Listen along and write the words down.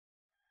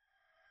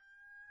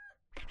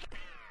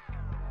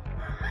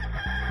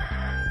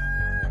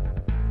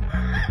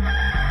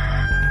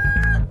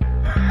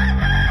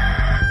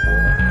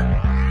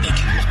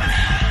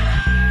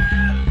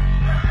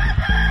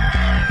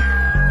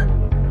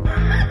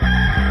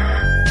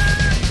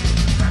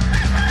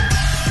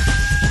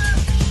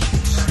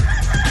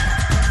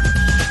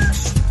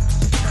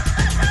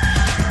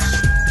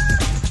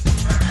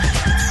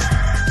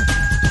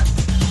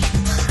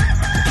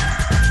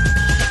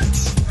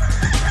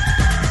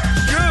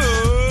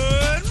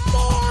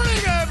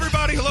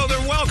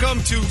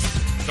to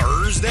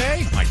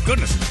Thursday. My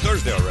goodness, it's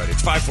Thursday already.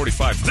 It's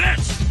 5:45.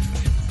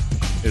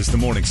 This is the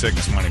Morning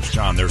Sickness. My name's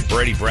John. There's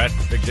Brady, Brett,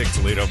 Big Dick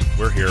Toledo.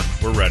 We're here.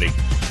 We're ready.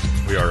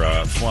 We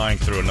are flying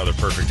through another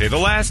perfect day. The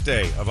last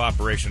day of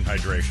Operation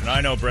Hydration.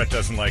 I know Brett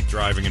doesn't like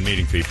driving and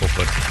meeting people,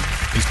 but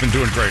he's been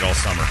doing great all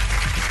summer.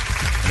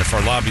 And if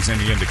our lobby's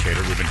any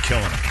indicator, we've been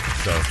killing it.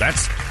 So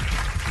that's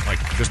like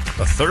just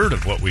a third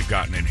of what we've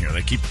gotten in here.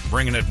 They keep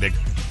bringing it. They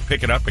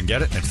pick it up and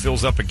get it, and it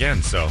fills up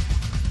again. So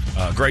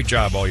great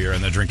job all year,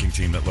 and the drinking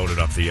team that loaded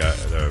up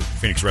the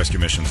Phoenix Rescue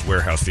Mission's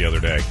warehouse the other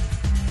day.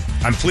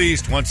 I'm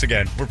pleased once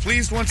again. We're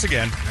pleased once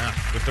again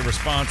with the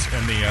response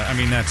and the.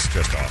 That's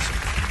just awesome.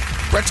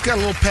 Brett's got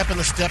a little pep in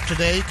the step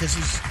today because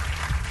he's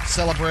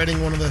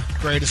celebrating one of the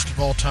greatest of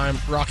all time.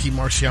 Rocky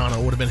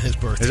Marciano would have been his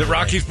birthday. Is it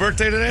Rocky's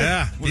birthday today?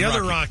 Yeah, the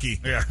other Rocky.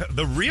 Yeah,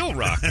 the real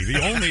Rocky,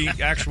 the only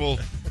actual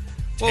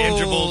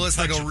tangible. It's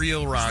like a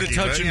real Rocky. The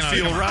touch and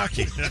feel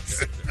Rocky.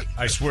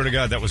 I swear to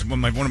God, that was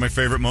one of my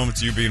favorite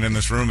moments. You being in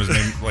this room is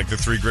named like the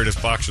three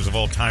greatest boxers of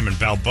all time, and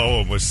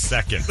Balboa was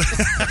second.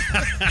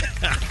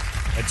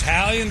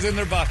 Italians in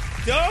their box.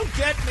 Don't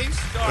get me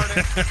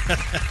started.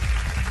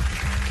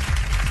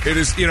 It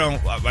is,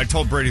 I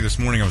told Brady this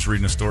morning I was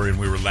reading a story and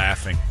we were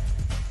laughing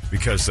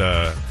because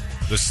a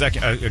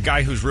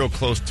guy who's real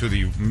close to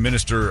the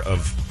Minister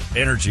of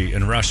Energy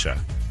in Russia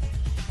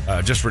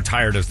just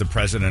retired as the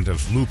president of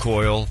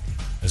Lukoil,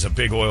 as a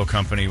big oil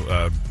company.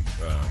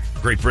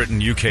 Great Britain,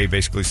 UK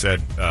basically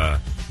said,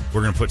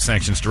 we're going to put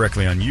sanctions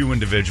directly on you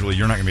individually.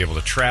 You're not going to be able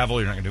to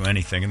travel. You're not going to do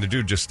anything. And the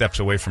dude just steps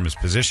away from his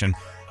position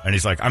and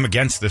he's like, I'm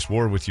against this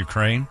war with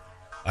Ukraine.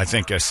 I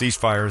think a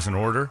ceasefire is in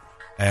order.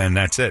 And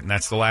that's it. And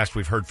that's the last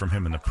we've heard from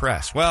him in the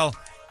press. Well,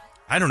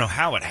 I don't know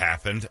how it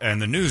happened.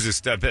 And the news is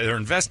they're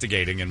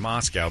investigating in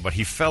Moscow, but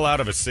he fell out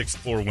of a sixth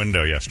floor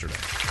window yesterday.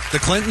 The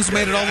Clintons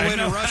made it all the way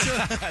to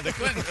Russia? The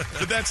Clintons.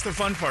 But that's the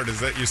fun part is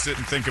that you sit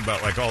and think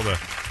about like all the,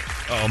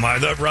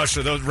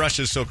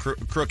 Russia's so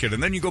crooked.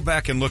 And then you go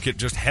back and look at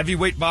just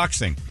heavyweight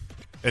boxing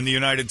in the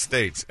United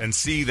States and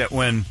see that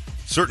when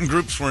certain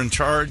groups were in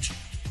charge,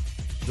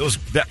 when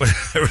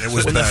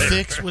the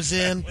fix was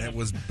in, it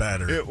was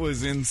better. It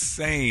was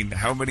insane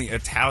how many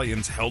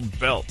Italians held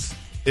belts.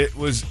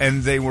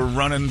 And they were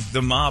running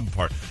the mob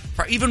part.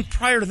 Even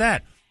prior to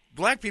that,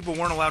 black people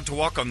weren't allowed to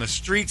walk on the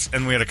streets,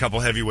 and we had a couple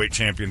heavyweight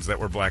champions that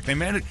were black.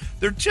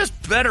 They're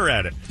just better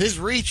at it. His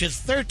reach is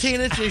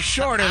 13 inches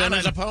shorter than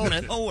his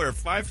opponent. Nowhere,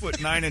 5'9",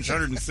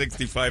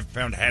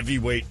 165-pound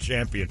heavyweight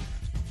champion.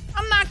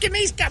 I'm knocking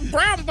these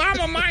brown bomb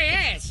on my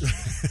ass.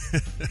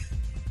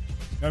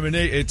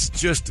 It's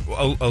just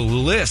a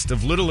list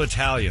of little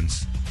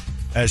Italians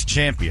as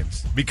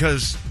champions.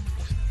 Because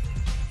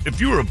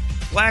if you were a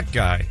black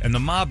guy and the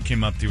mob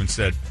came up to you and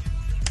said,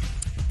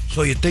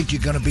 so you think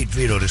you're going to beat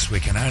Vito this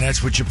weekend, huh?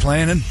 That's what you're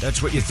planning?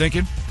 That's what you're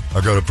thinking?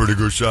 I got a pretty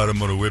good shot. I'm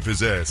going to whip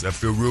his ass. I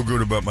feel real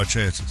good about my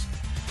chances.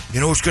 You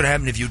know what's going to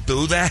happen if you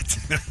do that?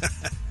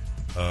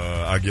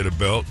 I get a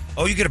belt.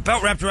 Oh, you get a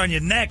belt wrapped around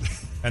your neck.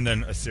 And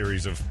then a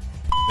series of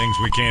things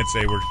we can't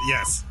say.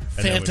 Yes.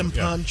 Phantom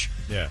punch.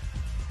 Yeah.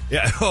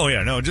 Yeah. Oh,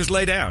 yeah. No, just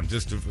lay down.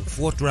 Just a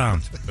fourth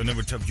round. And then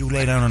you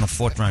lay down on the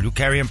fourth round. You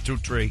carry him through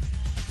three.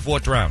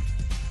 Fourth round.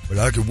 But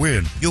I could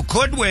win. You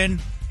could win.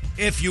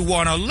 If you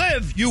want to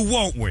live, you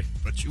won't win.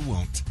 But you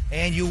won't.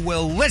 And you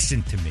will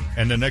listen to me.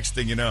 And the next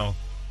thing you know,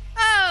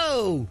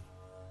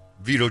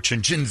 Vito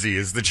Cinchinzi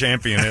is the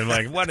champion. And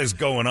like, what is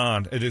going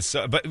on? It is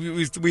so, but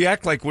we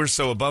act like we're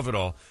so above it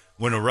all.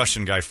 When a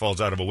Russian guy falls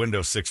out of a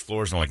window 6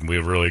 floors, and like, we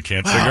really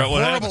can't figure out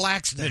what happened. Horrible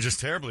accident. Yeah, just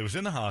terrible. He was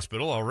in the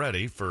hospital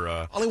already for...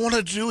 all he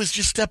wanted to do is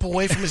just step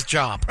away from his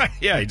job. Right,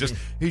 yeah,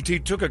 he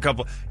took a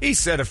couple... He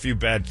said a few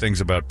bad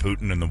things about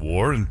Putin and the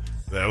war, and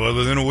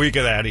within a week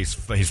of that, he's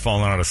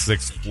fallen out of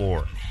 6th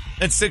floor.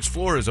 And 6th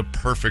floor is a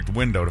perfect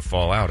window to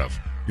fall out of.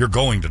 You're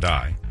going to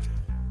die.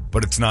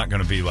 But it's not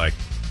going to be like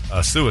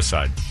a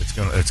suicide.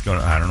 It's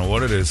gonna. I don't know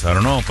what it is. I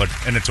don't know.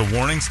 And it's a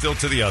warning still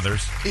to the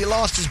others. He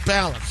lost his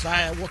balance.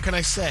 What can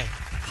I say?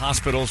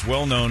 Hospitals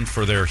well known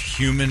for their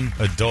human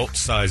adult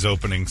size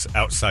openings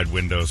outside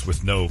windows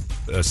with no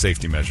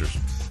safety measures.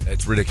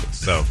 It's ridiculous.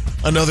 So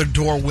another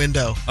door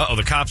window.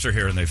 The cops are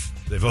here and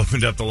they've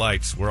opened up the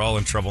lights. We're all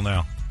in trouble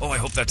now. Oh, I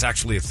hope that's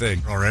actually a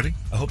thing already.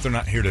 I hope they're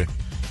not here to.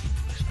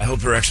 I hope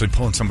they're actually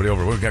pulling somebody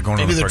over. What we got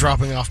going on? Maybe they're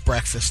dropping off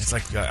breakfast. It's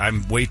like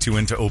I'm way too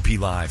into OP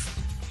Live.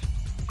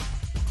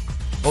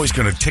 Oh, he's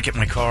going to ticket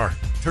my car.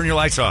 Turn your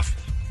lights off.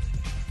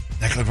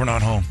 Act like we're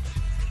not home.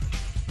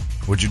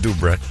 What'd you do,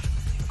 Brett?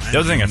 The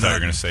other thing I thought you were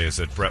going to say is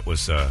that Brett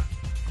was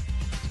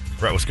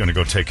going to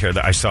go take care of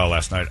that. I saw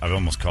last night. I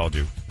almost called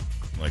you.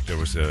 Like there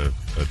was a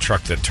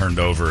truck that turned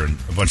over and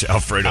a bunch of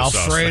Alfredo sauce.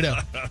 Alfredo.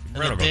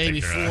 And the day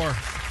before,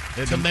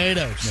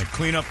 tomatoes. Yeah,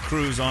 cleanup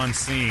crews on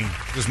scene,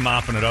 just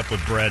mopping it up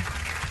with bread.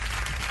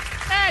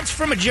 It's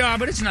from a job,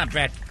 but it's not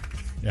bad.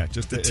 Yeah,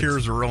 just the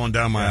tears were rolling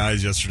down my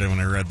eyes yesterday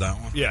when I read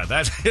that one. Yeah,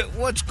 that's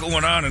what's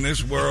going on in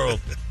this world.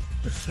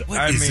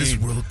 What is this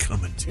world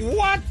coming to?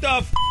 What the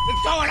f***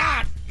 is going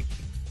on?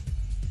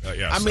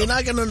 I mean,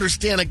 I can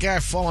understand a guy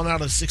falling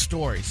out of 6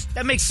 stories.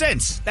 That makes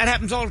sense. That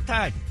happens all the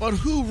time. But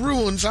who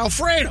ruins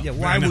Alfredo? Yeah,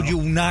 why would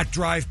you not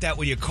drive that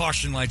with your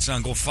caution lights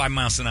on, go 5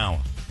 miles an hour?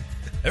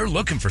 They're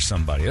looking for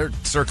somebody. They're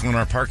circling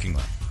our parking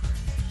lot.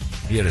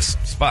 He had a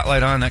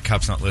spotlight on. That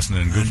cop's not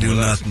listening and goofing with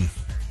nothing.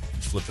 us.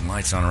 He's flipping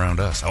lights on around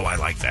us. Oh, I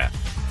like that.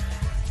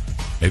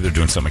 Maybe they're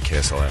doing something at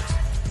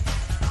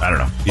KSLX. I don't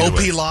know.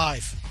 OP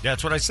Live. Yeah,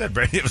 that's what I said,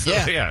 Brady.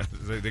 Yeah.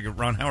 They get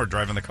Ron Howard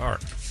driving the car.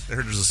 I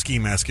heard there's a ski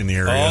mask in the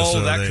area. Oh,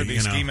 so that could be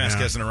ski mask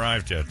hasn't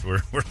arrived yet.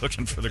 We're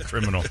looking for the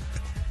criminal.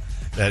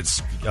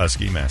 That's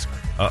ski mask.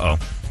 Uh-oh.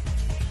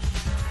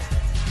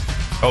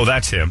 Oh,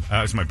 that's him.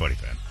 That's my buddy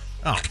Ben.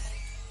 Oh.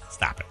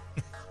 Stop it.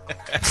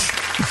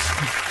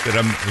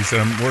 He said,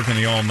 I'm working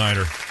the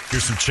all-nighter.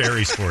 Here's some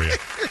cherries for you.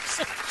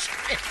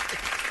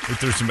 We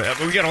threw some.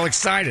 We got all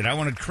excited. I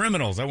wanted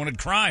criminals. I wanted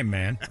crime,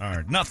 man. All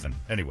right, nothing.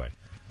 Anyway,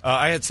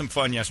 I had some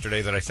fun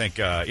yesterday that I think,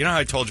 you know how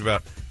I told you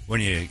about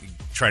when you're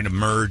trying to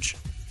merge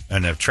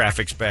and the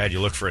traffic's bad, you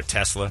look for a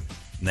Tesla,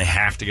 and they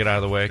have to get out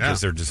of the way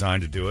because they're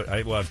designed to do it.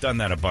 I've done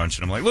that a bunch,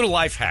 and I'm like, little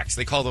life hacks.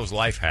 They call those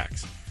life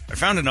hacks. I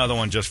found another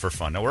one just for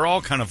fun. Now, we're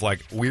all kind of like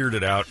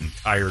weirded out and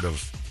tired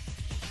of...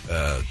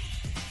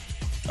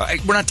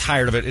 we're not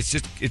tired of it.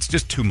 It's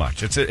just too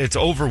much. It's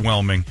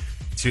overwhelming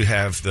to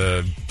have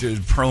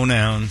the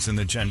pronouns and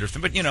the gender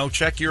thing. But, you know,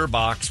 check your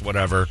box,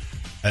 whatever,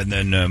 and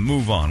then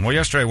move on. Well,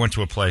 yesterday I went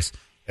to a place,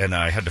 and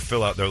I had to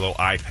fill out their little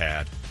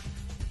iPad.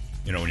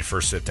 You know, when you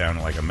first sit down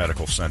at like a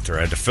medical center,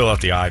 I had to fill out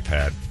the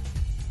iPad,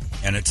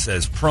 and it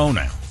says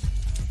pronouns.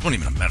 It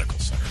wasn't even a medical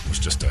center. It was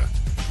just a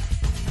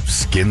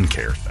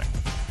skincare thing.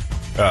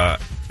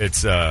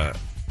 It's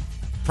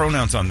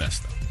pronouns on this,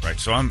 though, right?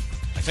 So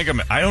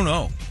I don't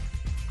know.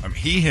 I'm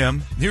he,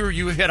 him. Here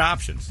you hit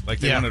options. Like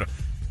they wanted to,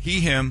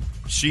 he, him,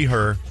 she,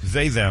 her,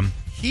 they, them,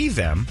 he,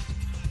 them,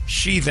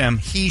 she, them,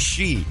 he,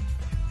 she.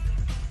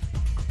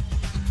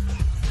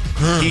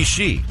 He,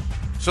 she.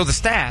 So the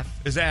staff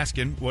is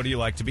asking, what do you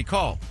like to be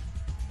called?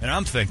 And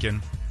I'm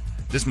thinking,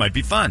 this might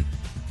be fun.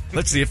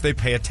 Let's see if they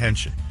pay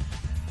attention.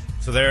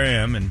 So there I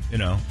am in,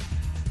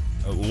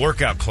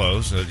 workout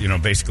clothes,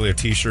 basically a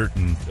T-shirt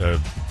and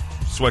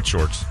sweat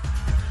shorts.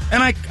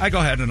 And I go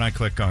ahead and I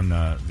click on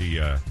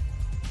the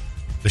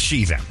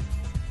she, them.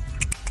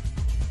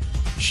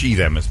 She,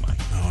 them is mine.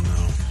 Oh,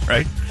 no.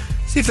 Right?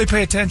 See if they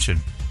pay attention.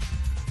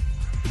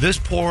 This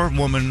poor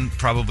woman,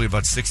 probably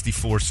about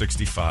 64,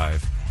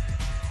 65,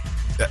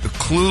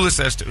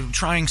 clueless as to,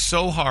 trying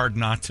so hard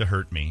not to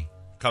hurt me,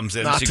 comes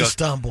in. Not she to goes,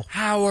 stumble.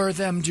 How are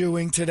them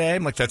doing today?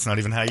 I'm like, that's not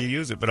even how you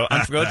use it. But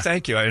I'm good,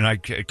 thank you. And I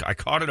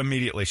caught it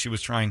immediately. She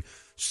was trying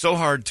so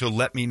hard to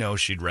let me know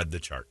she'd read the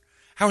chart.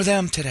 How are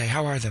them today?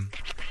 How are them?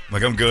 I'm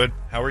like, I'm good.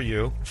 How are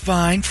you?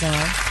 Fine.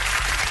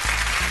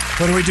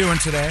 What are we doing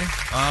today?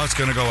 Oh, it's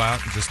going to go out.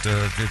 Just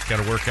it's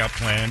got a workout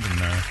planned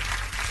and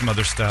some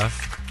other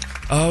stuff.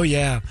 Oh,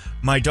 yeah.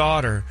 My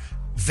daughter,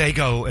 they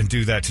go and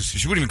do that.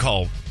 She wouldn't even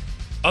call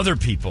other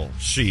people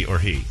she or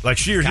he. Like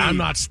she or he. I'm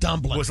not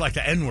stumbling. Was like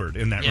the N-word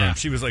in that room.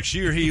 She was like,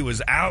 she or he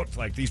was out.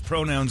 Like these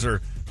pronouns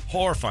are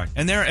horrifying.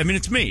 And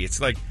it's me.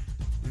 It's like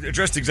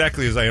dressed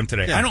exactly as I am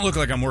today. Yeah. I don't look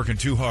like I'm working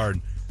too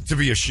hard to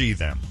be a she,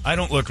 them. I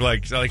don't look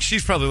like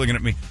she's probably looking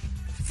at me.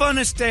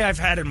 Funnest day I've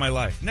had in my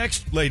life.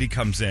 Next lady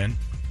comes in,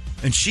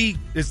 and she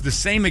is the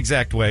same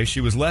exact way.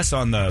 She was less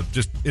on the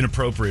just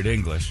inappropriate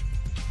English,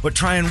 but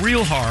trying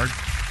real hard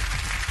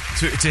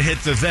to hit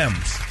the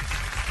thems.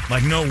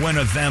 Like, no, when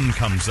a them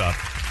comes up,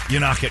 you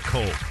knock it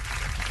cold.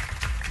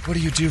 What do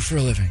you do for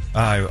a living?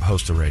 I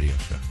host a radio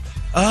show.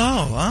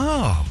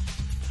 Oh.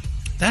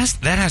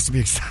 That has to be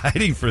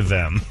exciting for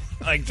them.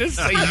 Like, just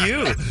say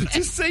you.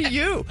 Just say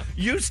you.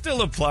 You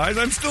still applies.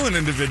 I'm still an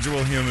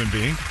individual human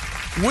being.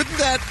 Wouldn't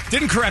that...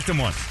 Didn't correct him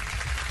once.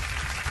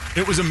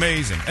 It was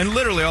amazing. And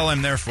literally all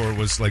I'm there for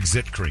was, like,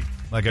 zit cream.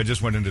 Like, I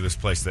just went into this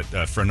place that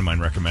a friend of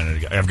mine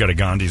recommended. I've got a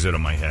Gandhi zit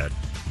on my head.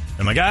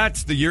 I'm like,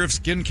 it's the year of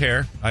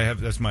skincare.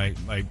 That's my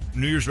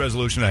New Year's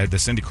resolution. I had the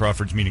Cindy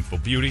Crawford's Meaningful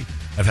Beauty.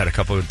 I've had a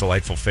couple of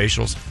delightful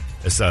facials.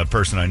 This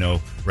person I know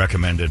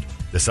recommended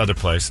this other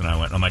place, and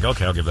I'm like,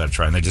 okay, I'll give that a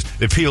try. And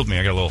they peeled me.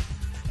 I got a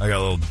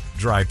little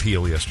dry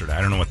peel yesterday.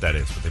 I don't know what that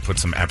is, but they put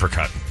some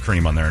apricot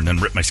cream on there and then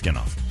ripped my skin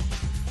off.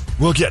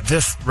 We'll get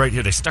this right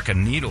here. They stuck a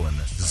needle in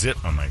this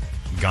zit on my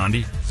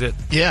Gandhi zit.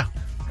 Yeah.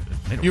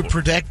 You're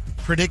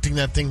predicting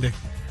that thing to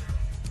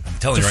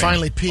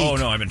finally peak. Oh,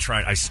 no, I've been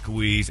trying. I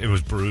squeezed. It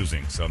was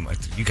bruising. So I'm like,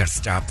 you got to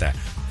stop that.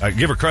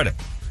 Give her credit.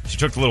 She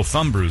took the little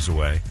thumb bruise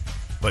away,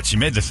 but she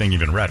made the thing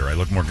even redder. I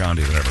look more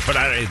Gandhi than ever. But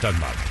it doesn't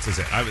bother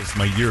me. It's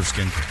my year of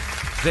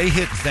skincare. They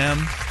hit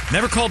them.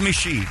 Never called me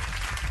she.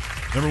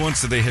 Never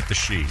once did they hit the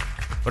she.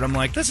 But I'm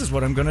like, this is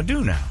what I'm going to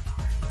do now.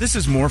 This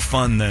is more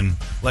fun than,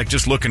 like,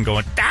 just looking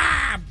going,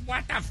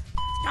 what the f*** is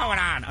going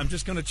on? I'm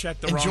just going to check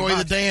the wrong box. Enjoy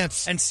the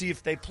dance. And see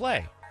if they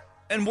play.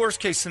 And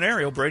worst case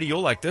scenario, Brady,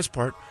 you'll like this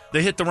part.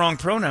 They hit the wrong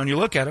pronoun. You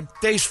look at them.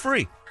 Day's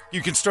free.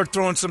 You can start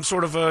throwing some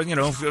sort of a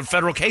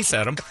federal case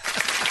at them,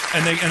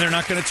 and they're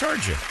not going to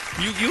charge you.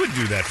 You would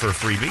do that for a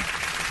freebie.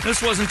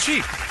 This wasn't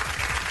cheap.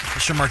 You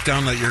should mark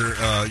down that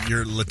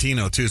you're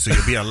Latino, too, so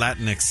you'll be a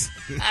Latinx.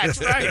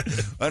 That's right.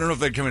 I don't know if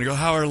they'd come in and go,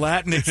 how are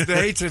Latinx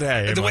Day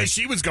today? And the way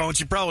she was going,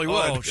 she probably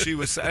would. Oh, she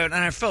was, and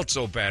I felt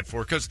so bad for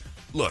her because,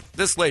 look,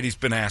 this lady's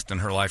been asked in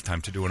her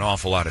lifetime to do an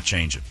awful lot of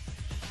changing.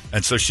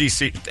 And so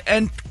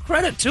and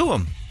credit to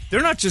them.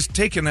 They're not just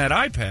taking that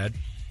iPad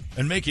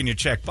and making you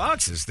check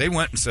boxes. They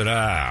went and said,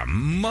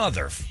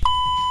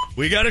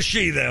 we got to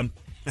she them.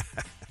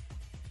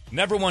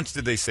 Never once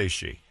did they say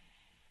she,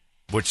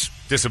 which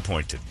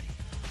disappointed me.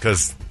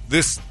 Because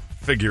this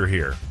figure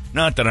here,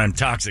 not that I'm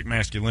toxic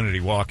masculinity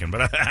walking,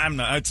 but I'm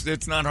not.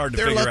 It's not hard to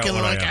They're figure out looking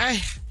what like I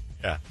am.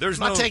 Yeah, there's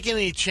not taking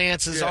any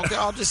chances. Yeah.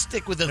 I'll just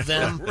stick with the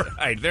them.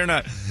 Right, they're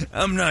not.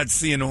 I'm not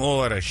seeing a whole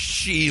lot of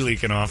she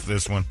leaking off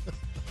this one.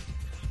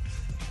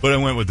 But I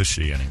went with the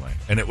she anyway,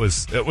 and it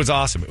was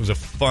awesome. It was a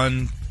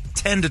fun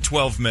 10 to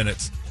 12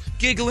 minutes,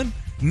 giggling.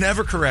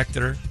 Never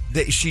corrected her.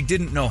 She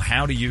didn't know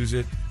how to use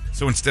it,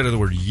 so instead of the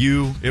word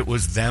you, it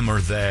was them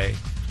or they.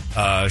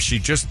 She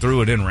just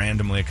threw it in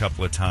randomly a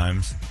couple of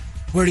times.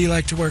 Where do you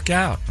like to work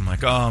out? I'm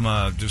like,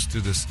 I'm just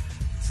do this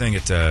thing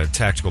at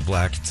Tactical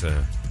Black. It's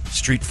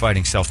street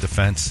fighting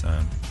self-defense.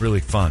 Really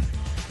fun.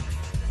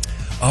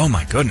 Oh,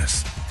 my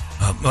goodness.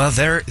 Well,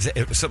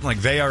 something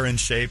like they are in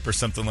shape or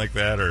something like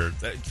that, or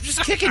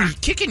just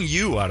kicking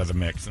you out of the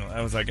mix. And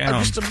I was like, I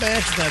just imagine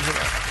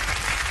that.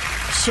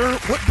 Sir,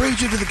 what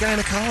brings you to the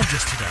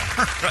gynecologist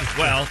today?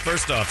 Well,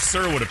 first off,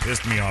 sir would have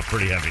pissed me off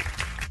pretty heavy.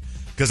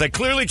 Because I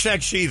clearly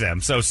checked she, them.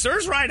 So,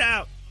 sir's right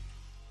out.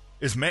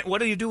 What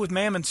do you do with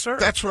ma'am and sir?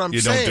 That's what I'm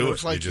saying. Don't do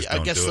it's it. like, You just I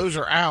don't guess do those it.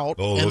 are out.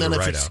 Oh, and then if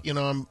right it's,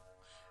 out.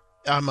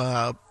 I'm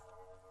a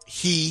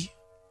he.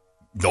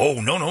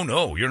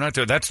 No. You're not.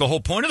 That's the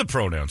whole point of the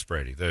pronouns,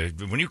 Brady.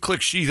 When you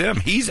click she, them,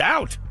 he's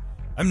out.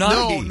 I'm not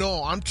a he.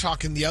 No, I'm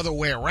talking the other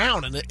way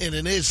around. And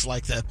it is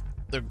like that.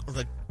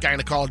 The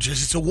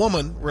gynecologist, it's a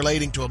woman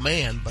relating to a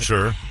man, but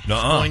sure.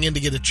 going in to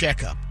get a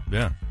checkup.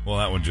 Yeah. Well,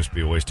 that would just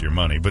be a waste of your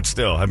money. But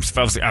still, if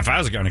I was a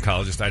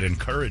gynecologist, I'd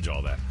encourage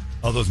all that.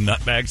 All those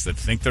nutbags that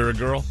think they're a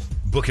girl,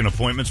 booking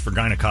appointments for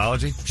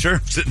gynecology.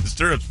 Sure, sit in the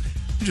stirrups.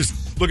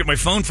 Just look at my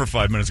phone for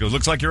 5 minutes. Go,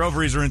 looks like your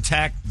ovaries are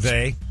intact.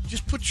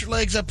 Just put your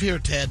legs up here,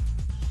 Ted.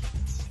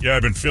 Yeah,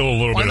 I've been feeling a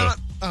little why bit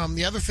not?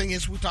 The other thing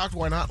is,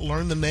 why not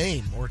learn the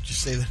name or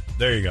just say that?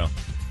 There you go.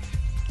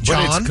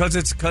 John?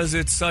 But because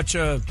it's such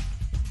a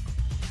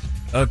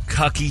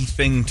cucky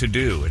thing to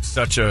do. It's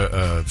such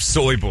a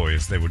soy boy,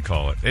 as they would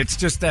call it. It's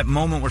just that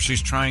moment where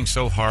she's trying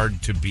so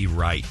hard to be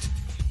right.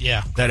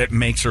 Yeah. That it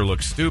makes her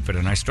look stupid.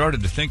 And I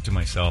started to think to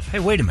myself, hey,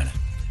 wait a minute.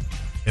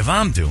 If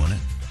I'm doing it,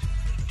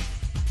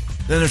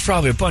 then there's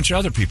probably a bunch of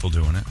other people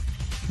doing it.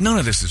 None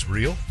of this is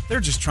real.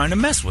 They're just trying to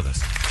mess with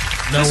us.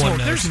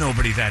 There's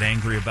nobody that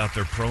angry about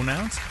their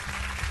pronouns.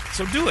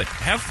 So do it.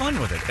 Have fun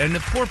with it. And the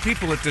poor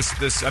people at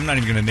this I'm not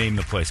even going to name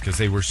the place because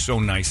they were so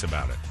nice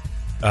about it.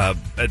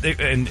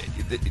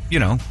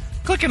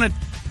 Clicking at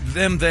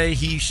them, they,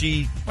 he,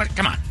 she.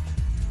 Come on.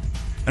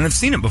 And I've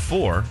seen it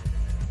before.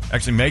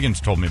 Actually,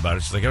 Megan's told me about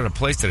it. She's like, I got a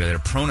place today. They had a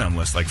pronoun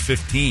list, like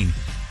 15.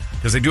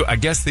 Because I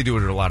guess they do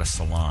it at a lot of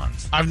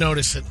salons. I've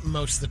noticed it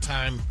most of the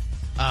time.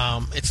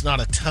 It's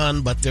not a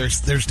ton, but there's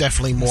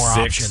definitely more 6.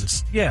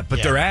 options. Yeah,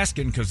 but they're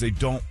asking because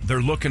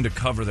they're looking to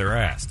cover their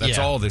ass. That's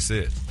all this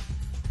is.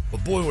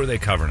 But boy, were they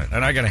covering it.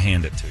 And I got to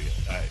hand it to you.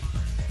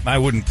 I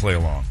wouldn't play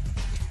along.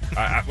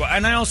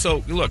 And I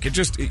also, look,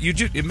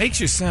 it makes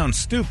you sound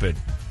stupid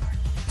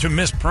to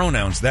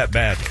mispronouns that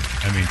badly.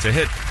 I mean,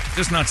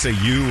 just not say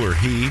you or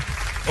he.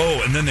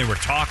 Oh, and then they were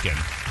talking.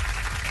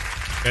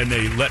 And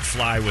they let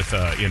fly with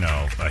a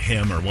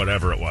him or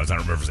whatever it was. I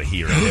don't remember if it was a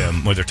he or a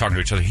him. When they're talking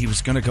to each other, he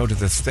was going to go to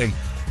this thing,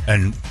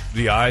 and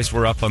the eyes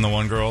were up on the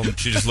one girl. And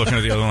she's just looking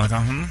at the other one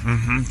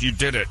like, you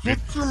did it.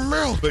 What's your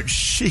milk?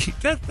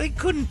 But they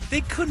couldn't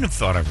have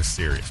thought I was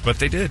serious, but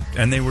they did,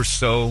 and they were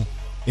so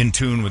in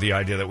tune with the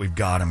idea that we've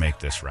got to make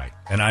this right.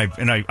 And I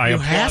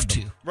applaud have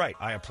them. to. Right,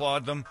 I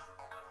applaud them.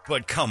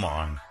 But come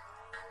on,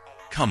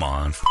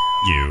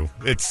 you.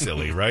 It's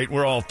silly, right?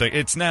 We're all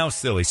it's now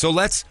silly. So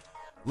let's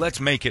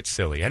make it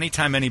silly.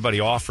 Anytime anybody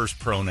offers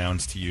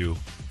pronouns to you,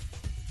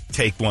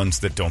 take ones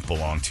that don't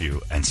belong to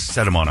you and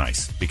set them on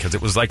ice. Because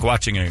it was like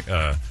watching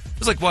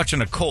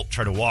a colt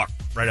try to walk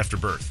right after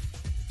birth.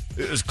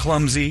 It was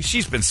clumsy.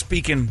 She's been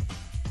speaking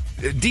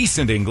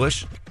decent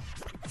English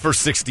for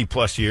 60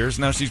 plus years.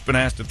 Now she's been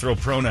asked to throw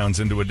pronouns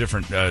into a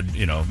different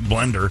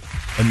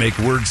blender and make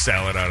word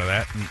salad out of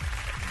that. And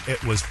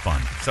it was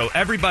fun. So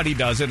everybody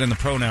does it, and the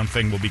pronoun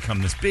thing will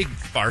become this big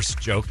farce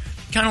joke,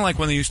 kind of like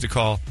when they used to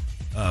call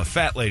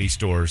fat lady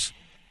stores,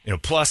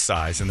 plus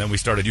size, and then we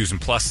started using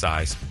plus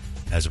size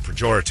as a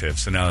pejorative.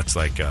 So now it's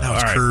like now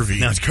it's curvy.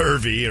 Now it's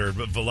curvy or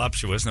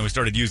voluptuous. Now we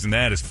started using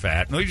that as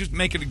fat. No, you just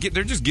make it.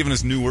 They're just giving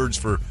us new words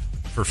for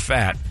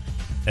fat,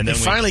 and then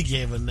they finally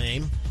gave a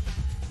name.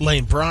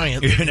 Lane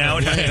Bryant.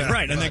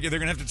 Right, and they're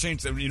going to have to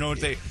change them. You know what?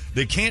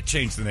 They can't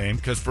change the name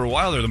because for a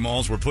while there, the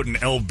malls were putting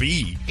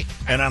LB,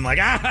 and I'm like,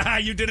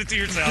 you did it to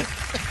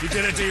yourself. You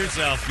did it to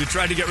yourself. You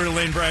tried to get rid of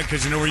Lane Bryant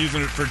because we're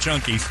using it for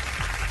Chunkies.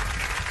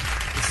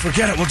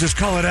 Forget it. We'll just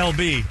call it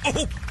LB.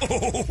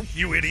 Oh,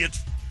 you idiots.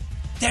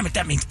 Damn it,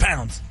 that means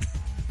pounds.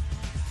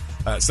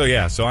 So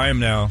I am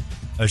now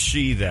a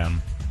she,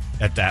 them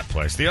at that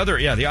place.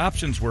 The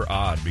options were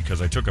odd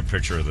because I took a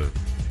picture of the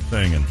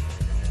thing and...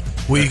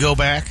 Will you go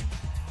back?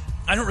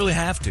 I don't really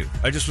have to.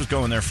 I just was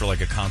going there for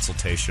like a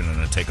consultation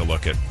and to take a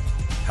look at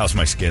how's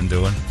my skin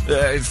doing.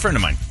 A friend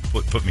of mine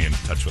put me in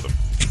touch with him.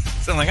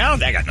 So I'm like,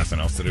 I got nothing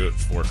else to do at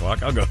 4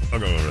 o'clock. I'll go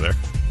over there.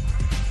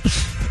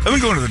 I've been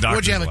going to the doctor.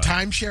 Would you have a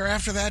timeshare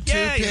after that too?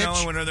 Yeah, Pitch?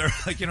 I went over there.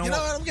 Like, what?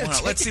 I'm gonna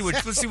let's see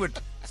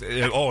what.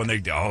 Oh, and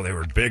they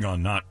were big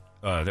on not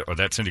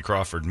that Cindy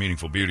Crawford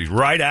Meaningful Beauty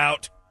right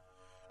out.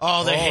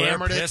 Oh, they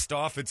hammered they're it. pissed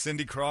off at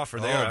Cindy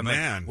Crawford. Man,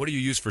 like, what do you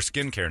use for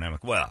skincare? And I'm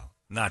like, well,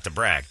 not to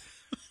brag,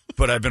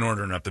 but I've been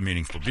ordering up the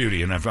Meaningful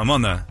Beauty, and I'm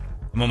on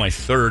my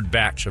third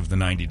batch of the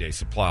 90-day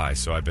supply,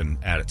 so I've been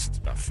at it since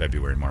about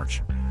February,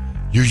 March.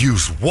 You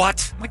use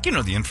what? Like, the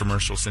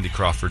infomercial, Cindy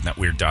Crawford and that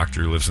weird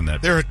doctor who lives in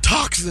that... There are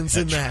toxins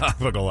in that.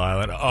 Tropical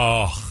island.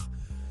 Oh.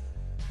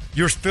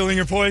 You're filling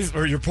your poison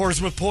or your pores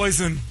with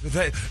poison.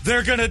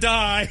 They're going to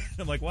die.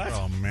 I'm like, what?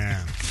 Oh,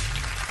 man.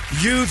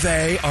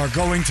 They are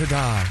going to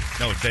die.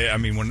 No,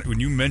 when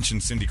you mention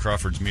Cindy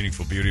Crawford's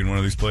Meaningful Beauty in one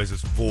of these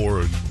places,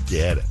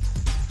 forget it.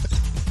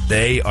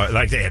 They are,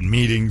 like, they had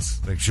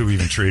meetings. Like, should we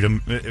even treat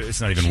them?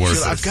 It's not even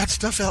worth it. I've got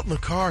stuff out in the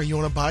car. You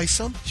want to buy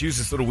some? She used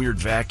this little weird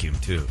vacuum,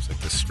 too. It's like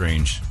this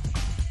strange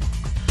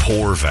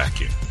pore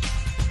vacuum.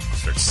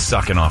 Starts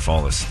sucking off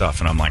all this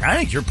stuff. And I'm like, I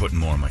think you're putting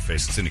more on my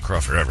face than Cindy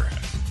Crawford ever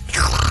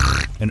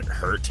has. And it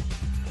hurt.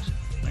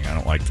 Like, I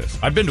don't like this.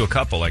 I've been to a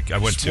couple. Like, I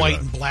went to white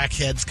and black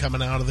heads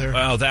coming out of there.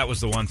 Well, that was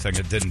the one thing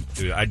I didn't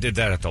do. I did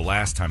that at the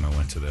last time I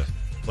went to the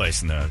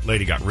place. And the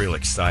lady got real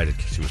excited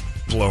because she was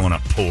blowing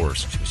up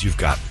pores. She goes, you've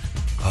got...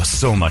 Oh,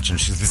 so much. And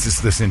this is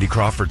the Cindy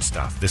Crawford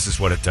stuff. This is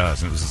what it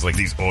does. And it was just like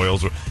these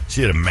oils.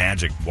 She had a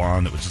magic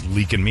wand that was just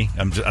leaking me.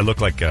 I look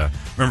like,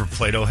 remember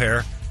Play-Doh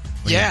hair?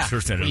 Yeah.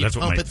 That's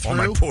what all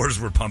my pores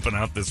were pumping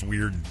out this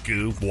weird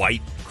goo,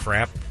 white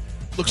crap.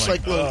 Looks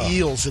like little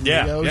eels in the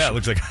ocean.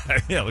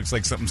 Yeah, it looks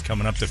like something's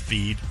coming up to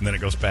feed, and then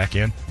it goes back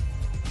in.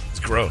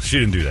 It's gross. She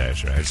didn't do that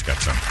yesterday. I just got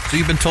some. So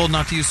you've been told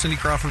not to use Cindy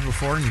Crawford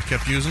before, and you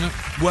kept using it?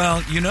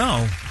 Well,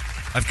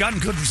 I've gotten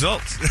good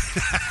results.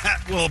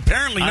 Well,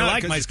 apparently not. I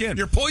like my skin.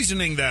 You're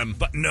poisoning them.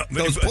 But no,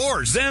 those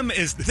pores. Them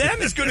is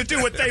going to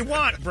do what they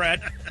want,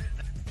 Brett.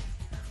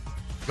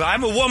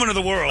 I'm a woman of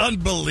the world.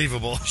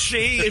 Unbelievable.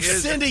 If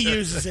Cindy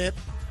uses it.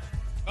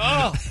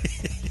 Oh.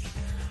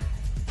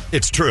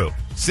 It's true.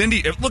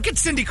 Cindy, look at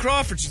Cindy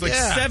Crawford. She's like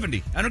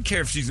 70. I don't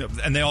care if she's,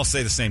 and they all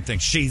say the same thing.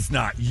 She's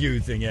not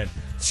using it.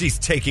 She's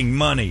taking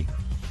money.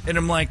 And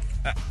I'm like,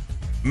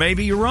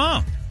 maybe you're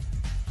wrong.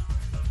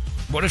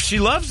 What if she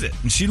loves it?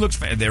 And she looks...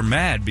 They're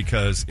mad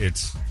because it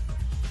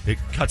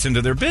cuts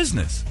into their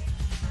business.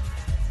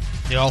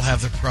 They all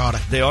have their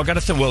product. They all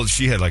got to... Well,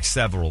 she had like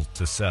several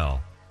to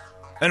sell.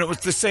 And it was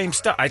the same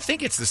stuff. I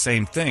think it's the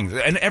same thing.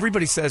 And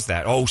everybody says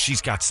that. Oh,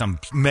 she's got some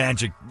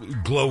magic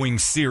glowing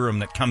serum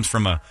that comes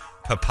from a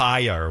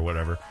papaya or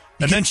whatever.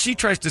 And then she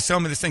tries to sell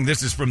me this thing.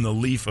 This is from the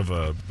leaf of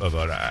an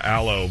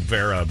aloe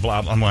vera,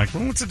 blah, blah. I'm like,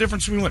 well, what's the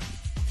difference between what...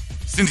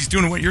 Cindy's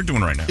doing what you're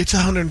doing right now. It's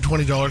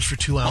 $120 for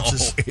 2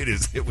 ounces. Oh, it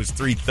is. It was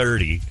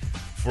 $330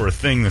 for a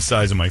thing the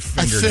size of my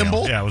fingernail. A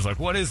thimble? Yeah, I was like,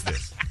 what is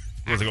this?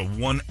 It was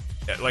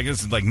like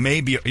this is like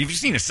maybe. You've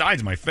seen the size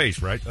of my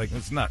face, right? Like,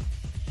 it's not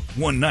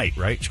one night,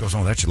 right? She goes,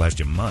 oh, that should last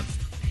you a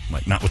month. I'm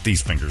like, not with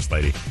these fingers,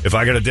 lady. If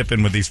I got to dip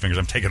in with these fingers,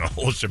 I'm taking a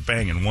whole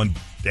shebang in one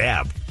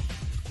dab.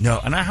 No,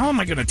 and how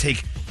am I going to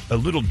take a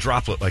little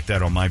droplet like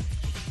that on my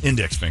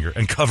index finger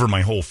and cover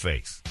my whole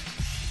face?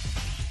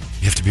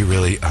 You have to be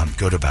really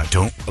good about it.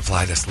 Don't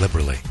apply this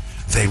liberally.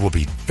 They will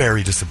be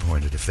very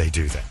disappointed if they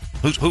do that.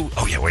 Who?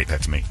 Oh, yeah, wait,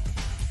 that's me.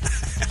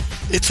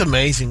 It's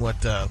amazing what...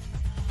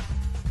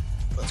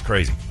 That's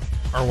crazy.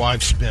 Our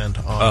wives spend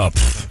on...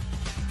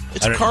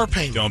 It's a car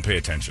payment. Don't pay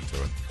attention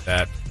to it.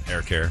 That,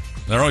 hair care.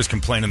 They're always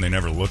complaining they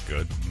never look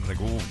good. I'm like,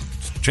 well,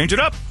 change it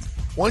up.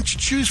 Why don't you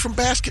choose from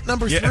basket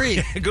number 3?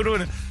 Yeah, go to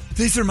it.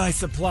 These are my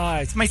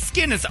supplies. My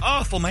skin is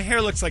awful. My hair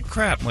looks like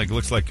crap. I'm like, it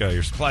looks like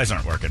your supplies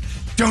aren't working.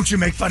 Don't you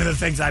make fun of the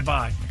things I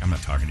buy. Like, I'm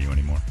not talking to you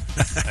anymore.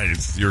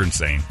 You're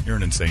insane. You're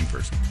an insane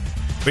person.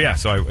 But yeah,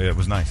 so it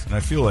was nice. And I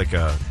feel like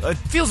it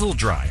feels a little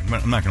dry.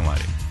 I'm not going to lie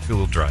to you. I feel a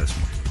little dry this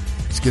morning.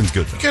 Skin's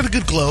good, though. Got a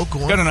good glow. Go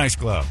on. Got a nice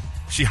glow.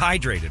 She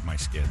hydrated my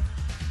skin.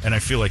 And I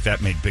feel like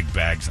that made big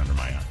bags under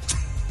my eyes.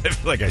 I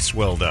feel like I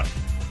swelled up.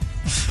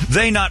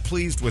 They not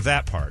pleased with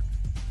that part.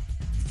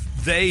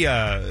 They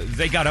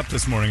got up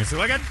this morning and said,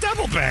 well, I got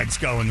double bags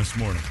going this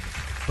morning.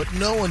 But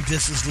no one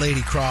disses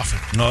Lady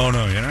Crawford. No.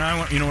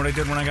 You know what I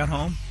did when I got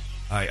home?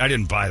 I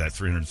didn't buy that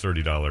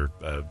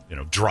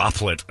 $330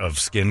 droplet of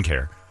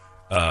skincare.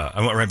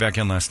 I went right back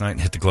in last night and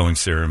hit the glowing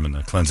serum and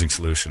the cleansing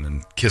solution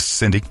and kissed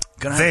Cindy.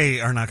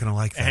 They are not going to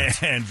like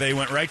that. And they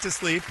went right to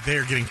sleep. They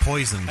are getting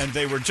poisoned. And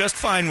they were just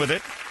fine with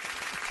it.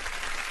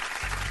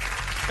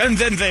 And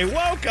then they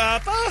woke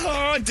up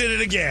and did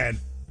it again.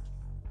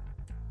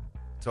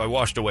 So I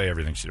washed away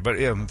everything she did. But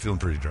yeah, I'm feeling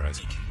pretty dry.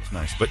 It's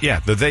nice. But yeah,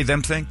 the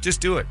they-them thing,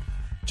 just do it.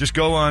 Just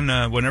go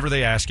on whenever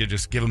they ask you,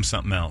 just give them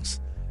something else.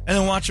 and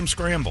then watch them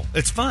scramble.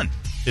 It's fun.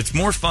 It's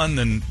more fun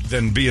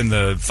than being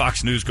the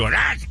Fox News going,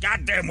 the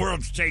goddamn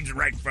world's changing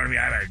right in front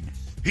of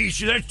me.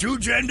 That's two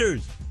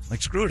genders.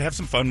 Like, screw it. Have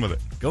some fun with it.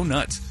 Go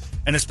nuts.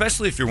 And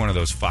especially if you're one of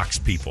those Fox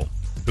people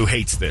who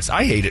hates this.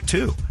 I hate it,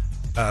 too.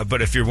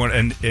 But if you're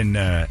one,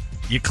 and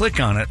you click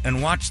on it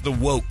and watch the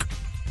woke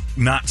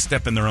not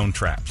step in their own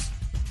traps.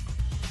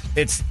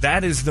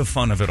 That is the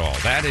fun of it all.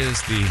 That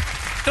is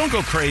don't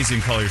go crazy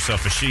and call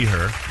yourself a she,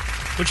 her.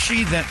 But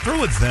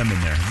throw a them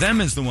in there.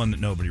 Them is the one that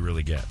nobody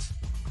really gets.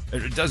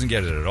 It doesn't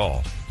get it at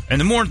all. And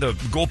the more the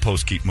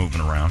goalposts keep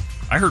moving around.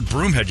 I heard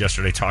Broomhead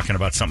yesterday talking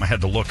about something I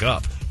had to look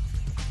up.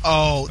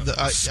 Oh,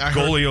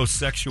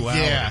 scoliosexuality.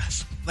 Yeah.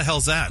 The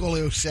hell's that?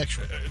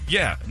 Scoliosexual.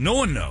 Yeah, no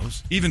one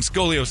knows. Even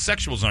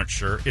scoliosexuals aren't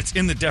sure. It's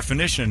in the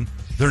definition.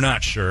 They're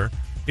not sure.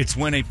 It's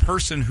when a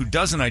person who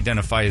doesn't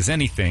identify as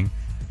anything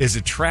is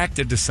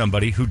attracted to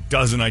somebody who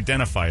doesn't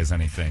identify as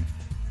anything.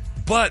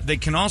 But they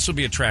can also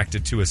be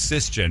attracted to a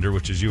cisgender,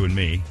 which is you and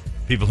me,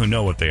 people who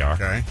know what they are.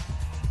 Okay.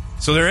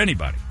 So they're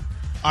anybody.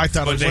 I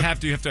thought but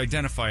you have to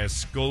identify as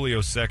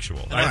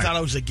scoliosexual. I thought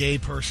I was a gay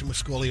person with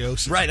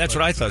scoliosis. Right, that's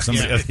what I thought.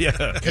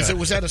 Because it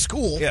was at a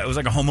school. Yeah, it was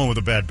like a homo with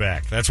a bad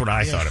back. That's what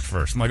I thought at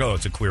first. I'm like,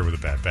 it's a queer with a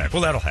bad back.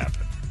 Well, that'll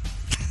happen.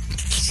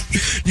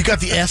 You got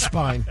the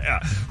S-spine. Yeah.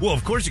 Well,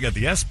 of course you got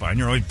the S-spine.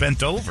 You're always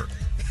bent over.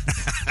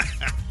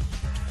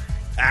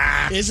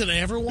 Isn't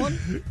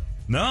everyone?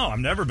 No,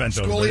 I'm never bent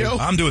Scolio?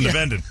 over. I'm doing the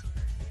bending.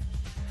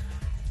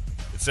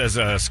 It says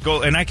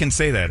and I can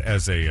say that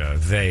as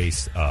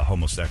a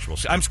homosexual.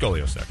 I'm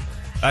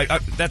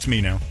scoliosexual. That's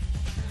me now.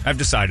 I've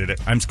decided it.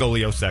 I'm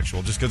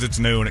scoliosexual just because it's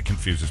new and it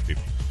confuses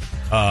people.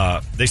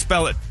 They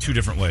spell it two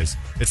different ways.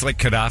 It's like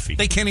Gaddafi.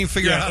 They can't even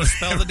figure out how to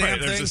spell the damn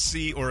thing. There's a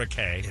C or a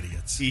K.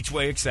 Idiots. Each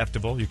way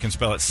acceptable. You can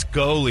spell it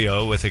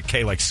scolio with a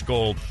K like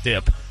skull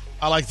dip.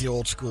 I like the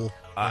old school.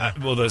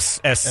 Well, the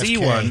SC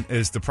one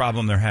is the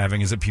problem they're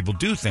having is that people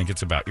do think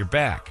it's about your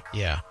back.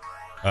 Yeah.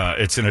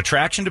 It's an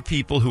attraction to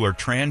people who are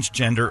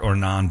transgender or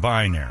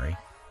non-binary.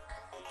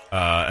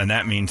 And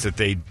that means that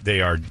the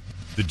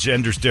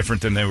gender's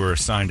different than they were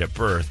assigned at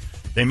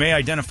birth. They may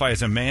identify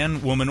as a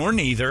man, woman, or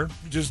neither,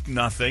 just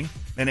nothing,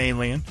 an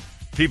alien.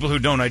 People who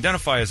don't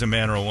identify as a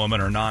man or a woman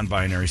are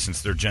non-binary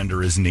since their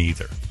gender is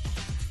neither.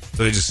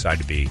 So they just decide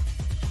to be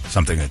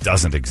something that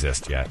doesn't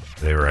exist yet.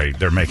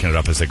 They're making it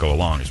up as they go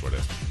along is what it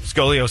is.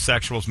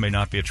 Scoliosexuals may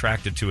not be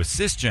attracted to a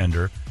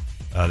cisgender.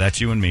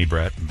 That's you and me,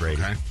 Brett and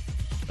Brady. Okay.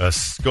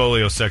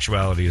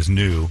 Scoliosexuality is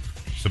new,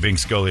 so being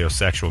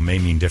scoliosexual may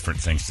mean different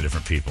things to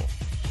different people.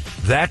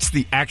 That's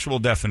the actual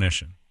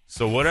definition.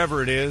 So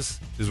whatever it is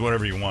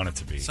whatever you want it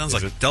to be. Sounds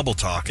like double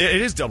talk. It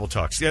is double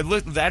talk. Yeah,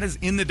 that is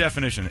in the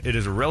definition. It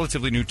is a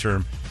relatively new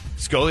term.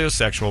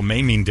 Scoliosexual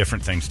may mean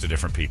different things to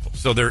different people.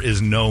 So there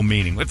is no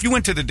meaning. If you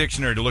went to the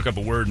dictionary to look up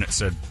a word and it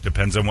said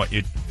depends on what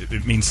it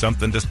means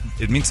something.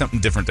 It means something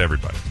different to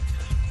everybody.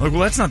 Like,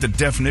 well, that's not the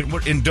definition.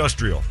 What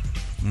industrial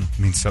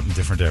means something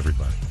different to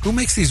everybody. Who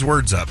makes these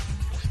words up?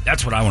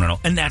 That's what I want to know,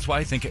 and that's why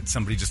I think it's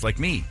somebody just like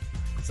me.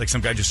 It's like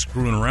some guy just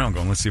screwing around,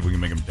 going, "Let's see if we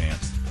can make him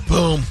dance."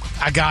 Boom!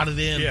 I got it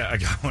in. Yeah, I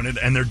got one,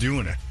 and they're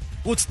doing it.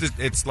 Well,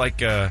 it's like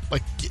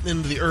getting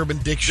into the Urban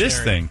Dictionary.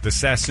 This thing, the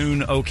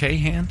Sassoon OK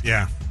hand.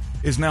 Yeah.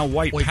 Is now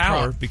white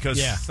power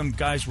because some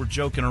guys were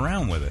joking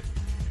around with it.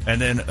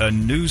 And then a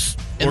news...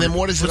 And then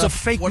what is it? It's a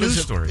fake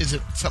news story. Is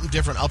it something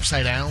different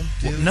upside down?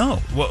 Well, no.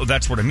 Well,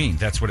 that's what I mean.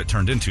 That's what it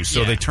turned into.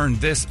 So they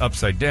turned this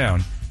upside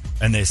down,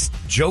 and this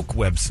joke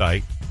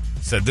website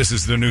said this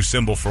is the new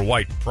symbol for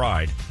white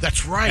pride.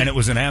 That's right. And it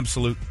was an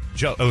absolute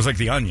joke. It was like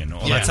The Onion.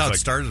 Well, that's how it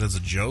started, as a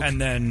joke.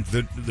 And then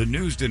the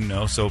news didn't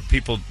know, so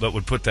people that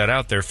would put that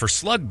out there for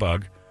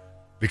Slugbug...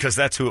 Because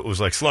that's who it was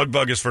like.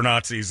 Slugbug is for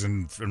Nazis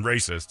and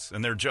racists.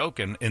 And they're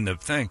joking in the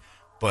thing.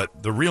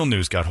 But the real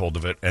news got hold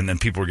of it. And then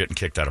people were getting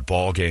kicked out of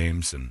ball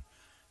games and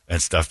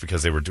stuff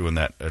because they were doing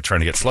that, trying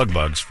to get slug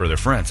bugs for their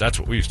friends. That's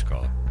what we used to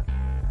call it.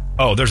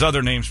 Oh, there's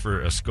other names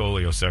for a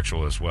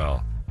scoliosexual as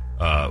well,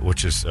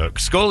 which is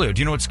scolio.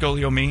 Do you know what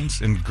scolio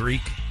means in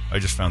Greek? I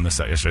just found this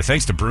out yesterday.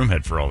 Thanks to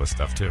Broomhead for all this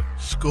stuff, too.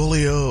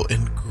 Scolio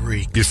in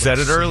Greek. You said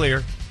it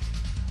earlier.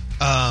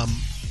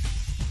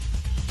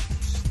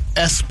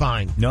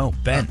 S-spine. No,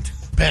 bent.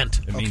 Bent.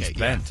 It means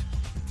bent.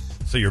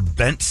 So you're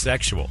bent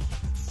sexual,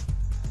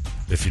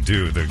 if you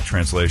do the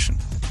translation.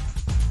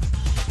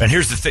 And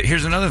here's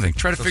another thing.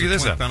 Try to figure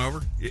this out. Bent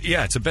over?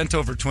 Yeah, it's a bent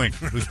over twink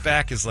whose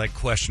back is like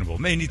questionable.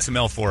 May need some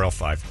L4,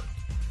 L5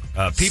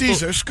 work.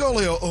 Caesar,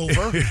 scolio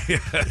over.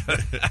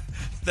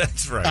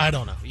 That's right. I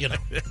don't know.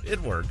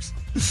 It works.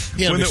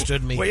 He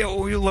understood me. What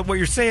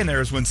you're saying there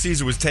is when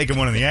Caesar was taking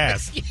one in the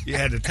ass, you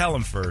had to tell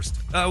him first.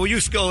 Will you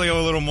scolio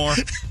a little more?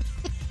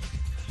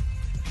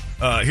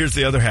 Here's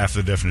the other half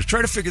of the definition.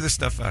 Try to figure this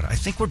stuff out. I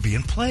think we're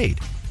being played.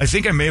 I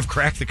think I may have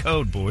cracked the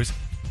code, boys.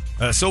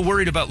 So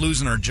worried about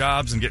losing our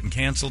jobs and getting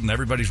canceled, and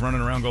everybody's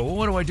running around going, well,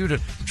 what do I do to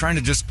trying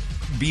to just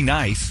be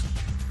nice?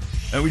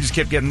 And we just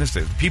kept getting this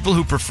thing. People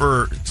who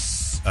prefer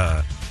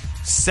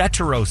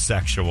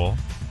heterosexual.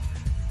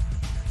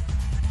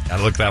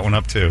 Gotta look that one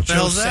up, too.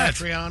 Joe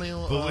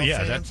Satriani. Well,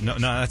 yeah, that's not.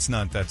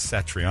 That's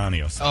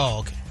Satriani. Oh,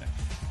 okay.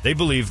 They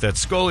believe that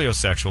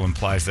scoliosexual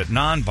implies that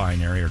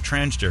non-binary or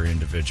transgender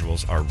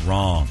individuals are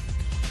wrong.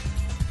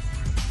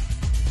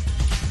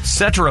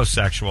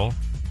 Heterosexual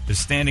is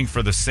standing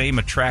for the same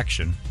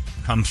attraction,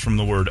 comes from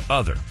the word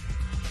other.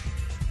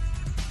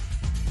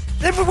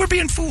 We're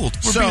being fooled.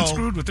 We're being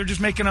screwed with. They're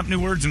just making up new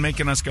words and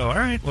making us go, all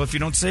right, well, if you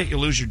don't say it, you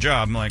lose your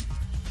job. I'm like,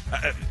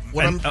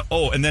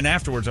 and then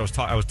afterwards I was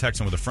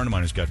texting with a friend of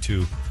mine he's got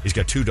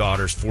two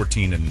daughters,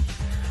 14 and,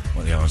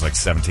 I was like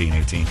 17,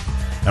 18.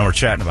 And we're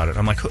chatting about it.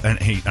 I'm like, and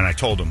I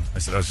told him, I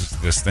said, I was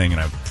just this thing,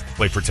 and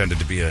I pretended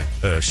to be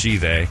a she,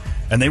 they,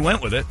 and they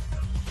went with it.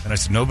 And I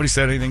said, nobody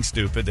said anything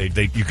stupid.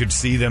 You could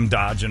see them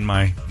dodging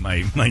my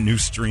new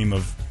stream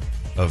of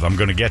I'm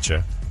going to get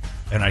you.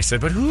 And I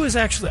said, but who is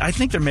actually, I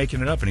think they're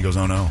making it up. And he goes,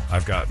 oh no,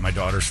 I've got my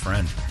daughter's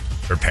friend.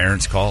 Her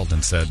parents called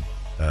and said,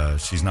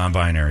 she's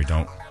non-binary.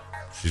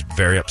 She's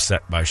very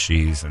upset by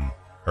she's and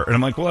her. And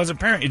I'm like, well, as a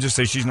parent, you just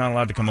say she's not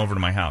allowed to come over to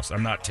my house.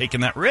 I'm not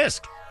taking that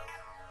risk.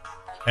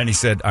 And he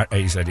said,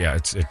 yeah,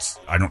 it's.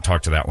 I don't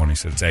talk to that one. He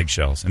said, it's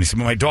eggshells. And he said,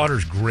 well, my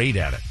daughter's great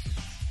at it.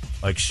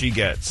 Like she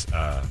gets,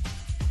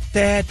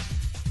 Dad,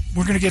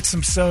 we're going to get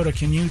some soda.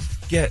 Can you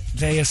get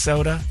they a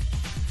soda?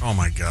 Oh,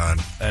 my God.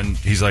 And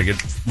he's like, it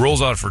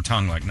rolls out of her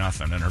tongue like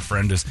nothing. And her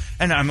friend is,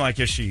 and I'm like,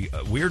 is she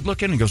weird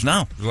looking? And he goes,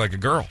 no, she's like a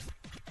girl.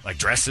 Like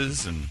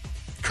dresses and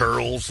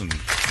curls and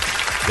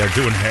they're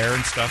doing hair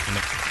and stuff. And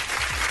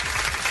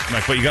I'm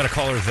like, but you got to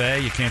call her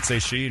they. You can't say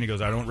she. And he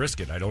goes, I don't risk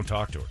it. I don't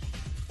talk to her.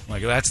 I'm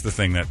like, that's the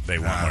thing that they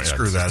want.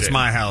 Screw that. It's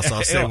my house.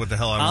 I'll say what the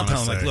hell I want to say.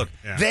 I'll tell them, like,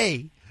 look,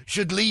 they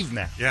should leave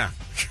now. Yeah.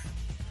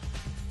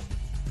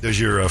 Does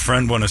your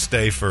friend want to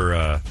stay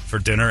for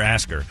dinner?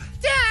 Ask her.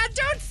 Dad,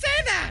 don't say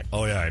that.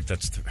 Oh, yeah,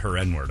 that's her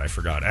N-word. I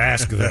forgot.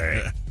 Ask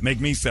they. Make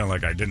me sound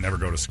like I didn't ever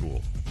go to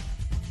school.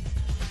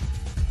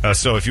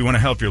 So if you want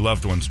to help your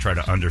loved ones try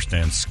to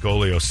understand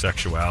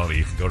scoliosexuality,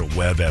 you can go to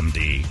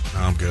WebMD. Oh,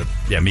 I'm good.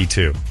 Yeah, me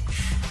too.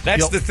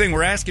 That's the thing.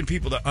 We're asking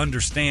people to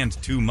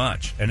understand too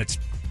much, and it's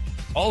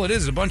all it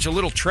is a bunch of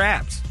little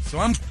traps. So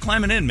I'm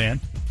climbing in, man.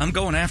 I'm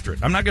going after it.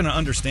 I'm not going to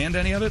understand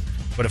any of it,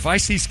 but if I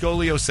see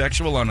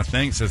scoliosexual on a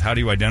thing that says, how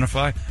do you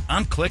identify?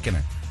 I'm clicking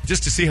it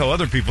just to see how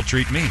other people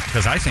treat me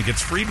because I think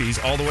it's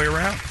freebies all the way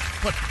around.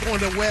 But going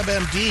to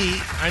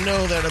WebMD, I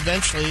know that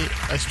eventually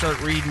I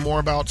start reading more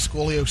about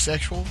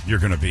scoliosexual. You're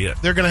going to be it.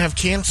 They're going to have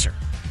cancer.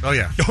 Oh,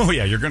 yeah. Oh,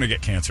 yeah, you're going to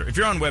get cancer. If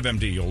you're on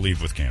WebMD, you'll leave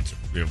with cancer.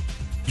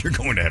 You're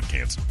going to have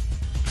cancer.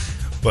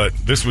 But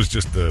this was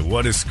just the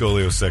what is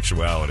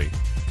scoliosexuality?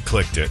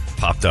 Clicked it,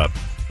 popped up.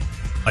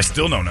 I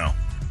still don't know.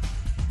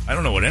 I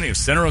don't know what any of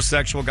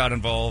heterosexual got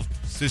involved,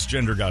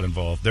 cisgender got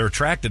involved. They're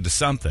attracted to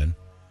something.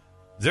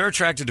 They're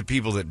attracted to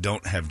people that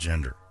don't have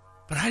gender.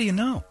 But how do you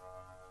know?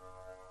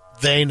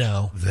 They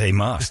know. They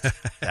must.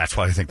 That's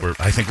why I think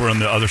we're on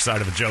the other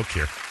side of a joke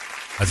here.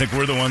 I think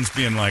we're the ones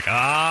being like,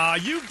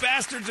 you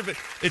bastards.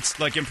 It's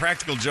like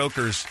Impractical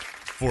Jokers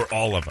for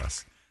all of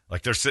us.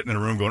 Like they're sitting in a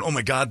room going, oh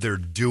my God, they're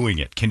doing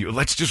it.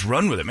 Let's just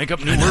run with it. Make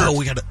up new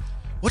words.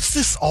 What's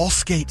this all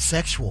skate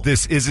sexual?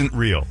 This isn't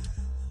real.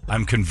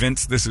 I'm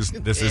convinced this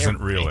isn't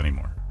real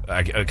anymore.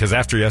 Because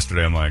after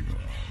yesterday, I'm like,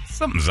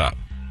 something's up.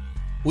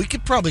 We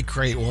could probably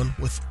create one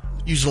with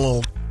using a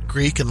little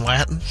Greek and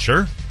Latin.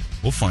 Sure.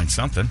 We'll find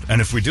something.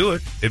 And if we do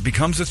it, it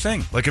becomes a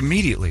thing, like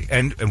immediately.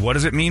 And what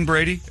does it mean,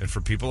 Brady? And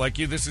for people like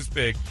you, this is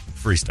big.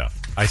 Free stuff.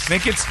 I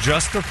think it's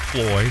just a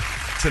ploy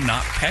to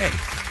not pay.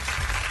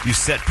 You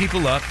set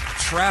people up,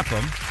 trap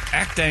them,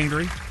 act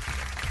angry.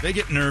 They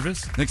get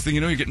nervous. Next thing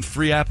you know, you're getting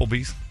free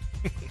Applebee's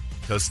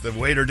because the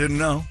waiter didn't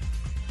know.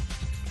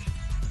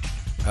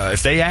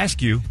 If they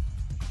ask you,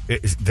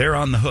 they're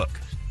on the hook.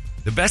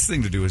 The best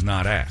thing to do is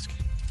not ask.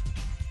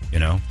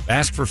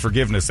 Ask for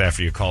forgiveness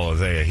after you call a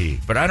they a he.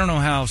 But I don't know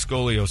how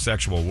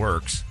scoliosexual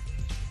works.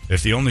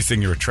 If the only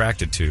thing you're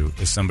attracted to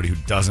is somebody who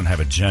doesn't have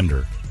a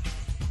gender,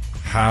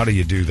 how do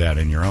you do that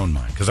in your own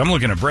mind? Because I'm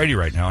looking at Brady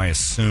right now. I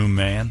assume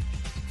man.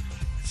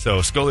 So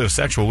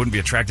scoliosexual wouldn't be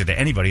attracted to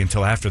anybody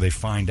until after they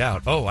find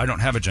out, oh, I don't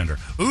have a gender.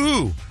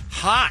 Ooh,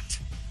 hot.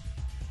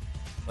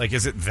 Like,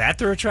 is it that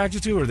they're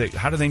attracted to? Or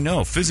how do they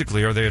know?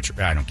 Physically, are they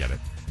I don't get it.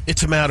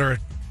 It's a matter of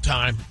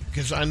time.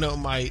 Because I know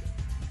my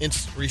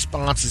instant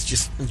response is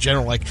just, in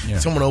general, like,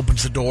 someone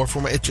opens the door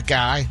for me. It's a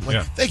guy. I'm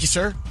like, thank you,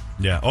 sir.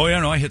 Yeah. Oh, yeah,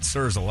 no, I hit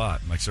sirs a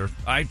lot. I'm like, sir.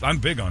 I'm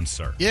big on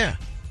sir. Yeah.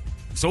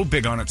 So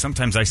big on it,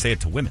 sometimes I say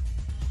it to women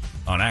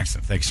on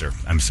accident. Thanks, sir.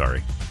 I'm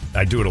sorry.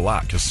 I do it a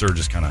lot because sir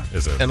just kind of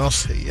is and I'll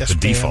say yes, the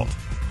default.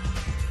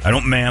 I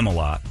don't ma'am a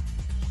lot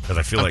because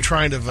I feel like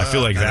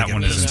that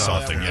one is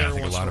insulting. Yeah, I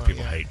think a lot of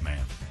people hate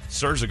ma'am.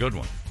 Sir's a good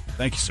one.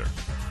 Thank you, sir.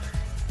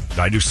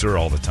 I do sir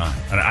all the time,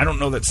 and I don't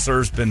know that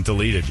sir's been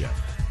deleted yet.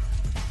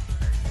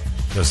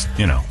 Because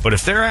but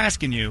if they're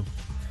asking you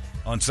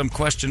on some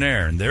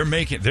questionnaire and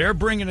they're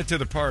bringing it to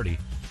the party,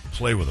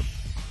 play with them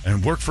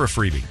and work for a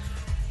freebie.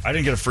 I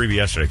didn't get a freebie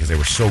yesterday because they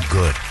were so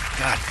good.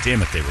 God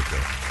damn it, they were good.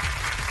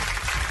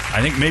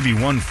 I think maybe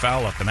one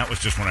foul up, and that was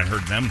just when I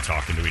heard them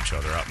talking to each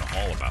other out in the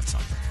hall about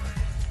something.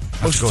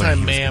 Most of the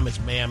time, ma'am is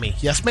mammy.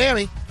 Yes,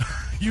 mammy.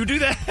 You do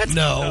that?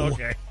 No.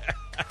 Okay.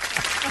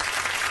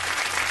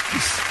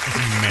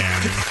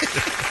 Man.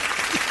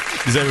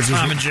 Is that what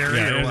Tom and Jerry?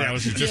 Yeah,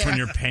 was it just when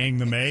you're paying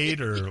the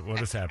maid, or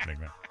what is happening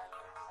there?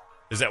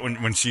 Is that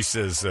when she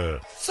says,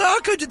 "Sir,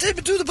 could you take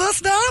me to the bus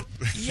stop?"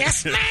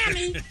 Yes,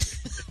 mammy.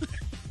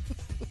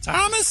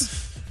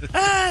 Thomas,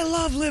 I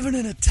love living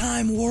in a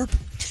time warp.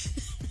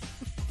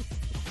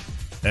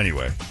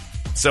 Anyway,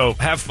 so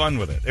have fun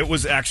with it. It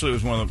was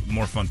one of the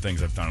more fun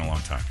things I've done in a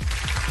long time.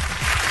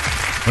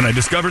 When I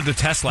discovered the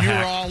Tesla hack. You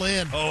were all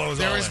in. Oh, I was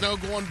there all is in. no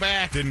going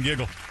back. Didn't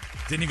giggle.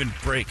 Didn't even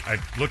break. I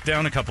looked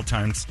down a couple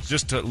times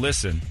just to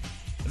listen.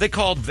 I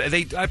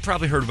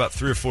probably heard about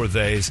 3 or 4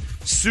 days.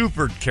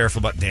 Super careful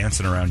about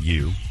dancing around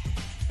you.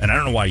 And I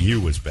don't know why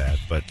you was bad,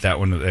 but that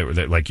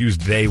one, like,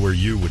 used they where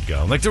you would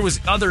go. Like, there was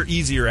other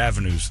easier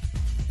avenues.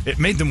 It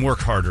made them work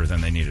harder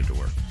than they needed to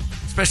work.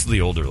 Especially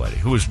the older lady,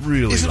 who was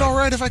really... Is it all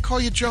right if I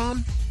call you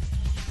John?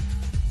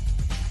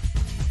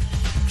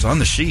 It's on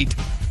the sheet.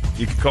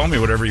 You can call me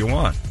whatever you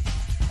want.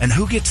 And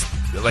who gets...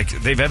 Like,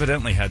 they've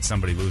evidently had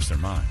somebody lose their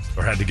minds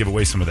or had to give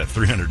away some of that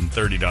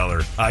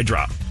 $330 eye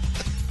drop.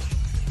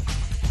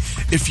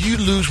 If you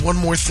lose one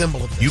more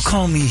symbol of this... You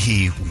call me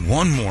he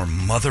one more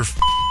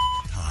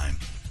time,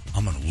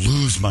 I'm going to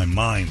lose my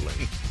mind,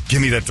 lady.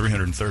 Give me that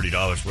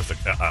 $330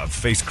 worth of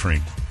face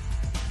cream.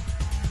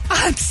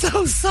 I'm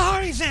so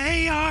sorry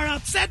they are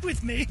upset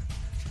with me.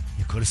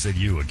 You could have said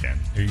you again.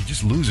 You're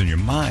just losing your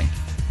mind.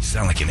 You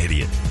sound like an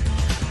idiot.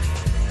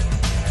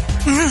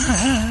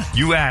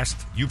 You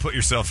asked. You put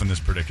yourself in this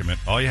predicament.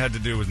 All you had to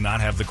do was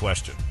not have the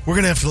question. We're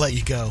going to have to let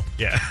you go.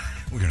 Yeah,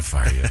 we're going to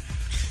fire you.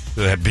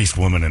 That beast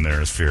woman in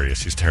there is furious.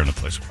 She's tearing the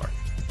place apart.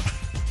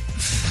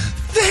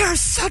 They are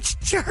such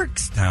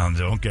jerks. Now,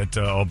 don't get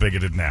all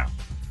bigoted now.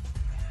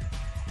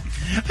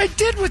 I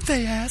did what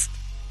they asked.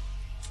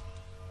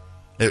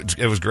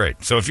 It was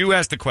great. So if you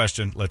asked the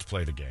question, let's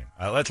play the game.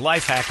 Let's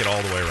life hack it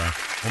all the way around.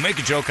 We'll make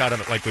a joke out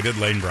of it like we did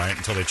Lane Bryant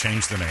until they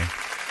changed the name.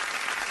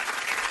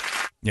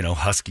 You know,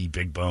 Husky,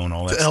 Big Bone,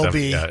 all that stuff.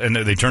 LB. Yeah, and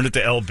they turned it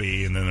to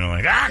LB, and then they're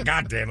like,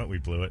 God damn it, we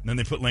blew it. And then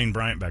they put Lane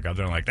Bryant back up.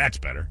 They're like, that's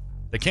better.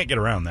 They can't get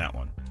around that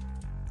one.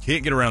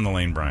 Can't get around the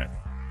Lane Bryant.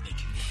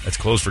 That's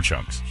closed for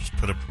chunks. Just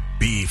put a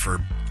B for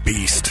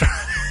Beast.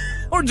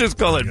 Or just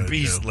call it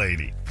Beast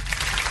Lady.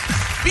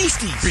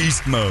 Beasties.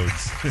 Beast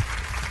modes.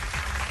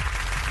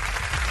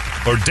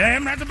 Or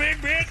damn, that's a big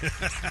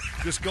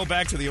bitch. Just go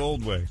back to the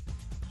old way.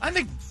 I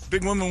think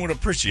big women would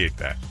appreciate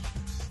that.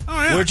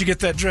 Oh, yeah. Where'd you get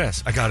that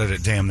dress? I got it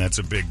at Damn, That's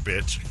a Big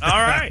Bitch.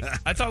 All right.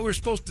 I thought we were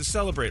supposed to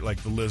celebrate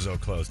like the Lizzo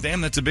clothes.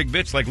 Damn, that's a big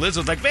bitch. Like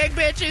Lizzo's like, big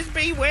bitches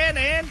be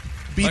winning.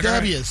 BWs. Like,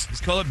 right,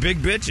 let's call it big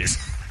bitches.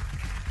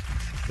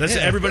 That's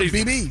everybody.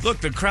 BBs. Look,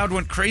 the crowd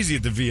went crazy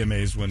at the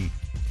VMAs when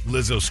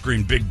Lizzo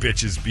screamed, big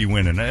bitches be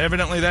winning.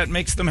 Evidently, that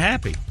makes them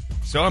happy.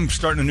 So I'm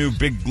starting a new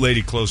big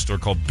lady clothes store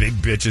called Big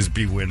Bitches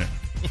Be Winning.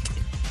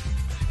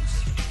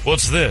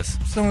 What's this?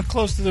 Someone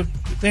close to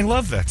they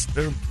love that.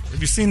 Have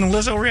you seen the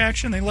Lizzo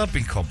reaction? They love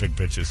being called big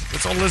bitches.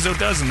 That's all Lizzo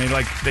does, and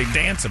they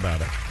dance about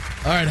it.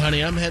 All right,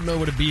 honey, I'm heading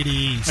over to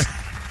BDE's.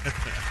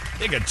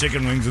 They got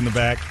chicken wings in the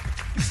back,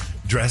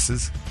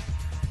 dresses,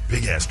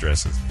 big ass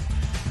dresses.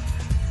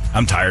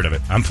 I'm tired of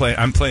it. I'm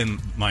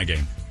playing my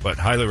game, but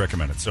highly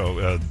recommend it.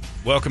 So,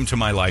 welcome to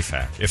my life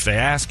hack. If they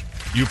ask,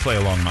 you play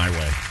along my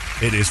way.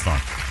 It is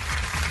fun,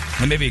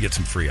 and maybe you get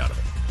some free out of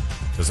it.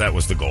 Because that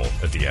was the goal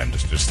at the end,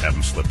 is just have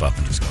them slip up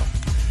and just go,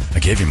 I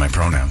gave you my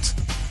pronouns.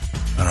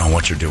 I don't know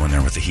what you're doing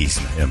there with the he's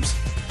and the hims.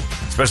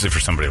 Especially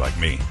for somebody like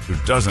me, who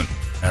doesn't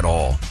at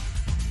all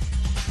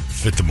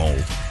fit the mold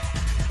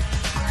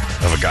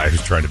of a guy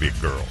who's trying to be a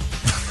girl.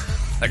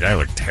 That guy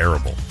looked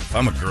terrible. If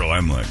I'm a girl,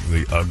 I'm like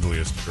the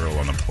ugliest girl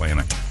on the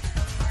planet.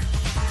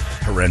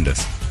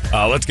 Horrendous.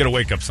 Let's get a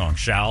wake-up song,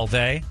 shall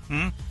they?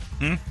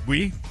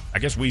 We? I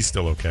guess we's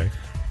still okay.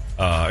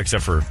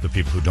 Except for the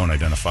people who don't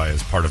identify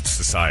as part of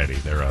society.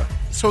 They're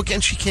So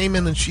again, she came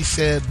in and she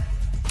said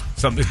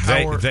something.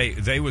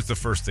 They was the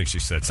first thing she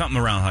said. Something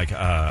around like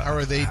how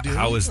are they doing?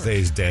 How is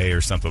they's day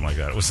or something like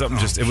that. It was something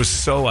it was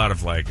so out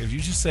of like, if you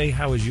just say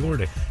how was your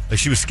day, like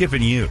she was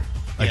skipping you.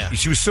 Like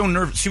she was so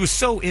nervous. She was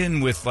so in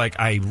with like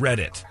I read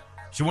it.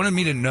 She wanted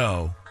me to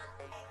know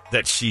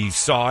that she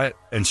saw it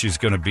and she's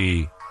going to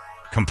be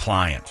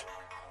compliant,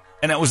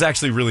 and that was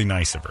actually really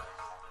nice of her.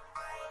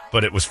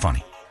 But it was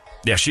funny.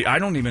 Yeah, I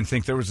don't even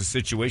think there was a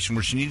situation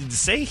where she needed to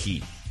say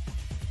he.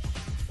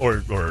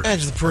 Or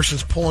imagine the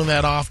person's pulling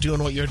that off,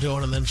 doing what you're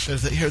doing, and then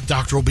says that, here, the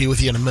doctor will be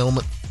with you in a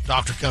moment.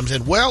 Doctor comes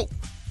in. Well,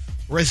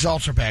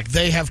 results are back.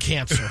 They have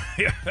cancer.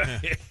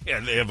 Yeah,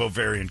 they have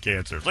ovarian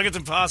cancer. It's like it's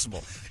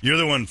impossible. You're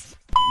the one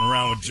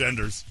around with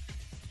genders.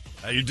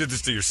 You did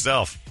this to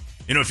yourself.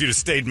 You know, if you'd have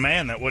stayed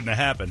man, that wouldn't have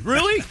happened.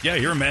 Really? Yeah,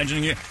 you're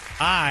imagining it.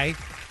 I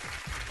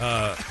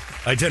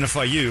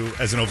identify you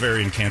as an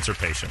ovarian cancer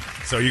patient.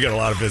 So you got a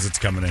lot of visits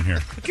coming in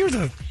here.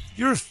 Look,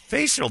 you're a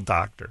facial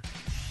doctor.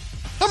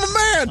 I'm a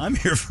man. I'm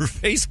here for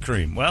face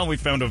cream. Well, we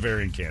found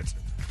ovarian cancer.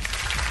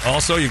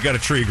 Also, you've got a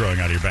tree growing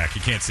out of your back.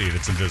 You can't see it.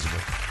 It's invisible.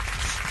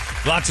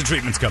 Lots of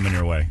treatments coming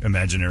your way.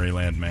 Imaginary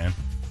land man.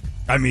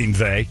 I mean,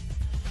 they.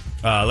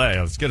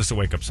 Let's get us a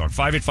wake-up song.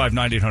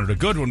 585-9800, a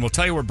good one. We'll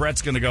tell you where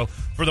Brett's going to go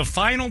for the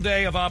final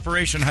day of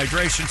Operation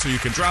Hydration so you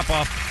can drop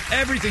off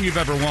everything you've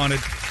ever wanted,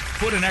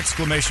 put an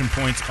exclamation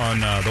point on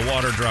the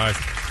water drive,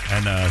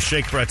 and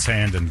shake Brett's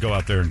hand and go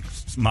out there and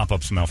mop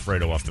up some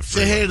Alfredo off the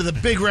freeway. Say hey to the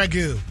Big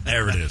Ragu.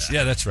 There it is.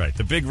 Yeah, that's right.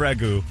 The Big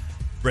Ragu,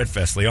 Brett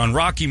Festley, on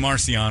Rocky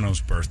Marciano's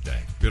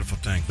birthday. Beautiful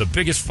thing. The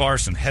biggest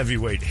farce in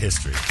heavyweight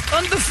history.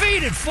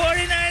 Undefeated,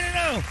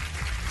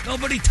 49-0.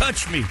 Nobody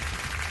touched me.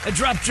 I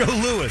dropped Joe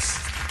Louis.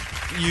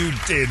 You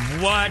did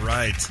what?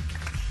 Right.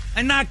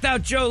 I knocked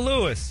out Joe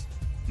Louis.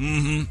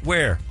 Mm-hmm.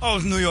 Where? Oh, it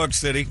was New York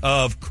City.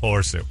 Of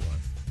course it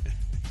was.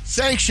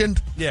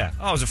 Sanctioned. Yeah.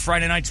 Oh, it was a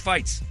Friday night's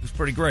fights. It was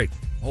pretty great.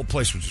 The whole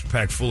place was just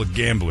packed full of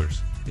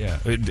gamblers. Yeah.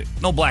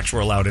 No blacks were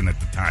allowed in at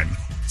the time.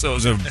 So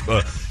it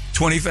was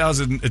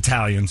 20,000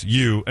 Italians,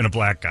 you, and a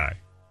black guy.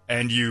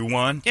 And you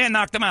won? Yeah,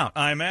 knocked him out.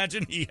 I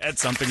imagine he had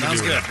something to do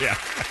with it. Yeah.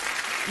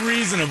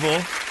 Reasonable.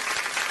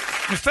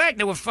 In fact,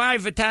 there were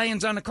 5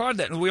 Italians on the card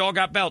that we all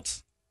got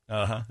belts.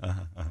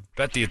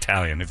 Bet the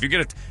Italian. If you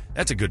get it,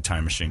 that's a good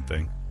time machine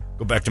thing.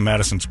 Go back to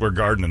Madison Square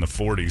Garden in the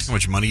 40s. How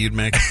much money you'd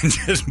make?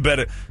 Just bet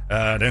it.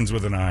 It ends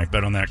with an I.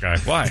 Bet on that guy.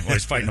 Why? Well,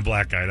 he's fighting a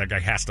black guy. That guy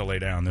has to lay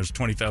down. There's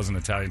 20,000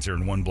 Italians here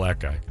and one black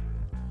guy.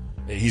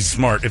 He's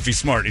smart. If he's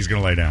smart, he's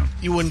going to lay down.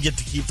 You wouldn't get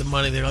to keep the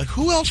money. They're like,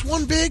 who else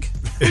won big?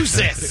 Who's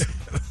this?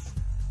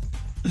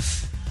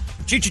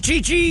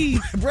 Chi-chi-chi-chi.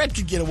 Brett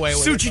could get away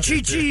with it.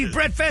 Suchi-chi-chi.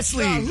 Brett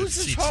Festley. No, who's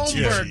this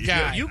Holmberg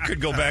guy? You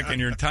could go back in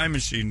your time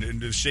machine and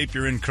the shape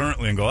you're in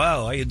currently and go,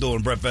 oh, how you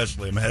doing, Brett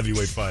Festley? I'm a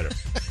heavyweight fighter.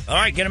 All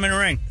right, get him in the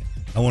ring.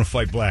 I want to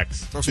fight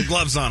blacks. Throw some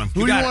gloves on him.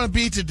 Who do you want to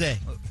be today?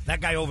 That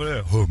guy over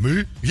there. Who,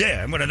 me?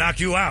 Yeah, I'm going to knock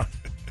you out.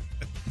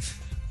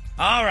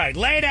 All right,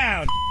 lay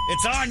down.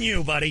 It's on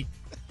you, buddy.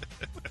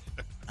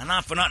 And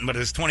not for nothing, but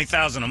there's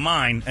 20,000 of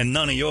mine and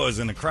none of yours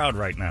in the crowd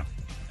right now.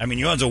 I mean,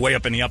 yours are way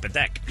up in the upper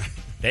deck.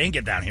 They ain't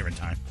get down here in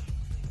time.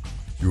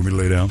 You want me to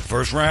lay down?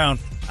 First round.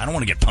 I don't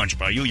want to get punched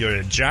by you. You're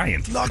a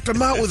giant. Knocked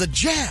him out with a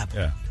jab.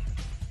 Yeah.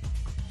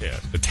 Yeah,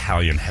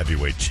 Italian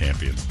heavyweight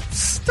champions.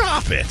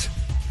 Stop it.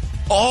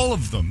 All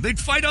of them. They'd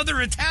fight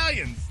other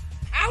Italians.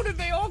 How did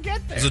they all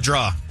get there? It was a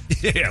draw.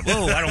 Yeah,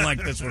 whoa, I don't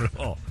like this one at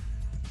all.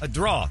 A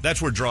draw.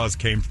 That's where draws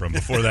came from.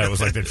 Before that, it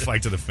was like they'd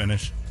fight to the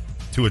finish.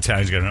 2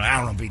 Italians going, I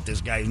don't want to beat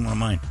this guy. He's one of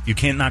mine. You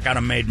can't knock out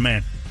a made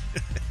man.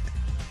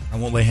 I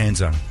won't lay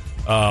hands on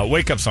him.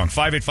 Wake up song.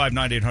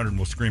 585-9800, and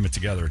we'll scream it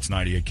together. It's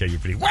 98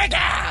 KUPD. Wake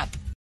up!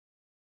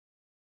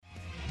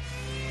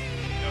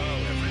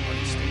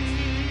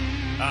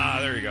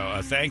 There you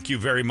go. Thank you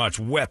very much,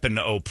 Weapon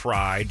O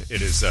Pride.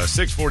 It is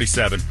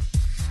 6:47,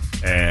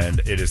 and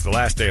it is the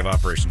last day of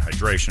Operation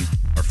Hydration.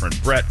 Our friend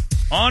Brett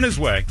on his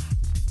way.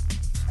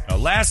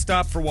 Last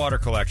stop for water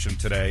collection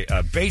today.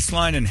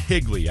 Baseline and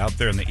Higley out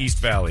there in the East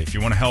Valley. If you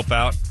want to help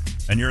out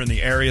and you're in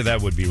the area,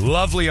 that would be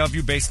lovely of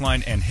you.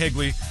 Baseline and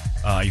Higley.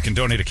 You can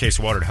donate a case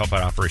of water to help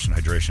out Operation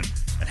Hydration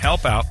and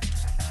help out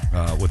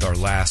with our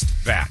last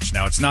batch.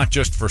 Now, it's not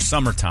just for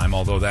summertime,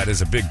 although that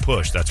is a big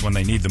push. That's when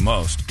they need the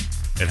most.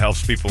 It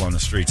helps people on the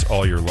streets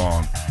all year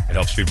long. It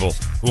helps people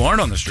who aren't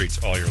on the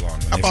streets all year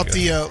long. How about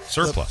the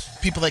surplus?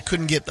 The people that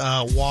couldn't get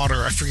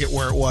water. I forget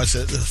where it was.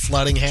 The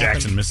flooding happened.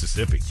 Jackson,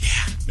 Mississippi.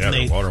 Yeah,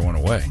 the water went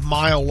away.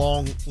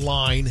 Mile-long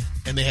line,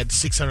 and they had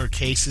 600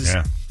 cases.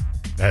 Yeah,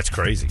 that's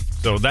crazy.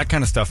 So that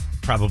kind of stuff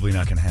probably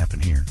not going to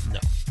happen here. No.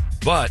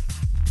 But,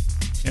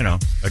 you know,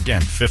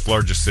 again, 5th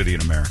largest city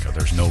in America.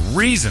 There's no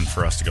reason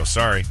for us to go,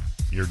 sorry,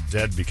 you're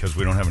dead because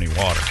we don't have any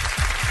water.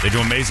 They do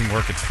amazing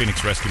work at the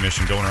Phoenix Rescue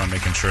Mission, going around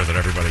making sure that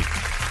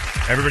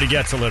everybody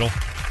gets a little.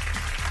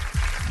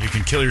 You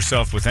can kill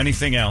yourself with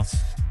anything else.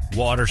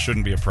 Water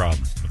shouldn't be a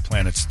problem. The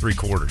planet's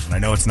 3/4, and I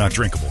know it's not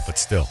drinkable, but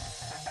still,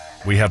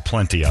 we have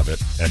plenty of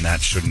it, and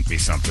that shouldn't be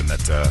something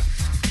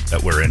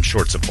that we're in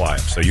short supply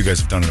of. So you guys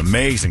have done an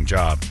amazing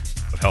job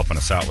of helping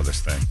us out with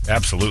this thing.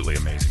 Absolutely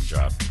amazing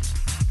job.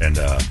 And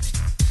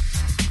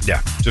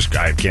yeah, just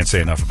I can't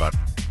say enough about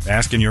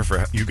asking you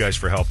guys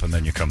for help, and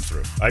then you come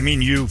through. I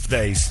mean, you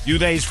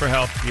theys for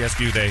help. Yes,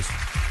 you theys.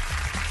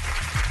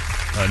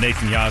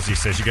 Nathan Yazzie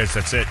says, you guys,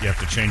 that's it. You have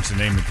to change the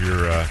name of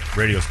your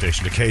radio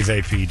station to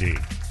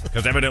KZPD.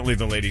 Because evidently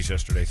the ladies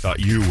yesterday thought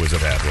you was a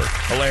bad word.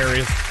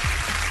 Hilarious.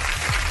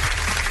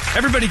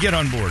 Everybody get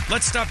on board.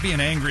 Let's stop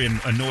being angry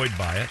and annoyed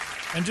by it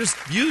and just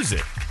use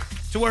it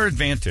to our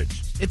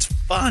advantage. It's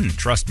fun,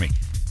 trust me.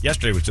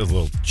 Yesterday was just a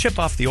little chip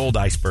off the old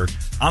iceberg.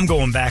 I'm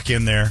going back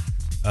in there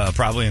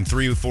probably in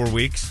 3 or 4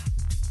 weeks,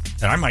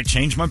 and I might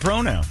change my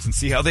pronouns and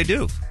see how they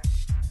do.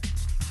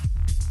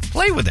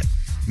 Play with it.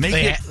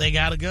 They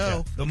gotta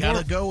go. Yeah, they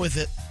gotta go with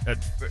it.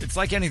 It's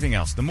like anything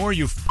else. The more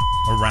you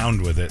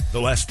around with it,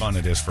 the less fun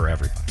it is for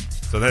everybody.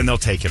 So then they'll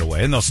take it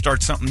away and they'll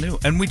start something new,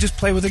 and we just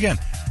play with it again.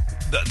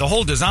 The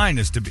whole design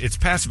is it's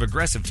passive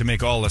aggressive to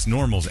make all us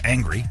normals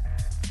angry,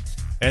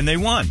 and they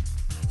won.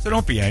 So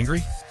don't be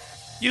angry.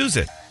 Use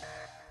it.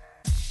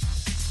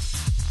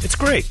 It's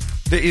great.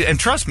 And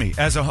trust me,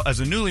 as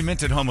a newly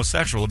minted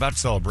homosexual about to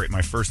celebrate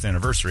my first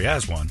anniversary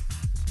as one,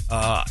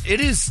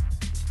 it is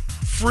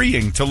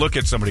freeing to look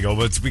at somebody and go,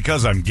 well, it's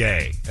because I'm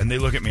gay. And they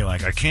look at me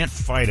like, I can't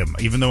fight him,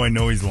 even though I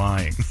know he's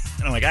lying.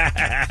 And I'm like,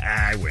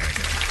 I win.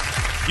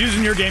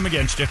 Using your game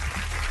against you.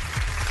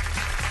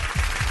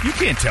 You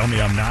can't tell me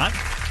I'm not.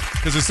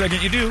 Because the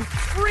second you do,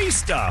 free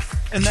stuff.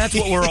 And that's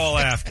what we're all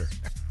after.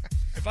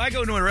 If I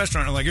go to a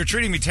restaurant and I'm like, you're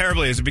treating me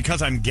terribly, is it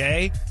because I'm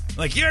gay?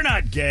 Like, you're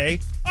not gay.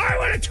 I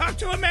want to talk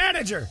to a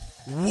manager.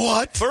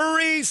 What?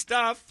 Free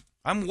stuff.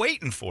 I'm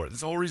waiting for it.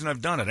 That's the whole reason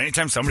I've done it.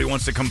 Anytime somebody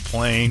wants to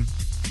complain,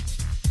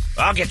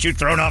 I'll get you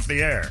thrown off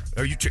the air.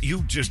 Or you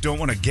just don't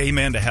want a gay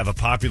man to have a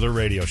popular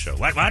radio show.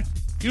 What?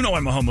 You know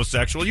I'm a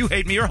homosexual. You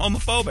hate me. You're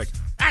homophobic.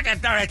 I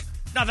got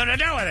nothing to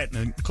do with it.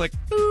 And then click.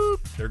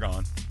 Boop. They're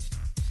gone.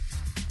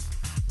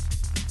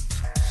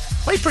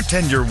 Why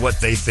pretend you're what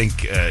they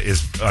think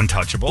is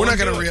untouchable? We're not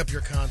going to re-up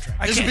your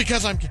contract. Is it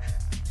because I'm...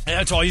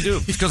 That's all you do.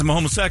 It's because I'm a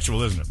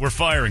homosexual, isn't it? We're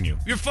firing you.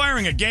 You're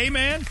firing a gay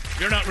man?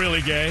 You're not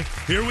really gay.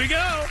 Here we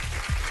go.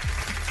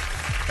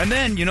 And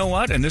then, you know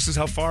what? And this is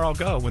how far I'll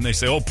go when they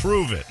say, oh,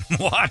 prove it.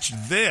 Watch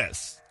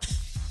this.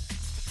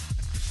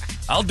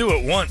 I'll do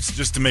it once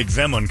just to make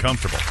them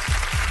uncomfortable.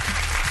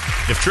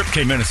 If Tripp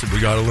came in and said, we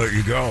got to let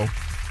you go.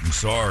 I'm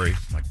sorry.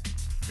 I'm like,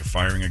 you're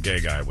firing a gay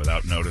guy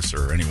without notice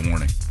or any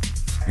warning.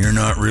 You're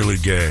not really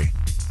gay.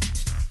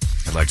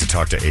 I'd like to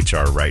talk to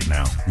HR right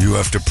now. You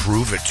have to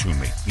prove it to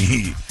me.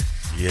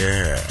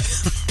 Yeah.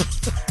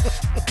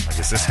 Like,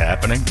 is this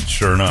happening?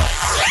 Sure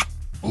enough.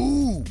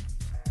 Ooh.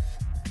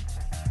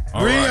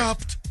 All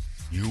re-upped.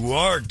 Right. You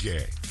are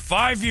gay.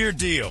 5-year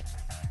deal.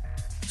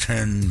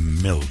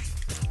 $10 million.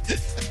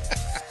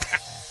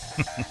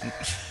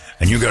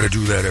 And you got to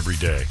do that every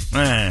day.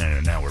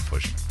 Now we're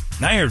pushing.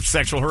 Now you're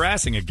sexual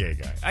harassing a gay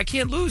guy. I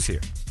can't lose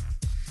here.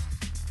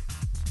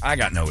 I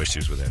got no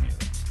issues with any of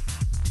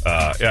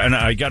that. And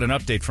I got an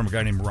update from a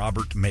guy named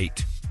Robert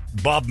Mate.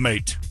 Bob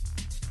Mate.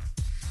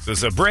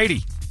 Says,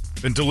 Brady,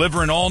 been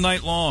delivering all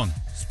night long.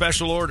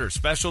 Special orders,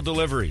 special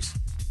deliveries.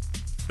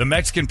 The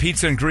Mexican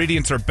pizza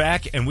ingredients are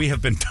back, and we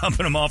have been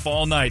dumping them off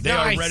all night. They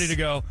are ready to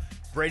go.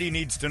 Brady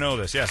needs to know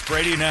this. Yes,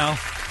 Brady now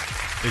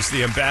is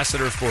the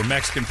ambassador for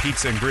Mexican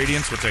pizza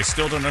ingredients, which I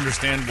still don't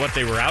understand what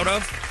they were out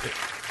of.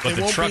 But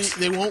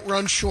they won't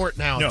run short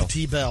now at the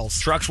T-Bells.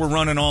 Trucks were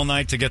running all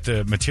night to get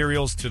the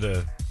materials to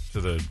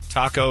the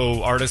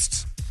taco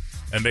artists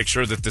and make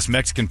sure that this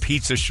Mexican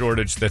pizza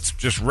shortage that's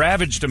just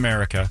ravaged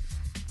America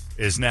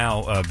is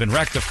now been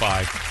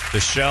rectified. The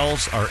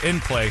shelves are in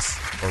place,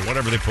 or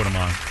whatever they put them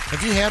on.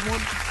 Have you had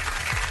one?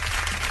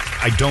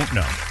 I don't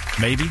know.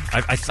 Maybe.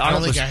 I thought I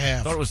don't think I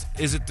have. Thought it was.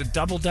 Is it the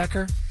double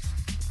decker?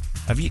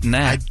 I've eaten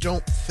that. I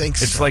don't think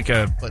so. It's like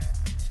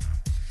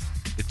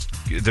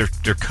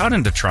they're cut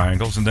into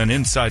triangles, and then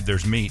inside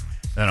there's meat,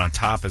 and on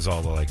top is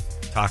all the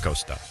taco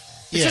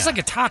stuff. It's just like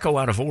a taco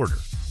out of order.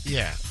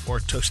 Yeah, or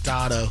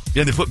tostado.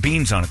 Yeah, they put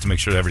beans on it to make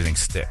sure that everything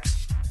sticks.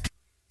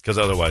 Because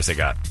otherwise they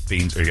got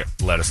beans, or you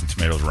got lettuce and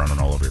tomatoes running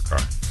all over your car.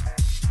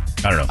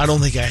 I don't know. I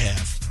don't think I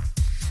have.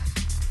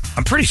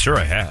 I'm pretty sure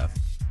I have.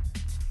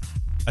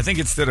 I think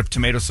instead of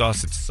tomato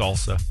sauce, it's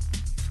salsa.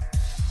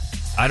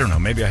 I don't know.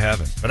 Maybe I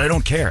haven't. But I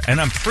don't care. And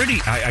I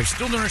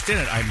still don't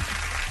understand it. I'm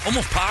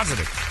almost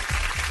positive.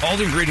 All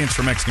the ingredients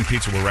for Mexican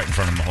pizza were right in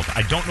front of them the whole time.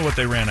 I don't know what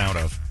they ran out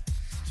of,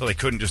 so they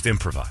couldn't just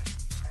improvise.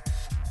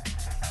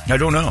 I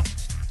don't know.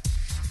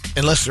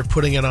 Unless they're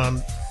putting it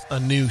on a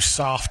new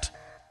soft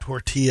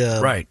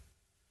tortilla, right?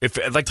 If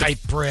type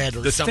bread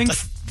or something. The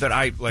thing that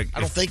I like,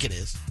 I don't think it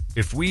is.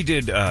 If we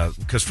did,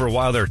 because for a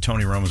while there at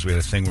Tony Roma's, we had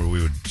a thing where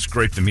we would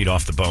scrape the meat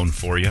off the bone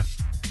for you.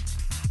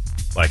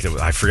 I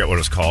forget what it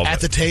was called. At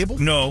the table?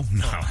 No,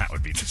 that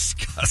would be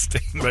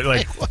disgusting.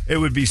 But it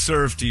would be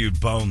served to you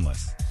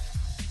boneless.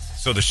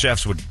 So the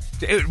chefs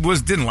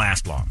didn't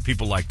last long.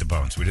 People liked the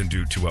bones. We didn't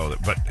do too well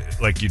with it.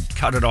 But you'd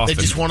cut it off. They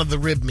just wanted the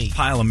rib meat.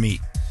 Pile of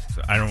meat.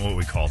 So I don't know what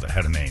we called it. It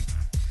had a name.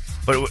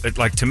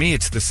 But to me,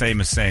 it's the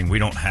same as saying we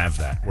don't have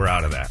that. We're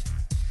out of that.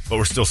 But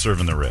we're still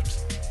serving the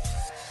ribs.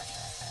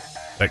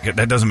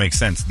 That doesn't make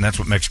sense. And that's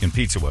what Mexican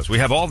pizza was. We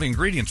have all the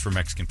ingredients for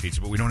Mexican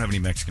pizza, but we don't have any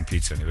Mexican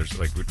pizza anymore.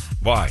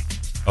 Why?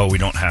 Oh, we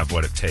don't have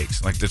what it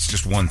takes. That's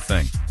just one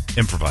thing.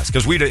 Improvise.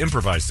 Because we'd have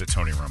improvised at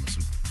Tony Roma's.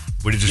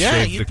 We'd have just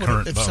shaved the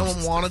current bones. If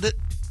someone wanted it,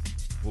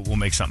 we'll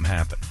make something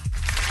happen.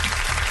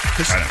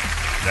 I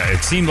don't know.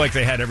 It seemed like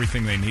they had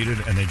everything they needed,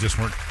 and they just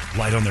weren't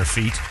light on their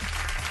feet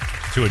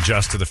to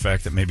adjust to the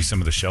fact that maybe some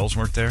of the shells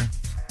weren't there.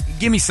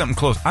 Give me something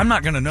close. I'm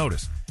not going to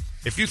notice.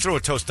 If you throw a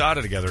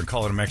tostada together and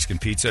call it a Mexican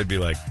pizza, I'd be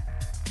like,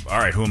 all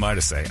right, who am I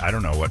to say? I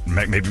don't know what.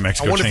 Maybe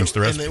Mexico changed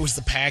the rest. And it was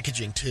the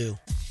packaging, too,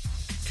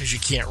 because you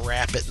can't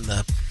wrap it in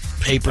the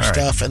paper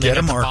stuff. And get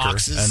a the marker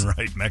boxes. and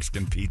write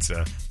Mexican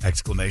pizza, !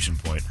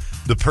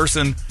 The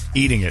person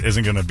eating it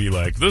isn't going to be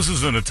like, this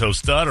isn't a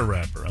tostada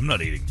wrapper. I'm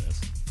not eating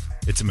this.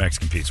 It's a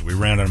Mexican pizza. We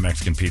ran out of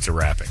Mexican pizza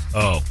wrapping.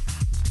 Oh,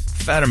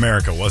 Fat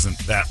America wasn't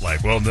that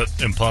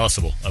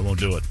impossible. I won't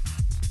do it.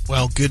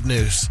 Well, good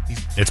news.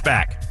 It's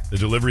back. The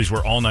deliveries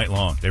were all night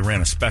long. They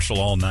ran a special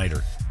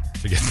all-nighter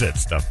to get that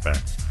stuff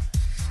back.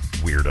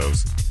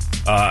 Weirdos.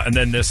 And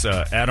then this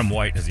Adam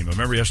White has emailed.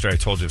 Remember yesterday I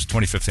told you it was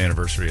 25th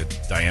anniversary of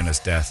Diana's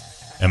death?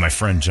 And my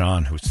friend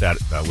John, who sat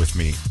with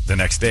me the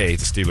next day,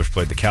 the Steelers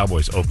played the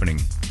Cowboys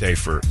opening day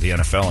for the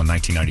NFL in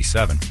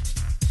 1997.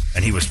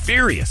 And he was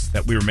furious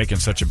that we were making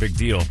such a big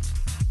deal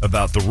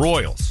about the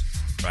Royals,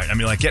 right? I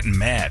mean, like getting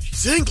mad.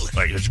 It's English.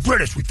 Like, it's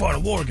British. We fought a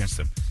war against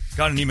them.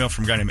 Got an email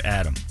from a guy named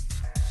Adam,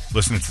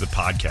 listening to the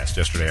podcast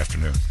yesterday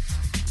afternoon.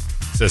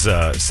 Says,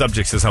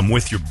 subject says, I'm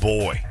with your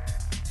boy.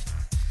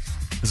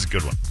 This is a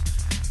good one.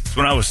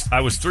 So when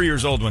I was 3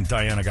 years old when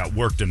Diana got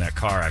worked in that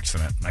car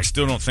accident, and I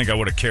still don't think I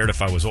would have cared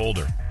if I was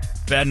older.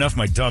 Bad enough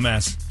my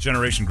dumbass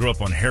generation grew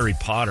up on Harry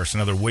Potter, so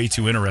now they're way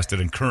too interested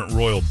in current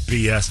royal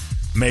BS,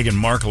 Meghan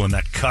Markle and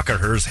that cuck of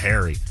hers,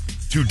 Harry.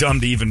 Too dumb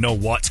to even know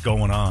what's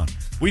going on.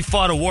 We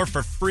fought a war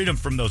for freedom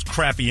from those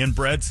crappy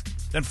inbreds,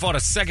 then fought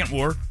a second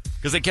war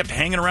because they kept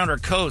hanging around our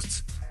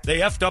coasts. They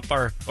effed up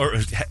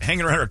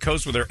hanging around our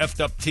coast with their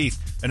effed up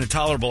teeth and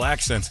intolerable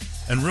accents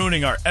and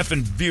ruining our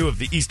effing view of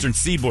the eastern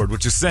seaboard,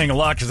 which is saying a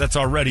lot because that's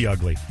already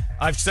ugly.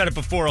 I've said it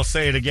before, I'll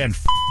say it again.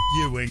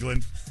 You,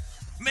 England.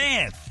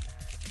 Man.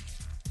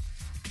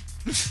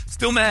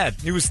 Still mad.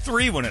 He was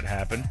 3 when it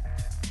happened.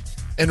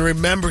 And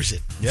remembers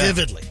it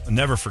vividly. I'll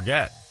never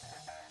forget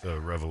the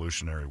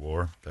Revolutionary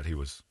War that he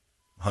was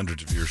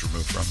hundreds of years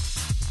removed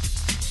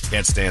from.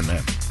 Can't stand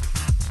them.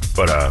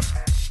 But,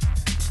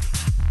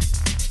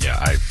 yeah,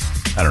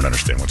 I don't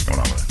understand what's going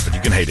on with it. But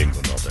you can hate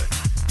England all day.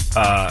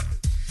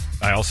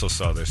 I also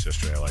saw this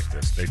yesterday. I like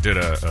this. They did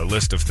a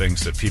list of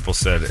things that people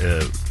said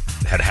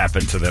had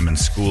happened to them in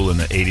school in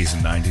the 80s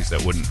and 90s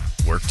that wouldn't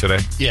work today.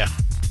 Yeah.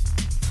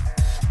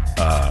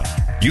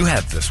 You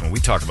had this one. We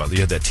talked about it. You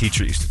had that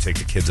teacher that used to take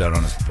the kids out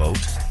on his boat.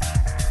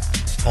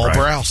 Paul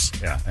Browse.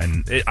 Yeah,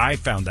 and I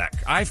found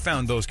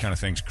those kind of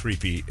things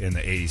creepy in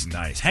the 80s and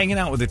 90s. Hanging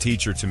out with a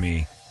teacher, to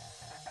me,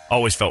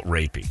 always felt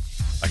rapey.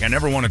 Like, I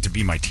never wanted to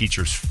be my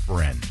teacher's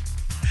friend.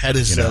 Had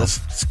his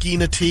ski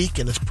natique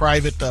and his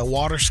private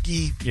water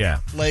ski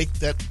lake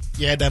that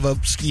you had to have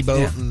a ski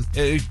boat.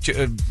 Yeah.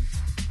 And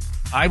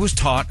I was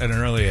taught at an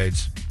early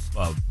age,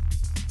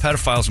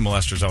 pedophiles and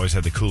molesters always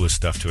had the coolest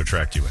stuff to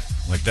attract you in.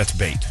 Like, that's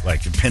bait.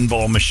 Like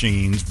pinball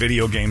machines,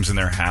 video games in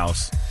their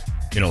house,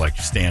 like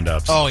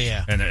stand-ups. Oh,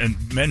 yeah.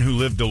 And men who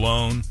lived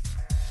alone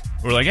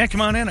were like, yeah,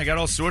 come on in. I got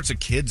all sorts of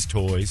kids'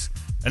 toys.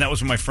 And that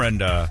was when my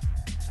friend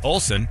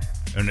Olson,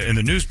 in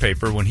the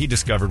newspaper, when he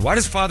discovered, why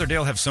does Father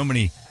Dale have so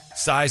many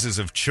sizes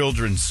of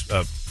children's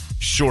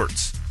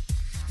shorts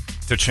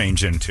to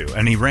change into?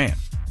 And he ran.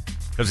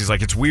 Because he's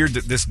like, it's weird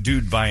that this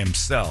dude by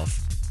himself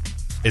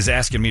is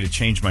asking me to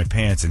change my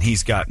pants, and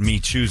he's got me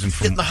choosing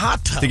from get in the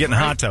hot tub, to get in the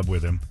hot tub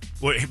with him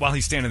while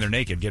he's standing there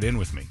naked. Get in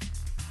with me.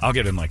 I'll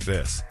get in like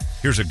this.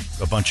 Here's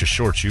a bunch of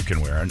shorts you can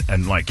wear,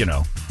 and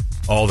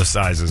all the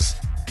sizes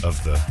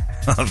of the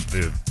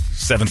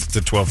 7th to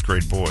 12th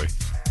grade boy.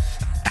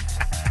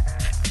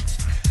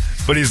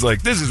 But he's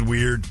like, this is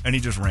weird, and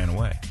he just ran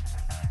away.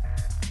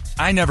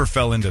 I never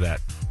fell into that,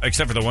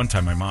 except for the one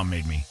time my mom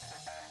made me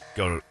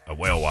go to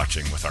whale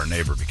watching with our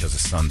neighbor because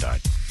his son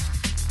died.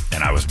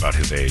 And I was about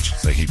his age,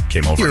 so he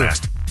came over and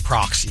asked.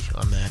 Proxy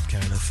on that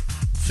kind of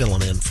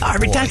filling in for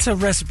the boy. That's a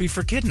recipe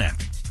for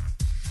kidnapping.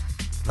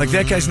 Like,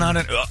 that guy's not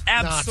an...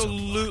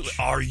 absolutely.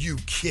 So Are you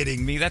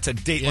kidding me? That's a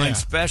Dateline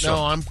special.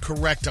 No, I'm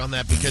correct on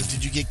that, because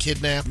did you get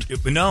kidnapped?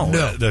 No.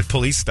 The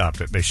police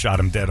stopped it. They shot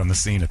him dead on the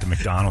scene at the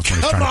McDonald's when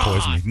he was trying to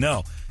poison me.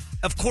 No.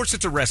 Of course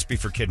it's a recipe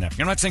for kidnapping.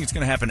 I'm not saying it's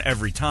going to happen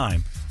every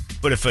time,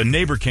 but if a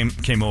neighbor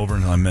came over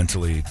and I'm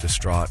mentally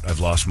distraught, I've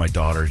lost my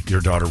daughter,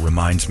 your daughter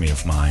reminds me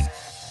of mine,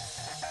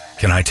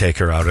 can I take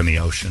her out in the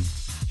ocean?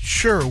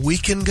 Sure, we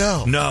can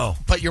go. No.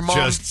 But your mom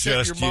just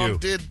your mom you.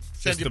 did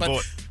send just you the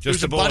boy. It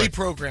was a buddy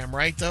program,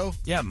 right, though?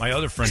 Yeah, my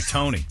other friend,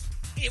 Tony.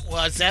 It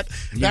was. That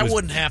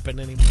wouldn't happen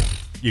anymore.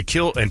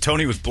 And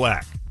Tony was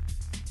black.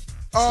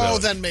 Oh, so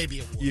then maybe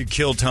it would. You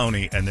kill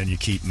Tony, and then you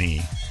keep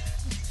me.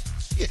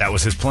 Yeah. That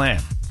was his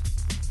plan.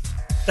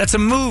 That's a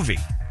movie.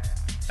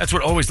 That's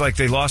what always, like,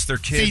 they lost their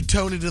kid. Feed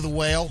Tony to the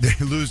whale. They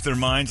lose their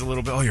minds a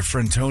little bit. Oh, your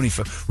friend Tony.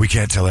 We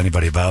can't tell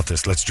anybody about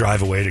this. Let's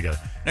drive away together.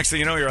 Next thing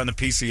you know, you're on the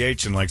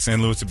PCH in, like,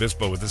 San Luis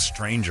Obispo with this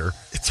stranger.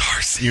 It's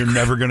our secret. You're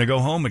never going to go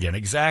home again.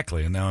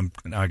 Exactly. And now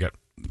I got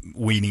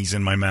weenies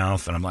in my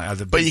mouth, and I'm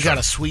like... But you got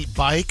a sweet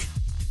bike?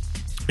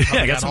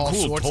 Yeah, I got some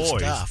cool sorts toys. Of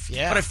stuff.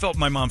 Yeah. But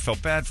my mom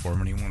felt bad for him,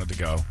 and he wanted to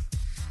go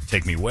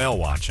take me whale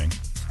watching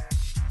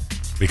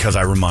because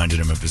I reminded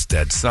him of his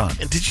dead son.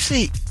 And did you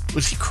see,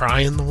 was he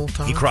crying the whole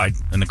time? He cried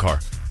in the car.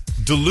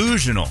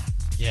 Delusional.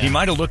 Yeah. He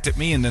might have looked at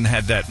me and then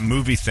had that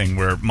movie thing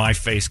where my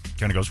face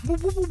kind of goes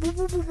whoop, whoop, whoop,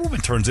 whoop, whoop, whoop,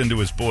 and turns into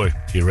his boy.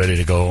 You ready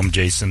to go home,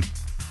 Jason?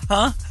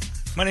 Huh?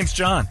 My name's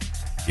John.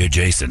 You're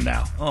Jason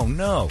now. Oh,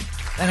 no.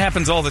 That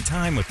happens all the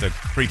time with the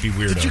creepy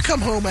weirdos. Did you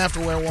come home after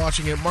whale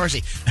watching it,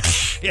 Marcy?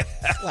 Yeah.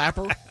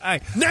 Clapper?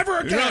 Never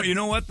again. You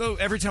know what, though?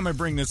 Every time I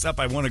bring this up,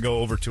 I want to go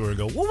over to her and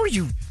go,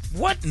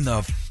 what in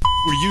the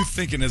were you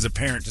thinking as a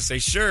parent to say,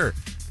 sure?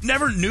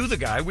 Never knew the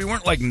guy. We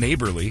weren't, like,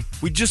 neighborly.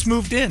 We just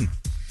moved in.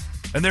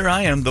 And there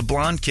I am, the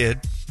blonde kid,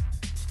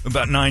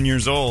 about 9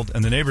 years old,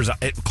 and the neighbors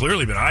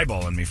clearly been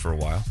eyeballing me for a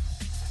while.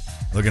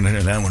 Looking at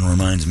her, that one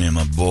reminds me of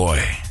my boy.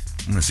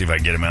 I'm going to see if I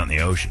can get him out in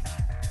the ocean.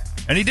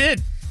 And he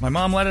did. My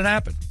mom let it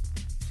happen.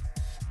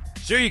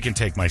 Sure, you can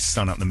take my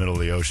son out in the middle of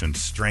the ocean.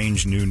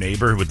 Strange new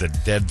neighbor with a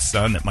dead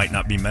son that might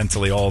not be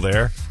mentally all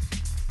there.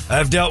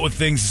 I've dealt with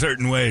things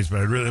certain ways, but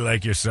I'd really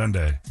like your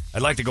Sunday.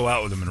 I'd like to go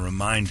out with him and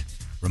remind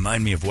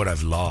me of what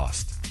I've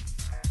lost.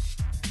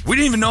 We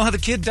didn't even know how the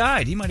kid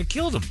died. He might have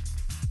killed him.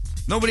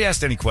 Nobody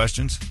asked any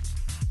questions.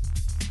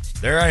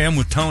 There I am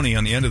with Tony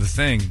on the end of the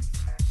thing.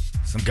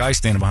 Some guy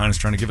standing behind us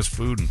trying to give us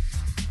food. And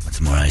want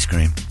some more ice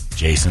cream?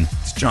 Jason.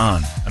 It's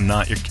John. I'm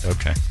not your kid.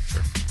 Okay,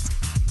 sure.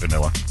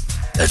 Vanilla.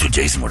 That's what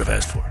Jason would have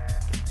asked for.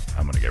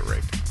 I'm going to get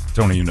raped.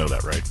 Tony, you know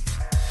that, right?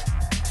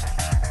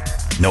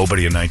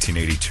 Nobody in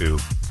 1982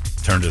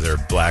 turned to their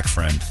black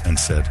friend and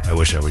said, I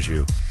wish I was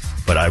you.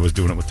 But I was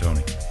doing it with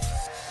Tony.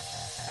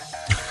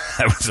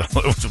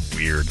 It was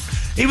weird.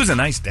 It was a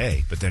nice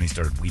day, but then he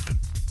started weeping.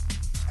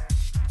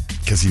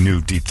 Because he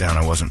knew deep down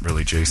I wasn't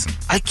really Jason.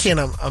 I can't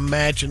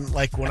imagine,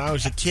 like, when I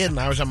was a kid and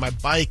I was on my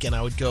bike and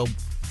I would go,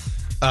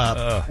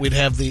 we'd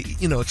have the,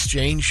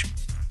 exchange,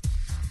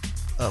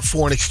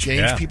 foreign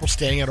exchange people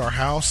staying at our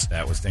house.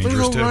 That was dangerous,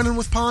 we too. go running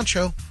with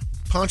Poncho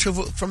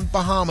from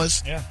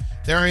Bahamas. Yeah.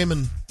 There I am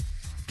in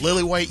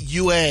lily white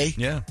UA.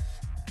 Yeah.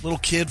 Little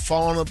kid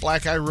following a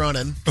black guy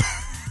running.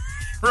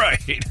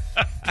 Right.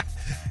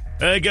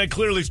 That guy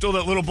clearly stole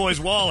that little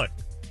boy's wallet.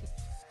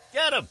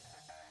 Get him.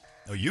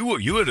 No, you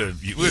would have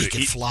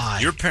fly.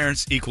 Your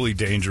parents equally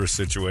dangerous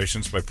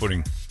situations by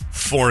putting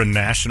foreign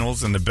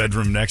nationals in the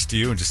bedroom next to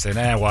you and just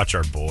saying, watch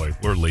our boy.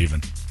 We're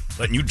leaving.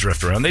 Letting you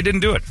drift around. They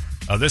didn't do it.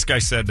 This guy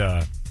said,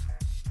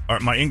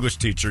 my English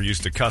teacher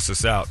used to cuss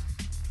us out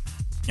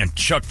and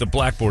chuck the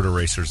blackboard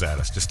erasers at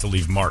us just to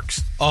leave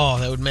marks. Oh,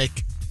 that would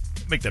make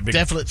that big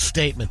definite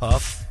statement.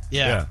 Puff.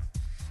 Yeah.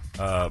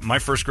 My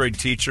first grade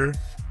teacher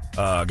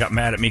got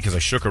mad at me because I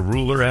shook a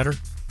ruler at her.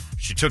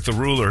 She took the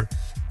ruler,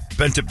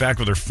 bent it back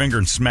with her finger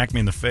and smacked me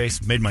in the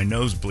face, made my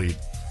nose bleed.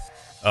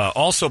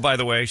 Also, by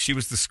the way, she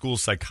was the school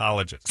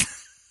psychologist.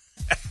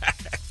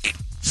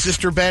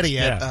 Sister Betty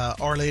at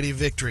Our Lady of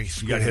Victory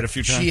School. You got hit a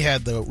few times? She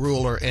had the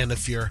ruler, and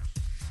if your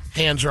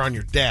hands are on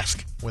your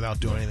desk without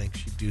doing anything,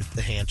 she'd do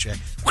the hand check.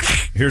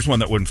 Here's one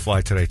that wouldn't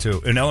fly today,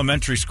 too. In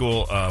elementary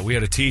school, we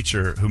had a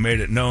teacher who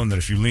made it known that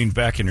if you leaned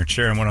back in your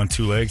chair and went on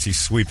two legs, he's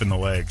sweeping the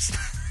legs.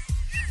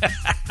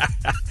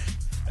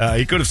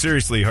 He could have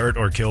seriously hurt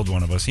or killed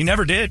one of us. He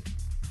never did.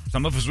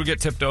 Some of us would get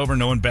tipped over.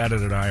 No one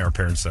batted an eye. Our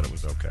parents said it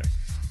was okay.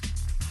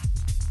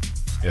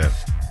 Yeah.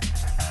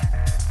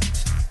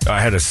 I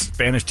had a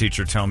Spanish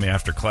teacher tell me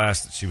after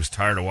class that she was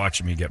tired of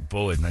watching me get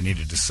bullied and I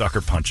needed to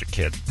sucker punch a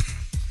kid.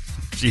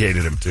 She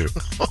hated him, too.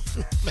 Oh,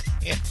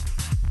 man.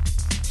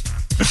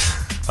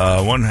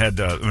 One had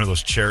one of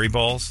those cherry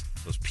balls,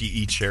 those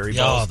PE cherry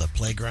balls. Oh, the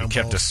playground balls.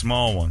 He kept a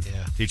small one.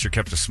 Yeah. Teacher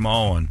kept a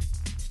small one,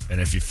 and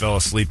if you fell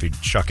asleep,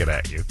 he'd chuck it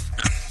at you.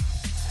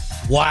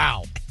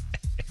 Wow.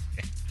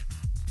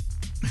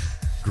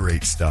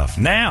 Great stuff.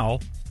 Now,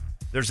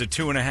 there's a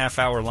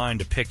 2.5-hour line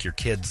to pick your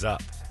kids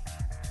up.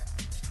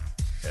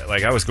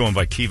 Like, I was going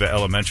by Kiva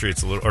Elementary.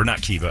 It's a little, or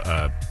not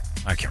Kiva,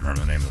 I can't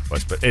remember the name of the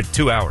place, but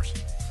 2 hours.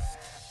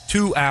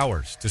 2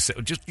 hours to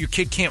sit. Just your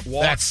kid can't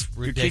walk. That's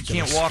ridiculous.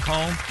 Your kid can't walk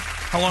home.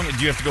 How long do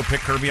you have to go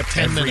pick Kirby up?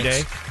 10 every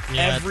minutes. day?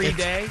 Yeah, every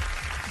day?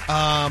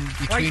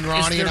 Between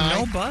Ronnie and I. Is there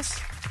no bus?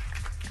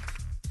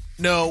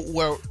 No,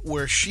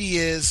 where she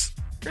is.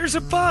 There's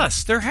a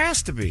bus. There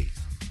has to be.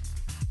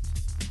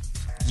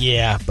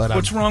 Yeah, but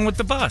what's wrong with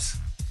the bus?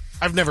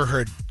 I've never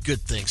heard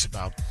good things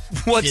about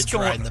kids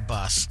riding the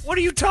bus. What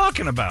are you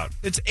talking about?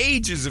 It's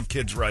ages of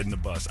kids riding the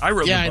bus. I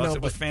rode the bus. I know,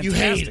 it was fantastic. You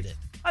hated it.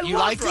 I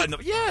loved riding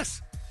the.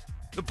 Yes.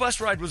 The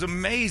bus ride was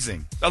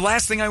amazing. The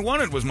last thing I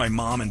wanted was my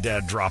mom and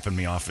dad dropping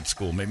me off at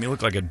school. Made me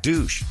look like a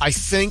douche. I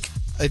think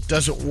it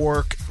doesn't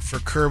work for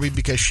Kirby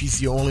because she's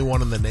the only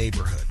one in the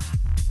neighborhood.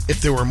 If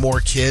there were more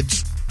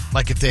kids,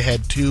 like if they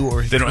had two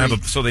or they don't have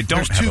a, so they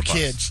don't have two a bus.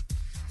 Kids.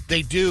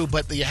 They do,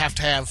 but you have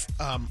to have.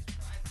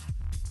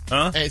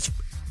 Huh? It's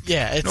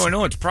no, I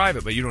know it's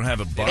private, but you don't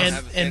have a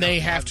bus. And they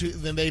have to.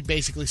 Then they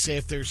basically say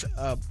if there's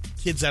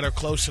kids that are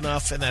close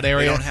enough in that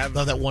area,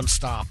 they'll that one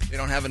stop. They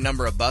don't have a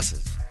number of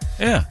buses.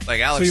 Yeah. Like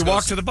Alex. So you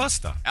walk to the bus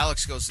stop.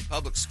 Alex goes to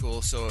public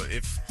school, so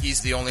if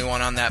he's the only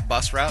one on that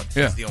bus route,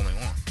 he's the only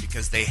one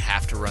because they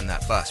have to run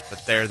that bus.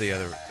 But they're the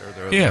other.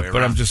 They're the way but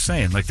around. I'm just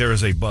saying, like there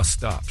is a bus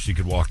stop she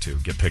could walk to,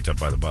 get picked up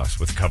by the bus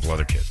with a couple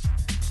other kids.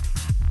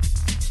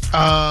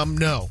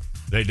 No.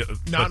 They do,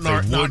 not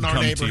but they would in our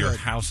come neighborhood. to your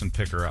house and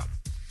pick her up.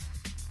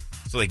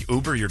 So like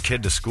Uber your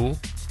kid to school?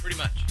 Pretty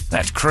much.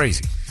 That's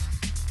crazy.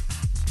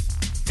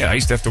 Yeah, I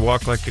used to have to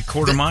walk like a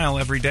quarter mile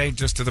every day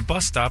just to the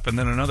bus stop and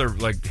then another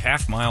like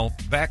half mile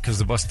back because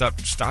the bus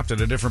stop stopped at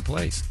a different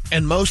place.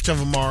 And most of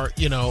them are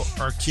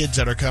kids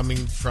that are coming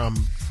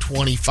from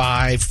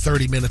 25,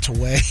 30 minutes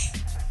away.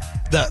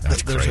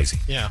 That's crazy.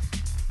 Yeah.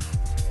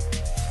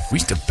 We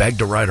used to beg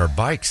to ride our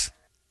bikes.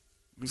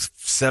 It was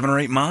 7 or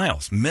 8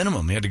 miles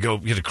minimum. You had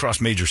to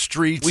cross major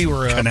streets. We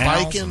were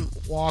canals biking,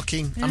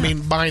 walking. Yeah. I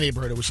mean, my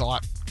neighborhood, it was a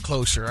lot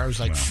closer. I was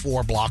like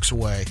 4 blocks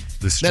away.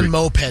 Then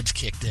mopeds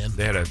kicked in.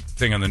 They had a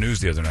thing on the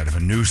news the other night of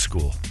a new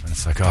school. And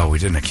it's like, we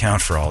didn't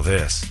account for all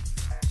this.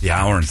 the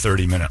hour and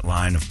 30-minute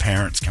line of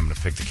parents coming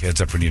to pick the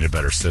kids up. We need a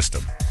better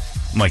system.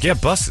 I'm like, yeah,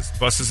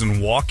 buses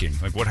and walking.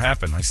 Like, what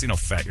happened? I see how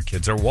fat your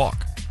kids are.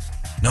 Walk.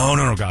 No,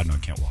 God, no, I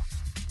can't walk.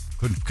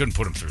 Couldn't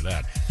put him through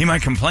that. He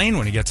might complain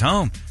when he gets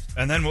home,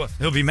 and then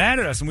he'll be mad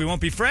at us, and we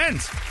won't be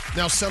friends.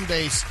 Now, some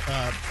days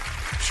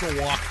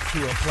she'll walk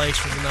to a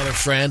place with another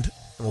friend,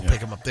 and we'll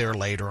pick him up there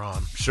later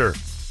on. Sure,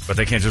 but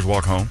they can't just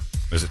walk home?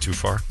 Is it too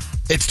far?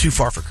 It's too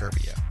far for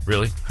Kirby, yeah.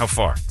 Really? How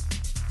far?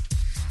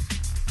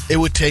 It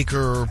would take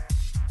her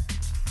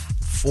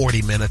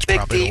 40 minutes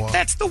probably to walk.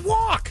 That's the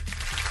walk.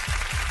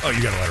 Oh,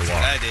 you got to let her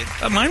walk. I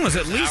did. Mine was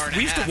at least,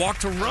 we used to walk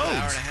to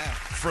Rhodes.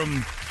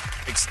 From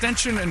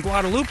Extension and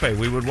Guadalupe,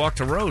 we would walk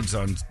to Rhodes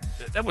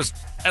that was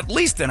at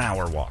least an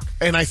hour walk.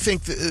 And I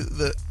think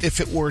if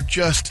it were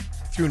just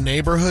through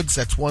neighborhoods,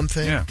 that's one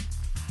thing. Yeah.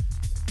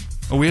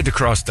 Well, we had to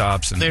cross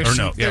Dobson.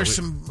 There's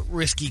some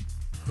risky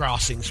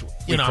crossings.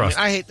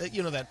 I hate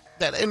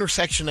that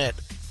intersection at.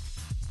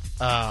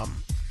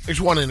 There's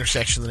one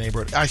intersection in the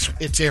neighborhood.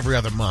 It's every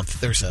other month.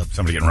 There's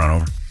somebody getting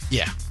run over.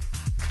 Yeah.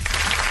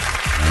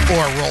 Or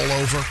a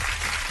rollover.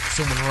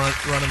 Someone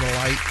running the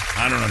light.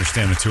 I don't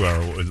understand the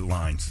 2-hour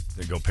lines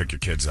that go pick your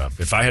kids up.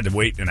 If I had to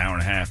wait an hour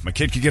and a half, my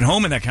kid could get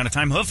home in that kind of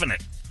time hoofing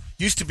it.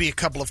 Used to be a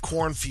couple of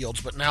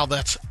cornfields, but now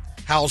that's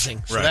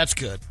housing, so that's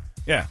good.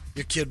 Yeah.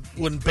 Your kid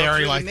wouldn't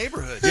bury like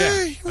neighborhood.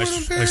 Hey,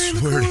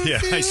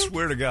 I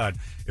swear to God,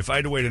 if I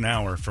had to wait an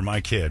hour for my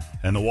kid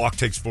and the walk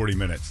takes 40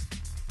 minutes,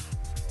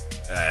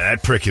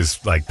 that prick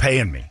is like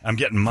paying me. I'm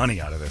getting money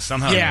out of this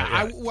somehow.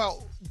 Yeah.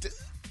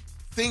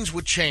 Things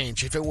would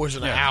change if it was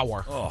an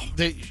hour. Oh.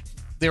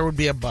 There would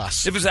be a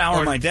bus. It was an hour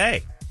of my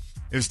day.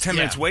 It was 10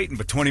 minutes waiting,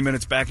 but 20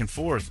 minutes back and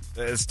forth.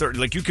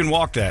 You can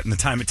walk that, and the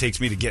time it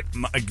takes me to get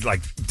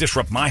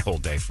disrupt my whole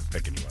day for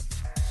picking you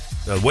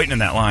up. Waiting in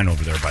that line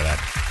over there by that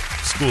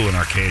school in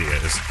Arcadia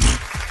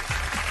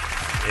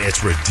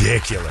it's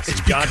ridiculous.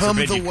 It's become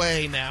the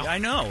way now. I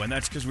know, and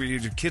that's because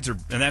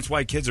and that's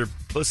why kids are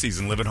pussies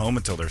and live at home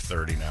until they're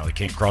 30 now. They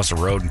can't cross a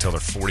road until they're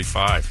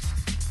 45.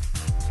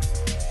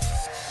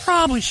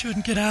 Probably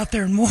shouldn't get out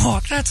there and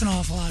walk. That's an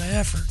awful lot of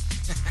effort.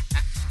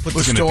 But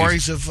the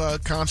stories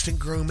of constant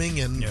grooming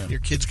and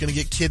your kid's going to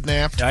get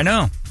kidnapped. I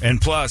know.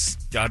 And plus,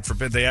 God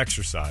forbid they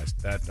exercise.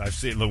 That I've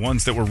seen the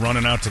ones that were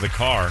running out to the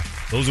car,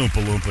 those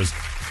Oompa Loompas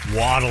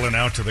waddling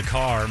out to the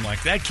car. I'm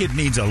like, that kid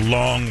needs a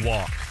long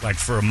walk, like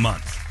for a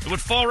month. It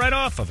would fall right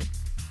off of him.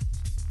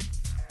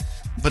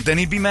 But then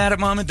he'd be mad at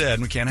mom and dad,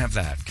 and we can't have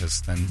that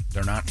because then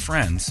they're not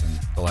friends. And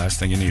the last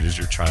thing you need is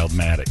your child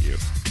mad at you.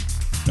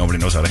 Nobody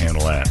knows how to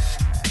handle that.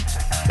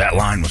 That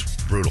line was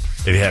brutal.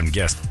 If you haven't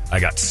guessed, I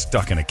got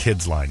stuck in a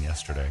kids line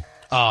yesterday.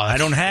 Oh, I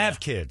don't have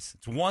kids.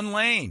 It's one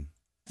lane.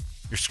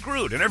 You're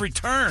screwed at every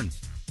turn.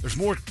 There's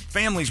more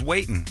families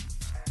waiting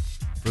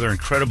for their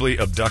incredibly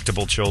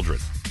abductable children.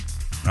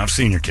 And I've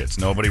seen your kids.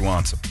 Nobody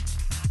wants them.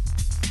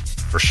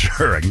 For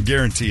sure. I can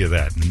guarantee you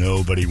that.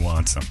 Nobody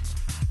wants them.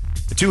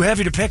 They're too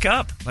heavy to pick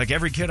up. Like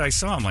every kid I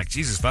saw, I'm like,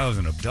 Jesus, if I was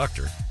an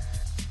abductor.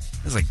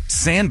 It was like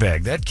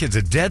sandbag. That kid's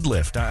a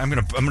deadlift. I'm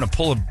gonna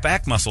pull a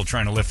back muscle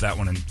trying to lift that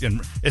one,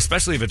 and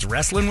especially if it's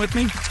wrestling with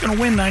me, it's gonna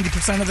win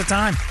 90% of the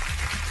time.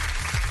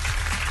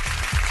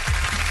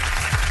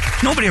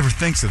 Nobody ever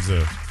thinks of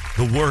the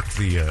work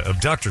the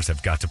abductors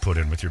have got to put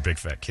in with your big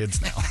fat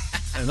kids now,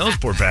 and those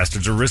poor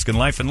bastards are risking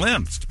life and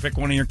limbs to pick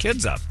one of your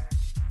kids up.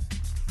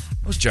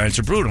 Those giants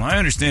are brutal. I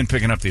understand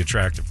picking up the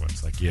attractive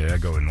ones. Like, yeah, I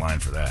go in line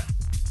for that.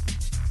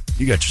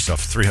 You got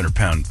yourself a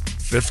 300-pound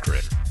fifth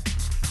grader.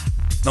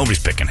 Nobody's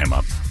picking him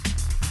up.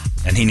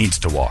 And he needs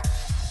to walk.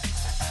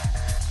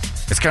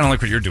 It's kind of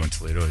like what you're doing,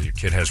 Toledo. Your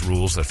kid has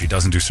rules that if he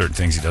doesn't do certain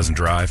things, he doesn't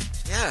drive.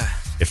 Yeah.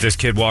 If this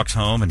kid walks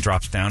home and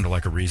drops down to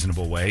like a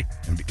reasonable weight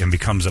and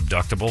becomes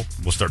abductable,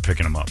 we'll start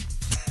picking him up.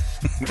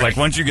 Like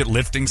once you get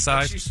lifting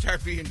size. Once you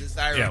start being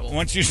desirable. Yeah,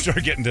 once you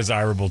start getting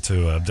desirable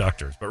to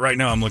abductors. But right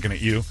now I'm looking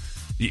at you.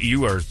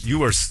 You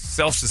are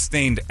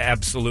self-sustained,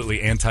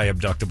 absolutely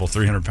anti-abductable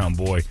 300-pound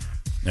boy.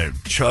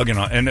 Chugging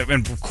on. And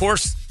of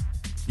course,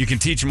 you can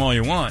teach him all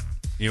you want.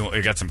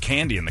 You got some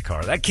candy in the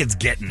car. That kid's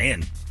getting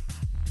in.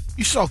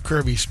 You saw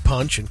Kirby's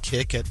punch and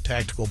kick at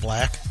Tactical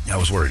Black. I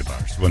was worried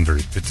about her.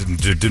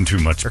 It didn't too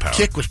much power. Her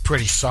kick was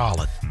pretty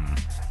solid.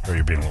 Or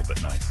you're being a little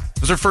bit nice.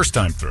 It was her first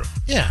time through.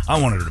 Yeah.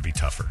 I wanted her to be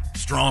tougher,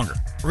 stronger.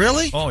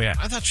 Really? Oh, yeah.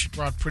 I thought she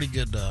brought pretty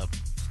good... the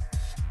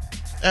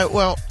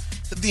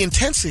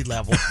intensity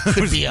level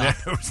could be up.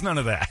 There was none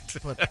of that.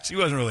 But, she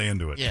wasn't really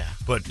into it. Yeah.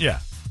 But, yeah,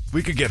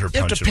 we could get her punch.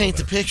 You have to paint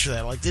the picture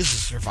that, like, this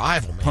is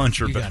survival, man. Punch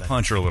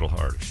her a little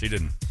harder.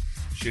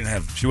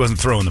 She wasn't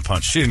throwing the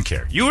punch. She didn't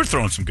care. You were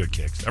throwing some good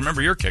kicks. I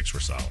remember your kicks were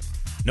solid.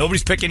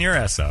 Nobody's picking your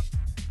ass up.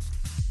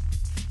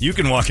 You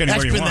can walk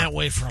anywhere you want. That's been that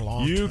way for a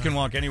long time. You can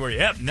walk anywhere.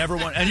 Yep, never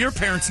want. And your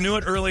parents knew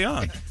it early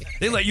on.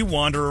 They let you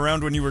wander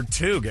around when you were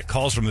 2. Get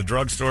calls from the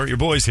drugstore. Your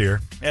boy's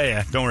here.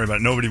 Yeah, don't worry about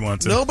it. Nobody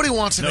wants it. Nobody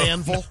wants an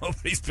anvil.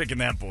 Nobody's picking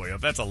that boy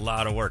up. That's a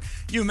lot of work.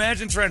 You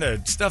imagine trying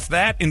to stuff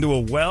that into a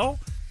well?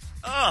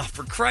 Oh,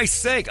 for Christ's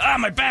sake.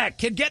 My back.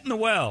 Kid, get in the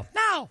well.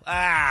 No.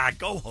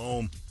 Go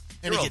home.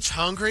 And he gets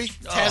hungry.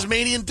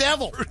 Tasmanian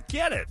devil.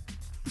 Forget it.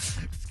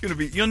 It's going to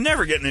be. You'll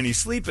never get any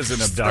sleep as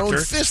an abductor.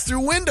 Throwing fists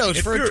through windows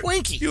for a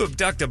Twinkie. You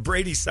abduct a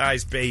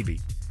Brady-sized baby.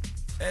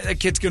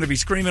 That kid's going to be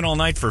screaming all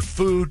night for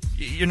food.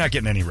 You're not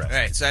getting any rest. All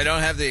right, so I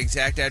don't have the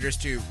exact address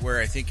to where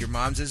I think your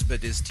mom's is,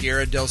 but is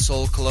Tierra del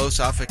Sol Close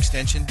off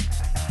Extension?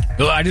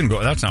 Well, I didn't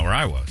go. That's not where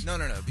I was. No.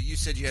 But you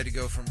said you had to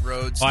go from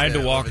Rhodes I had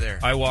to walk. over there.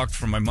 I walked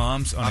from my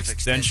mom's on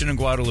Extension in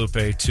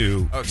Guadalupe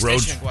to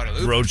Extension in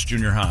Guadalupe. Rhodes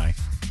Junior High,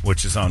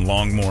 which is on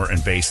Longmore and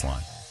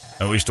Baseline.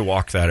 And we used to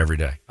walk that every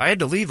day. I had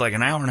to leave like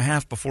an hour and a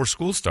half before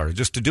school started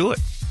just to do it.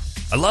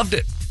 I loved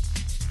it.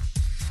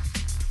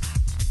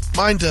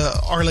 Mine to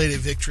Our Lady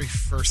of Victory,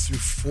 1st through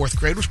 4th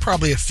grade, was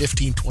probably a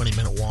 15,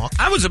 20-minute walk.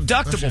 I was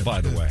abductable,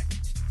 by the way.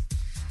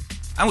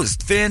 I was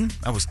thin.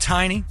 I was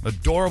tiny.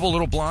 Adorable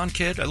little blonde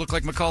kid. I looked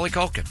like Macaulay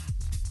Culkin.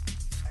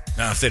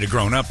 Now, if they'd have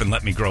grown up and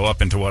let me grow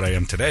up into what I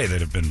am today,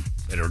 they'd have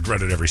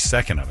regretted every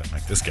second of it.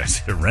 Like, this guy's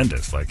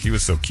horrendous. Like, he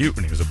was so cute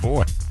when he was a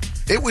boy.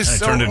 It was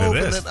so open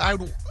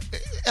that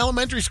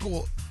elementary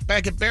school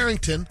back at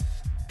Barrington,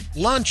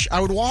 lunch,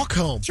 I would walk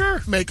home.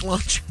 Sure. Make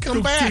lunch,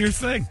 come back. Do your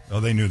thing. Oh,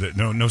 they knew that.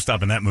 No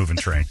stopping that moving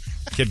train.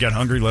 Kid got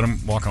hungry, let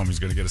him walk home. He's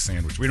going to get a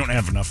sandwich. We don't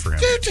have enough for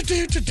him.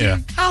 Yeah.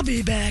 I'll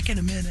be back in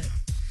a minute.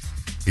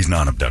 He's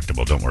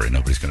non-abductable. Don't worry.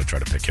 Nobody's going to try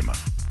to pick him up.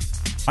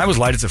 I was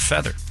light as a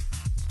feather.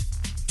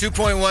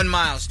 2.1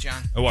 miles,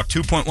 John. I walked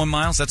 2.1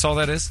 miles. That's all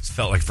that is? It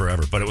felt like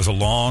forever, but it was a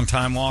long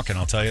time walking,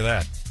 I'll tell you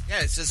that.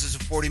 Yeah, it says it's a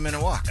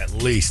 40-minute walk. At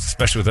least,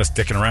 especially with us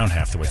dicking around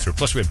half the way through.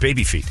 Plus, we had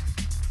baby feet.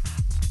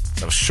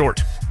 That was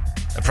short.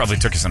 That probably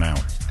took us an hour.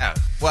 Oh,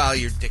 well,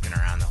 you're dicking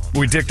around the whole time.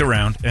 We dicked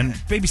around and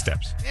baby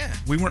steps. Yeah.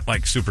 We weren't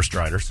like super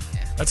striders.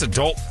 Yeah. That's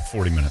adult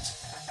 40 minutes.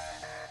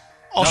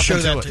 I'll show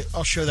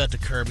that to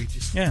Kirby.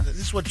 This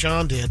is what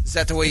John did. Is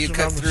that the way you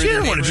cut through? She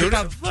didn't want to do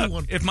it.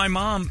 Look, if my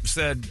mom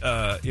said,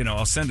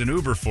 I'll send an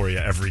Uber for you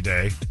every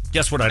day,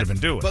 guess what I'd have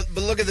been doing? But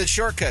look at the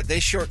shortcut. They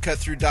shortcut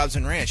through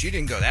Dobson Ranch. You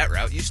didn't go that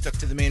route. You stuck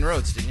to the main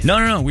roads, didn't you?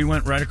 No. We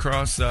went right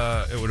across.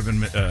 It would have been,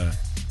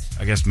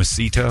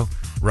 Mesito,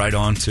 right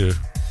on through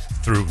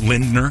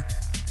Lindner,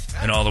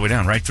 and all the way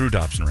down, right through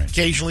Dobson Ranch.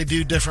 Occasionally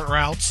do different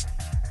routes.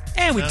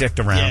 And we dicked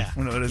around.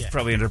 Yeah.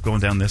 Probably ended up going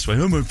down this way.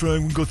 Oh, my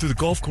friend, we can go through the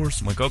golf course.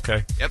 I'm like,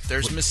 okay. Yep,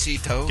 there's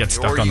Mesito. Get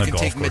stuck on the golf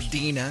course. Or you can take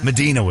Medina.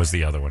 Medina was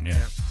the other one,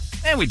 yeah.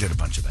 And we did a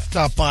bunch of that.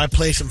 Stop by,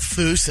 play some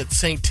foos at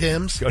St.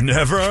 Tim's.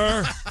 Never.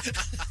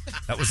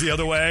 That was the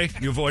other way.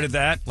 You avoided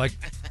that,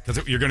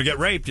 because you're going to get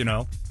raped,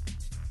 No,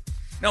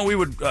 we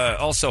would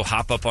also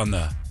hop up on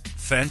the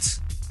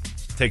fence,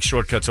 take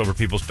shortcuts over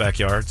people's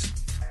backyards,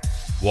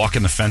 walk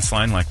in the fence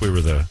line like we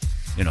were the,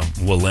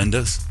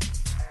 Walendas,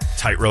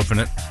 tight roping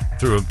it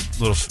through a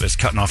little. It's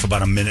cutting off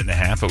about a minute and a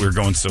half, but we were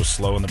going so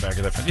slow in the back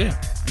of that fence.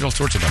 Yeah, did all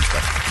sorts of dumb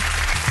stuff.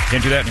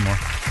 Can't do that anymore.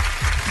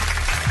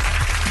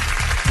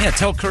 Yeah,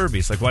 tell Kirby.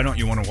 It's like, why don't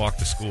you want to walk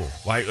to school?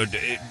 Why?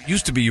 It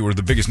used to be you were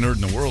the biggest nerd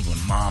in the world when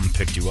Mom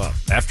picked you up.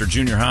 After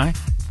junior high,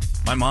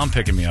 my mom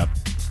picking me up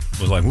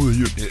was like,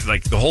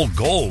 the whole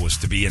goal was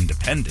to be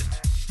independent.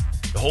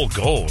 The whole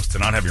goal was to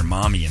not have your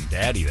mommy and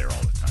daddy there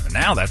all the time. And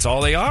now that's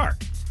all they are.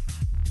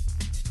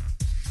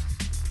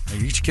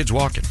 Each kid's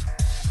walking.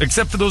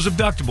 Except for those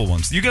abductable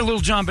ones. You got little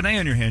John Bonet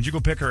on your hands, you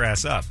go pick her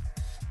ass up.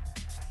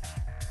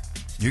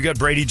 You got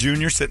Brady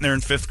Jr. sitting there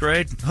in 5th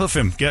grade. Hoof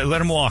him.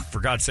 Let him walk, for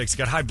God's sakes. He's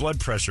got high blood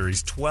pressure.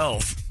 He's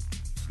 12.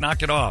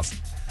 Knock it off.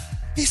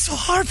 It's so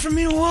hard for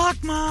me to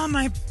walk, Mom.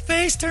 My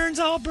face turns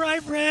all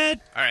bright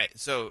red. All right,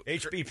 so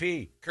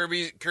HBP.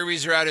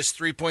 Kirby's route is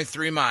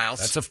 3.3 miles.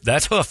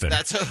 That's hoofing.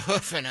 That's a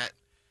hoofing it.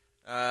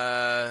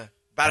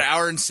 About an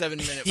hour and 7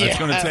 minutes. That's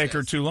going to take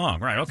her too long.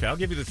 Right, okay, I'll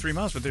give you the 3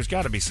 miles, but there's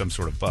got to be some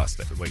sort of bus.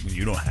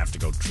 You don't have to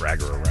go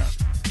drag her around.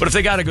 But if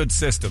they got a good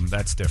system,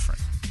 that's different.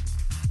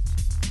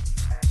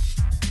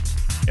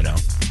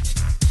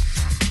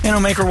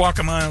 Make her walk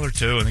a mile or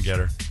two and then get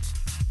her.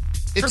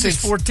 Kirby's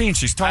 14.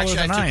 She's taller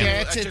than I am.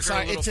 Yeah,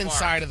 it's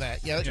inside of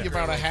that. Yeah, you're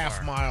about a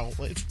half mile.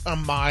 It's a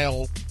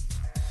mile.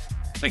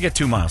 They get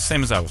 2 miles,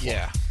 same as I was.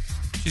 Yeah.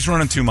 She's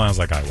running 2 miles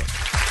like I was.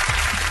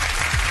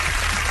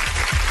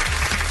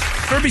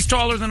 Kirby's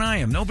taller than I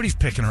am. Nobody's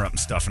picking her up and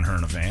stuffing her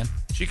in a van.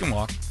 She can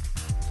walk.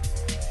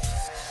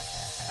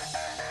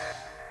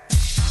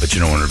 But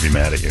you don't want her to be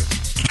mad at you.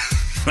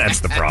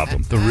 That's the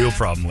problem. The real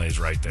problem lays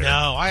right there.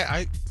 No,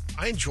 I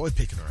enjoy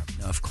picking her up.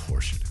 No, of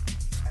course you do.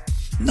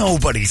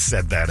 Nobody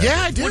said that. Yeah,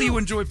 ever. I do. What do you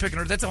enjoy picking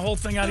her? That's a whole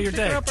thing out of your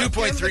day.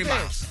 2.3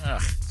 miles.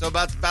 So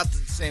about the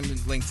same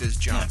length as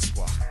John's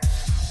walk.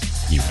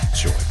 You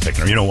enjoy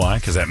picking her. You know why?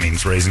 Because that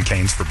means Raising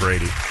Cane's for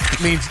Brady.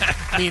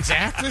 means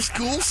after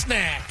school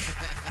snack.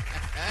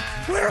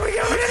 Where are we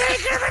going today,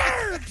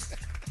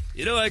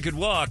 Kirby? I could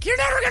walk. You're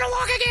never going to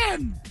walk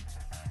again.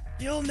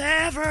 You'll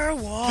never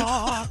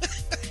walk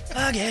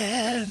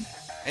again.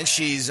 And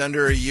she's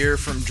under a year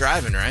from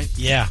driving, right?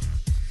 Yeah.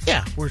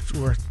 Yeah, we're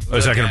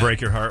is that going to break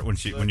your heart when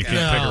you can't pick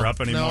her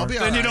up anymore? No, I'll be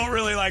all then right. you don't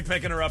really like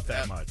picking her up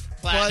that much.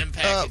 Platinum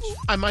package.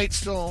 I might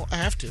still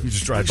have to. You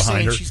just drive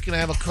behind her. She's going to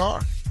have a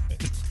car.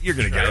 You're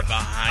going to get her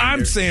behind.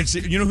 I'm saying,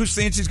 you know who's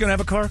saying she's going to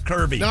have a car?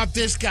 Kirby. Not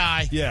this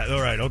guy. Yeah.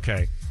 All right.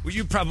 Okay. Well,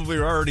 you probably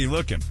are already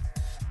looking.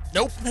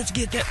 Nope. Let's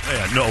get that.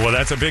 Yeah, no, well,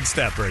 that's a big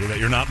step, Brady, that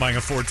you're not buying a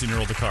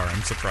 14-year-old a car.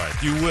 I'm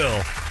surprised. You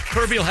will.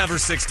 Kirby will have her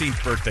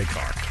 16th birthday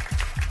car.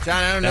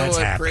 John, I don't know That's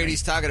what happening.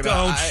 Brady's talking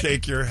about. Don't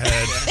shake your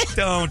head.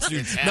 Don't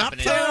you? Not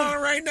planning on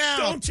it right now.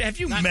 Don't. Have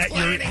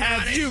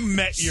you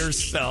met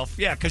yourself?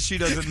 Yeah, because she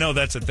doesn't know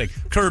that's a thing.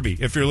 Kirby,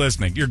 if you're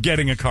listening, you're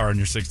getting a car on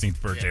your 16th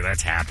birthday. Yeah.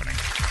 That's happening.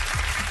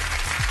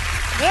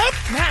 Nope,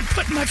 not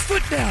putting my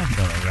foot down.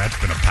 No, that's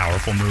been a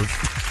powerful move.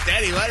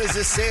 Daddy, why does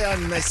this say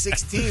on my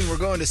 16 we're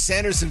going to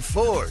Sanderson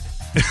Ford?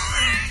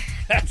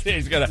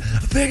 He's got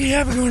a Peggy,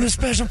 yeah, we're going to a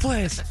special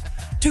place.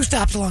 2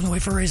 stops along the way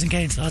for Raising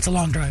Cane's, though. It's a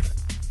long drive.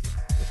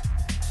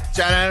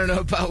 John, I don't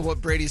know about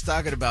what Brady's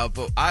talking about,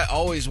 but I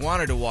always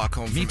wanted to walk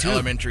home from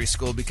elementary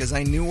school because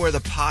I knew where the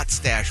pot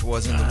stash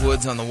was in the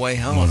woods on the way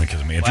home. It wasn't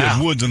because of me. If you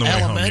had woods on the way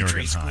home, you were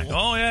Elementary getting high. school.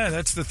 Oh, yeah,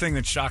 that's the thing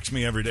that shocks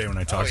me every day when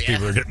I talk to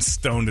people who are getting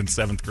stoned in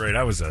 7th grade.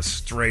 I was a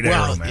straight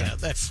arrow, man. Yeah,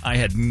 that's I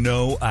had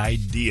no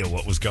idea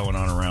what was going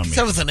on around me.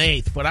 7th and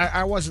 8th, but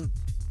I wasn't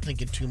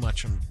thinking too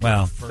much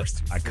on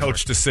first. I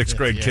coached a 6th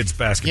grade kids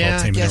basketball Yeah, I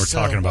team, and they guess were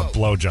talking so. about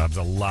blowjobs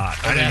a lot.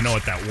 I didn't even know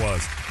what that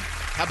was.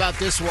 How about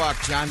this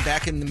walk, John?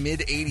 Back in the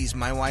mid-'80s,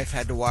 my wife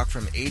had to walk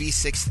from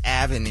 86th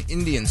Ave in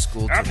Indian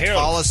School to Uphill.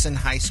 Tolleson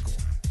High School.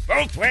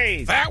 Both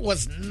ways. That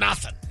was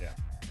nothing. Yeah.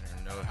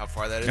 I don't know how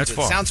far that is. That's It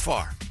far. sounds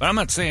far. But I'm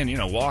not saying,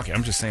 walking.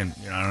 I'm just saying,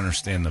 I don't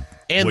understand the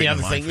And the waiting in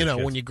other line thing, for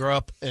kids. when you grow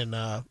up in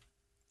the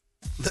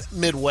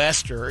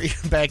Midwest or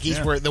even back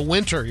east, where the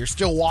winter you're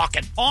still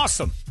walking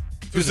Awesome.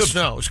 through the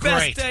snow. It was best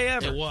great. day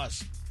ever. It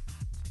was.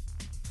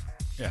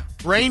 Yeah.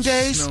 Rain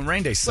days? No,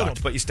 rain days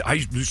sucked, but I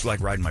used to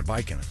like riding my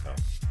bike in it, though.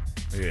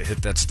 You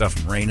hit that stuff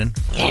and raining.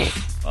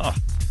 Oh.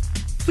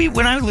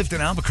 When I lived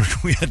in Albuquerque,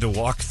 we had to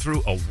walk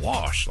through a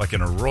wash, like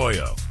an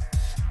arroyo.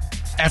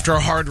 After a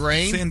hard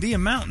rain? Sandia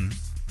Mountain,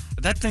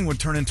 that thing would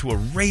turn into a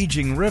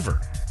raging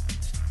river.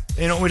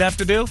 You know what we'd have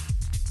to do?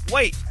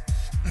 Wait.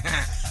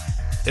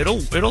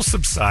 It'll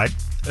subside,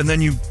 and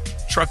then you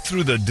truck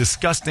through the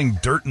disgusting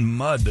dirt and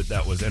mud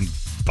that was, and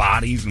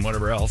bodies and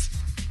whatever else.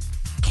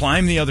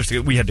 Climb the other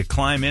side. We had to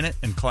climb in it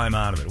and climb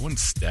out of it. It wasn't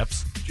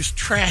steps. Just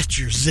trashed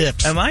your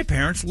zips. And my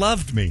parents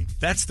loved me.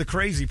 That's the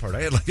crazy part.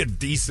 I had like a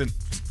decent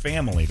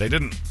family.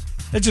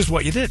 It's just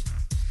what you did.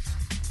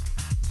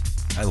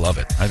 I love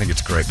it. I think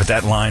it's great. But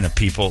that line of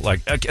people,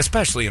 like,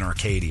 especially in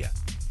Arcadia,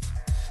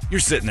 you're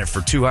sitting there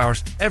for 2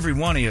 hours. Every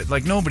one of you,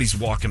 like, nobody's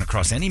walking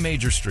across any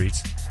major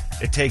streets.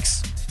 It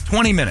takes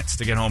 20 minutes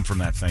to get home from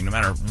that thing, no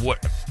matter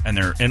what. And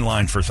they're in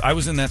line I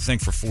was in that thing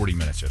for 40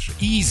 minutes yesterday.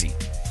 Easy.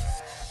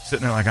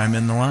 Sitting there like I'm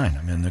in the line.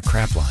 I'm in the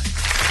crap line.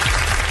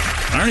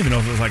 I don't even know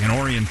if it was like an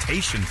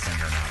orientation thing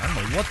or not. I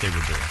don't know what they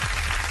were doing.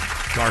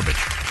 Garbage.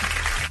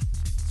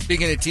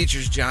 Speaking of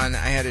teachers, John,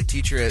 I had a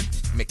teacher at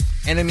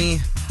McEnemy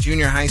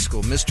Junior High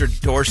School,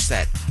 Mr.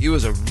 Dorset. He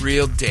was a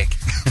real dick.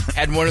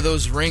 Had one of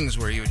those rings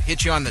where he would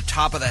hit you on the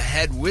top of the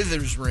head with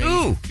his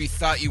ring if he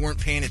thought you weren't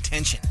paying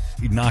attention.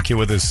 He'd knock you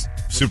with his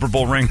Super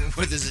Bowl ring.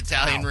 With his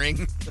Italian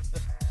ring.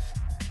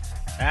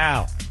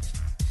 Ow.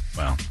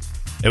 Well,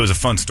 it was a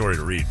fun story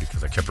to read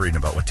because I kept reading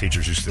about what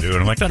teachers used to do. And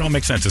I'm like, that all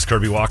makes sense. Is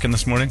Kirby walking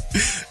this morning?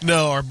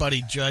 No, our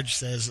buddy Judge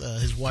says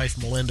his wife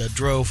Melinda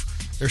drove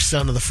their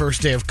son to the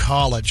first day of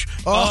college.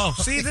 Oh,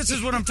 see, this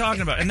is what I'm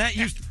talking about. And that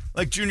used,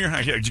 like junior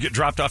high, did you get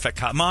dropped off at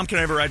college? Mom, can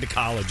I ever ride to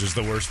college is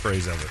the worst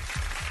phrase ever.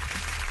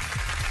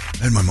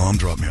 And my mom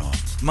dropped me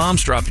off.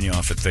 Mom's dropping you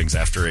off at things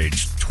after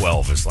age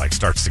 12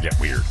 starts to get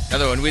weird.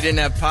 Another one, we didn't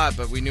have pot,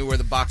 but we knew where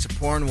the box of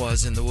porn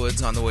was in the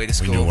woods on the way to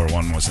school. We knew where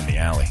one was in the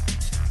alley.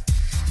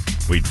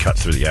 We'd cut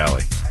through the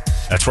alley.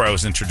 That's where I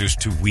was introduced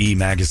to Wii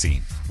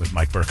magazine with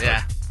Mike Burkhardt.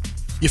 Yeah.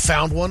 You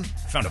found one?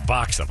 Found a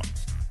box of them.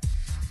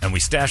 And we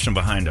stashed them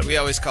behind us. We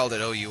always called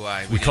it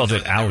OUI. We called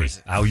it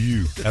Owie.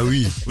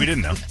 Owie. We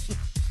didn't know.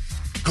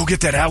 Go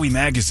get that Owie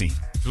magazine.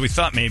 Because we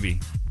thought maybe,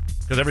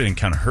 because everything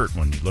kind of hurt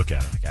when you look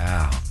at it. Like,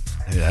 ow.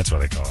 Maybe that's why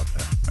they call it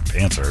that. My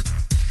pants hurt.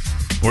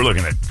 We're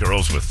looking at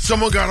girls with...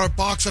 Someone got a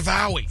box of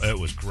Owie. It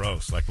was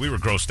gross. Like, we were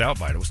grossed out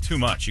by it. It was too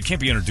much. You can't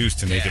be introduced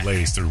to naked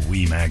ladies through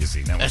Wii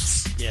magazine.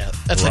 That's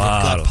like a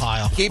gut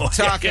pile. Keep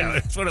talking. Yeah,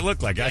 that's what it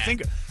looked like. Yeah.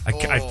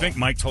 I think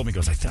Mike told me,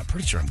 I'm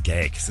pretty sure I'm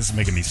gay because this is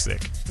making me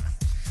sick.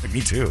 Like,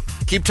 me too.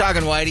 Keep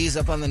talking, Whitey's.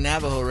 Up on the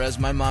Navajo res,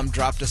 my mom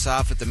dropped us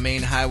off at the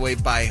main highway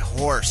by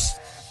horse,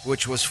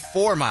 which was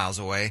 4 miles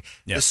away.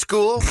 Yeah. The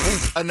school,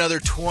 another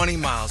 20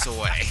 miles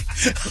away.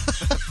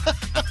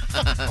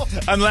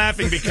 I'm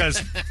laughing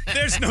because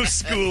there's no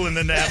school in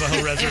the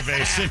Navajo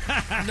reservation.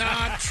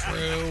 Not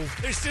true.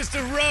 There's just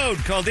a road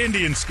called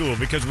Indian School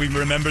because we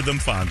remember them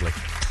fondly.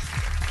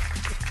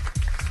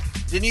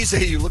 Didn't you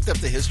say you looked up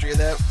the history of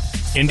that?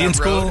 Indian that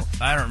School? road?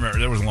 I don't remember.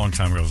 There was a long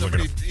time ago. I was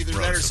Somebody, looking up either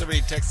roads. that or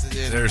somebody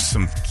texted in. There's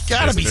some...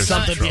 Gotta be there's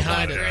something trouble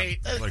behind about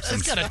it. Like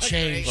It's got to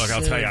change. Look,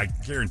 I'll tell you, I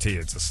guarantee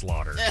it's a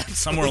slaughter.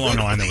 Somewhere along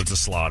the line there was a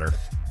slaughter.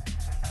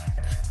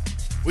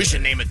 We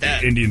should name it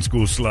that. Indian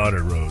School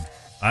Slaughter Road.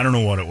 I don't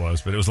know what it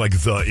was, but it was like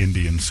the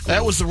Indian School.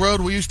 That was the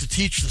road we used to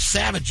teach the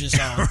savages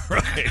on.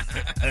 Right.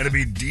 Had to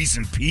be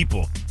decent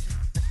people.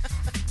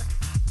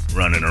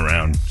 Running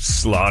around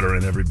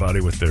slaughtering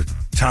everybody with their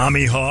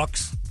Tommy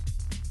Hawks.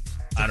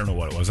 I don't know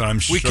what it was. I'm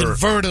sure we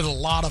converted a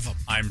lot of them.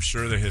 I'm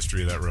sure the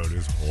history of that road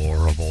is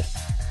horrible.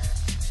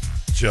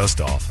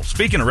 Just awful.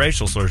 Speaking of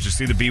racial slurs, did you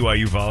see the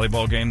BYU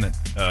volleyball game? This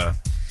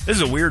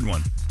is a weird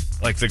one.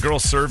 Like the girl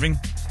serving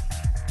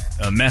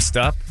messed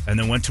up and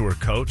then went to her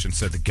coach and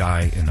said, the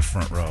guy in the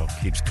front row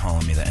keeps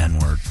calling me the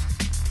N-word.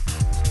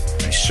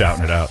 And he's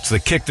shouting it out. So they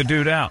kicked the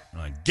dude out. I'm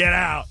like, get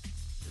out.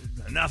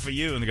 Enough of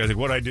you. And the guy's like,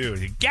 what'd I do?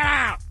 He's like, get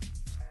out.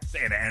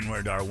 Saying the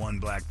N-word to our one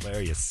black player,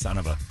 you son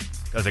of a...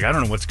 The guy's like, I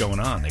don't know what's going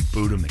on. They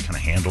boot him. They kind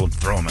of handle him,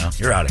 throw him out.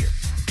 You're out of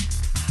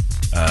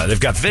here. They've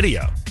got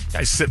video.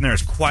 Guy's sitting there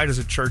as quiet as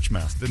a church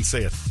mouse. Didn't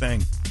say a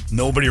thing.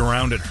 Nobody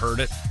around it heard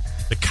it.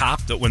 The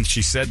cop, that when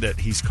she said that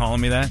he's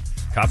calling me that,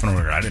 cop and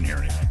I didn't hear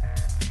anything.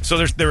 So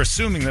they're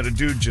assuming that a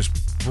dude just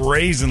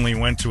brazenly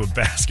went to a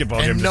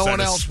basketball game and no decided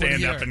one else to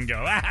stand would up hear. and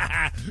go,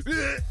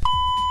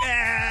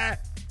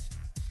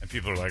 and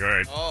people are like, all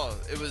right. Oh,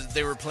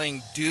 they were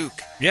playing Duke.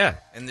 Yeah.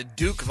 And the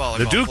Duke volleyball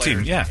The Duke players.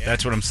 team, yeah,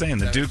 that's what I'm saying.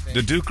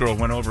 The Duke girl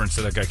went over and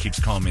said, that guy keeps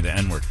calling me the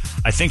N-word.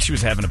 I think she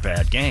was having a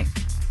bad game.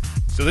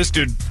 So this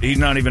dude, he's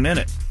not even in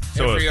it.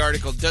 So Every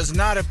article does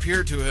not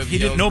appear to have. he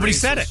did. Nobody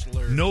said it.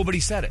 Slurs. Nobody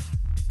said it.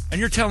 And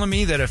you're telling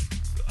me that if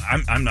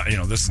I'm not,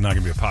 this is not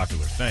going to be a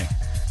popular thing.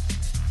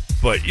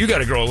 But you got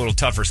to grow a little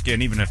tougher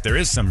skin, even if there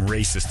is some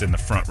racist in the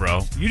front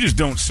row. You just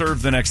don't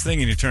serve the next thing,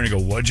 and you turn and go,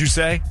 "What'd you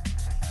say?"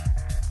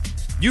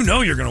 You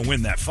know you're going to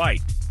win that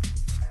fight.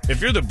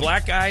 If you're the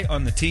black guy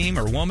on the team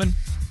or woman,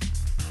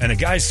 and a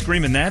guy's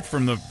screaming that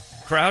from the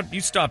crowd,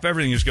 you stop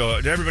everything. You just go,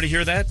 "Did everybody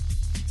hear that?"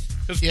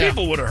 Because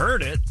people would have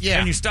heard it. Yeah.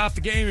 And you stop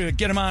the game and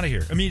get him out of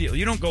here immediately.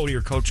 You don't go to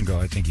your coach and go,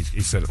 "I think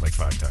he said it like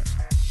 5 times."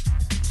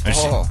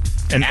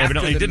 And After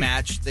evidently the didn't.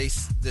 match,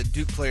 the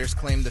Duke players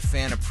claimed the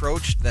fan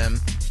approached them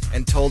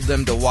and told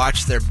them to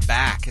watch their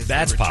back as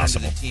That's they returned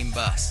possible. to the team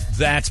bus.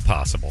 That's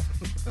possible.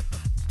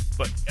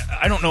 But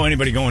I don't know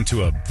anybody going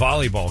to a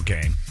volleyball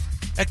game.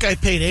 That guy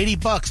paid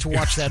 $80 to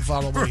watch that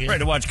volleyball game. Right,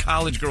 to watch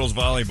college girls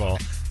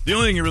volleyball. The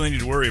only thing you really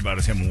need to worry about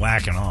is him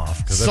whacking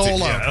off.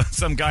 Solo.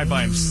 Some guy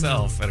by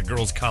himself at a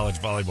girls' college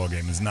volleyball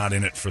game is not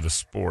in it for the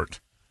sport.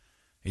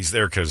 He's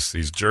there because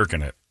he's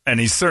jerking it. And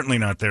he's certainly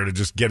not there to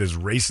just get his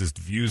racist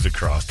views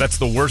across. That's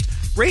the worst.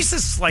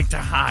 Racists like to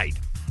hide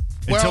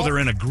until they're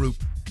in a group.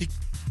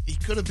 He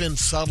could have been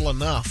subtle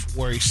enough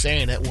where he's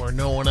saying it where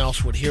no one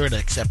else would hear it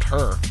except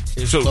her.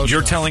 So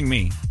you're telling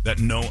me that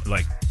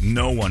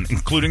no one,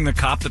 including the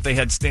cop that they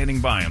had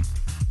standing by him,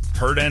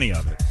 heard any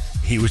of it.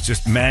 He was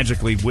just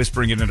magically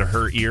whispering it into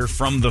her ear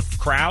from the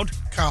crowd?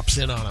 Cops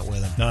in on it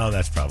with him. No,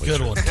 that's probably Good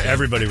true. one. Tim.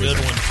 Everybody was Good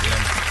in. one, Tim.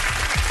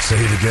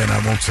 Say it again.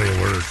 I won't say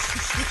a word.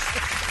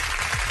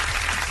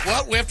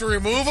 What? We have to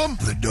remove him?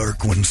 The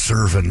dark one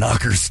serving.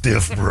 Knock her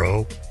stiff,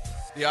 bro.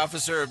 The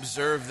officer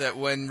observed that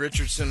when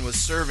Richardson was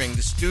serving,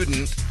 the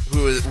student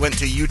who went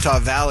to Utah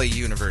Valley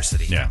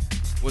University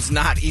was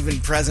not even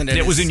present in It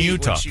his was in seat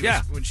Utah.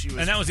 when she was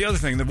And that was the other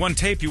thing. The one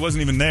tape, he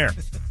wasn't even there.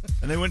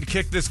 And they went to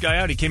kick this guy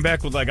out. He came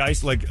back with like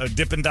ice, like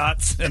Dippin'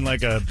 Dots and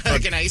like a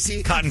like an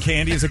icy cotton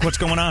candy. He's like, what's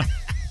going on?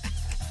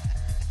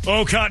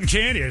 Oh, cotton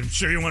candy. I'm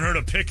sure you want her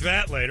to pick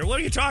that later. What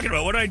are you talking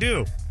about? What did I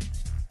do?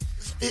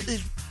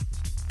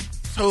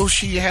 So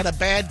she had a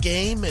bad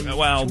game, and you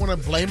want to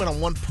blame it on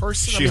one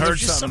person? She heard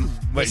there's something.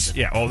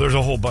 missing. There's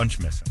a whole bunch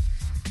missing.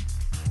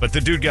 But the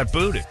dude got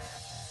booted.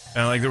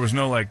 And like there was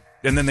no like...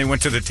 And then they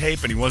went to the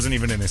tape, and he wasn't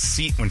even in his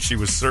seat when she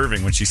was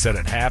serving, when she said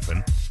it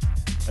happened.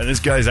 And this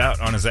guy's out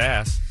on his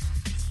ass.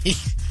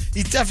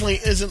 He definitely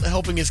isn't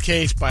helping his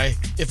case by,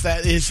 if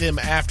that is him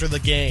after the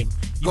game.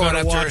 You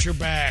gotta watch your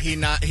back.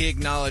 He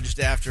acknowledged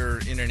after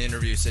in an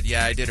interview, said,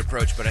 "Yeah, I did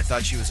approach, but I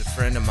thought she was a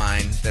friend of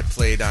mine that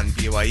played on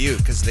BYU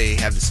because they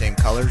have the same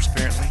colors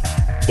apparently."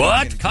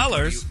 What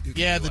colors? Duke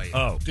Yeah,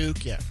 BYU.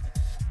 Duke. Yeah,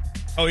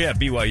 Oh yeah,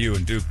 BYU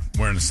and Duke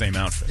wearing the same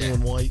outfit. blue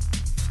and white.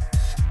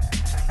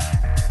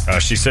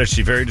 She says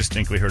she very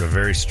distinctly heard a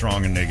very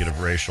strong and negative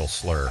racial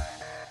slur.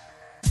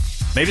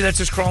 Maybe that's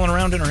just crawling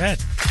around in her head.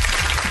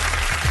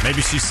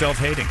 Maybe she's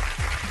self-hating.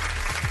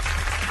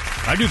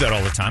 I do that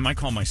all the time. I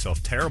call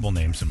myself terrible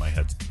names in my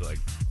head, like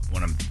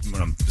when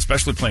I'm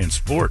especially playing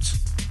sports.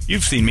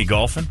 You've seen me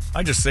golfing.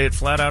 I just say it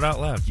flat out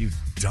loud. You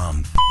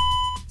dumb.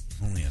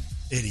 Only an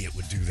idiot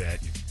would do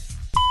that. You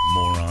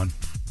moron.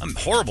 I'm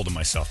horrible to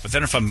myself. But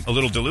then if I'm a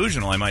little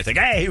delusional, I might think,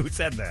 "Hey, who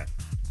said that?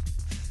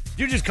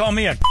 You just call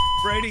me a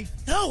Brady?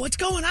 No, what's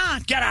going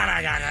on? Get out of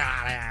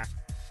here.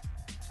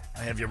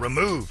 I have you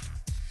removed."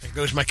 There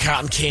goes my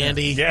cotton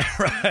candy. Yeah,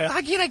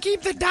 right. Can I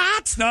keep the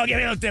dots? No, give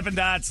me those Dippin'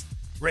 Dots.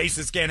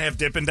 Racists can't have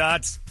Dippin'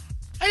 Dots.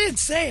 I didn't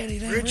say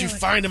anything. Where'd you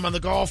find him on the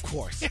golf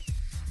course?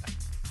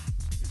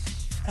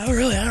 I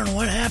don't know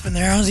what happened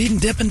there. I was eating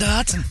Dippin'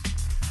 Dots, and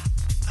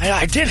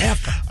I did have.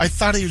 I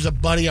thought he was a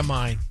buddy of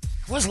mine.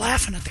 I was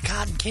laughing at the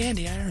cotton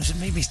candy. I don't know if it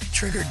maybe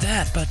triggered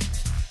that, but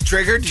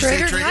Triggered? Did you say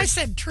triggered. triggered? I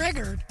said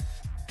triggered.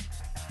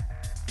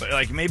 But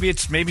like maybe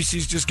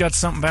she's just got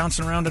something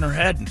bouncing around in her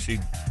head, and she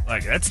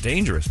like that's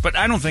dangerous. But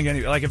I don't think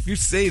if you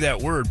say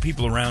that word,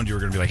 people around you are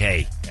going to be like,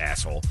 "Hey,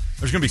 asshole."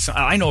 There's going to be some.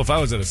 I know if I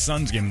was at a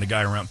Suns game and the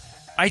guy around,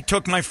 I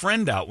took my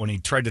friend out when he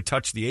tried to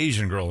touch the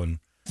Asian girl in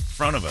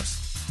front of us.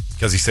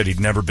 because he said he'd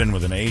never been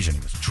with an Asian.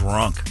 He was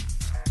drunk.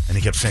 And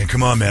he kept saying,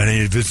 come on, man, I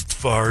need to visit the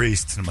Far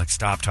East. And I'm like,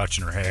 stop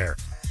touching her hair.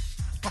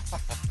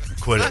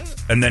 Quit it.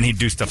 And then he'd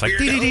do stuff like,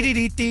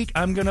 dee-dee-dee-dee-dee,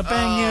 I'm going to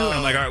bang you. And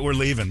I'm like, all right, we're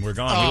leaving. We're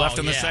gone. We left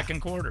in the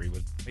second quarter.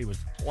 He was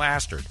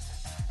plastered.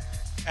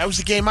 That was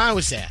the game I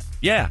was at.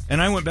 Yeah,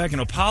 and I went back and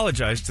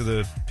apologized to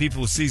the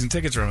people with season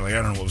tickets. I'm like,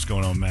 I don't know what was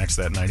going on with Max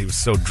that night. He was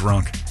so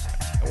drunk.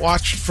 I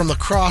watched from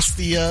across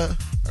the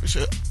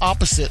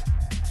opposite.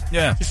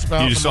 Yeah. Just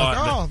about. You saw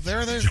like, it.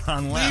 They're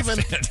John left.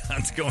 leaving.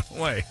 John's going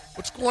away.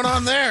 What's going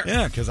on there?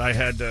 Yeah, because I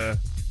had, the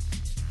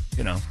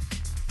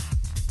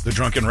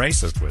drunken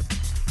racist with.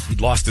 He'd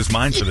lost his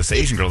mind for this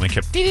Asian girl, and he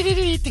kept,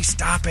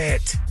 stop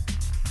it.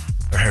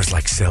 Her hair's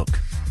like silk.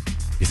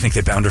 You think they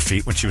bound her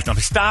feet when she was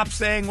dumping? Stop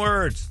saying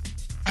words.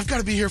 I've got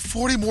to be here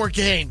 40 more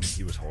games.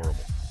 He was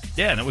horrible.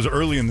 Yeah, and it was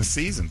early in the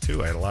season,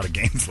 too. I had a lot of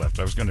games left.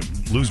 I was going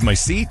to lose my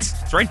seats.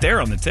 It's right there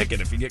on the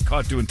ticket. If you get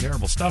caught doing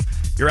terrible stuff,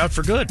 you're out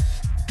for good.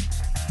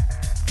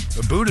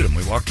 So booted him.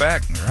 We walked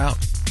back, and we're out.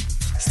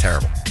 It's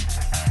terrible.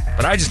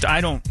 But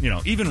I don't,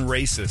 even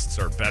racists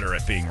are better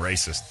at being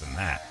racist than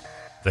that,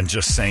 than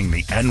just saying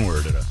the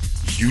N-word at a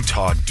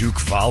Utah Duke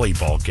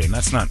volleyball game.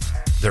 That's not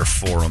their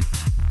forum.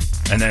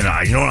 And then,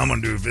 you know what I'm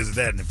going to do? Visit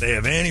that. And if they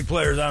have any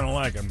players I don't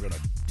like, I'm going to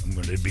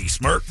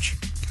besmirch.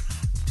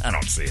 I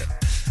don't see it.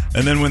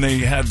 And then when they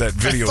had that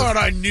video, I thought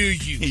I knew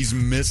you. He's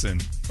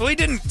missing. Well, he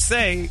didn't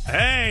say,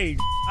 hey,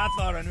 I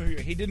thought I knew you.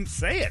 He didn't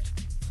say it.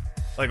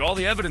 Like, all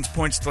the evidence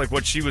points to, like,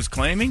 what she was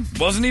claiming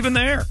wasn't even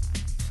there.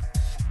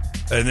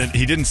 And then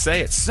he didn't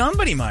say it.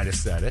 Somebody might have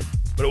said it,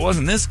 but it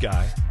wasn't this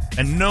guy.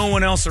 And no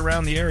one else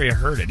around the area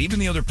heard it. Even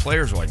the other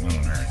players were like, we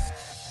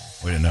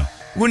didn't know.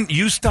 Wouldn't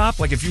you stop?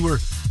 Like,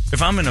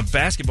 if I'm in a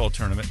basketball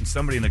tournament and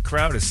somebody in the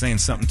crowd is saying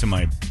something to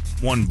my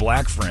one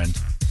black friend,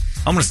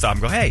 I'm going to stop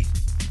and go, hey,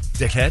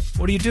 dickhead,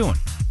 what are you doing?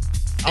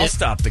 I'll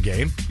stop the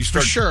game. For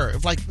sure.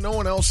 If, like, no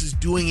one else is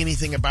doing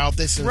anything about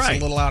this and it's a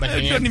little out of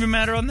hand. It doesn't even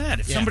matter on that.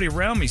 If somebody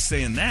around me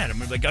saying that, I'm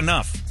like,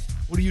 enough.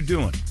 What are you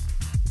doing?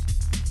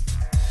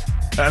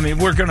 I mean,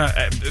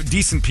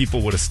 decent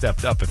people would have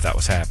stepped up if that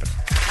was happening.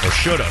 Or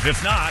should have.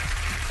 If not,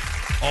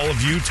 all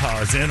of Utah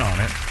is in on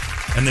it.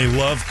 And they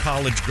love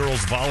college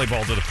girls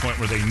volleyball to the point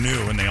where they knew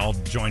and they all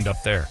joined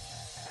up there.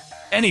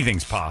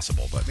 Anything's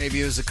possible, but maybe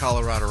he was a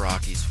Colorado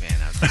Rockies fan.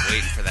 I was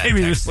waiting for that.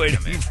 Maybe he was waiting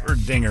for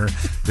Dinger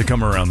to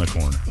come around the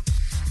corner,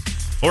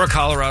 or a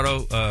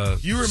Colorado.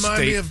 You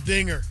remind me of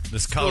Dinger.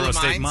 This Colorado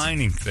State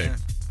mining thing,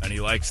 and he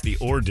likes the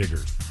ore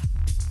diggers.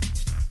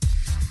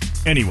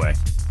 Anyway,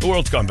 the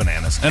world's gone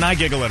bananas, and I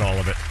giggle at all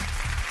of it.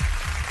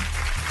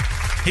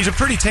 He's a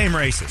pretty tame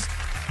racist.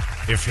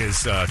 If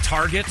his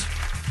target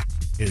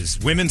is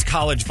women's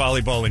college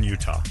volleyball in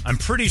Utah, I'm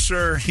pretty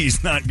sure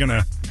he's not going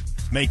to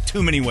make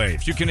too many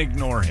waves. You can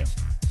ignore him.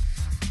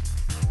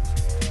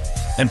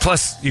 And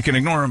plus, you can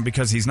ignore him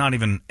because he's not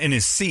even in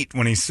his seat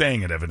when he's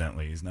saying it,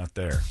 evidently. He's not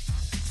there.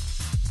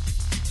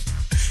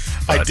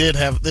 I did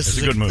have... This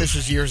is a good move. This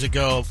was years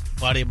ago. A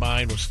buddy of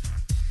mine was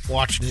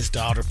watching his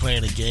daughter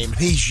playing a game, and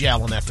he's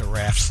yelling at the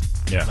refs.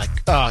 Yeah. Like,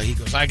 he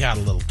goes, I got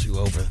a little too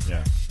over.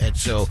 Yeah. And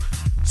so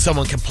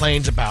someone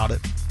complains about it.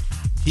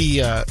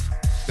 He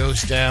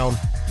goes down,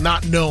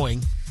 not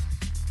knowing,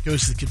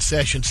 goes to the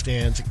concession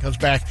stands and comes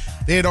back.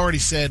 They had already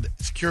said,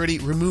 security,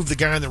 remove the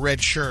guy in the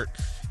red shirt.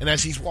 And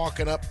as he's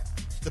walking up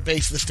the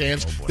base of the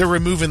stands, they're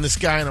removing this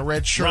guy in a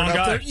red shirt. Wrong up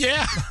guy. there.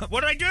 Yeah.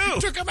 What did I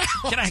do? Took him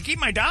out. Can I keep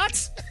my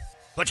dots?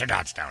 Put your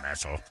dots down,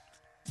 asshole.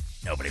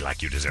 Nobody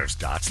like you deserves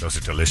dots. Those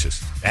are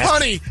delicious.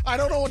 Honey, I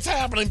don't know what's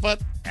happening,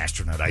 but...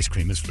 Astronaut ice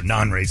cream is for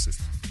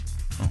non-racists.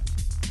 Oh.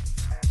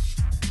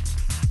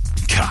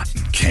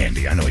 Cotton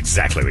candy. I know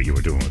exactly what you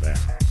were doing with that.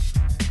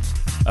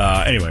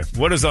 Anyway,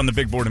 what is on the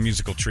big board of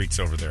musical treats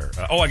over there?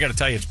 I got to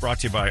tell you, it's brought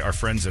to you by our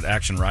friends at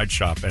Action Ride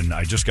Shop, and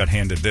I just got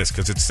handed this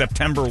because it's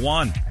September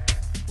 1.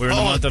 We're in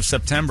the month of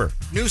September.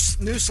 New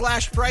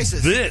slash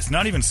prices.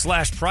 Not even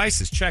slash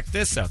prices. Check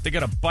this out. They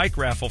got a bike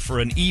raffle for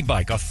an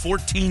e-bike, a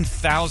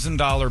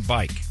 $14,000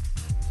 bike.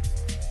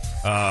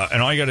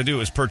 And all you got to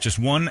do is purchase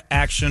one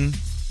Action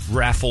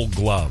raffle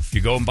glove.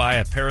 You go and buy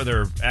a pair of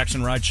their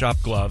Action Ride Shop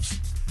gloves.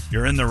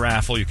 You're in the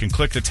raffle. You can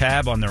click the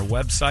tab on their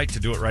website to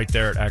do it right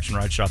there at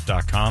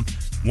actionrideshop.com.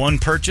 One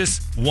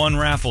purchase, one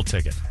raffle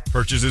ticket.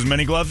 Purchase as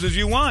many gloves as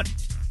you want.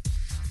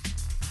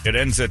 It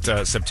ends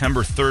at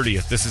September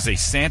 30th. This is a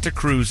Santa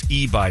Cruz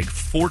e-bike,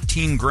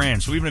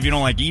 $14,000. So even if you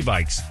don't like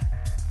e-bikes,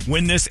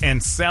 win this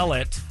and sell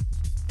it.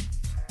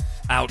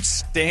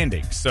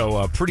 Outstanding.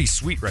 So pretty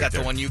sweet right there. Is that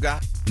the one you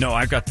got? No,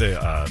 I've got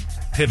the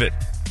Pivot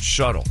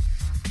Shuttle.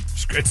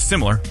 It's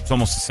similar. It's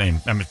almost the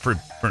same. I mean,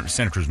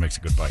 Santa Cruz makes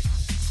a good bike.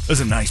 This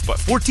is a nice bike.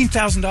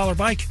 $14,000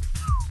 bike.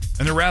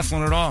 And they're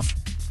raffling it off.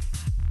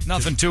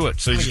 Nothing to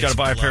it. So you just got to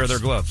buy a pair of their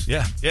gloves.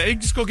 Yeah, you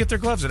just go get their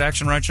gloves at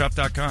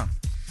actionrideshop.com.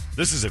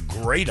 This is a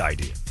great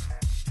idea.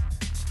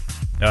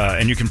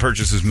 And you can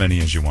purchase as many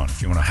as you want.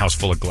 If you want a house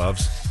full of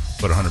gloves,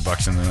 put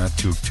 $100 in that,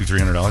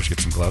 $200-$300, get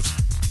some gloves.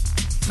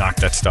 Knock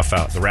that stuff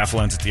out. The raffle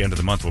ends at the end of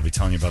the month. We'll be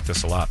telling you about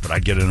this a lot, but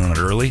I'd get in on it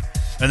early,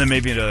 and then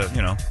maybe in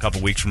a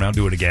couple weeks from now,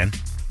 do it again.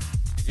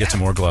 Get some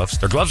more gloves.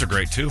 Their gloves are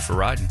great, too, for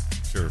riding.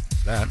 Sure,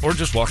 that. Or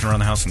just walking around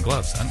the house in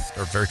gloves.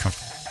 They're very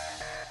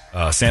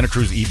comfortable. Santa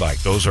Cruz e-bike.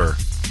 Those are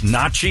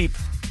not cheap.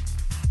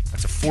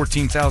 That's a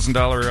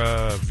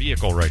 $14,000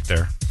 vehicle right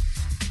there.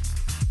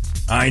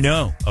 I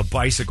know. A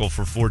bicycle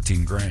for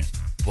 $14,000.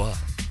 But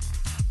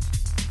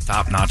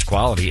top-notch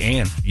quality,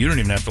 and you don't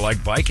even have to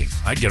like biking.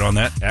 I'd get on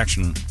that,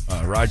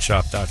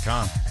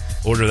 actionrideshop.com.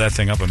 Order that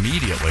thing up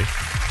immediately.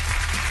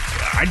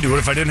 I'd do it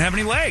if I didn't have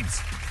any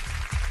legs.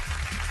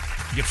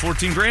 You get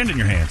 $14,000 in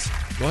your hands.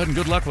 Go ahead and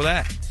good luck with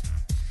that.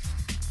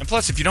 And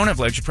plus, if you don't have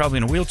legs, you're probably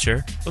in a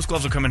wheelchair. Those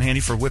gloves will come in handy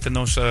for whipping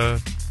those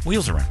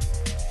wheels around.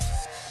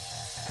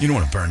 You don't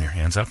want to burn your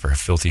hands up or have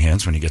filthy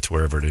hands when you get to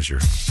wherever it is you're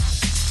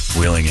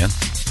wheeling in.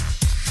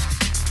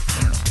 I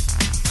don't know.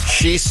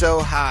 She's So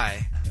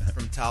High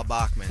from Tal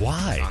Bachman.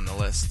 Why? Is on the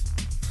list.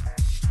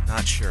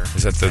 Not sure.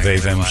 Is that the they,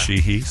 them, she,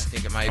 he's? I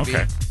think it might be.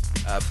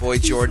 Boy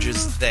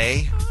George's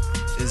They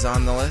is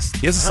on the list.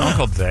 He has a song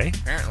called They?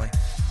 Apparently.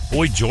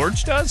 Boy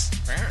George does?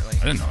 Apparently.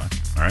 I didn't know that.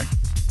 All right.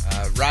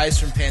 Rise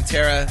from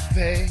Pantera.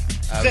 They.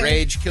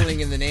 Rage, Killing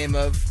in the Name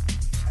of.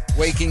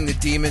 Waking the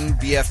Demon,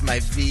 BF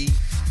My V.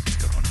 That's a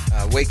good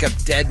one. Wake Up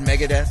Dead,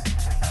 Megadeth.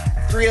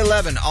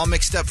 311, all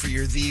mixed up for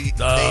your they,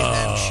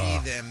 them, she,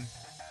 them.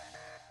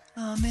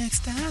 All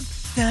mixed up,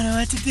 don't know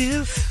what to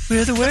do.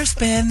 We're the worst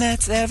band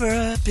that's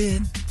ever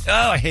been.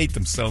 Oh, I hate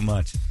them so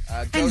much.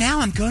 And now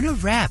I'm gonna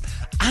rap.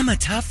 I'm a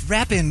tough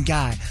rapping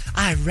guy.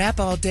 I rap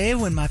all day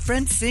when my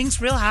friend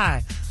sings real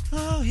high.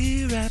 Oh,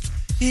 he raps.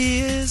 He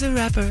is a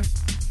rapper.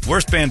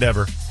 Worst band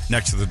ever,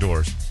 next to the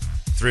Doors.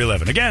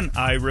 311. Again,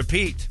 I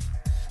repeat.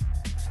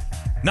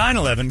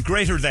 9/11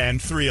 greater than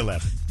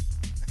 3/11.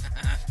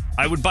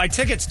 I would buy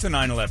tickets to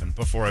 9/11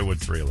 before I would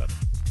 3/11.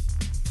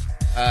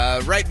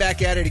 Right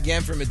back at it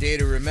again from A Day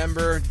to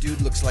Remember.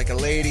 Dude looks like a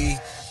lady.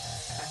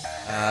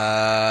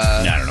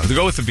 I don't know.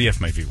 Go with the BF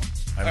My V one.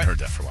 I haven't heard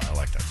that for a while. I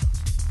like that song.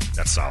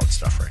 That's solid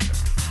stuff right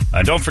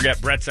there. Don't forget,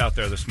 Brett's out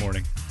there this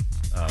morning,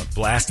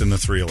 blasting the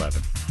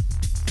 311.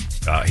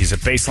 He's at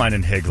Baseline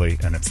in Higley,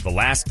 and it's the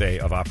last day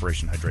of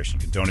Operation Hydration. You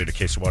can donate a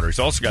case of water. He's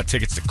also got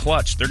tickets to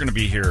Clutch. They're going to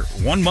be here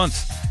 1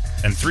 month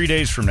and 3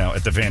 days from now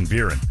at the Van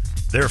Buren.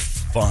 They're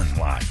fun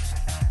live.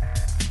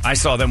 I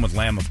saw them with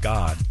Lamb of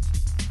God,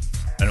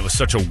 and it was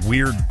such a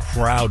weird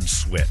crowd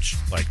switch.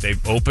 Like, they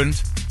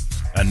opened,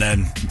 and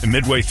then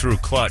midway through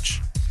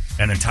Clutch,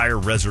 an entire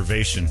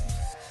reservation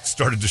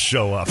started to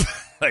show up.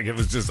 Like, it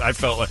was just, I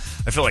felt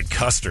like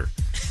Custer.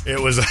 It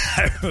was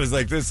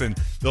like this, and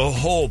the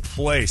whole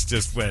place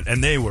just went,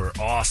 and they were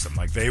awesome.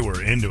 Like, they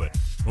were into it.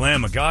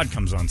 Lamb of God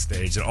comes on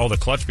stage, and all the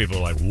Clutch people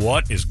are like,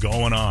 what is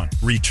going on?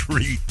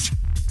 Retreat.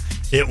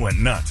 It went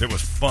nuts. It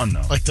was fun,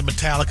 though. Like the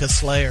Metallica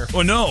Slayer.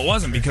 Well, no, it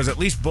wasn't, because at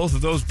least both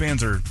of those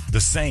bands are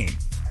the same.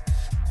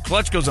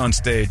 Clutch goes on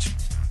stage,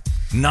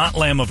 not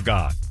Lamb of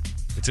God.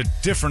 It's a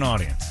different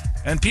audience.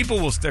 And people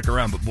will stick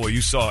around, but boy,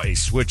 you saw a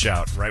switch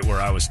out right where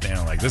I was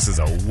standing. Like, this is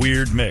a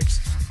weird mix.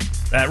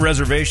 That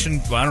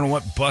reservation, I don't know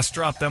what bus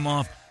dropped them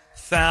off.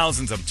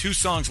 Thousands of them. 2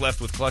 songs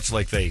left with Clutch,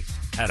 like they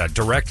had a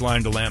direct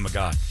line to Lamb of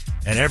God.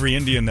 And every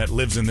Indian that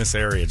lives in this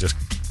area just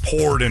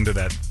poured into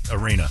that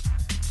arena.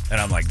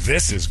 And I'm like,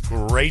 this is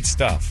great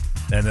stuff.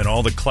 And then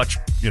all the Clutch,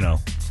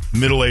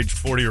 middle-aged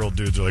 40-year-old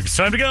dudes are like, it's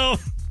time to go.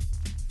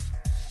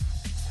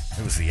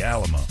 It was the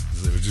Alamo.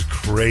 It was just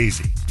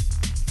crazy.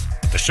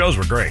 But the shows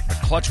were great. The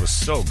Clutch was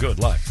so good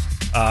live.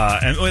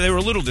 And they were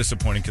a little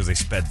disappointing because they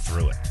sped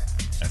through it.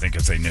 I think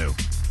because they knew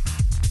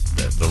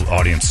the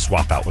audience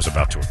swap out was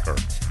about to occur.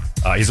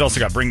 He's also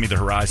got Bring Me the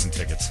Horizon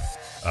tickets.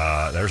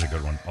 There's a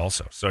good one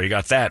also. So you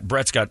got that.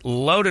 Brett's got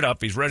loaded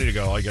up. He's ready to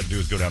go. All you got to do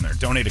is go down there,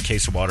 donate a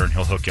case of water, and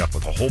he'll hook you up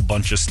with a whole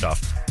bunch of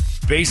stuff.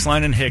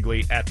 Baseline and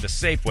Higley at the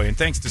Safeway. And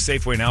thanks to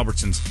Safeway and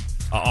Albertsons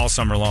all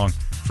summer long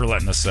for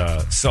letting us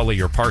sully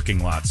your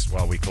parking lots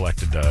while we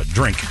collected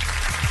drink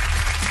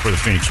for the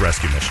Phoenix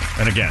Rescue Mission.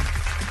 And again,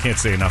 can't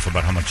say enough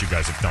about how much you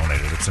guys have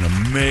donated. It's an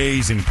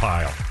amazing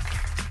pile.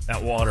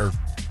 That water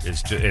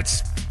is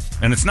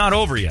and it's not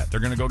over yet. They're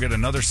going to go get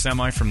another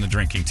semi from the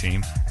drinking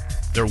team.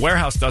 Their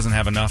warehouse doesn't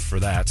have enough for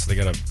that, so they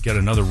got to get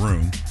another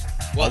room.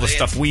 Well, all the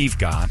stuff we've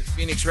got. The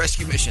Phoenix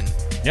Rescue Mission.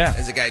 Yeah.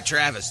 There's a guy,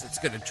 Travis, that's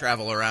going to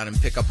travel around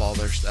and pick up all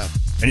their stuff.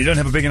 And he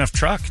doesn't have a big enough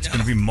truck. It's going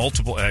to be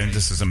multiple. And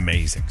this is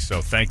amazing.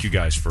 So thank you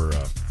guys for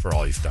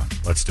all you've done.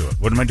 Let's do it.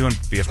 What am I doing?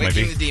 BF My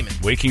V? Waking the Demon.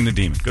 Waking the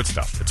Demon. Good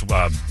stuff. It's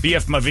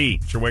BF My V.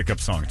 It's your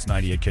wake-up song. It's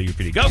 98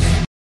 KUPD. Go!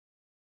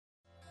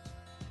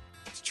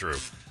 It's true.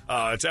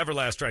 It's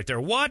Everlast right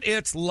there. What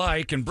it's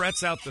like, and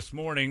Brett's out this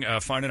morning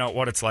finding out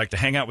what it's like to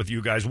hang out with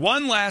you guys.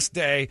 One last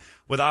day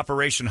with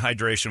Operation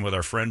Hydration with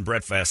our friend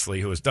Brett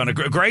Vesley, who has done a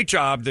great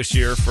job this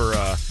year for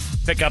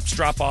pickups,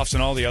 drop-offs,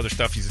 and all the other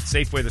stuff. He's at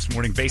Safeway this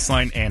morning,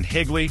 Baseline and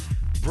Higley.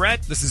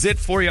 Brett, this is it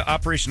for you.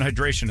 Operation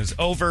Hydration is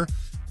over.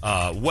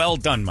 Well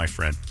done, my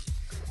friend.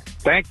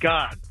 Thank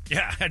God.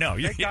 Yeah, I know.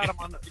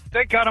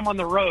 Thank God I'm on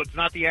the roads,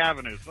 not the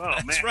avenues. Oh,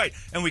 man. That's right.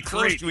 And we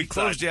closed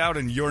you out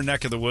in your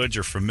neck of the woods.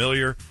 You're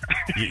familiar.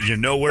 You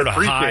know where to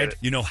hide.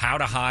 You know how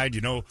to hide.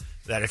 You know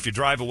that if you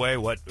drive away,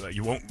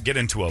 you won't get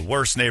into a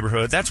worse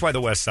neighborhood. That's why the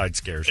West Side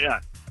scares you. Yeah.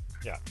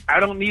 Yeah. I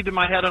don't need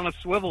my head on a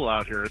swivel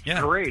out here. It's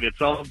Yeah. great.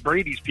 It's all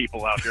Brady's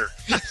people out here.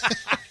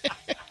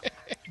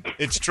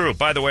 It's true.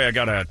 By the way, I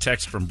got a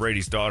text from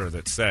Brady's daughter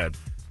that said,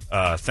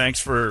 thanks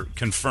for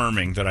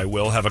confirming that I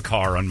will have a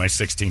car on my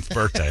 16th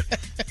birthday.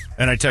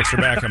 And I text her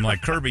back. I'm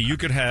like, Kirby, you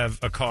could have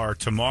a car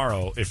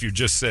tomorrow if you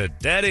just said,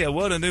 Daddy, I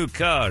want a new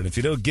car. And if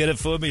you don't get it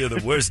for me, you're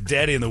the worst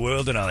daddy in the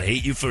world, and I'll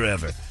hate you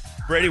forever.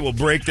 Brady will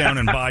break down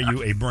and buy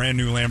you a brand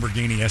new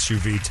Lamborghini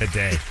SUV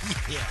today.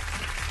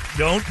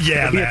 Don't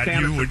It'll be a that.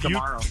 Santa for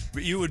tomorrow.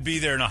 You would be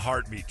there in a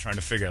heartbeat trying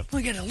to figure out,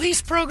 We get a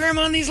lease program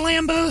on these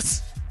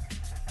Lambos.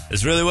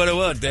 it's really what I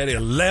want, Daddy, a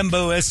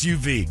Lambo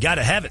SUV.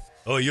 Gotta have it.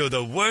 Oh, you're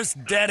the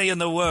worst daddy in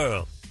the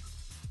world.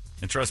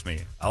 And trust me,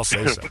 I'll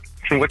say so.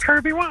 What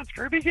Kirby wants,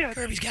 Kirby gets.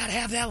 Kirby's got to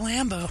have that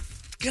Lambo.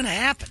 It's going to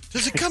happen.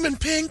 Does it come in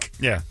pink?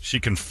 Yeah, she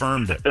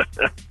confirmed it.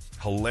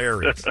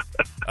 Hilarious.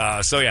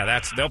 So yeah,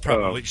 they'll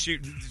probably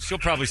she'll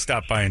probably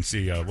stop by and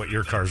see what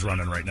your car's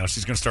running right now.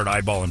 She's going to start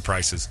eyeballing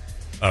prices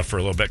for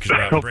a little bit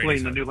because Hopefully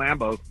in the new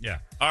Lambo. Yeah.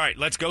 All right,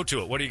 let's go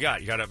to it. What do you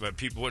got? You got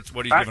people. What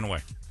are you giving away?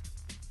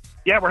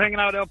 Yeah, we're hanging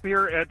out up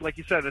here at, like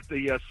you said, at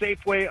the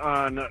Safeway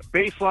on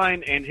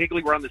Baseline and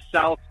Higley. We're on the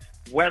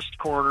southwest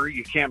corner.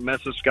 You can't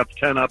miss us. Got the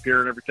tent up here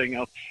and everything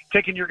else.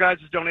 Taking your guys'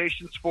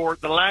 donations for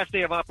the last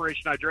day of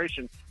Operation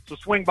Hydration. So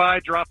swing by,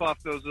 drop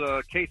off those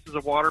cases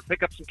of water,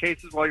 pick up some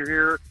cases while you're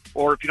here.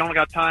 Or if you don't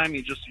got time,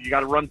 you got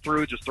to run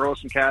through. Just throw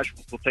us some cash.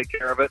 We'll take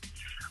care of it.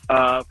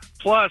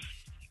 Plus,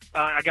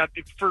 I got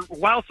for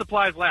while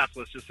supplies last.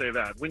 Let's just say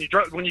that when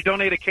you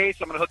donate a case,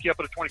 I'm going to hook you up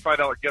with a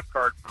 $25 gift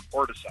card for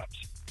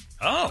Porticeps.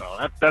 Oh,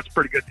 So that's a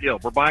pretty good deal.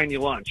 We're buying you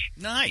lunch.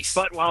 nice.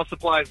 But while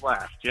supplies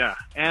last, yeah.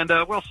 And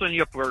we'll send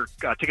you up for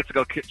tickets to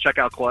go check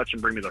out Clutch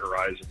and bring me the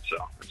Horizon. So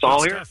it's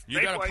all here. stuff.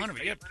 You got a Safeway, ton of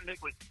it. Yep. Baseline and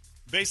Higley.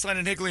 Baseline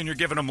and Higley, and you're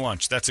giving them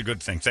lunch. That's a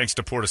good thing. Thanks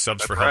to Porta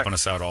Subs for right. helping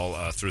us out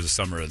all through the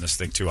summer and this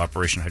thing, too.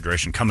 Operation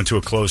Hydration coming to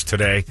a close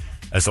today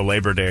as the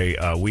Labor Day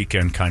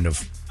weekend kind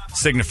of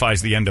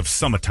signifies the end of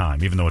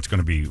summertime, even though it's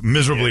going to be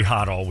miserably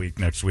hot all week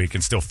next week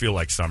and still feel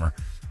like summer.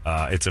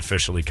 It's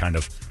officially kind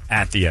of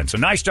at the end. So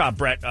nice job,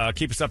 Brett.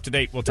 Keep us up to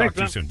date. We'll talk Thanks, to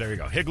you man. soon. There you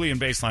go. Higley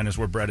and Baseline is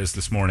where Brett is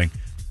this morning.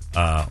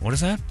 What is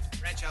that?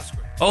 Ranch House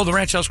Grill. Oh, the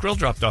Ranch House Grill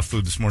dropped off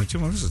food this morning,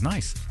 too. Oh, this is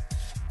nice.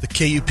 The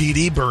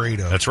KUPD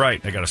burrito. That's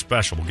right. They got a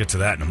special. We'll get to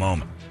that in a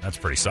moment. That's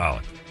pretty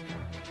solid.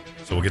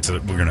 So we'll get to We're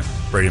going to,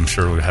 Brady, I'm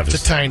sure we'll have It's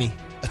his a tiny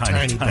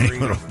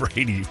burrito. little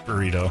Brady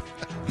burrito.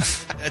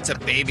 That's a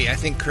baby. I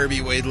think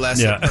Kirby weighed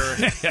less Yeah. than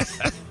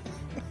her.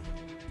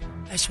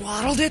 I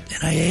swaddled it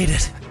and I ate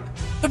it.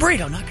 The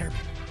burrito, not Kirby.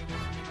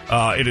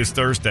 It is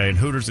Thursday, and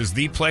Hooters is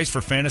the place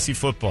for fantasy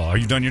football. Are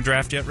you done your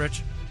draft yet,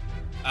 Rich?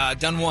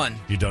 Done one.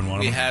 You done one of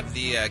We them? have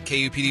the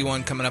KUPD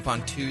one coming up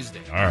on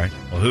Tuesday. All right.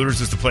 Well,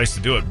 Hooters is the place to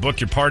do it. Book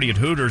your party at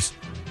Hooters.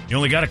 You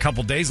only got a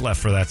couple days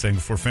left for that thing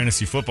before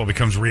fantasy football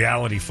becomes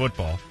reality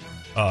football.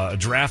 A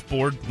draft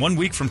board 1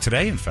 week from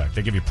today, in fact.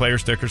 They give you player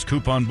stickers,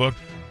 coupon book,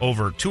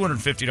 over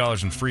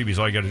 $250 in freebies.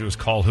 All you got to do is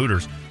call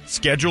Hooters.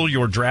 Schedule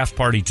your draft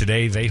party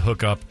today. They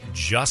hook up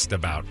just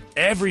about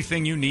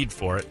everything you need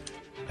for it.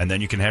 And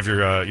then you can have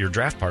your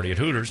draft party at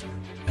Hooters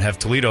and have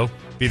Toledo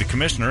be the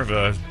commissioner of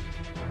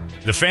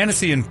the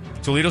fantasy in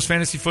Toledo's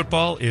fantasy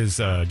football is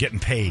getting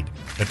paid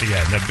at the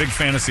end. That big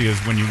fantasy is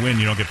when you win,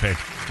 you don't get paid.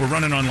 We're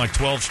running on like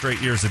 12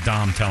 straight years of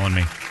Dom telling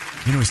me,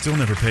 he still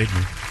never paid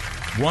me.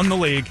 Won the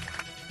league.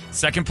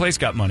 Second place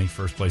got money.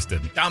 First place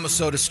didn't. Dom was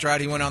so distraught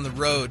he went on the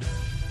road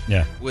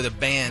Yeah. with a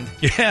band.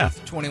 Yeah.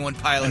 21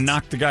 Pilots. And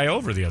knocked the guy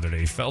over the other day.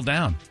 He fell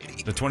down.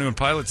 The 21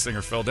 Pilots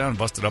singer fell down and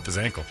busted up his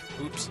ankle.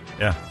 Oops.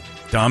 Yeah.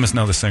 Dom is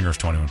now the singer of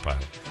 21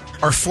 Pilots.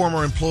 Our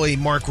former employee,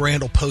 Mark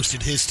Randall,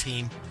 posted his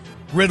team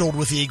riddled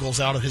with Eagles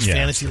out of his Yeah,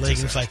 fantasy it's league.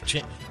 And it's like,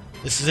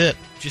 this is it.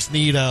 Just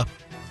need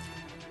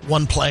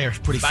one player. It's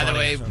pretty By funny.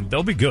 the way,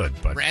 They'll be good,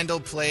 but Randall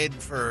played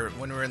for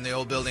when we were in the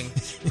old building,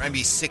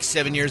 maybe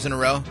 6-7 years in a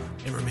row.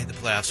 Never made the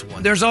playoffs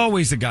once. there's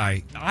always a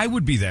guy. I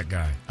would be that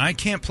guy. I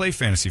can't play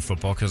fantasy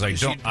football because I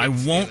don't. you'd I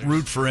pick won't Steelers.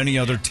 root for any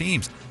other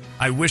teams.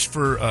 I wish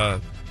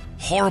for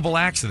horrible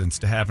accidents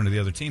to happen to the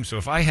other team. So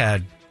if I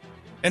had,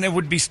 and it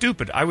would be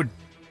stupid. I would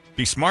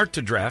be smart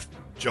to draft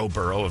Joe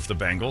Burrow of the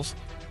Bengals,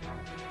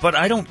 but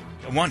I don't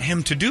want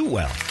him to do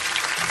well.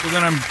 So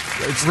then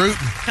it's Rooting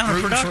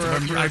counterproductive.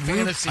 for your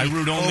fantasy I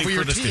root only over for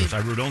your the team. Steelers. I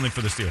root only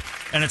for the Steelers.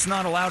 And it's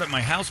not allowed at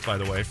my house, by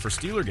the way, for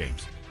Steeler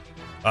games.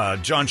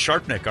 John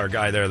Sharpnick, our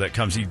guy there that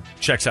comes, he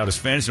checks out his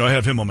fantasy. I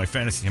have him on my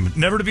fantasy team.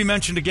 Never to be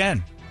mentioned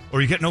again,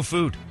 or you get no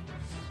food.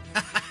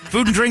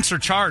 Food and drinks are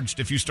charged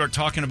if you start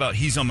talking about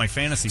he's on my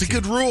fantasy It's a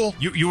team. good rule.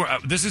 You are.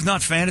 This is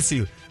not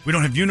fantasy. We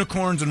don't have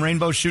unicorns and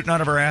rainbows shooting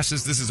out of our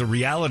asses. This is a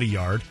reality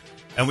yard,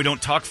 and we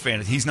don't talk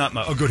fantasy. He's not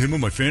my. Oh, got him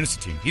on my fantasy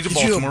team. He's a Could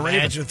you Baltimore Raven.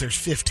 imagine if there's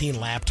 15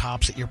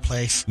 laptops at your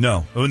place?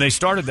 No. When they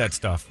started that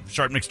stuff,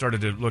 Sharpnick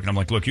started to look, and I'm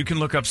like, look, you can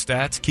look up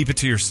stats. Keep it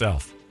to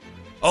yourself.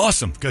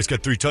 Awesome. Guy's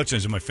got 3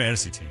 touchdowns in my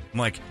fantasy team. I'm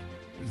like,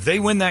 they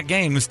win that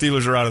game, the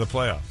Steelers are out of the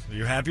playoffs. Are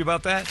you happy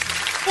about that?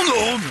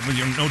 Well,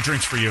 no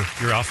drinks for you.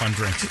 You're off on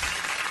drinks.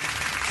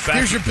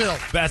 Here's your bill.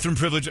 Bathroom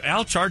privilege.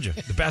 I'll charge you.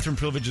 The bathroom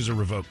privileges are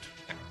revoked.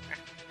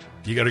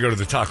 You got to go to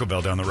the Taco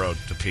Bell down the road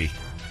to pee.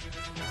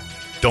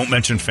 Don't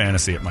mention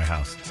fantasy at my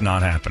house. It's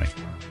not happening.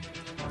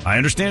 I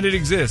understand it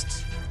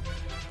exists,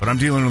 but I'm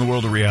dealing in the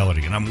world of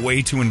reality, and I'm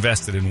way too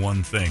invested in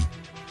one thing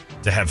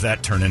to have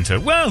that turn into,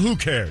 well, who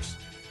cares?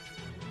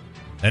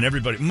 And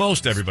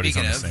most everybody's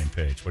Speaking on the of- same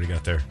page. What do you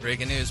got there?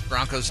 Breaking news: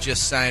 Broncos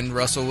just signed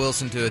Russell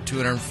Wilson to a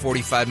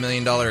 $245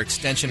 million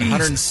extension,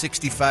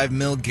 $165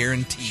 million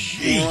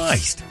guaranteed.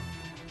 Christ.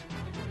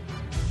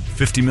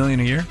 $50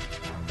 million a year?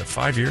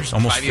 5 years?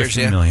 Almost 5 years, $50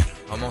 yeah. million.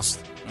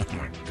 Almost Oh,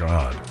 my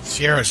God.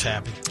 Sierra's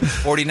happy.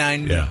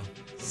 49. Yeah.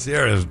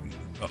 Sarah,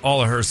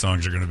 all of her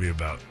songs are going to be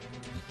about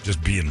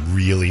just being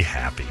really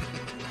happy.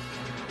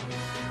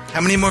 How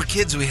many more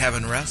kids we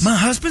having, Russ? My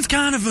husband's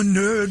kind of a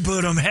nerd,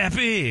 but I'm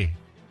happy.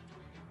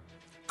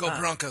 Go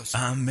Broncos.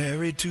 I'm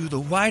married to the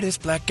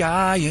whitest black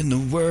guy in the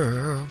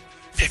world.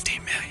 $50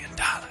 million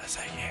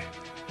a year.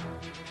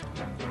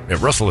 Yeah,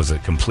 Russell is a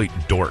complete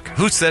dork.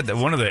 Who said that?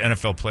 One of the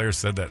NFL players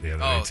said that the other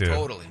day, Oh, too.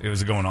 totally. It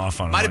was going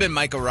off on him. Might have been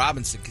Michael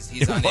Robinson because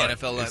he's It on the was. He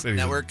NFL said he's a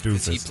Network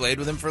because he doofus. played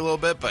with him for a little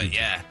bit. But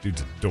yeah,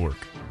 Dude's a dork.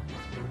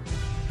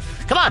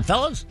 Come on,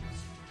 fellas.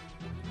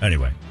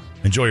 Anyway,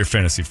 enjoy your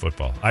fantasy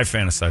football. I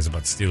fantasize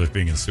about the Steelers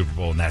being in the Super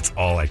Bowl, and that's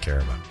all I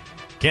care about.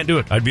 Can't do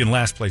it. I'd be in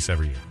last place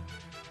every year.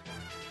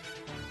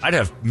 I'd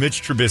have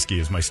Mitch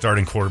Trubisky as my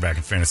starting quarterback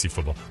in fantasy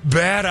football.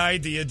 Bad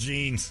idea,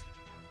 Jeans.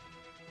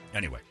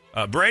 Anyway,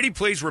 Brady,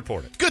 please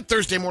report it. Good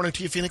Thursday morning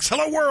to you, Phoenix.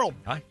 Hello, world.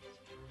 Hi.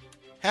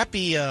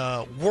 Happy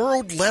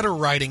World Letter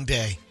Writing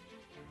Day.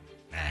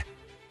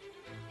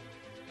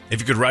 If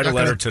you could write a Not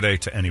letter gonna- today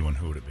to anyone,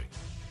 who would it be?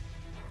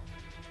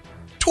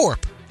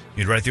 Torp.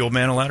 You'd write the old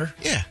man a letter?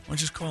 Yeah. Why don't you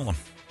just call him?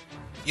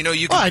 you know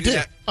you can Oh, I do did.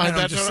 that. I'm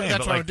That's just what, saying, that's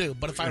but what I like, would do.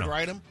 But if you I'd know.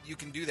 write him, You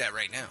can do that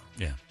right now.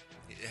 Yeah.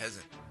 It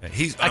hasn't.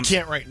 I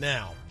can't right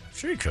now.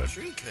 Sure you could.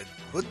 Sure, you could.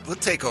 We'll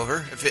take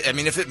over if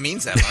it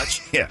means that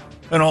much. Yeah.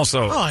 And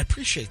also, Oh, I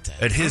appreciate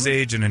that. at his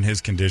age and in his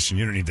condition,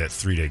 you don't need that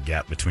 3-day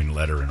gap between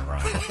letter and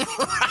arrival.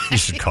 You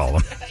should call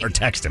him or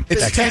text him.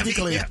 It's Text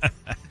him.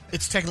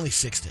 technically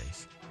 6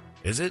 days.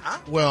 Is it?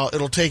 Well,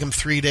 it'll take him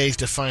 3 days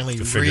to finally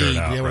To read. figure it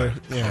out. be able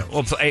Right. to- yeah.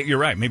 Well, you're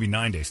right. Maybe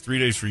 9 days. 3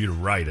 days for you to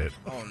write it.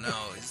 Oh no,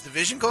 is the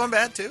vision going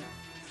bad too?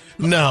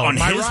 No, On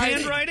my his writing,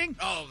 handwriting?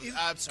 Oh,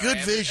 I'm sorry.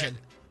 good vision.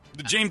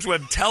 The James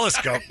Webb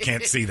Telescope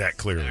can't see that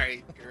clearly. All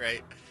right, you're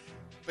right.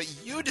 But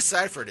you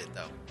deciphered it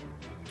though.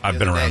 I've The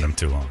been other around day. him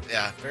too long.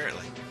 Yeah,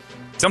 apparently.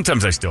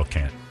 Sometimes I still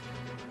can't.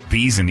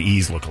 B's and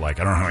E's look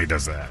alike. I don't know how he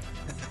does that.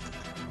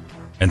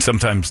 And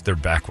sometimes they're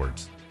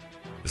backwards.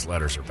 His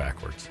letters are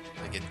backwards.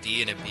 Like a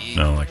D and a B.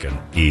 No, like an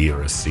E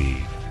or a C.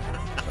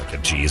 Like a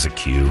G is a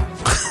Q.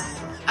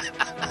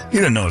 He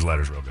didn't know his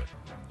letters real good.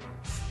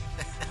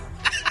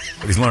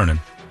 But he's learning.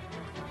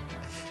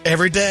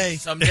 Every day.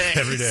 Someday.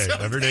 Every day.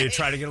 Every day you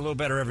try to get a little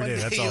better every One day.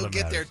 day That's all you'll that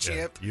get matters. there,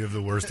 champ. You have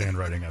the worst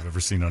handwriting I've ever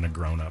seen on a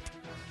grown-up.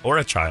 Or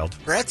a child.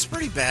 Brett's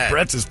pretty bad.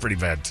 Brett's is pretty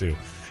bad, too.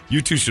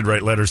 You two should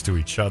write letters to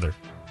each other.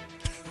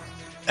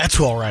 That's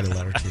who I'll write a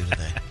letter to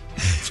today.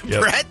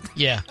 Yep. Brett?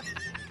 Yeah.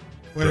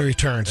 When he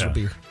returns, it'll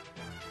Yeah. be.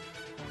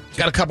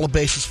 Got a couple of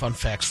basis fun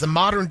facts. The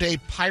modern day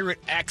pirate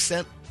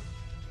accent.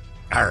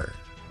 Arr.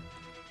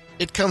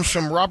 It comes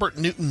from Robert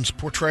Newton's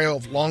portrayal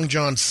of Long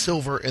John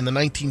Silver in the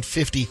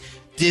 1950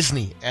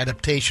 Disney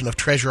adaptation of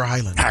Treasure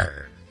Island.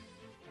 Arr.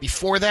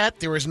 Before that,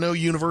 there was no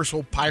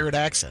universal pirate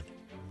accent.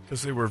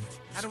 Because they were...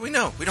 How do we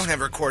know? We don't have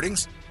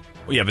recordings.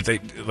 Well, yeah, but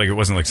it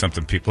wasn't like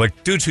something people...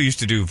 Like, dudes who used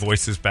to do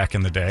voices back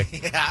in the day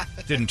Yeah.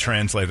 didn't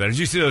translate that. Did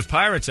you see those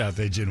pirates out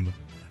there, gentlemen?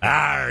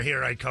 Arr,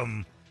 here I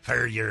come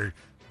for your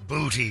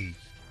booty.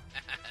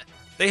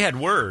 They had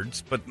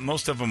words, but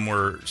most of them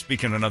were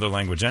speaking another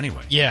language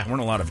anyway. Yeah. There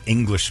weren't a lot of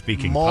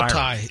English-speaking Multi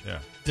pirates. Yeah.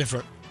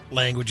 different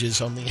languages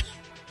on the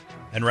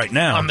And right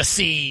now, on the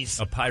seas.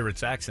 a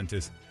pirate's accent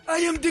is, I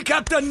am the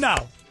captain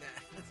now.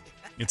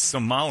 It's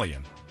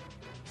Somalian.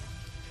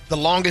 The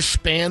longest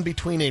span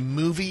between a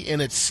movie and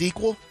its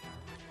sequel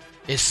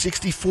is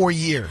 64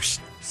 years.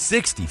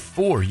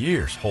 64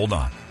 years. Hold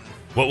on.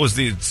 What was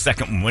the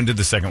second one? When did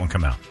the second one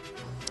come out?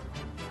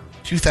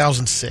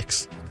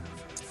 2006.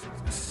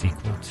 The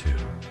sequel to...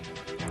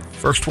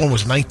 First one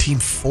was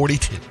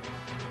 1942.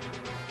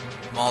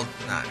 Not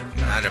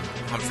a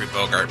Humphrey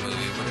Bogart movie,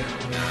 would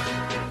it? No.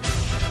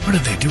 What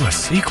did they do a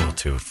sequel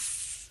to?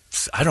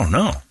 I don't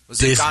know. Was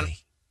Disney. it Gone?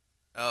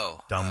 Oh.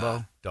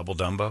 Dumbo? Double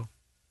Dumbo?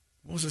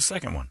 What was the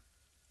second one?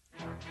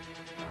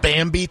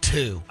 Bambi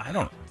 2. I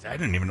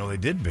didn't even know they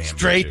did Bambi.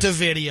 Straight too. to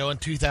video in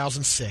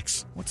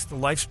 2006. What's the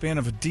lifespan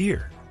of a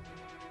deer?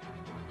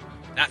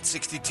 Not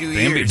 62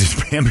 Bambi, years.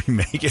 did Bambi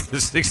make it to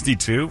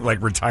 62?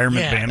 Like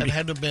retirement Yeah, Bambi? it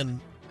had to have been.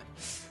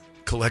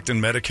 Collecting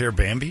Medicare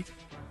Bambi?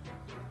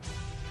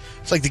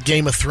 It's like the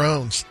Game of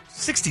Thrones.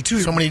 62.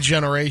 So many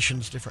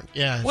generations different.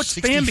 Yeah. What's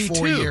 64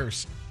 Bambi 2?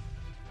 years.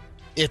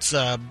 It's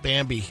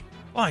Bambi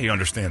Well, you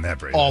understand that,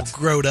 Brady. all That's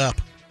growed up.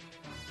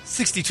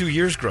 62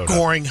 years grown up.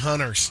 Goring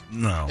hunters.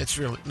 No. It's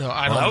really. No,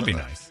 I Well, don't that would be know.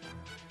 nice.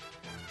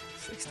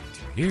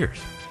 62 years.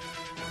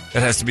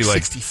 That has to be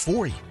like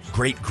 64 years.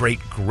 great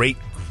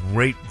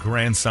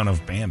grandson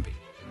of Bambi.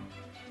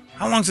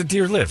 How long's a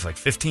deer live? Like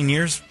 15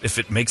 years? If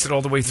it makes it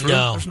all the way through?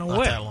 No, There's no not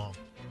way. that long.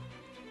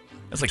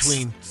 That's like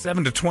between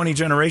 7 to 20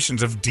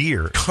 generations of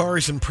deer.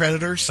 cars and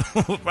predators.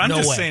 I'm No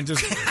just way. saying,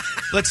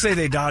 let's say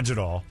they dodge it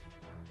all.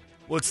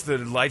 What's the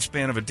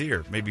lifespan of a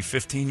deer? Maybe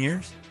 15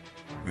 years?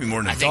 Maybe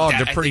more than a dog.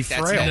 They're pretty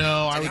frail.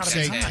 No, I would That's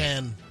say high.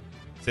 10.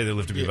 Say they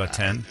live to be about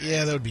 10?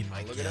 Yeah, that would be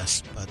my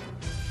guess. But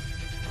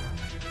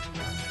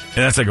And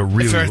that's like a if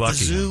really they're at lucky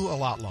the zoo, a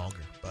lot longer.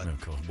 But one.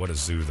 Oh, cool. What a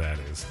zoo that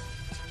is.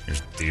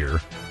 There's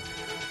deer.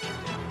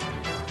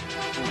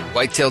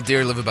 White-tailed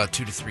deer live about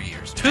 2 to 3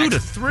 years. 2 to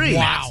 3?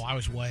 wow, I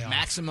was way off.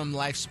 Maximum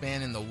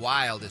lifespan in the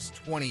wild is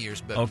 20 years,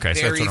 but Okay,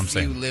 so very that's what I'm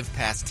few saying. live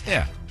past 10.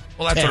 Yeah.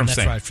 Well, that's 10, what I'm that's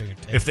saying. what I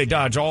figured, 10. If they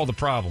dodge all the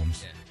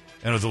problems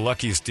and are the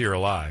luckiest deer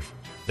alive,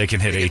 they can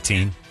hit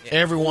 18.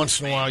 Every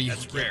once in a while, you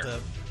That's can get rare.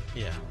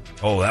 yeah.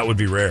 Oh, that would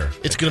be rare.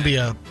 It's going to be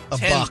a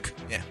 10 buck.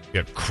 Yeah.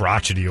 You got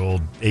crotchety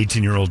old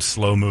 18-year-old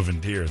slow-moving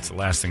deer. It's the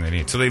last thing they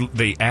need. So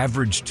they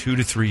average 2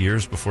 to 3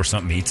 years before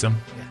something eats them?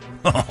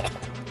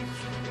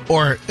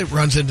 Or it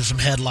runs into some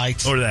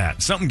headlights. Or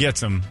that. Something gets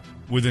them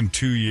within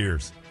 2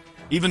 years.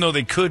 Even though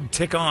they could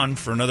tick on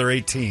for another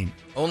 18.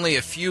 Only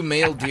a few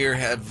male deer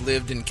have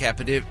lived in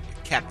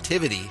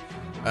captivity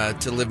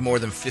to live more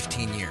than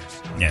 15 years.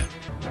 Yeah.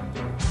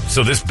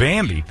 So this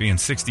Bambi, being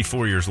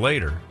 64 years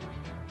later,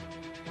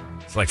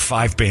 it's like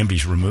 5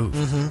 Bambis removed.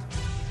 Mm-hmm.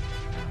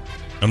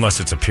 Unless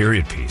it's a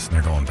period piece, and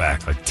they're going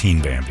back, like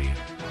Teen Bambi.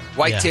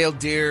 White-tailed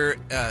deer,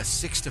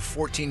 6 to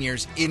 14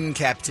 years in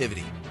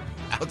captivity.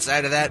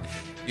 Outside of that,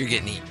 you're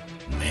getting eaten.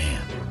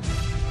 Man.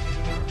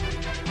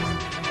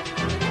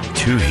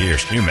 2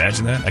 years. Can you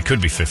imagine that? I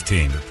could be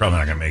 15, but probably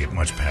not going to make it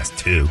much past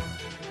 2.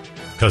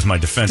 Because my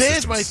defense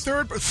There's system's- my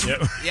third.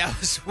 Yeah. Yeah,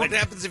 so what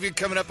happens if you're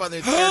coming up on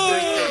their third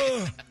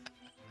birthday?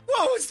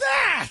 What was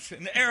that?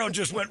 An arrow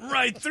just went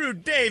right through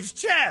Dave's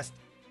chest.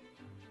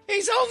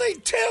 He's only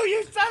 2,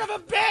 you son of a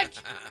bitch.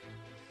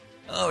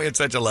 Oh, he had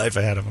such a life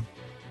ahead of him.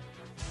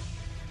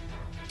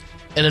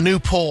 In a new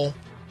poll,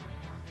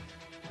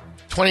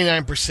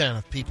 29%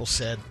 of people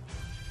said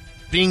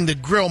being the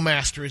grill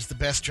master is the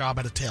best job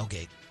at a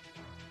tailgate.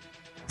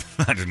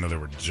 I didn't know there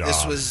were jobs.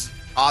 This was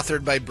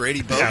authored by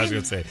Brady Bogan. Yeah, I was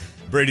going to say,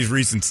 Brady's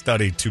recent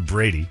study to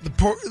Brady.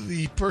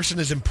 The person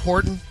is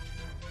important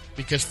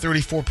because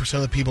 34%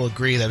 of the people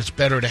agree that it's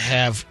better to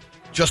have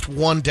just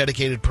one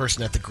dedicated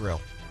person at the grill.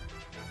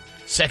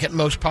 Second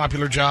most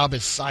popular job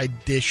is side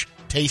dish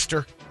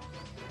taster,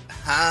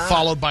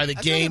 followed by the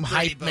game Brady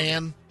hype Bogan.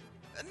 man.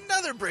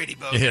 Another Brady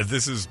Bogan. Yeah,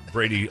 this is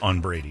Brady on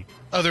Brady.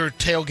 Other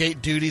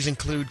tailgate duties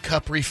include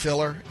cup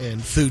refiller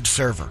and food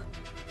server.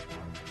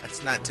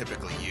 That's not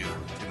typically you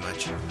too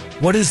much.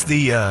 What is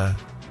the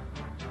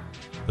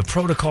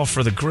protocol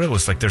for the grill?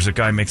 It's like there's a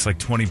guy makes like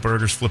 20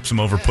 burgers, flips them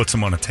over, puts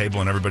them on a table,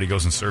 and everybody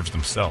goes and serves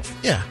themselves.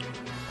 Yeah.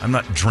 I'm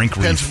not drink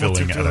Depends on what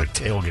refilling they're at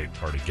a doing. tailgate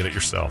party. Get it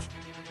yourself.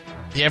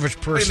 The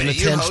average person minute,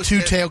 you attends host 2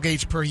 it?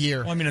 tailgates per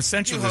year. Well, I mean, You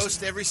essentially,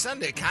 host every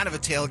Sunday, kind of a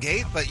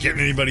tailgate, but you're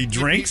getting anybody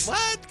drinks?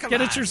 What? Come Get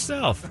on. it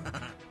yourself.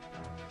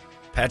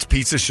 Pat's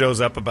Pizza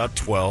shows up about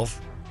 12.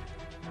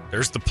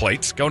 There's the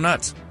plates. Go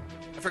nuts.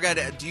 I forgot.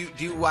 Do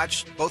you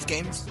watch both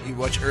games? You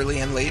watch early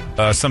and late?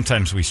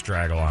 Sometimes we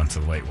straggle on to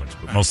the late ones,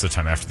 but most of the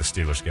time after the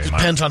Steelers game,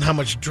 Depends on how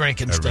much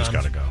drinking's everybody's done.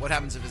 got to go. What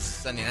happens if it's a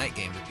Sunday night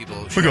game? Do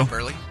people We show go. up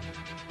early?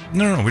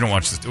 No, we don't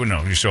watch this.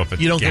 No, you show up at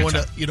You don't game go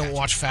into. time. You don't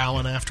watch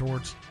Fallon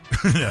afterwards.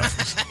 No.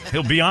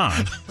 He'll be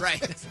on, Right.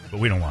 but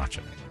we don't watch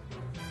it.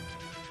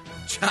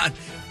 John,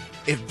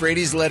 if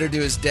Brady's letter to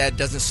his dad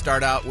doesn't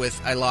start out with,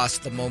 I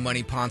lost the Mo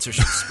Money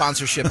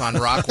sponsorship on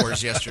Rock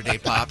Wars yesterday,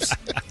 Pops,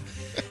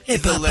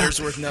 the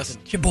letter's worth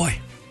nothing. Your boy.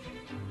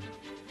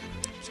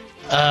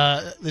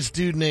 This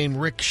dude named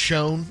Rick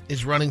Schoen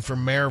is running for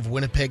mayor of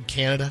Winnipeg,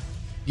 Canada.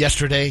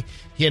 Yesterday,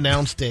 he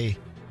announced a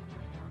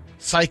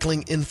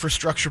cycling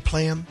infrastructure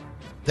plan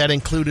that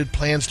included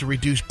plans to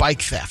reduce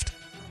bike theft.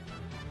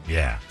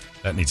 Yeah,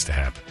 that needs to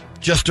happen.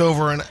 Just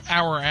over an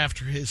hour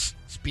after his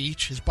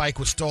speech, his bike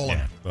was stolen.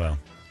 Yeah, well,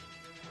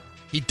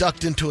 He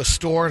ducked into a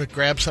store to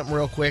grab something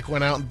real quick,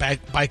 went out, and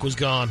bike was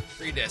gone.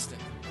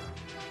 Predestined.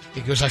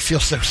 He goes, I feel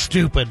so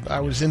stupid. I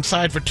was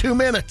inside for 2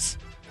 minutes.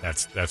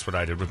 that's what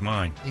I did with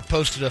mine. He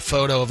posted a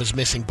photo of his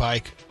missing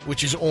bike,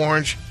 which is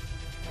orange,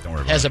 Don't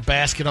worry about has it. a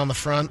basket on the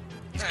front.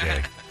 He's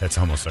gay. That's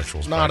a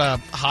homosexual's Not bike.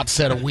 a hot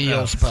set of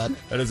wheels, but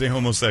That is a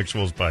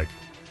homosexual's bike.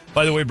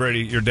 By the way,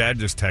 Brady, your dad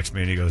just texted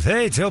me and he goes,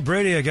 hey, tell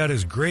Brady I got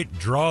his great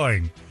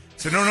drawing. I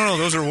said, no,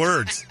 those are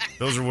words.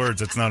 Those are words.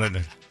 That's not it.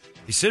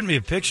 He sent me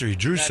a picture. He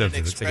drew Not an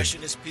something. It's like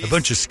expressionist a piece?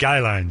 bunch of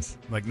skylines.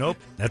 I'm like, nope,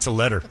 that's a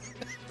letter.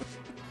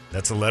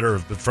 That's a letter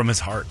from his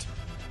heart.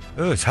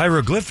 Oh, it's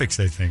hieroglyphics,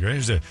 I think, right?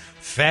 There's a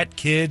fat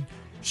kid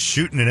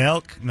shooting an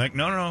elk. I'm like,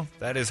 no,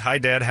 that is, hi,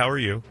 Dad, how are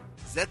you?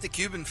 Is that the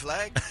Cuban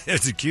flag?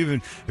 It's a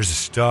Cuban. There's a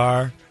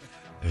star.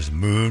 There's a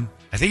moon.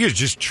 I think he was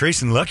just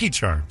tracing Lucky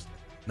Charms.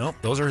 Nope,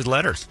 those are his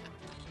letters.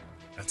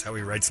 That's how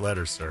he writes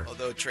letters, sir.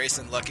 Although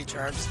tracing Lucky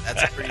Charms,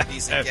 that's a pretty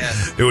decent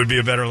guess. It would be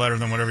a better letter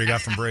than whatever you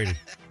got from Brady.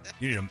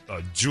 You need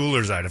a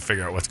jeweler's eye to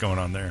figure out what's going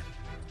on there.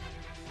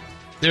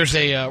 there's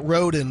a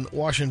road in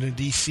Washington,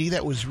 D.C.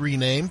 that was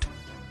renamed.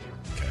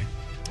 Okay.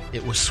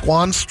 It was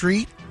Swan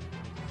Street,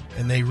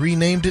 and they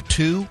renamed it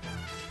to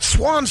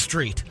Swan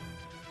Street.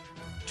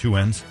 2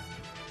 N's?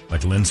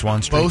 Like Lynn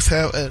Swan Street? Both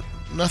have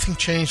nothing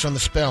changed on the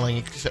spelling,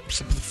 except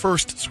the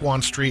first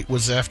Swan Street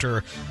was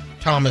after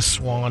Thomas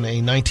Swan, a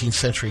 19th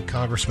century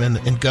congressman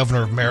and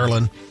governor of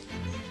Maryland.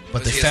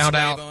 But Was they he a found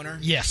slave out. owner?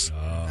 Yes.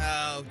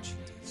 Oh,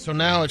 So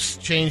now it's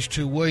changed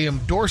to William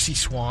Dorsey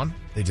Swan,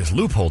 They just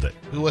loopholed it.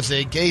 who was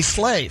a gay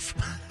slave.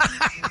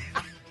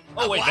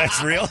 Oh, wait,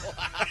 that's real?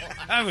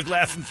 I was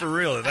laughing for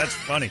real. That's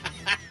funny.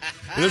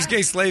 There's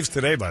gay slaves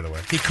today, by the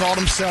way. He called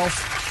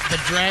himself the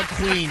drag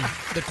queen,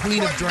 the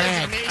queen of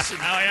drag. Oh,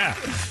 yeah.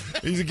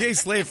 He's a gay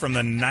slave from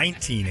the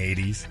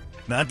 1980s,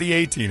 not the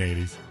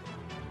 1880s.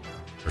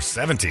 Or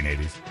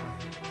 1780s.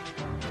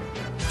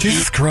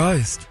 Jesus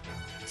Christ.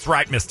 That's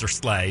right, Mr.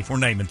 Slave. We're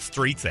naming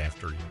streets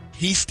after you.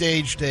 He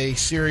staged a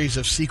series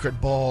of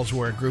secret balls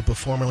where a group of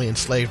formerly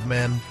enslaved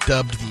men,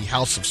 dubbed the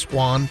House of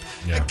Swan,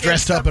 Yeah.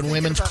 dressed up in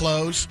women's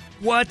clothes.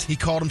 What? He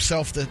called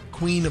himself the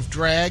Queen of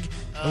Drag.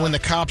 And when the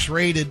cops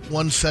raided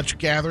one such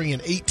gathering in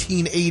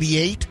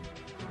 1888,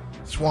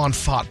 Swan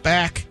fought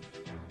back,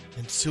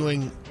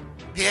 ensuing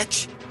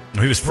bitch.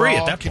 He was free at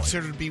brawl that point.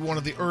 considered to be one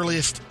of the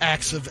earliest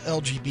acts of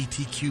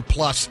LGBTQ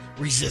plus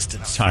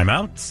resistance. Time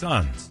out,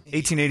 sons.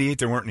 1888,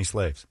 there weren't any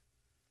slaves.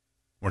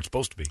 Weren't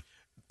supposed to be.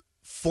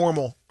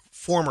 Former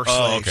slaves.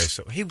 Oh, okay.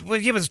 So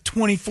it was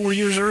 24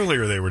 years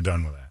earlier they were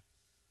done with that.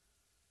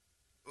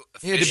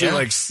 He had to be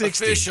like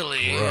 60.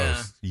 Officially,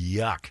 Gross.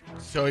 Yuck.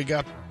 So he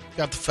got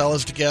the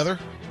fellas together.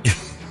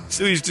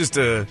 So he's just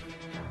a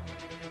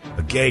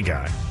gay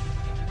guy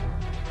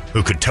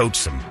who could tote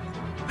some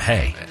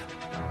hay.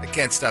 I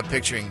can't stop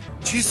picturing.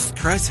 Jesus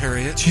Christ,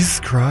 Harriet. Jesus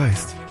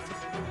Christ.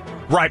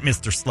 Right,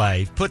 Mr.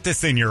 Slave. Put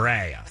this in your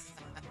ass.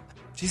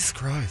 Jesus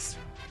Christ.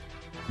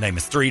 Name a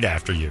street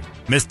after you.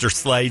 Mr.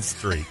 Slave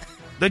Street.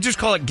 They just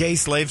call it Gay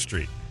Slave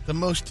Street. The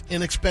most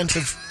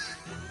inexpensive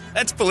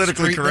That's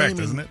politically street correct,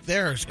 name isn't it?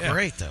 There is Yeah.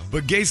 great, though.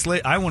 But Gay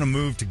Slave, I want to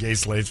move to Gay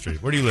Slave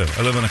Street. Where do you live?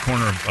 I live on the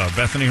corner of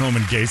Bethany Home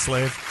and Gay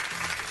Slave.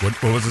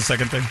 What was the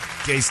second thing?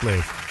 Gay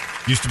Slave.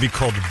 Used to be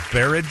called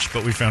Barrage,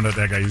 but we found out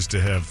that guy used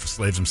to have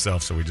slaves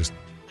himself, so we just...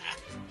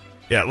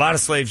 Yeah, a lot of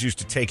slaves used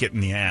to take it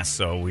in the ass,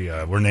 so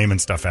we're naming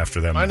stuff after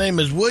them. My name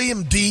is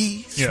William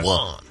D. Yeah.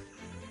 Swan.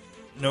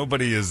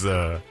 Nobody is...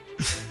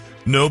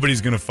 Nobody's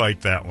going to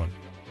fight that one.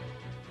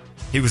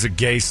 He was a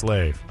gay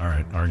slave. All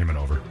right, argument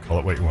over. Call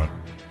it what you want.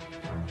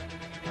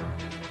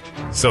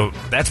 So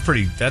that's a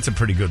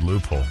pretty good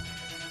loophole.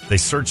 They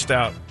searched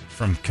out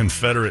from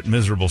Confederate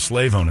miserable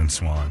slave owning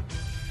Swan,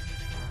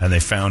 and they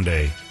found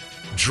a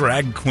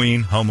drag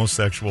queen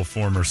homosexual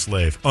former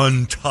slave.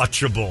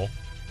 Untouchable.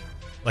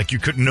 Like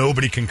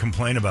nobody can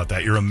complain about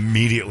that. You're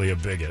immediately a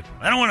bigot.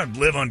 I don't want to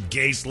live on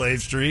Gay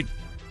Slave Street.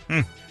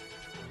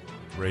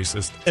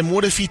 Racist. And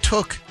what if he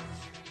took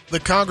the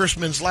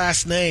congressman's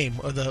last name,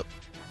 or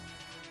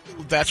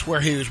that's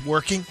where he was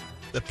working,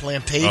 the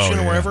plantation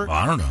or wherever? Well,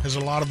 I don't know. Because a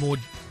lot of them would.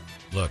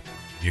 Look,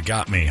 you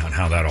got me on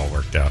how that all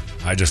worked out.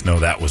 I just know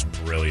that was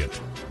brilliant.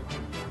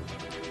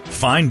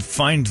 Find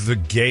the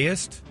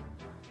gayest,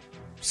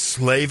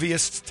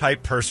 slaviest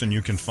type person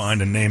you can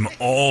find and name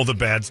all the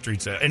bad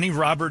streets. Any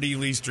Robert E.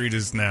 Lee Street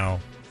is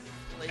now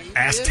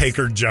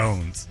Ass-Taker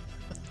Jones.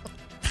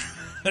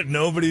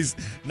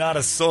 Not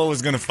a soul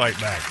is going to fight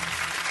back.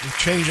 You're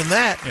changing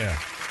that. Yeah.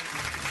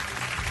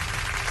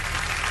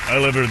 I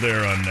lived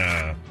there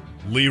on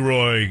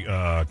Leroy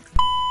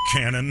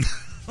Cannon.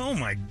 Oh,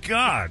 my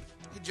God.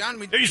 Hey, John,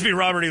 There used to be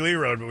Robert E. Lee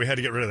Road, but we had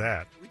to get rid of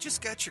that. we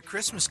just got your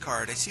Christmas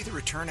card. I see the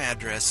return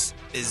address.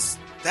 Is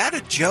that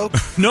a joke?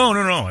 No.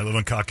 I live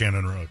on Cock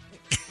Cannon Road.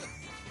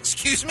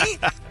 Excuse me?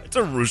 It's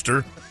a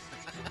rooster.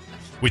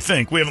 We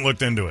think. We haven't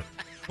looked into it.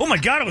 Oh, my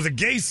God. It was a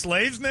gay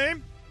slave's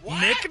name? What?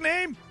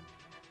 Nickname?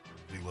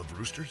 Do you love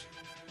roosters?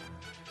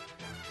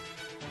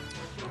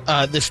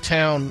 This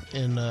town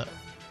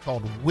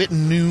called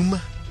Wittenoom,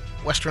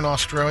 Western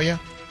Australia.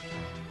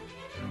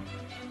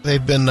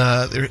 They've been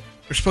they're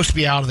supposed to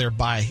be out of there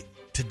by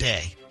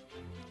today.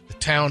 The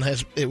town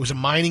it was a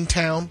mining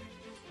town.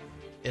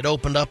 It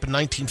opened up in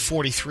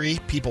 1943.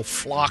 People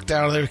flocked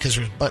out of there because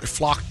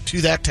flocked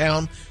to that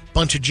town.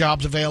 Bunch of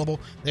jobs available.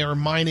 They were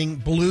mining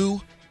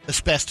blue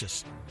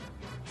asbestos.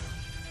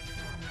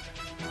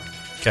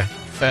 Okay.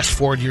 Fast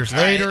forward years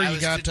later, All right, you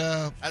got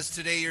I was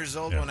today years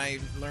old when I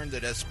learned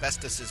that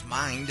asbestos is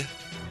mined.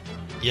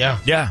 yeah.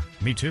 Yeah,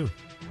 me too.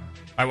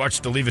 I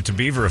watched the Leave It to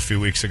Beaver a few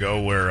weeks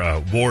ago where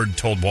Ward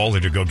told Wally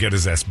to go get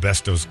his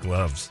asbestos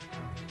gloves.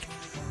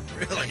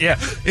 Really? Yeah.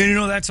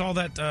 And that's all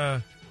that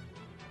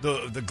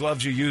the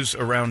gloves you use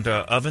around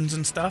ovens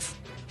and stuff.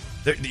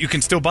 You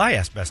can still buy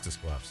asbestos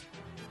gloves.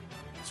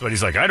 So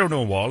he's like, I don't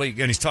know, Wally.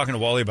 And he's talking to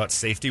Wally about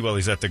safety while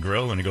he's at the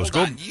grill. And he goes,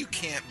 Hold on, you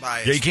can't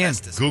buy Yeah, you can.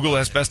 asbestos. Google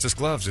asbestos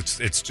gloves.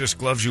 It's just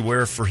gloves you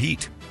wear for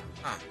heat.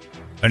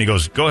 And he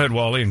goes, go ahead,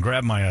 Wally, and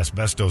grab my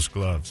asbestos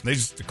gloves. And they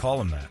used to call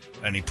him that.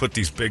 And he put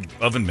these big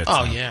oven mitts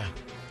Oh on. yeah.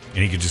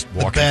 And he could just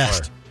walk in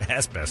best. fire.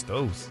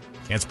 Asbestos.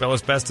 Can't spell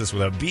asbestos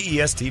without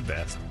B-E-S-T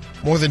best.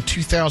 More than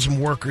 2,000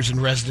 workers and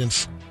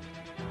residents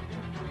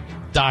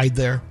died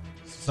there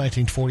since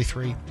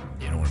 1943. You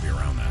don't want to be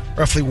around that.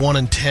 Roughly 1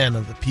 in 10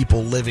 of the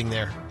people living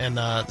there. And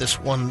this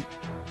one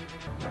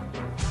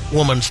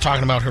woman's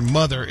talking about her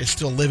mother is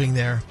still living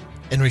there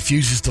and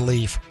refuses to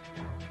leave.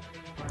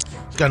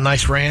 She's got a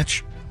nice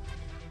ranch.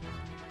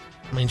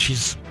 I mean,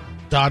 she's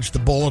dodged the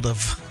bullet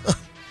of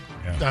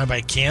dying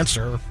by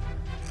cancer.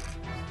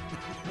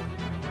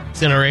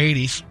 She's in her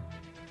 80s.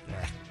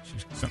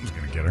 Something's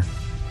going to get her.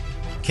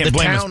 Can't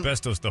blame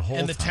asbestos the whole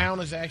time. And the town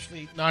is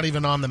actually not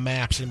even on the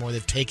maps anymore.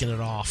 They've taken it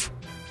off.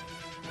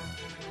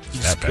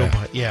 That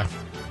bad. Yeah.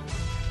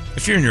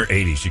 If you're in your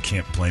 80s, you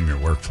can't blame your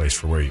workplace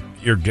for where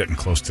you're getting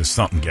close to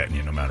something getting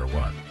you no matter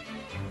what.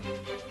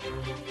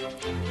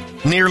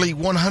 Nearly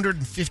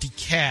 150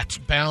 cats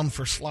bound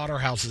for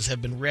slaughterhouses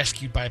have been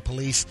rescued by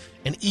police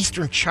in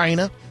eastern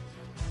China.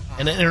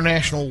 An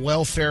international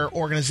welfare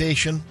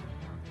organization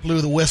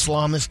blew the whistle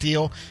on this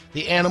deal.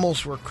 The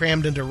animals were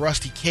crammed into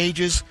rusty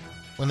cages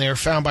when they were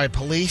found by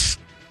police.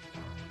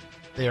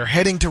 They are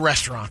heading to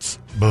restaurants.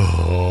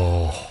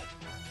 Oh.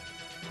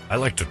 I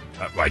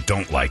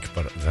don't like,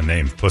 but the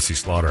name Pussy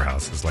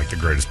Slaughterhouse is like the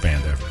greatest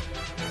band ever.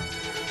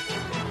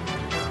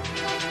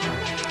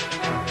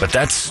 But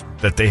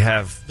that they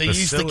have They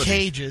used the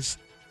cages.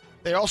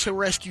 They also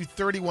rescued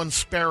 31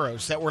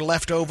 sparrows that were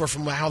left over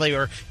from how they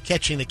were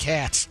catching the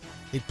cats.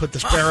 They'd put the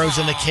sparrows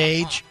in the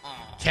cage.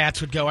 Cats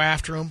would go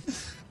after them.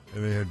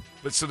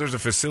 But so there's a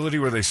facility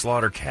where they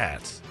slaughter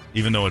cats,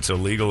 even though it's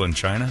illegal in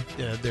China?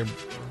 Yeah,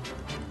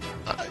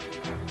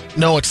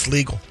 no, it's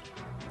legal.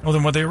 Well,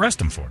 then what'd they arrest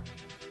them for?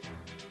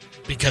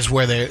 Because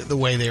the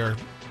way they're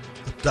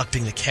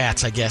abducting the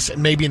cats, I guess.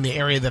 And maybe in the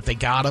area that they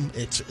got them,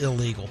 it's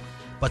illegal.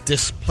 But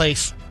this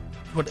place,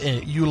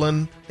 in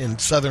Yulin in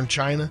southern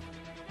China,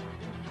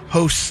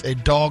 hosts a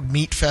dog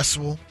meat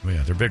festival. Oh,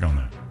 yeah, they're big on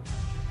that.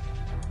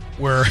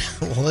 Where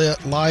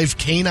live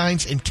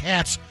canines and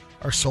cats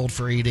are sold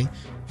for eating.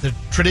 The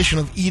tradition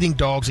of eating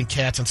dogs and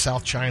cats in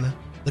South China,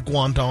 the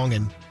Guangdong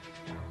and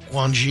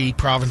Guangxi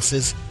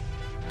provinces,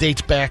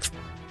 dates back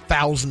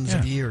thousands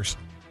of years.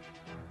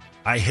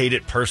 I hate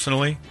it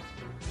personally,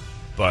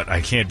 but I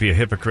can't be a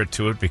hypocrite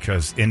to it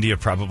because India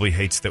probably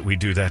hates that we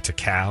do that to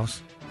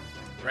cows.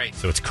 Right.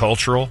 So it's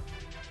cultural.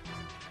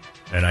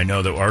 And I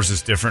know that ours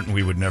is different and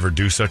we would never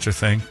do such a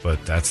thing,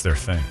 but that's their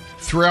thing.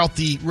 Throughout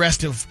the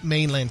rest of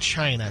mainland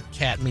China,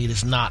 cat meat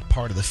is not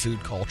part of the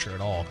food culture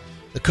at all.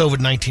 The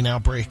COVID-19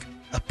 outbreak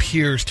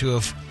appears to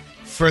have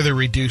further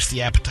reduced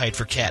the appetite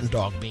for cat and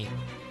dog meat.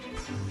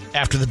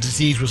 After the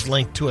disease was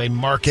linked to a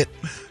market.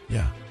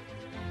 Yeah.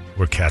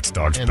 Where cats,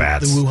 dogs, and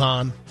bats. The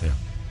Wuhan. Yeah.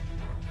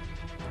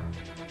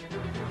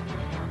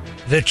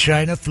 The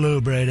China flu,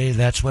 Brady.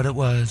 That's what it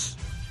was.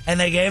 And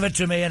they gave it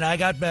to me, and I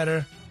got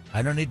better.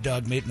 I don't need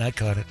dog meat, and I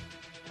caught it.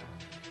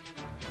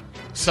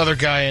 This other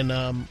guy in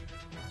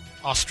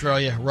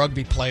Australia,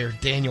 rugby player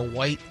Daniel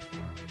White,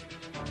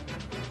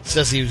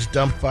 says he was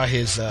dumped by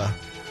his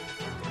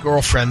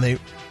girlfriend.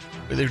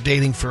 They're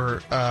dating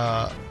for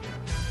a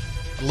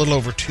little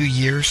over 2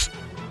 years.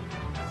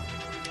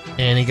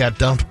 And he got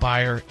dumped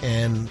by her,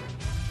 and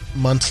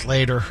months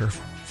later, her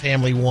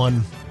family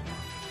won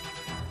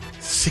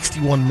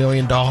 $61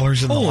 million in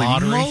the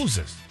lottery.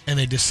 Moses. And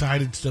they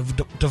decided to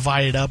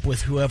divide it up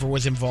with whoever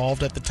was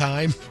involved at the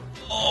time.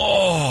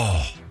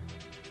 Oh.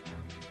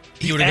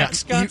 He would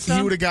have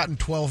gotten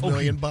 $12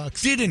 million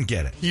bucks. Didn't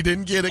get it. He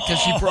didn't get it because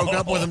she broke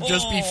up with him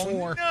just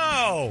before.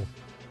 No.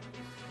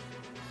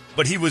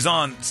 But he was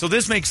on. So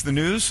this makes the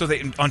news. So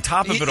they, on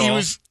top of it all, he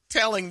was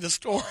telling the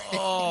story.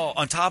 Oh,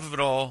 on top of it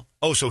all.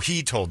 Oh, so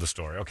he told the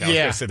story. Okay, I was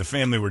going to say the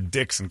family were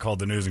dicks and called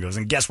the news and goes,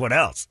 and guess what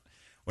else?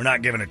 We're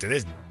not giving it to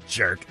this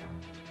jerk.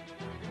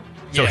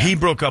 So he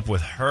broke up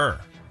with her.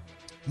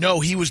 No,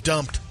 he was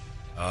dumped.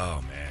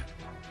 Oh, man.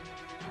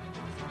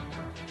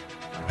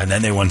 And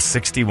then they won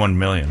 $61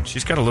 million.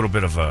 She's got a little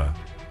bit of a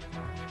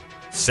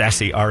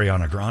sassy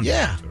Ariana Grande.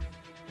 Yeah.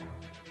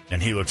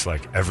 And he looks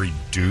like every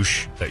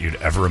douche that you'd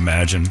ever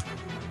imagine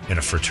in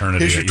a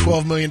fraternity. Here's your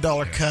 $12 million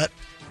cut.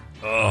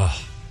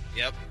 Oh.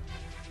 Yep.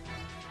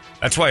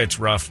 That's why it's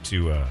rough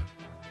to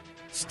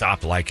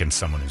stop liking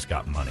someone who's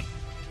got money.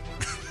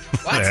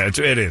 What? Yeah,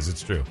 it is.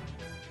 It's true.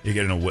 You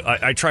get in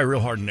I try real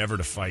hard never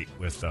to fight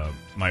with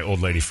my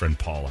old lady friend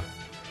Paula.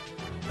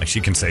 Like,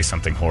 she can say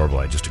something horrible.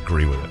 I just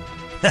agree with it.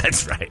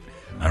 That's right.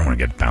 I don't want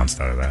to get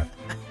bounced out of that.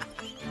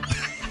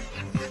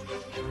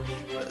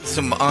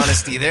 Some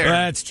honesty there.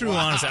 That's true.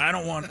 Wow. Honestly, I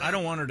don't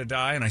want her to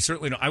die, and I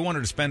certainly don't. I want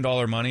her to spend all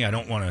her money. I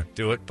don't want to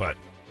do it, but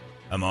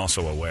I'm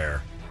also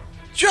aware.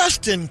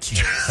 Just in case.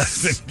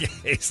 Just in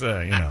case,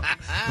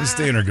 we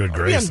stay in her good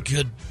graces. We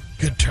on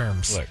good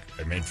terms. Look,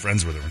 I made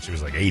friends with her when she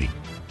was like 80.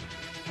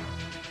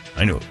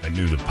 I knew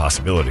the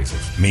possibilities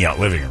of me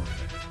outliving her.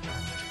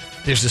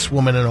 There's this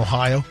woman in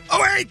Ohio.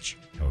 OH!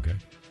 Okay.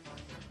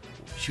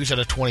 She was at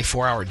a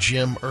 24-hour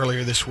gym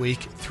earlier this week,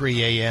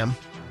 3 a.m.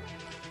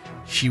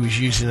 She was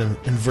using an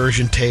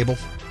inversion table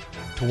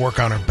to work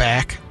on her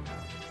back.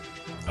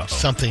 Uh-oh.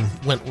 Something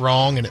went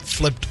wrong, and it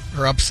flipped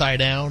her upside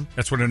down.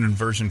 That's what an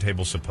inversion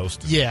table's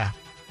supposed to do. Yeah,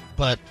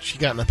 but she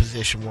got in a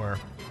position where,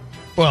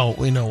 well,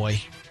 we know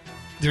why.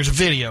 There's a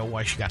video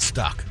why she got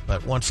stuck,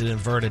 but once it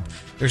inverted,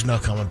 there's no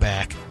coming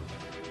back.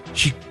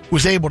 She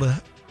was able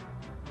to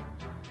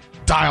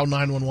dial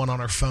 911 on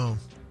her phone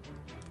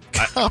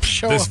Cops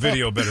show This up,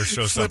 video better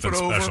show flip something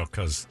it over. special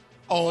because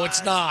Oh,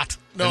 it's not.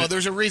 No,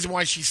 there's a reason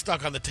why she's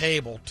stuck on the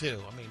table, too.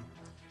 I mean,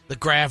 the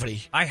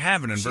gravity. I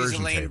have an inversion She's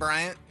Elaine table.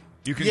 Bryant.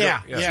 You can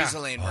Yeah, go, yeah. She's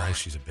Elaine Oh, Bryant.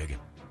 she's a bigot.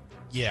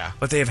 Yeah.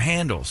 But they have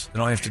handles,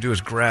 and all you have to do is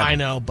grab. I them.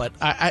 know, but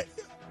I'm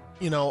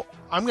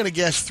going to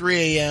guess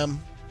 3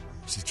 a.m.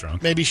 She's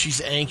drunk. Maybe she's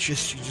anxious.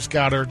 She just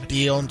got her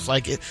deal, and it's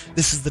like,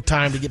 this is the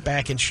time to get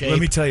back in shape. Let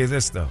me tell you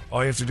this, though.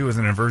 All you have to do with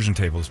an inversion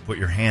table is put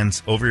your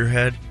hands over your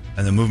head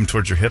and then move them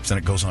towards your hips, and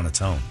it goes on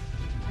its own.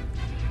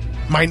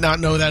 Might not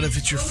know that if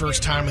it's your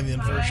first time in the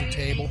inversion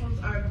table.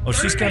 Oh,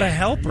 she's got a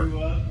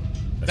helper.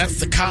 That's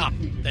the cop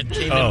that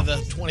came into the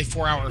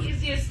 24-hour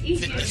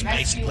fitness,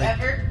 basically.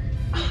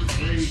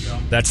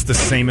 That's the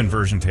same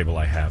inversion table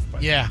I have. By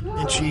the way. Yeah,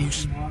 and she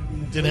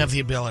didn't have the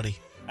ability.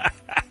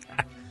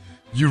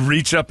 You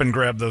reach up and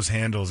grab those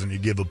handles, and you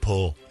give a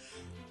pull.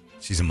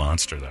 She's a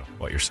monster, though,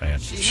 what you're saying.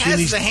 She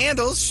has the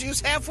handles. She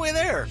was halfway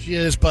there. She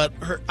is, but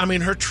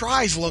her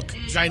tries look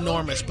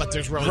ginormous, but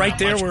there's really Right not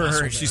there much where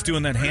muscle she's there.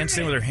 doing that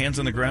handstand with her hands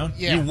on the ground,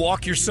 Yeah. you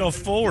walk yourself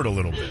forward a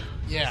little bit.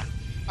 Yeah,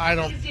 I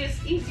don't.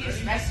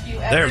 Easiest rescue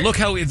ever. There, look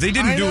how they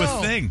didn't I do know.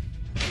 a thing.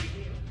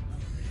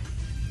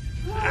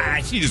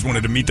 She just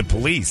wanted to meet the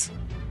police.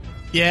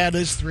 Yeah, it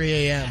is 3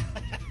 a.m.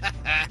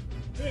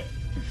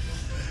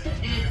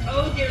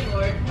 Oh dear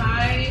Lord,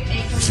 my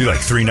ankles. She's like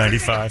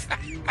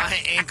 $3.95. My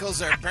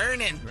ankles are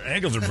burning. Her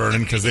ankles are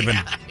burning because they've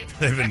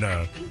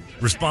been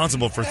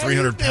responsible for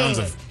 300 pounds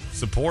of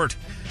support.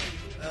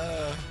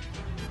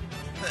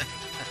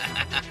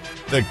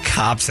 The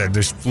cops had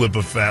to flip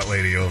a fat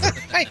lady over.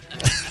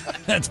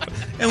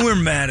 And we're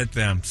mad at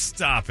them.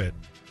 Stop it.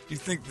 You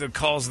think the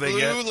calls they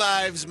get? Blue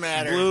Lives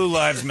Matter. Blue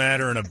lives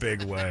matter in a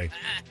big way.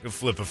 Go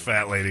flip a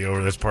fat lady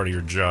over. That's part of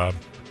your job.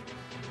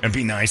 And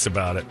be nice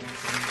about it.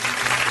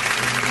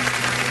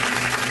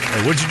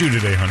 Hey, what'd you do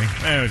today, honey?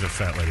 It was a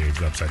fat lady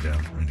who's upside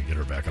down. I need to get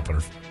her back up on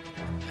her.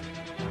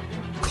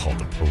 Call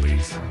the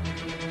police.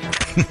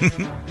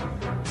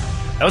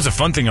 That was a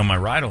fun thing on my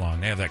ride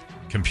along. They have that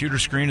computer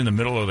screen in the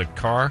middle of the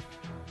car.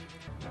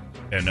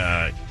 And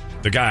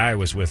the guy I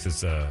was with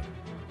is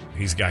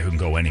he's a guy who can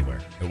go anywhere.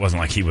 It wasn't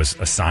like he was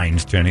assigned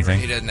to anything.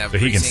 He doesn't have But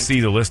he can precinct. see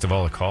the list of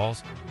all the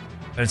calls.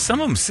 And some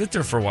of them sit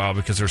there for a while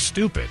because they're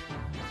stupid.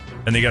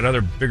 And they got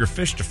other bigger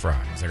fish to fry.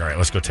 He's like, all right,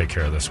 let's go take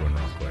care of this one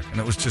real quick. And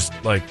it was just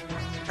like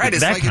Right,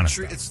 it's that like kind a of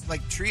stuff. it's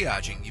like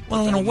triaging. You put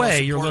Well, in the a most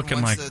way, you're important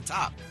looking ones like to the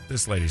top.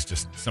 This lady's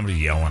just somebody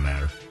yelling at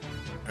her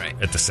Right.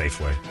 at the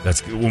Safeway.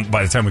 That's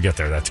by the time we get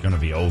there, that's going to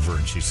be over,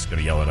 and she's going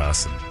to yell at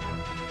us.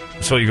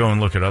 And so you go and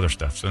look at other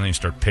stuff. So then you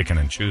start picking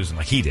and choosing,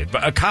 like he did.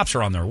 But cops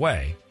are on their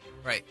way,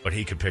 Right. but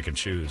he could pick and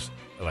choose.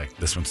 Like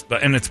this one's,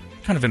 and it's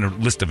kind of in a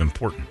list of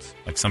importance.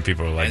 Like some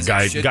people are like, As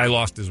it should guy be.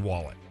 lost his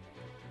wallet.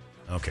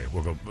 Okay,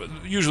 we'll go. But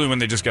usually, when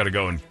they just got to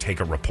go and take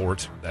a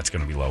report, that's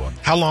going to be low on.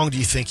 How long do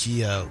you think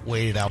he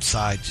waited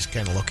outside, just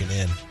kind of looking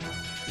in?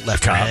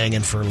 Left her cop?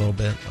 hanging for a little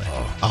bit. Like,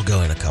 I'll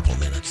go in a couple of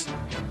minutes.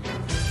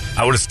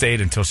 I would have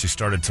stayed until she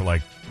started to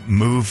like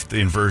move the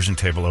inversion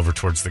table over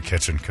towards the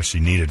kitchen because she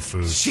needed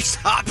food. She's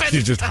hopping.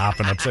 She's just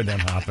hopping, upside down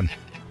hopping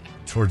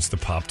towards the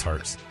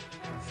Pop-Tarts.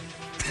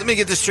 Let me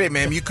get this straight,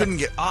 ma'am. You couldn't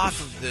get off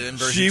of the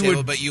inversion She table,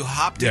 would- but you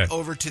hopped Yeah. it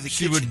over to the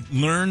She kitchen. would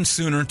learn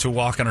sooner to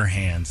walk on her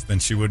hands than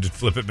she would to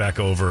flip it back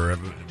over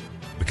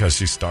because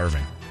she's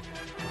starving.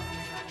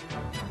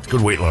 It's a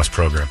good weight loss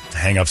program to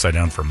hang upside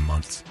down for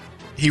months.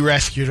 He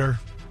rescued her.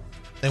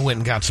 They went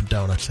and got some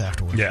donuts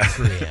afterwards. Yeah. At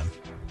 3 a.m.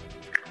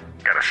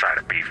 Got a side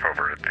of beef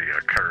over at the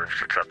curves.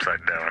 It's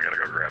upside down. I got to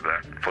go grab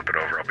that. Flip it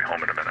over. I'll be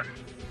home in a minute.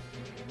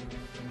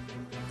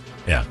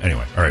 Yeah,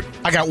 anyway. All right.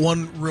 I got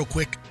one real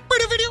quick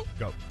video.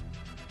 Go.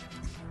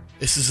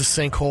 This is a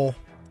sinkhole.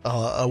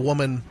 A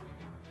woman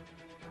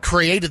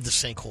created the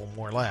sinkhole,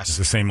 more or Is less.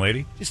 the same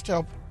lady? Just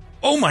help.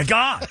 Oh, my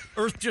God.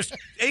 Earth just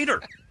ate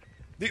her.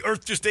 The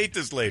Earth just ate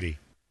this lady.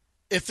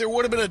 If there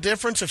would have been a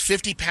difference of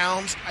 50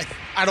 pounds,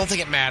 I don't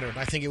think it mattered.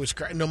 I think it was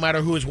no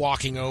matter who was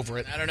walking over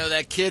it. I don't know.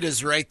 That kid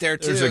is right there,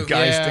 too. There's a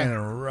guy Yeah. standing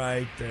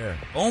right there.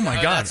 Oh, my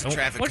Oh, God. that's a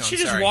traffic What's she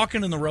cone, just sorry.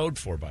 walking in the road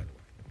for, by the way?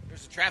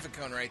 There's a traffic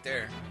cone right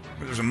there.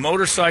 There's a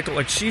motorcycle.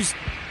 Like, she's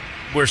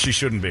where she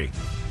shouldn't be.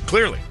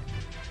 Clearly.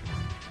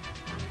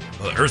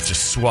 Well, the Earth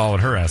just swallowed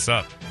her ass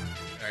up.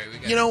 All right, we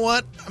got You know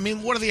what? I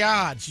mean, what are the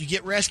odds? You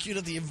get rescued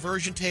at the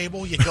inversion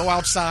table, you go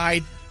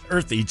outside,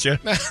 Earth eats you.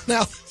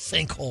 now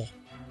sinkhole.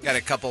 got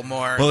a couple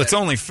more. Well, it's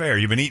only fair.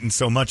 You've been eating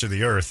so much of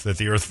the Earth that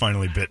the Earth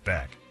finally bit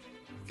back.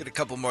 Get a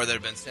couple more that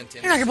have been sent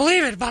in. You're not going to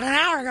believe it. About an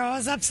hour ago, I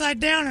was upside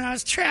down and I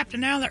was trapped,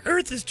 and now the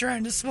earth is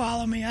trying to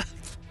swallow me up.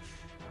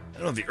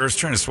 I don't know if the Earth's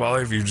trying to swallow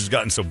you. If you've just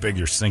gotten so big,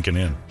 you're sinking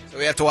in. So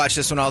we have to watch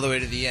this one all the way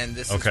to the end.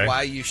 This Okay. is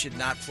why you should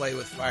not play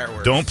with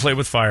fireworks. Don't play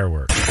with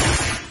fireworks.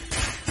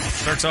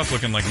 Starts off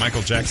looking like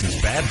Michael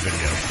Jackson's Bad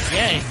video.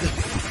 Yay.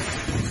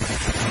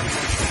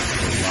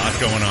 A lot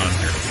going on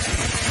here.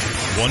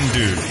 One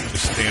dude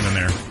just standing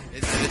there.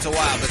 It's a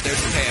while, but there's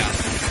a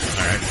payoff.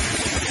 All right.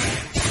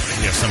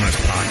 You have some in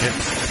his pocket.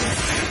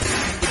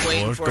 Keep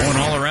waiting Well, it's for going it.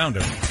 all around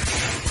him.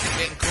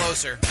 Getting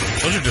closer.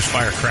 Those are just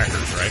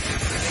firecrackers, right?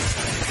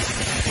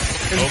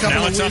 There's a couple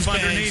now of it's up whiz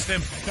bangs. underneath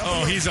him.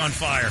 Oh, he's on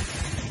fire.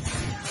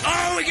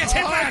 Oh, he gets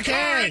hit by a car.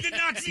 I did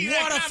not see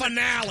that What a coming.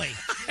 finale.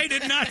 I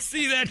did not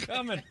see that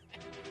coming.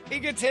 He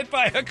gets hit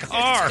by a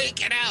car.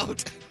 Take it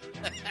out.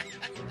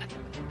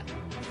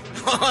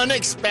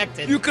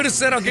 Unexpected. You could have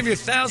said, I'll give you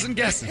 1,000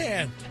 guesses.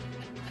 Man.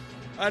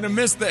 I'd have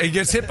missed that. He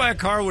gets hit by a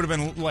car would have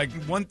been like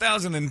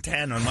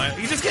 1,010 on my.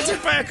 He just gets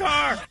hit by a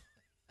car.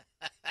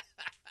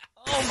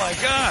 Oh, my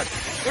God.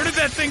 Where did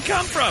that thing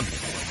come from?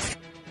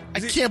 I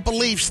can't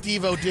believe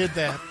Steve-O did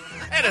that.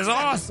 That is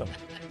awesome.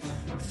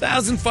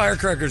 1,000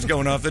 firecrackers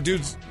going off. The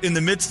dude's in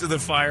the midst of the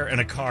fire,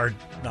 and a car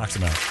knocks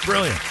him out.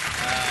 Brilliant.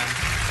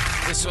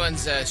 This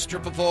one's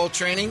stripper pole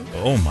training.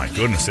 Oh, my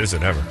goodness, is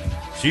it ever.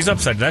 She's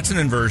upside. That's an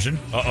inversion.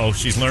 Uh-oh,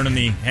 she's learning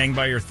the hang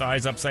by your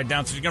thighs upside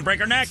down, so she's going to break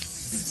her neck.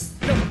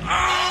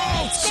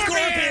 Oh,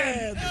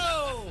 scorpion!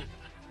 No.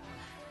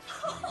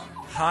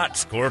 Hot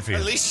scorpion.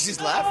 At least she's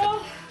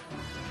laughing.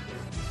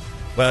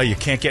 Well, you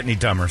can't get any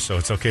dumber, so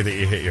it's okay that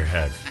you hit your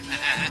head.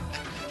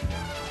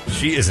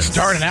 She is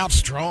Starting out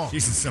strong.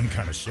 She's in some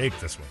kind of shape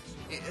this one.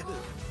 And,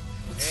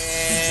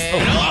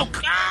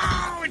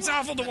 Oh, it's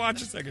awful to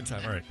watch a second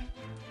time. All right.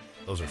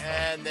 Those are fun.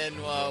 and then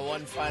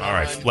one final All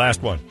right, one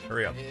last one.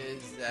 Hurry up.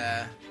 is,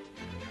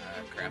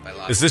 crap, I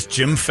lost Is this it.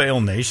 Jim Fail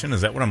Nation?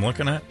 Is that what I'm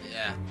looking at?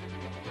 Yeah.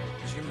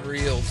 Jim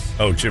Reels.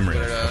 Oh, Jim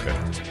Reels. Put it on.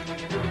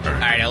 Okay. All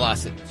right, I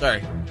lost it.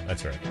 Sorry.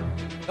 That's right.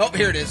 Oh,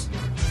 here it is.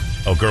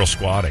 Oh, girl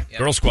squatting. Yep.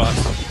 Girl squat.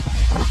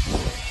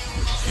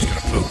 She's going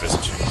to poop,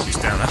 isn't she? She's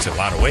down. That's a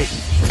lot of weight.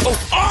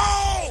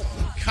 Oh!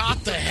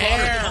 Caught the Caught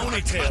hair. her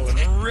ponytail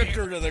and ripped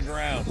her to the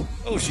ground.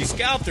 Oh, she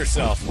scalped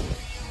herself.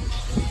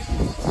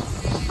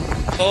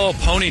 Oh,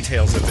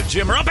 ponytails at the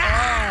gym are up.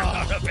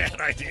 Ah! Not a bad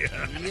idea.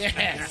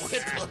 Yes.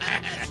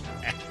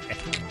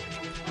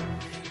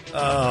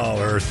 Oh,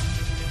 Earth.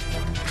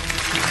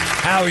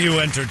 How you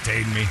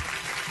entertain me.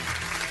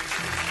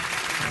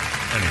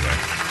 Anyway,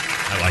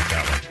 I like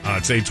that one.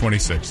 It's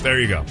 8:26. There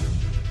you go.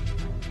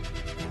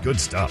 Good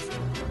stuff.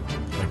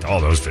 I liked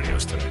all those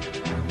videos today.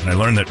 And I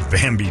learned that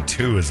Bambi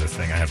 2 is a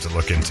thing I have to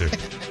look into.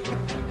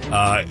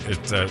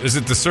 Is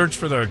it the search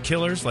for the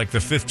killers? Like the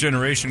fifth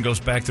generation goes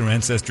back through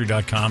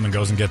Ancestry.com and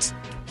goes and gets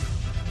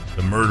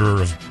the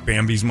murderer of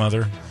Bambi's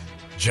mother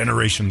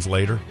generations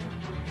later?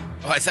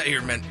 Oh, I thought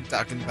you were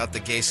talking about the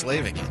gay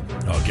slave again.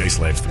 Oh, gay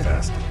slave's the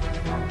best.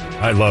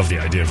 I love the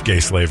idea of Gay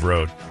Slave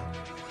Road.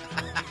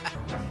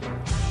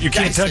 You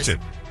can't touch it.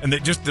 And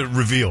the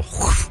reveal.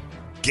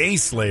 Gay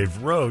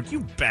Slave Road. You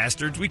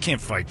bastards. We can't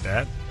fight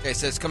that. Okay,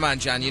 says, come on,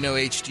 John. You know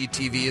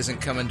HGTV isn't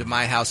coming to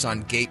my house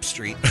on Gape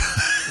Street.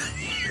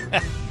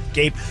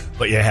 Gape.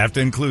 But you have to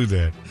include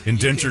that.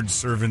 Indentured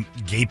servant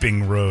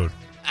Gaping Road.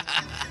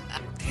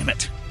 Damn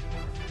it.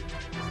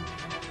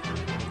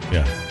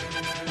 Yeah.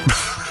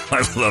 I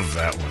love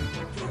that one.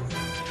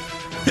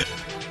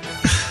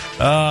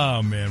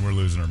 Oh, man, we're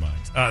losing our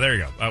minds. There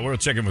you go. We'll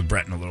check in with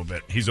Brett in a little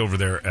bit. He's over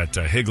there at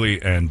Higley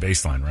and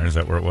Baseline, right? Is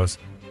that where it was?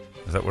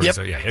 Is that where Yep. it's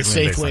at? Yeah, The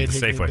Higley and Safeway Baseline. at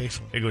The Higley and Safeway.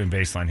 Baseline. Higley and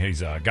Baseline.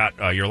 He's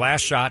got your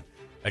last shot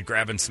at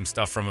grabbing some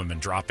stuff from him and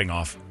dropping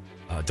off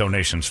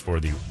donations for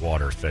the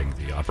water thing,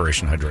 the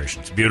Operation Hydration.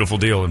 It's a beautiful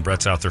deal, and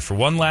Brett's out there for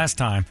one last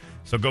time,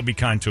 so go be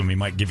kind to him. He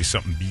might give you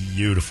something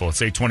beautiful.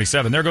 It's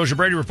 8:27. There goes your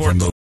Brady Report.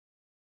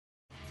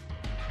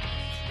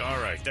 All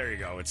right, there you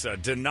go. It's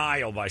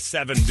Denial by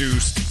Seven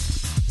Deuce.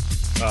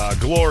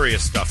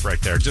 Glorious stuff right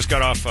there. Just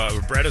got off.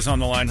 Brett is on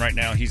the line right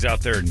now. He's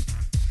out there in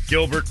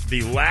Gilbert.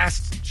 The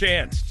last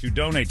chance to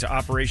donate to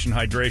Operation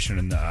Hydration.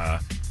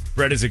 And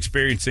Brett is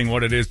experiencing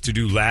what it is to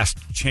do last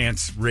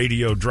chance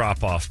radio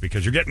drop-offs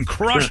because you're getting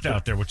crushed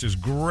out there, which is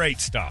great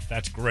stuff.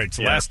 That's great. It's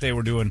the last day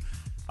we're doing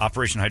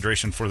Operation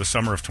Hydration for the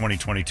summer of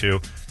 2022.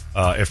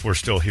 If we're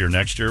still here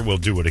next year, we'll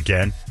do it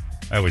again.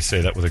 I always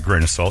say that with a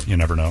grain of salt. You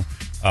never know.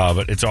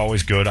 But it's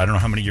always good. I don't know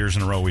how many years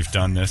in a row we've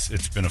done this.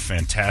 It's been a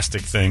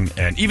fantastic thing.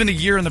 And even the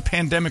year in the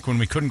pandemic when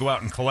we couldn't go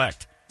out and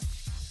collect,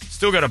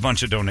 still got a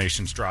bunch of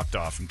donations dropped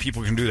off, and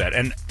people can do that.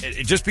 And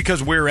just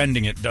because we're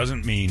ending it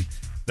doesn't mean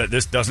that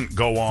this doesn't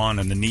go on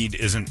and the need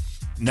isn't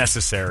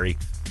necessary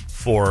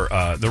for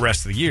the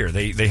rest of the year.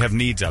 They have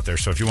needs out there.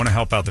 So if you want to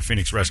help out the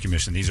Phoenix Rescue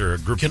Mission, these are a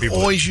group Can of people.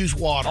 always use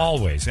water.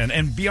 Always.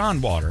 And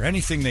beyond water,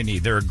 anything they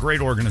need. They're a great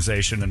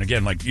organization. And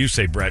again, like you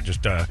say, Brett,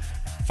 just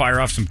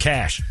fire off some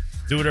cash.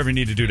 Do whatever you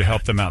need to do to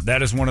help them out.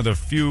 That is one of the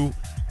few.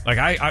 Like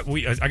I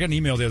got an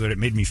email the other day that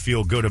made me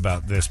feel good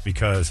about this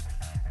because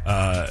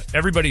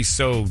everybody's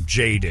so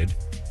jaded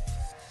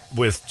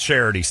with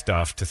charity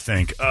stuff to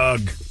think,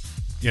 ugh,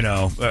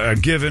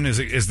 giving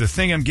is the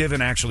thing I'm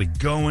giving actually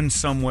going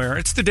somewhere?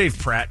 It's the Dave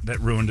Pratt that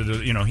ruined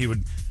it. He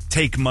would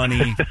take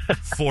money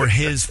for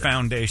his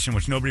foundation,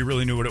 which nobody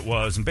really knew what it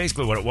was, and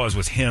basically what it was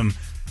him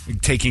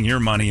taking your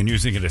money and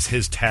using it as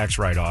his tax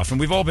write-off. And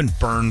we've all been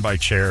burned by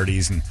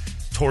charities and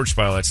torched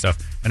by all that stuff.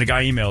 And a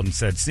guy emailed and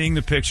said, seeing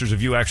the pictures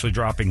of you actually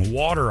dropping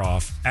water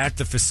off at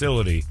the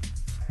facility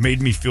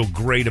made me feel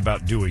great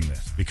about doing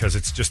this because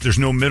it's just, there's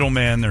no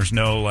middleman, there's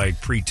no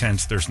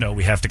pretense,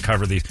 we have to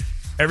cover these.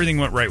 Everything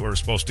went right where it was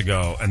supposed to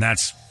go, and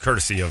that's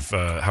courtesy of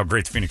how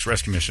great the Phoenix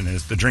Rescue Mission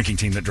is, the drinking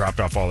team that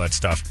dropped off all that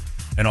stuff.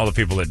 and all the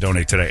people that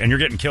donate today. And you're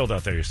getting killed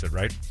out there, you said,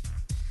 right?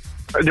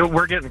 No,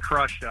 we're getting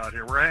crushed out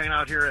here. We're hanging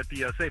out here at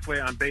the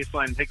Safeway on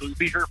Baseline. We'll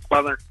be here for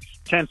another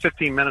 10,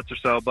 15 minutes or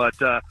so. But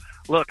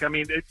look, I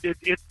mean,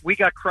 we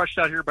got crushed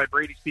out here by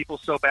Brady's people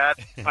so bad.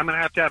 I'm going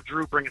to have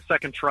Drew bring a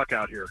second truck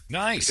out here.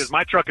 Nice. Because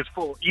my truck is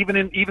full. Even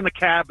the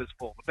cab is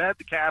full. The bed,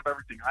 the cab,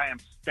 everything. I am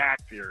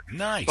stacked here.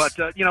 Nice. But,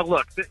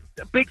 look,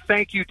 a big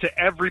thank you to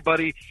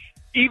everybody,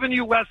 even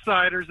you West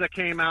Siders that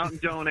came out and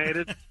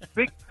donated.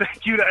 Big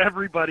thank you to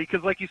everybody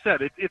because, like you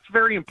said, it's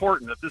very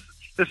important that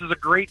this is a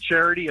great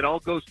charity. It all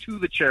goes to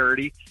the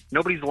charity.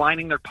 Nobody's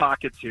lining their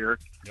pockets here.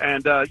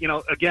 And,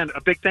 again,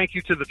 a big thank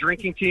you to the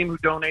drinking team who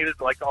donated,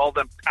 like, all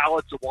them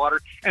pallets of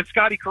water. And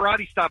Scotty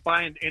Karate stopped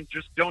by and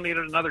just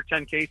donated another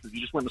 10 cases. He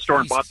just went in the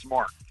store and bought some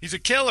more. He's a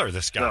killer,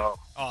 this guy. So,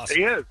 awesome.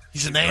 He is.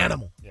 He's an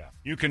animal. Yeah.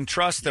 You can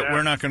trust that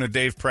we're not going to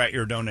Dave Pratt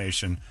your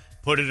donation,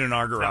 put it in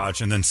our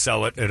garage, and then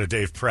sell it at a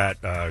Dave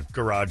Pratt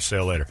garage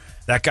sale later.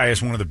 That guy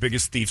is one of the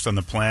biggest thieves on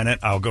the planet.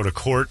 I'll go to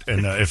court,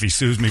 and if he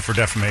sues me for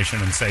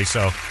defamation and say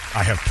so,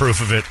 I have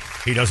proof of it.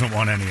 He doesn't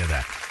want any of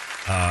that.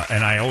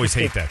 And I always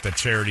hate that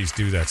charities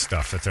do that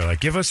stuff, that they're like,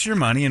 give us your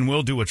money and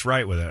we'll do what's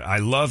right with it. I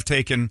love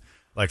taking,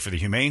 like, for the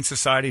Humane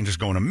Society and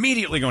just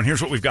immediately going,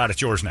 here's what we've got,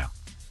 it's yours now.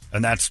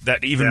 And that's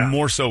even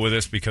more so with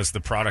this because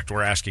the product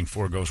we're asking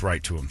for goes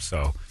right to them.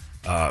 So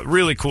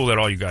really cool that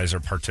all you guys are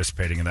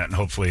participating in that, and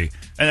hopefully,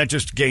 and that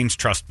just gains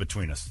trust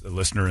between us, the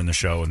listener and the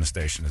show and the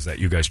station, is that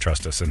you guys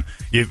trust us. And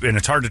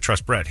it's hard to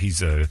trust Brett.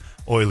 He's a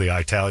oily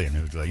Italian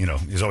who,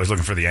 he's always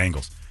looking for the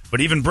angles. But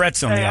even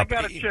Brett's on the up.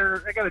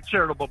 I got a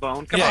charitable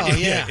bone. Come on. on.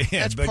 Yeah.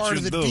 That's part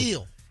of the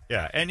deal.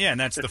 Yeah, and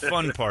that's the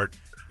fun part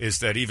is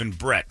that even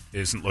Brett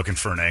isn't looking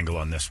for an angle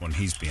on this one.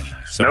 He's being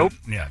nice. So, nope.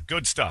 Yeah,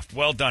 good stuff.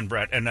 Well done,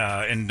 Brett.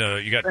 And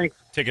you got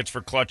tickets for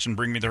Clutch and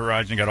Bring Me the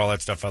Horizon. You got all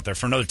that stuff out there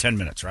for another 10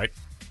 minutes, right?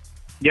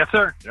 Yes,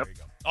 sir. Yep. There you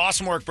go.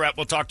 Awesome work, Brett.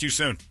 We'll talk to you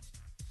soon.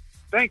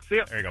 Thanks. See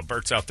ya. There you go.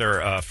 Bert's out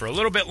there for a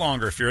little bit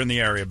longer if you're in the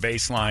area,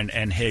 Baseline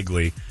and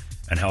Higley,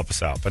 and help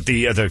us out. But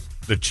the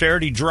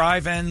charity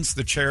drive ends,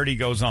 the charity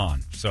goes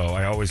on. So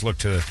I always look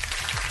to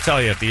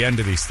tell you at the end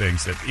of these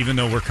things that even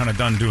though we're kind of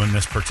done doing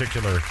this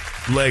particular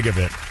leg of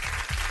it,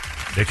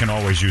 they can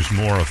always use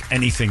more of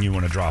anything you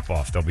want to drop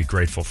off. They'll be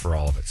grateful for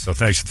all of it. So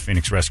thanks to the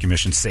Phoenix Rescue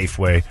Mission,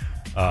 Safeway,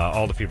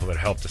 all the people that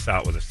helped us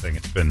out with this thing.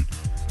 It's been,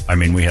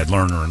 we had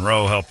Lerner and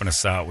Rowe helping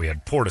us out. We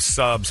had Porta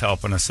Subs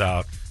helping us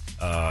out.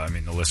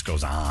 The list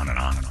goes on and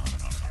on and on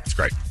and on. It's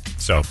great.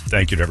 So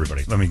thank you to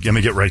everybody. Let me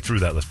get right through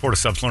that list. Porta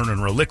Subs, Lerner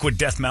and Rowe. Liquid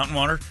Death Mountain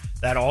Water.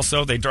 That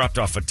also, they dropped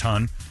off a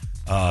ton.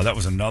 That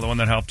was another one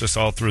that helped us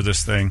all through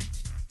this thing.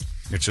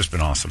 It's just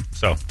been awesome.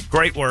 So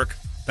great work.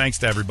 Thanks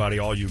to everybody,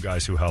 all you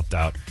guys who helped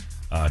out.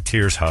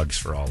 Tears, hugs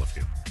for all of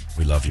you.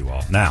 We love you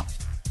all. Now,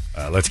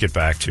 let's get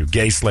back to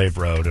Gay Slave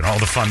Road and all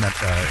the fun that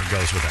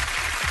goes with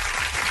that.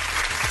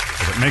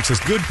 It makes us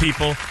good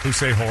people who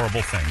say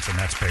horrible things, and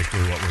that's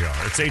basically what we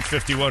are. It's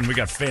 8:51. We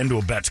got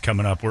FanDuel bets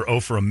coming up. We're 0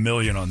 for a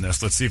million on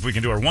this. Let's see if we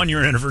can do our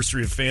 1-year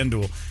anniversary of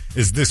FanDuel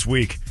is this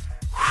week.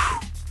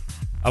 Whew.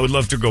 I would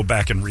love to go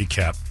back and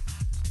recap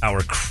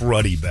our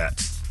cruddy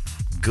bets.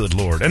 Good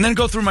Lord. And then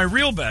go through my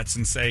real bets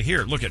and say,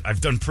 here, look,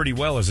 I've done pretty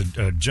well as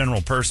a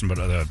general person, but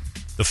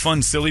the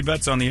fun, silly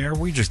bets on the air,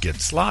 we just get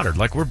slaughtered.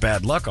 Like we're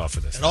bad luck off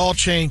of this. It all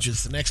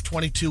changes. The next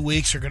 22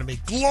 weeks are going to be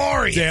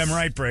glorious. Damn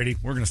right, Brady.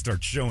 We're going to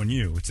start showing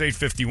you. It's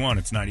 8:51.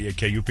 It's 98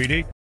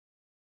 KUPD.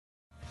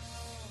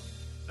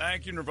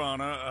 Thank you,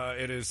 Nirvana.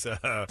 It is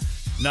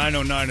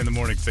 9:09 in the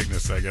morning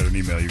thickness. I got an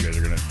email you guys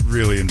are going to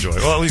really enjoy.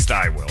 Well, at least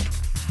I will.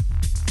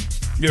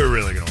 You're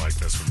really going to like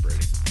this one,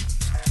 Brady.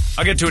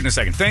 I'll get to it in a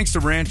second. Thanks to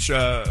Ranch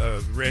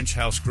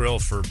House Grill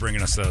for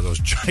bringing us those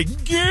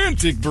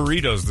gigantic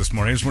burritos this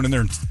morning. I just went in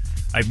there and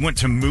I went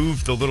to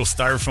move the little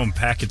styrofoam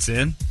packets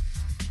in.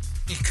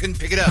 You couldn't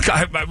pick it up.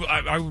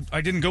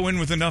 I didn't go in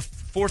with enough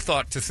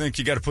forethought to think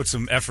you got to put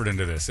some effort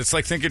into this. It's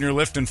like thinking you're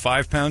lifting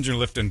 5 pounds, you're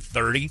lifting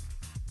 30.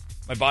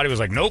 My body was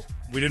like, nope,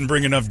 we didn't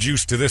bring enough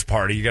juice to this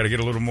party. You got to get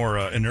a little more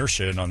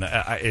inertia in on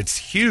that. It's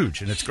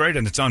huge, and it's great,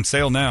 and it's on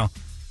sale now.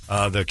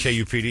 The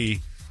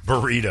KUPD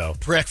burrito.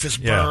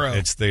 Breakfast burro. Yeah,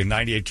 it's the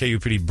 98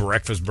 KUPD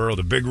breakfast burro,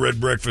 the big red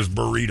breakfast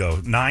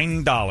burrito.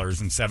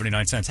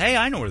 $9.79. Hey,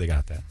 I know where they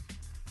got that.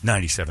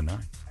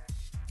 97.9.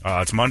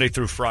 It's Monday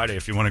through Friday.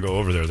 If you want to go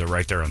over there, they're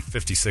right there on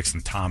 56th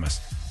and Thomas.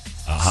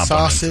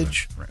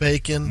 Sausage,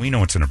 bacon. We know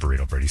what's in a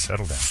burrito, Brady.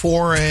 Settle down.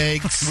 4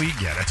 eggs. We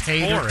get it.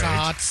 Tater 4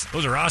 tots. Eggs.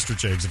 Those are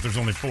ostrich eggs if there's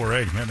only 4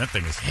 eggs. Man, that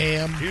thing is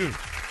ham. Huge.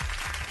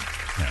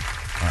 Yeah.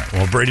 All right.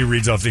 Well, Brady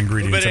reads off the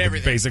ingredients of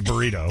the basic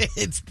burrito.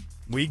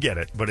 We get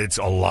it, but it's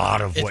a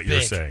lot of what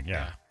you're saying.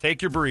 Yeah.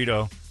 Take your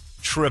burrito,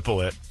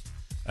 triple it,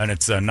 and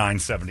it's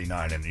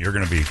 $9.79, and you're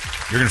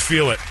gonna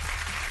feel it,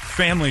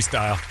 family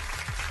style.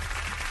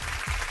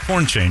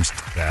 Corn changed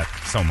that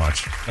so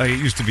much. Like, it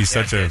used to be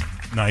such a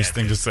nice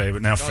thing to say,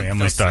 but now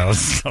family style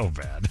is so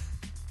bad.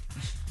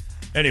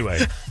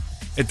 Anyway,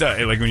 it does.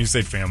 Like when you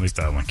say family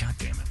style, I'm like, God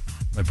damn it!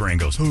 My brain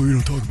goes, oh, you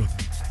don't talk about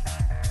that.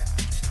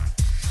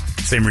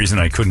 Same reason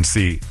I couldn't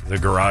see the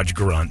Garage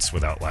Grunts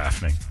without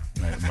laughing.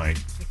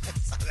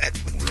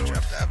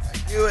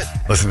 Do it.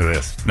 Listen to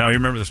this. Now, you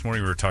remember this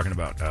morning we were talking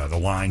about the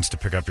lines to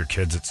pick up your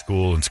kids at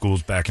school, and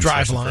school's back in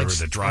Drive session forever. lines.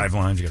 The drive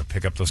lines. You got to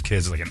pick up those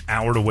kids, like an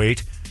hour to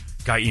wait.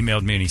 Guy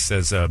emailed me and he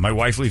says, my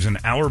wife leaves an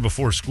hour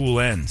before school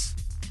ends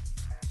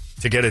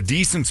to get a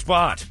decent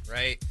spot.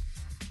 Right.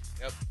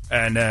 Yep.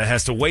 And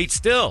has to wait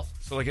still.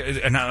 So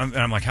and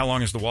I'm like, how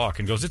long is the walk?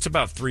 And goes, it's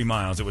about 3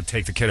 miles. It would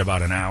take the kid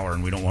about an hour,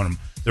 and we don't want them.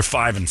 They're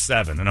 5 and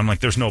 7. And I'm like,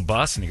 there's no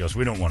bus? And he goes,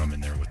 we don't want them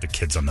in there with the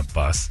kids on the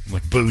bus. I'm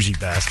like, bougie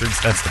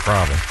bastards. That's the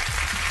problem.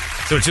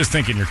 So it's just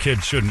thinking your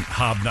kid shouldn't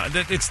hobnob.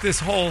 It's this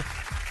whole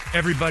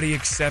everybody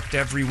accept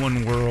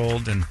everyone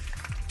world, and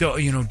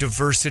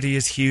diversity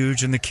is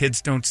huge, and the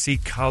kids don't see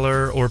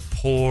color or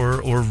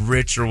poor or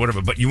rich or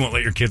whatever. But you won't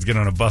let your kids get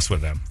on a bus with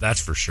them.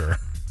 That's for sure.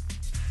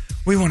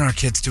 We want our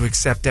kids to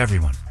accept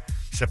everyone,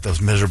 except those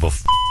miserable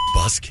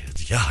bus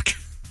kids. Yuck.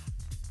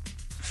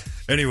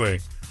 Anyway,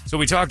 so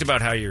we talked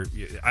about how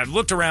I've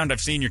looked around. I've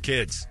seen your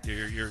kids.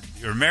 Your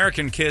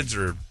American kids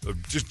are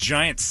just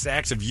giant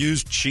sacks of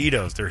used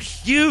Cheetos. They're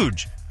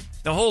huge.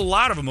 The whole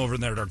lot of them over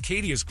there at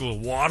Arcadia School,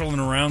 waddling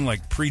around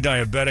like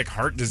pre-diabetic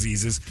heart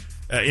diseases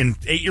in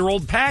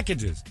 8-year-old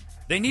packages.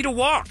 They need a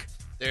walk.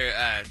 Their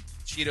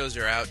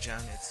Cheetos are out,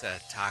 John. It's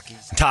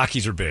Takis.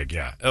 Takis are big,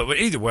 yeah. But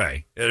either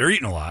way, they're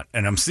eating a lot,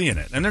 and I'm seeing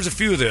it. And there's a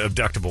few of the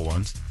abductable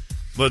ones.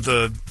 But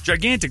the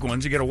gigantic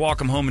ones, you got to walk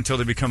them home until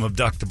they become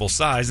abductable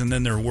size, and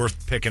then they're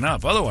worth picking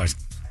up. Otherwise,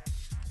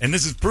 and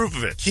this is proof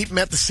of it. Keep them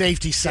at the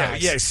safety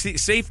size. Yeah,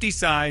 safety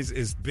size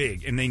is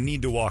big, and they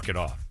need to walk it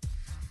off.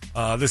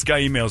 This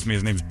guy emails me.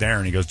 His name's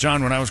Darren. He goes,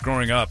 John, when I was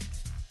growing up,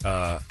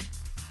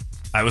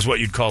 I was what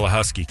you'd call a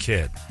husky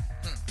kid.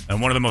 And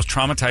one of the most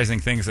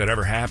traumatizing things that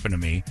ever happened to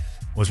me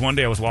was one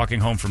day I was walking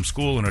home from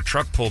school, and a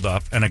truck pulled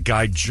up, and a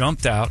guy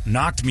jumped out,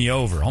 knocked me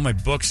over. All my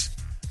books,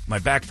 my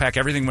backpack,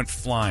 everything went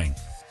flying.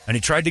 And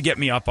he tried to get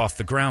me up off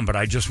the ground, but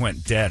I just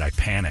went dead. I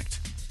panicked.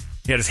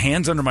 He had his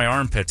hands under my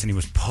armpits, and he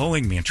was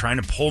pulling me and trying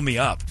to pull me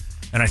up.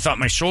 And I thought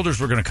my shoulders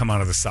were going to come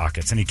out of the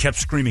sockets. And he kept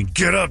screaming,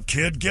 "Get up,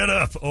 kid, get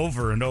up,"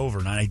 over and over.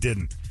 And I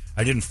didn't.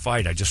 I didn't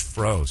fight. I just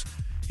froze.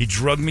 He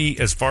drugged me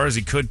as far as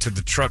he could to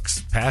the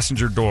truck's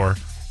passenger door.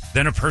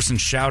 Then a person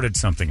shouted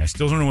something. I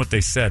still don't know what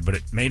they said, but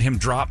it made him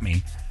drop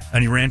me.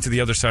 And he ran to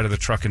the other side of the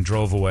truck and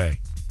drove away.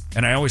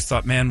 And I always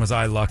thought, man, was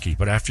I lucky.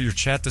 But after your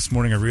chat this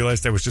morning, I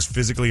realized I was just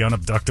physically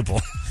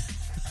unabductable.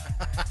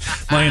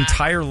 My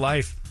entire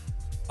life,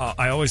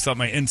 I always thought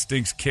my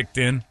instincts kicked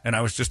in, and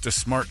I was just a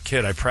smart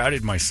kid. I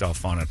prided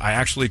myself on it. I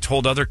actually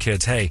told other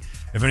kids, hey,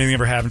 if anything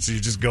ever happens to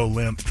you, just go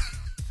limp.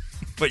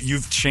 But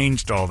you've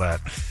changed all that.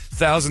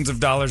 Thousands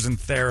of dollars in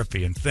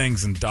therapy and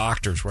things and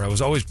doctors where I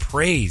was always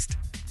praised.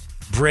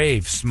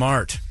 Brave,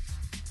 smart.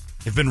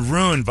 Have been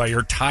ruined by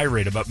your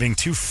tirade about being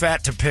too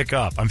fat to pick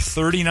up. I'm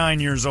 39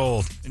 years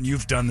old, and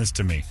you've done this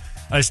to me.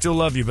 I still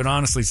love you, but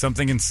honestly,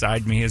 something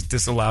inside me has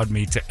disallowed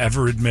me to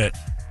ever admit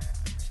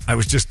I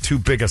was just too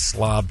big a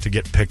slob to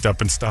get picked up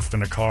and stuffed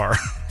in a car.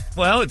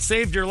 Well, it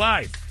saved your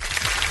life.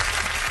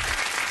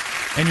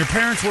 And your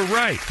parents were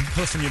right,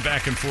 pushing you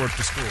back and forth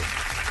to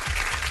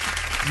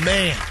school.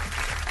 Man.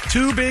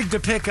 Too big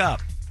to pick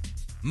up.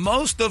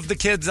 Most of the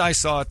kids I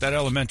saw at that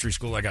elementary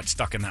school, I got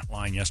stuck in that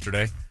line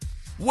yesterday,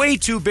 way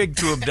too big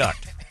to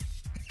abduct.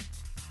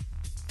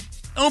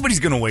 Nobody's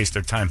going to waste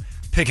their time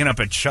picking up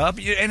a chub.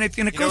 And it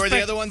you goes know where back.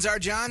 the other ones are,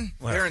 John?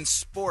 What? They're in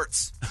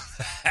sports.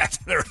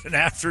 They're in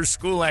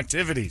after-school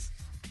activities.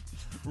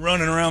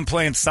 Running around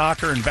playing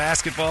soccer and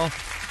basketball.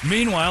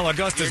 Meanwhile,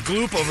 Augustus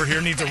Gloop over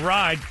here needs a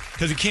ride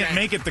because he can't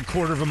make it the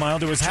quarter of a mile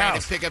to his Trying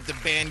house. to pick up the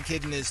band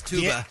kid in his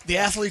tuba. The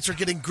athletes are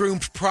getting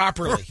groomed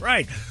properly.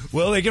 Right.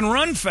 Well, they can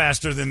run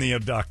faster than the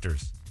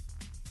abductors.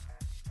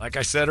 Like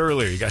I said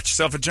earlier, you got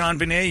yourself a John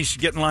Bonet, you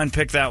should get in line and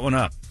pick that one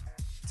up.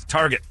 It's a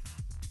target.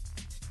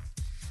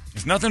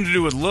 It's nothing to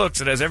do with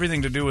looks. It has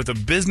everything to do with the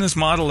business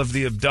model of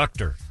the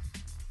abductor.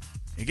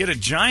 You get a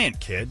giant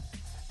kid,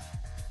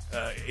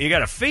 you got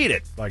to feed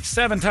it like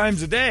 7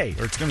 times a day,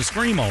 or it's going to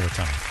scream all the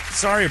time.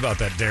 Sorry about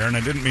that, Darren.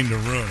 I didn't mean to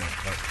ruin it,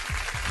 but,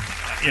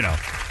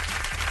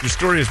 your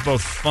story is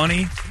both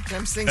funny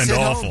Sometimes things and hit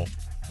awful. home.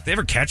 Did they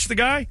ever catch the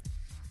guy?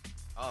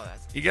 Oh,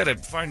 that's You got to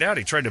find out.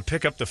 He tried to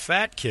pick up the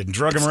fat kid and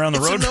drug him around the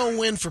road. It's a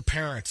no-win for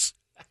parents.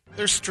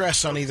 There's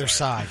stress on either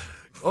side.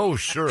 Oh,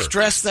 sure.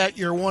 Stress that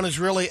your one is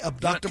really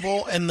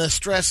abductable, and the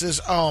stress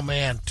is, oh,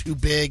 man, too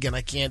big, and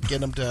I can't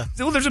get him to...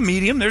 Well, there's a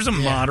medium. There's a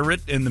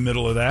moderate in the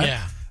middle of that.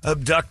 Yeah.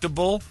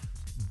 Abductable,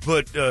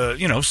 but,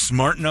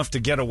 smart enough to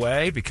get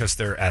away because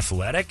they're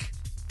athletic,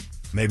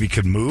 maybe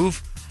could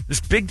move. This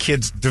big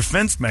kid's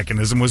defense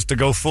mechanism was to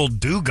go full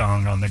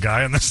dugong on the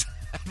guy on the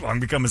sidewalk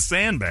and become a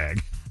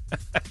sandbag.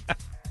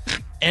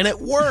 And it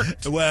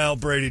worked. Well,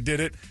 Brady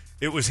did it.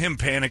 It was him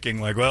panicking,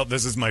 like, well,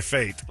 this is my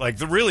fate. Like,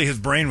 really, his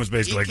brain was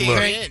basically He like,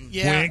 look, came in. we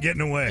ain't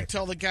getting away.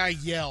 Until the guy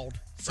yelled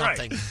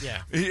something. Right.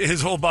 Yeah.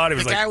 His whole body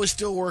was The like, guy was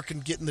still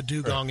working, getting the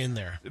dugong in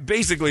there.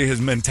 basically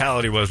his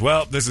mentality was,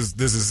 well, this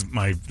is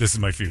my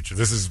future.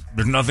 There's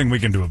nothing we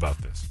can do about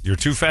this. You're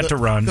too fat to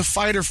run. The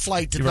fight or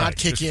flight did You're not right.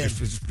 kick in.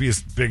 Just be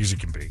as big as you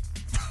can be.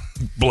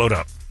 Blowed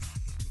up.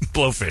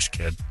 Blowfish,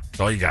 kid. That's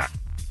all you got.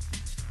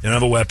 You don't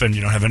have a weapon.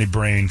 You don't have any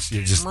brains.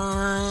 You just.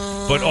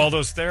 But all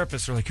those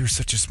therapists are like, you're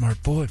such a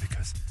smart boy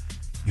because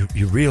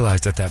you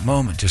realized at that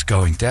moment just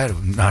going dead,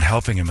 not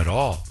helping him at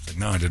all. It's like,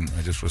 no, I didn't.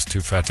 I just was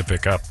too fat to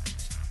pick up.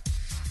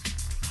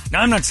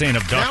 Now, I'm not saying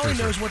abductors. Now he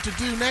knows what to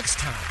do next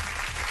time.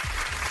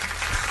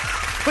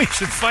 We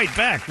should fight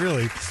back,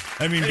 really.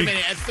 I mean, Wait a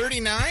minute, at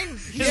 39?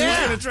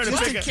 Yeah, gonna try to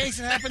just pick in up- case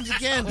it happens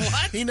again.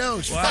 He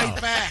knows. Wow.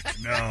 Fight back.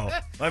 No.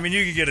 I mean,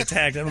 you could get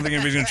attacked. I don't think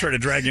anybody's going to try to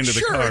drag you into the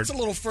Sure, car it's a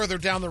little further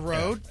down the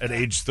road. at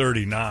age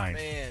 39.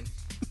 Man.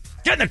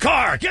 Get in the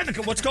car! Get in the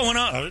car! What's going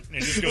on? And he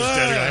just goes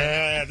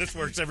dead. Yeah, this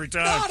works every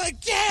time. Not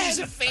again. He's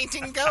a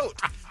fainting goat.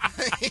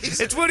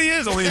 It's what he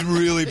is, only a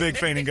really big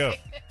fainting goat.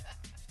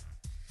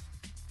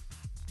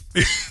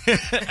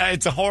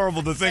 It's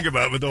horrible to think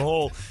about, but the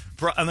whole...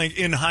 I think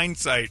in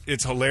hindsight,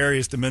 it's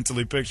hilarious to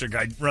mentally picture.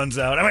 Guy runs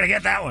out. I'm going to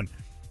get that one.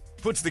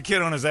 Puts the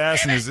kid on his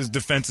ass, and his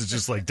defense is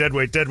just like, dead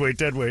weight, dead weight,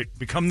 dead weight.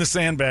 Become the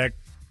sandbag.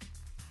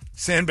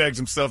 Sandbags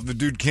himself. The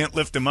dude can't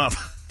lift him up.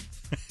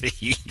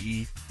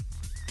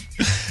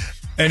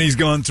 And he's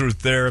going through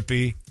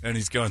therapy, and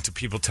he's going to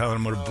people telling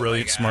him what a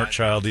brilliant, smart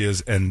child he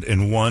is. And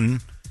in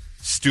one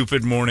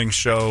stupid morning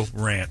show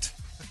rant,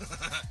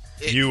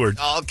 you were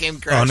all came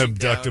crashing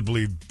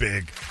unabductably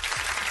big.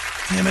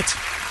 Damn it.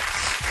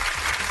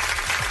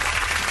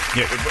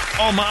 Yeah,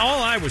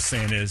 all I was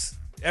saying is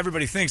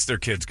everybody thinks their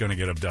kid's going to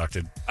get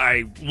abducted.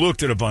 I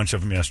looked at a bunch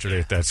of them yesterday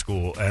at that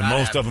school, and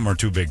most of them are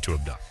too big to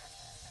abduct.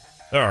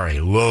 There are a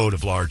load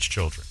of large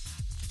children.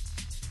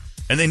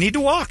 And they need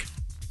to walk.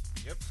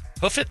 Yep.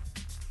 Hoof it.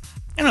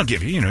 And I'll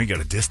give you, you got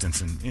a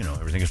distance and,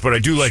 everything else. But I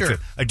do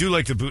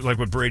like the boot, like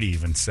what Brady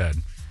even said.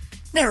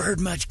 Never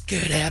heard much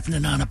good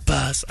happening on a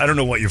bus. I don't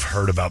know what you've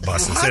heard about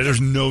buses. There's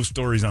no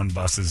stories on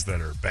buses that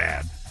are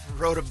bad.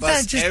 Rode a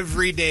bus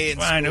every day in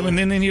school. I know, and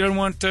then you don't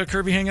want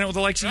Kirby hanging out with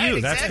the likes of you.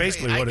 Exactly. That's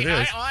basically what it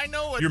is. I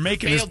know what you're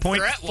making his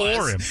point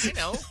for him. You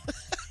know.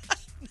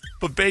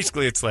 But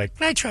basically, it's like...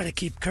 I try to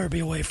keep Kirby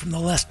away from the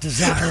less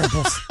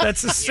desirables.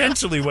 That's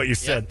essentially what you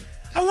said.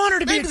 I want her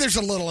to Maybe be. there's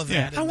a little of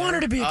that. I want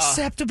her to be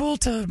acceptable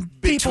to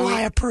people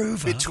I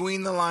approve of.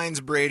 Between the lines,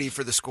 Brady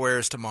for the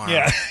squares tomorrow.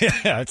 Yeah.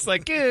 It's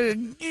like,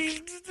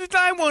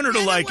 I want her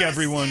to like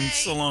everyone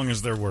so long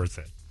as they're worth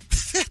it.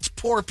 That's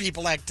poor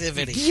people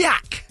activity.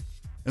 Yuck.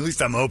 At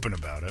least I'm open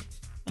about it.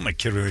 I'm not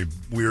kidding any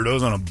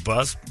weirdos on a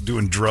bus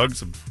doing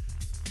drugs.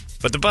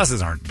 But the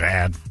buses aren't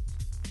bad.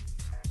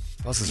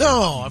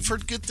 I've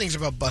heard good things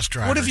about bus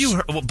drivers. What have you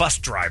heard? Well, bus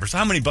drivers.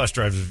 How many bus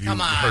drivers have you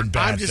heard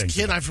bad I'm just things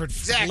kidding. about? I've heard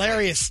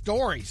hilarious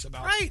stories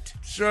about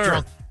Sure.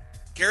 drunk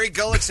Gary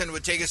Gullickson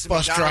would take us to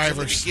Bus McDonald's at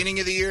drivers. the beginning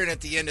of the year and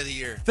at the end of the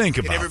year. Think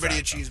Get about everybody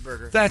that, a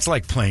cheeseburger. That's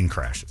like plane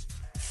crashes.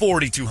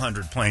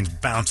 4,200 planes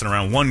bouncing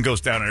around. One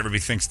goes down and everybody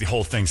thinks the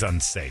whole thing's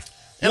unsafe.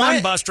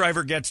 One bus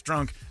driver gets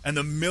drunk, and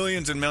the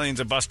millions and millions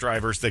of bus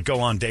drivers that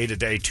go on day to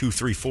day, 2,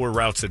 3, 4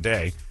 routes a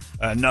day,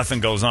 nothing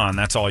goes on.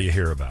 That's all you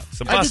hear about.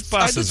 So I did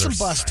buses some are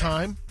bus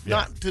time,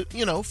 not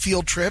to,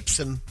 field trips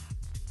and.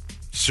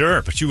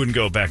 Sure, but you wouldn't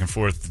go back and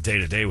forth day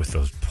to day with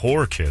those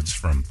poor kids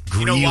from Greeley.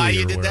 You know why or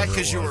you did that? wherever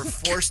Because it you was. were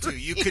forced to.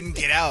 You couldn't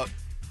get out.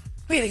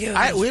 We had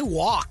to go. We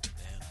walked.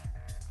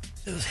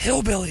 Those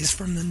hillbillies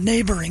from the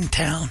neighboring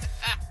town.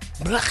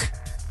 Blech.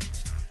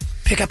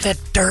 Pick up that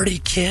dirty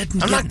kid.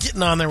 And I'm not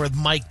getting on there with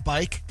Mike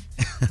Bike.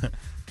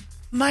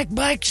 Mike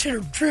Bike should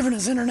have driven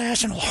his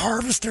International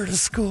Harvester to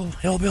school,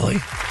 hillbilly.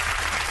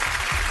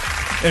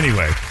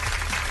 Anyway,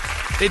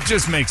 it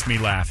just makes me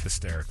laugh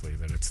hysterically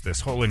that it's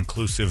this whole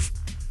inclusive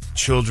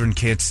children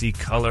can't see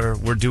color.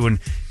 We're doing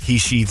he,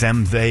 she,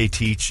 them, they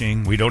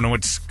teaching. We don't know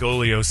what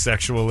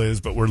scoliosexual is,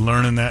 but we're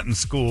learning that in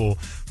school.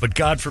 But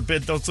God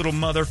forbid those little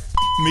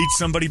meet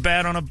somebody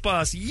bad on a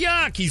bus.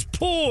 Yuck, he's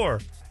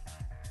poor.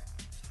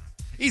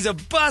 He's a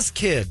bus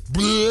kid.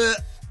 Blech.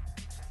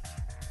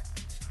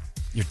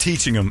 You're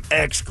teaching them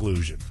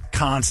exclusion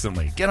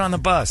constantly. Get on the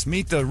bus.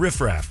 Meet the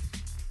riffraff.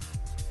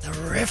 The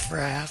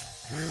riffraff.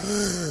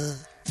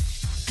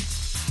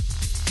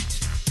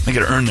 They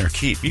got to earn their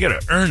keep. You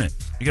got to earn it.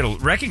 You got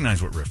to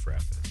recognize what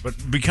riffraff is.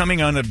 But becoming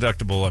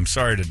unabductable, I'm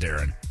sorry to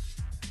Darren.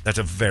 That's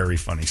a very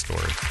funny story.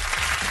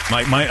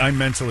 I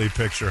mentally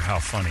picture how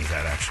funny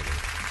that actually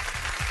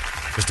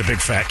is. Just a big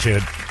fat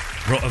kid.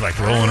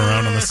 Rolling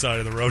around on the side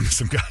of the road, and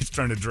some guy's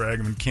trying to drag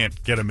him and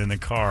can't get him in the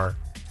car.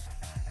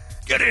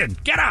 Get in!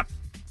 Get up!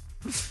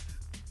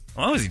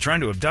 Well, is he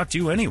trying to abduct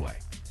you anyway?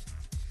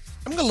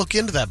 I'm going to look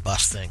into that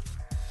bus thing.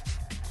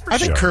 I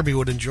think Sure. Kirby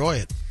would enjoy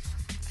it.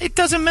 It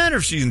doesn't matter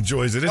if she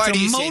enjoys it. It's Why do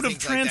a you say mode of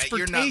things like that? transportation.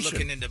 You're not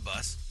looking into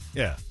bus.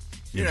 Yeah.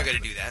 You're not going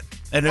to do that.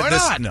 And Why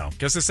not? No,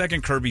 because the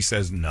second Kirby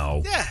says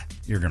no, Yeah.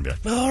 you're going to be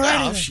like, All right.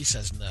 Well, if she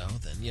says no,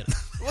 then,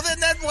 Well, then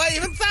that's why I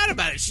even thought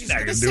about it. She's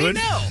not going to gonna do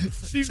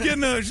say it.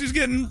 no. She's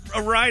getting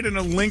a ride in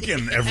a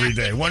Lincoln every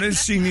day. What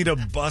does she need a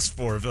bus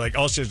for? If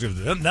all she has to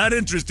do is, I'm not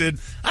interested.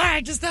 All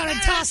right, just thought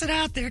I'd toss it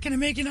out there. Can I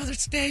make you another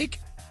steak?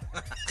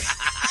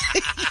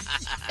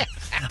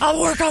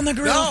 I'll work on the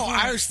grill. No, for you.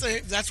 I was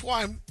saying, that's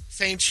why I'm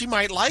saying she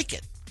might like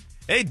it.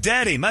 Hey,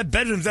 Daddy, my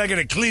bedroom's not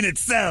going to clean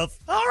itself.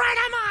 All right,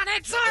 I'm on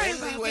right. Sorry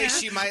Only about way that.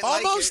 she might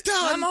Almost like it.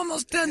 done. I'm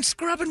almost done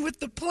scrubbing with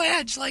the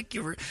pledge like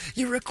you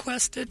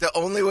requested. The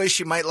only way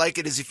she might like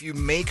it is if you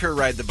make her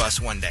ride the bus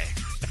one day.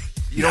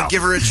 You don't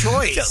give her a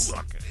choice.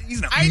 Look,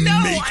 he's not I know.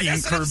 making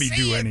that's what I'm Kirby do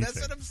saying. anything.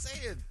 That's what I'm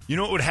saying. You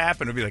know what would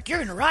happen? It'd be like, You're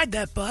gonna ride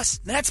that bus.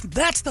 That's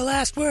the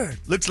last word.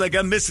 looks like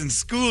I'm missing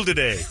school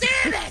today.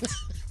 Damn it!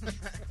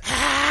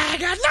 I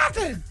got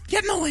nothing.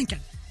 Get in the Lincoln.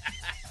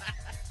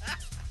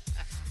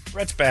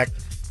 Brett's back.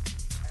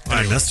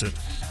 I missed it.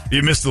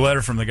 You missed the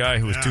letter from the guy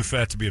who was Yeah. too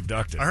fat to be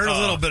abducted. I heard a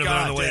little bit of it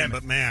on the way, damn it.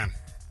 but man,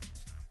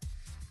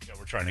 Yeah,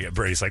 we're trying to get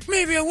Brady's like,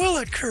 Maybe I will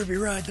let Kirby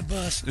ride the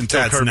bus.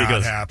 until that's Kirby not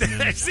goes,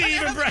 happening. See,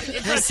 even Brett.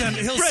 He'll send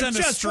a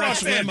just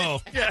stretch walked in.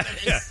 limo.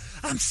 Yeah.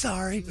 I'm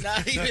sorry.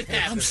 Not even I'm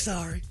happening.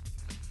 sorry.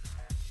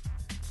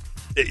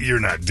 You're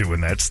not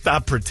doing that.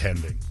 Stop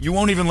pretending. You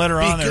won't even let her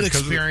Be on a there. good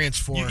 'cause of- experience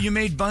for her. You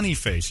made bunny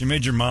face. You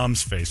made your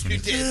mom's face. When You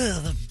did.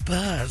 Ugh, the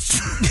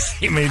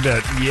bus. you made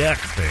that yuck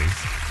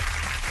face.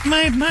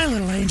 My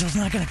little angel's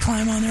not gonna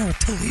climb on there with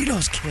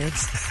Toledo's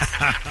kids.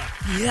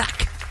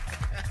 Yuck.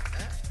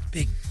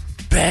 Big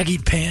baggy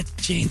pants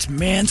James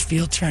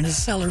Mansfield trying to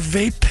sell her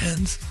vape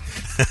pens.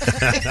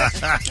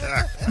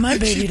 My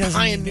baby She's doesn't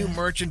buying need new that.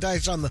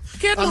 merchandise on the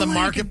Get in the Lincoln.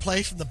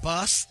 marketplace in the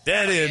bus.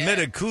 Daddy, I met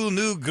a cool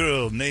new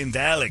girl named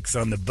Alex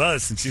on the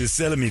bus, and she was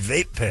selling me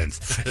vape pens.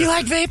 You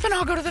like vaping?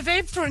 I'll go to the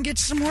vape store and get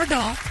you some more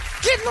doll.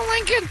 Get in the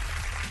Lincoln.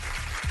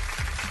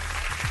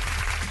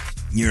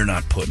 You're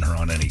not putting her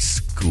on any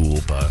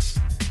school bus.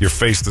 Your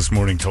face this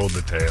morning told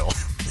the tale.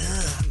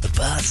 Ugh, the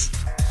bus.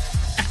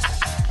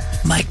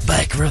 Mike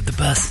Bike rode the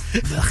bus.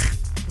 Ugh.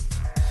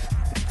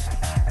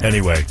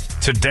 Anyway,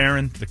 to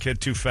Darren, the kid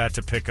too fat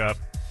to pick up,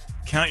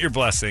 count your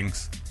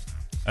blessings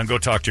and go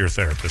talk to your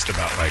therapist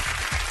about, like,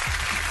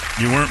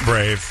 you weren't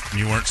brave, and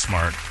you weren't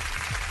smart,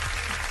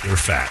 you were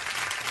fat.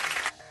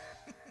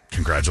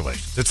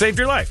 Congratulations. It saved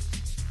your life.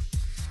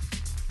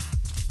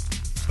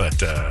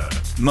 But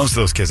most of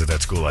those kids at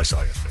that school I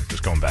saw yesterday,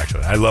 just going back to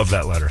that. I love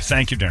that letter.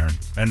 Thank you, Darren.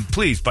 And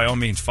please, by all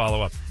means,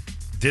 follow up.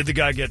 Did the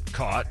guy get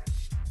caught?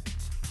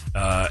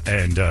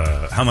 And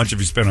how much have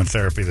you spent on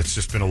therapy that's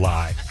just been a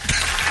lie?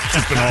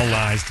 It's been all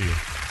lies to you.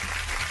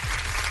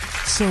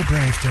 So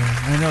brave,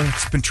 Darren. I know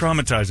it's been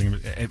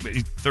traumatizing.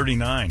 He's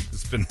 39.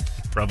 It's been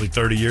probably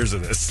 30 years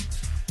of this.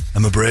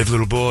 I'm a brave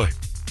little boy.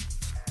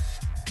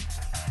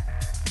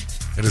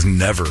 It is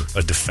never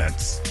a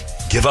defense.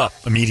 Give up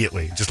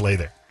immediately. Just lay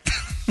there.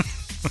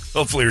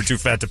 Hopefully you're too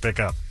fat to pick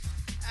up.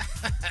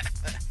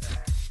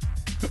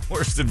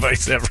 Worst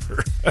advice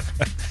ever.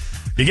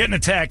 You're getting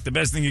attacked. The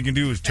best thing you can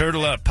do is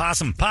turtle up.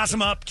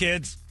 Possum up,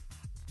 kids.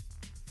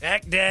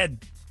 Act dead.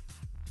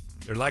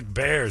 They're like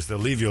bears. They'll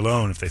leave you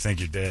alone if they think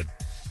you're dead.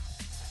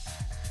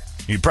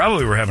 You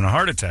probably were having a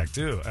heart attack,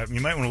 too.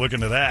 You might want to look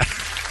into that.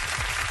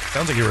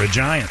 Sounds like you were a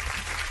giant.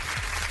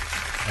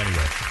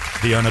 Anyway,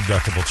 the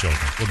unabductable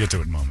children. We'll get to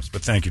it in moments.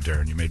 But thank you,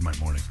 Darren. You made my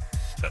morning.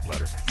 That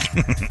letter.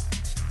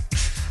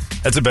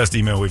 That's the best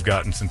email we've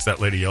gotten since that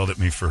lady yelled at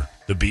me for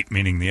the beep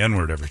meaning the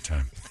N-word every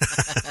time.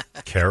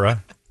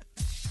 Kara.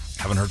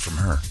 Haven't heard from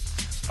her.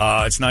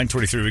 It's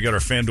 9:23. We got our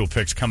FanDuel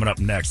picks coming up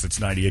next. It's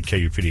 98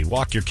 KUPD.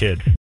 Walk your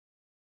kid.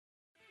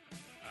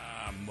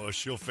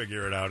 Mush, you'll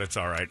figure it out. It's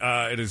all right.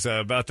 It is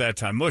about that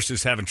time. Mush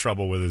is having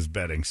trouble with his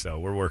betting, so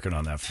we're working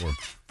on that for him.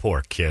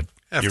 Poor kid.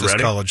 After You this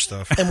ready? college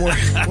stuff. And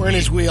we're in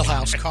his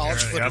wheelhouse,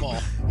 college Yep. football.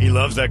 He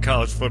loves that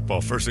college football.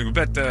 First thing, we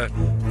bet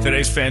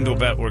today's FanDuel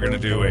bet, we're going to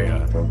do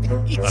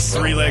a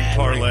three-leg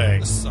parlay.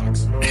 This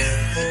sucks.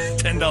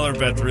 $10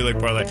 bet, three-leg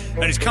parlay.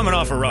 And he's coming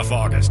off a rough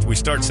August. We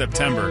start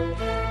September.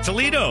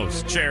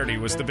 Toledo's charity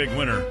was the big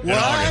winner in What?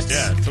 August.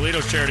 Yeah,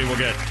 Toledo's charity will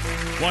get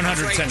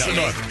 $110. That's right,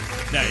 Look.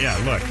 Yeah,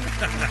 look.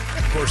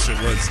 Of course it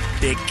was,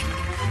 dick.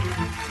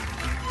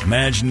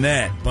 Imagine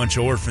that. A bunch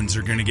of orphans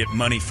are going to get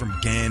money from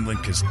gambling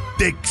because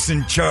Dick's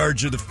in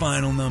charge of the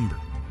final number.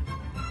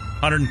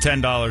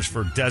 $110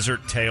 for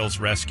Desert Tales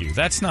Rescue.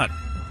 That's not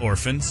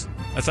orphans.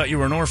 I thought you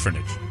were an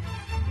orphanage.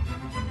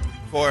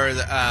 For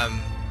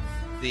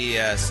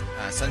the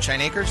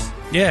Sunshine Acres?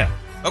 Yeah.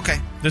 Okay.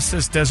 This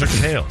says Desert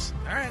Tales.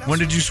 All right. When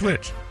did you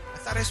switch? I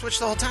thought I switched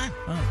the whole time.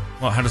 Oh.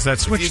 Well, how does that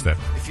switch then?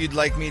 If you'd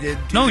like me to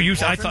do No, the you.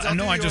 I orphans, thought. I'll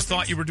No, do I the just thought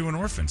orphans. you were doing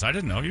orphans. I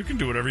didn't know. You can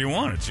do whatever you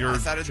want. It's your I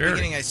thought at the charity.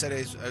 beginning I said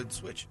I'd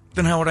switch.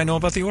 Then how would I know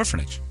about the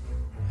orphanage?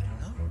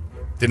 I don't know.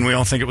 Didn't we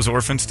all think it was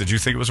orphans? Did you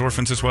think it was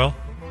orphans as well?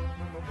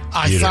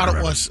 I You thought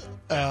didn't it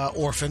remember. was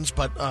orphans,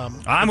 but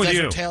I'm with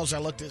Desert you. Tales, I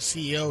looked at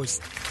CEO is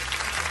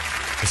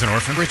It's an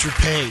orphan. Richard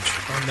Page.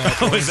 On that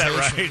Oh, is that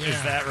organization. right? Yeah.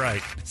 Is that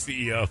right?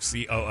 CEO,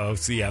 COO,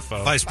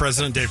 CFO. Vice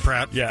President Dave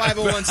Pratt. Yeah.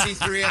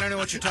 501c3. I don't know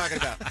what you're talking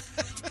about.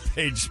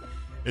 Paige.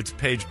 It's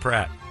Paige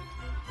Pratt.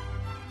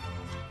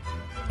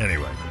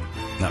 Anyway,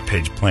 not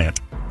Paige Plant.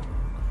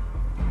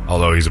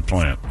 Although he's a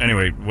plant.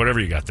 Anyway, whatever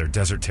you got there,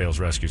 Desert Tales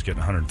Rescue's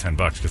getting $110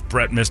 because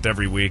Brett missed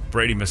every week.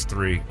 Brady missed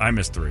 3. I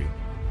missed 3.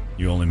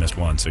 You only missed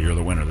 1, so you're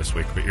the winner this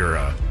week. But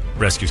your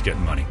rescue's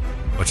getting money,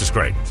 which is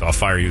great. So I'll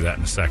fire you that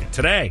in a second.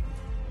 Today,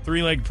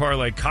 three-leg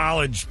parlay,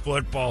 college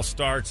football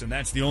starts, and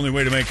that's the only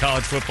way to make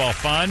college football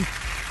fun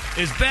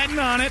is betting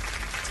on it.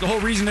 the whole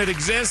reason it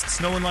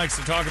exists. No one likes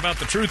to talk about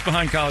the truth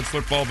behind college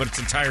football, but its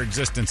entire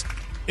existence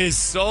is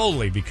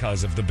solely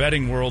because of the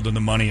betting world and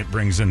the money it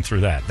brings in through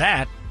that.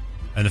 That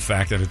and the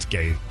fact that it's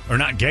gay, or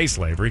not gay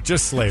slavery,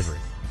 just slavery.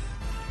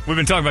 We've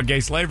been talking about gay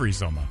slavery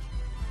so much.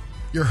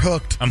 You're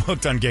hooked. I'm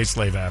hooked on Gay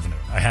Slave Avenue.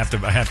 I have to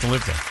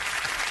live there.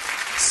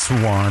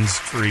 Swan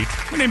Street.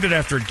 We named it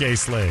after a gay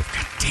slave.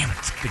 God damn it.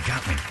 They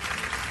got me.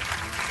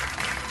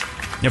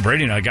 Yeah,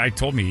 Brady and a guy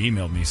told me, he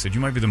emailed me, he said,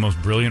 you might be the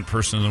most brilliant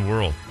person in the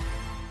world.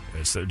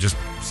 So just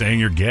saying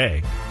you're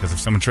gay, because if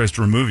someone tries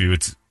to remove you,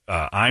 it's,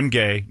 I'm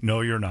gay,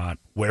 no you're not,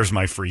 where's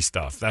my free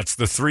stuff? That's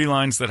the 3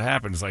 lines that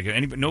happen. It's like,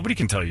 nobody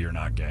can tell you you're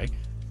not gay.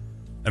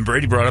 And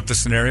Brady brought up the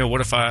scenario, what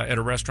if at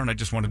a restaurant I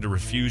just wanted to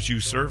refuse you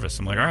service?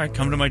 I'm like, all right,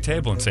 come to my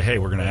table and say, hey,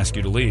 we're going to ask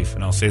you to leave.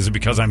 And I'll say, is it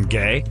because I'm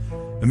gay?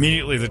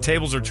 Immediately the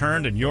tables are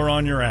turned and you're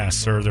on your ass,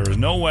 sir. There is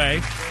no way.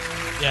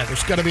 Yeah,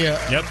 there's got to be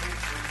a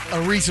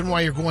reason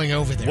why you're going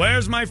over there.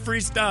 Where's my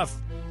free stuff?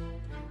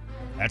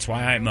 That's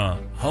why I'm a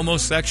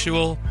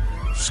homosexual,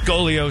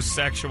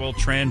 scoliosexual,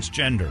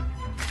 transgender.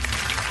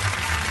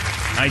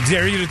 I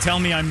dare you to tell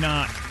me I'm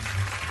not.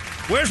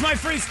 Where's my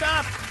free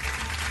stuff?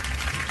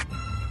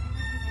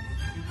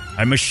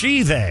 I'm a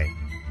she-they.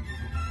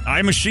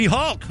 I'm a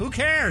she-Hulk. Who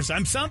cares?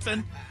 I'm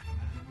something.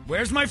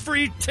 Where's my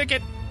free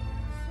ticket?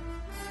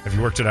 Have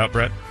you worked it out,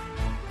 Brett?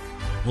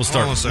 We'll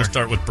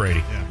start with Brady.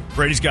 Yeah.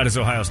 Brady's got his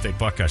Ohio State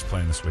Buckeyes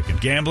playing this weekend.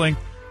 Gambling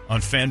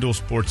on FanDuel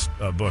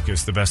Sportsbook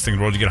is the best thing in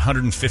the world. You get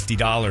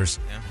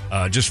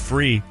 $150 just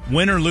free.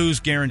 Win or lose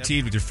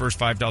guaranteed with your first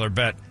 $5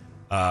 bet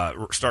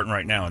starting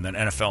right now, and then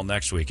NFL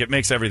next week. It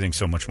makes everything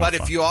so much more fun.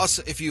 But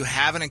if you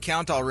have an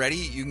account already,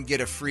 you can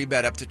get a free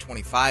bet up to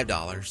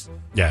 $25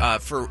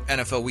 for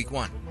NFL Week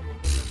 1.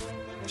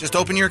 Just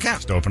open your account.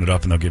 Just open it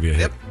up, and they'll give you a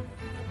hit.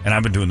 And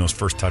I've been doing those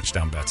first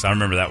touchdown bets. I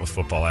remember that with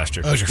football last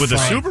year. Those are with fun.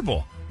 the Super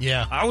Bowl.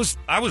 Yeah. I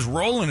was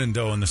rolling in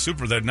dough in the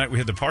Super that night we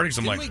had the parties.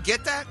 I'm Didn't like, we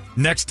get that?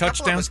 next Couple of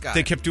touchdown. us got They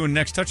it. kept doing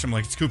next touchdown. I'm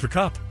like, it's Cooper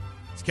Kupp.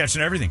 He's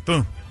catching everything.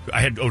 Boom.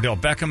 I had Odell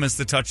Beckham as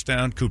the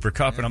touchdown, Cooper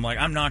Kupp, and I'm like,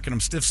 I'm knocking him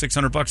stiff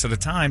 $600 at a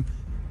time.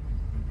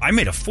 I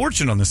made a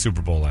fortune on the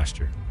Super Bowl last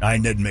year. I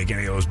didn't make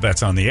any of those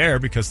bets on the air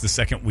because the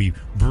second we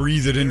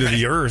breathe it into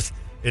the earth,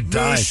 it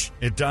dies.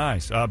 It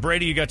dies.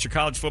 Brady, you got your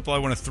college football. I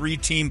want a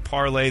 3-team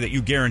parlay that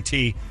you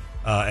guarantee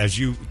as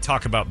you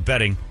talk about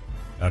betting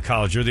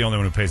college. You're the only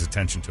one who pays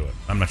attention to it.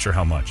 I'm not sure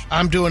how much.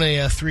 I'm doing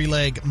a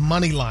 3-leg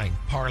money line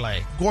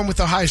parlay. Going with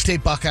the Ohio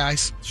State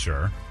Buckeyes.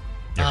 Sure.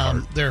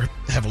 They're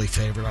heavily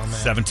favored on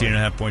that.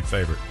 17.5-point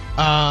favorite.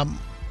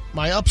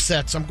 My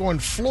upsets, I'm going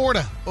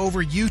Florida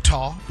over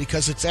Utah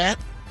because it's at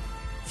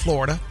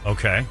Florida.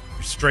 Okay.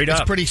 Straight up.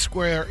 It's pretty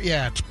square.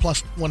 Yeah, it's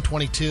plus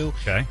 122.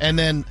 Okay. And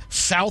then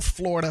South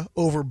Florida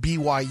over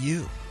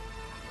BYU.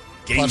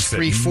 Games plus that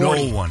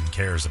 340. no one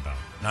cares about.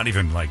 Not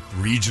even like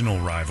regional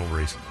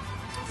rivalries.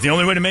 The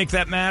only way to make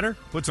that matter,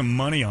 put some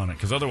money on it,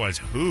 because otherwise,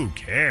 who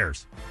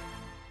cares?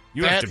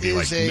 You have to be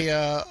is like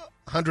a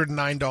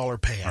 $109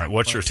 payout. all right.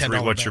 What's your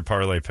 $10 What's bet. your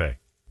parlay pay?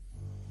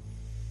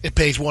 It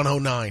pays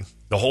 109.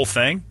 The whole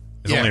thing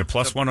is Yeah. only a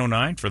plus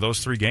 109 for those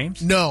 3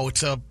 games. No,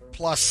 it's a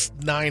plus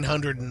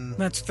 900 and.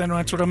 That's what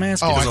I'm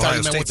asking. Oh, I Because thought Ohio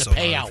you meant what State's the so high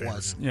payout favored.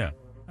 was. Yeah,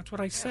 that's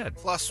what I said.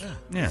 Plus,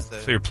 Yeah, is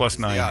the- so you're plus is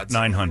the nine odds.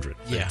 900.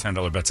 So Yeah.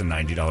 $10 bet's a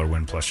 $90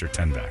 win plus your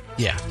 10 back.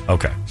 Yeah.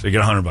 Okay, so you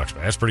get $100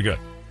 back. That's pretty good.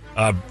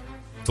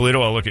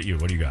 Toledo, I'll look at you.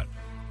 What do you got?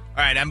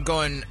 All right, I'm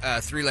going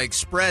 3-leg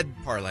spread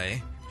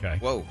parlay. Okay.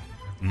 Whoa.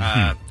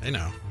 I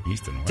know.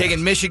 East and West.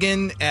 Taking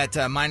Michigan at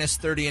minus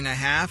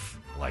 30.5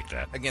 like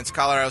that. against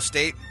Colorado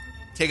State.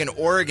 Taking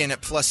Oregon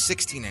at plus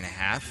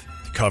 16.5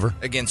 Cover.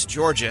 against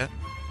Georgia.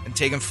 And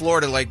taking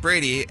Florida, like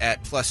Brady,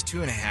 at plus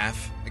 2.5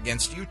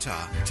 against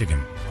Utah.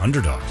 Taking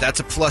underdogs. That's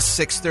a plus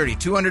 630.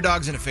 2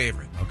 underdogs and a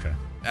favorite. Okay.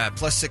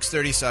 Plus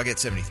 630, so I'll get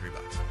 $73.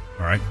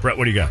 All right. Brett,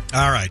 what do you got?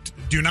 All right.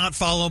 Do not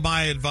follow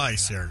my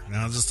advice here.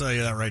 I'll just tell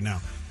you that right now.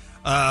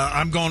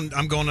 I'm going to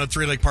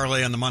 3-leg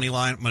parlay on the money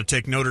line. I'm going to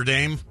take Notre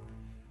Dame.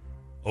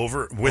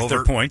 Over with Over.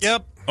 their points?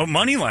 Yep. Oh,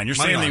 money line. You're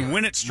Money saying they line.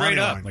 win it straight Money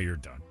up. line. Well, you're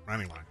done.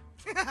 Money line.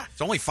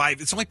 It's only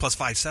plus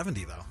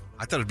 570 though.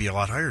 I thought it'd be a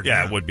lot higher. than Yeah,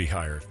 that. it would be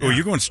higher. Oh, Yeah.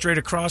 you're going straight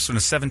across on a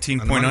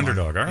 17-point money line.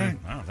 underdog. All right.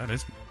 Wow, that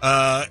is.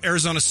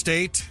 Arizona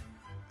State,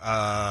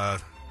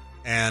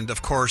 and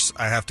of course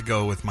I have to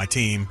go with my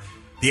team,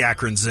 the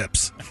Akron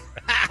Zips.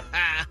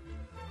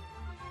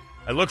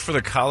 I look for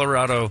the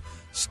Colorado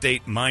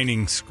State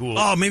Mining School.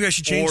 Oh, maybe I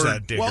should change or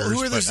that. Diggers, Well,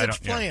 who are the but I Zips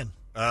don't- yeah. playing?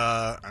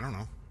 I don't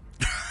know.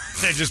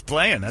 They're just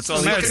playing. That's all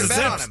Just that looking matters.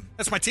 to bet on Zips. him.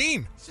 That's my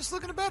team. He's just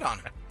looking to bet on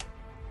him.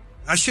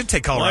 I should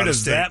take Why Colorado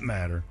does State. that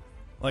matter?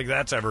 Like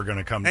that's ever going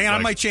to come? Hey, I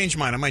like, might change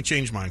mine.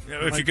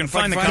 If you can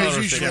find the Because Colorado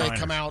State usually they Miners.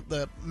 come out,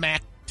 the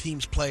MAC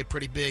teams play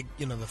pretty big,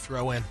 the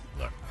throw in.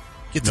 Look,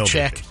 Get the nobody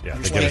check. gets- yeah,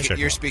 You're they get a like, check.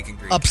 You're off. speaking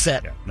Greek.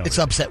 Upset. Yeah, nobody It's gets-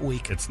 upset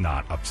week. It's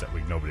not upset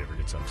week. Nobody ever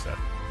gets upset.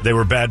 They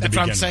were bad to That's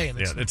what begin I'm saying.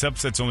 with. Yeah, it's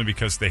upsets only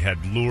because they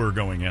had lure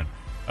going in.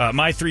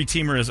 My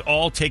 3-teamer is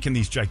all taking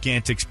these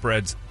gigantic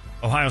spreads.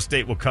 Ohio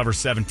State will cover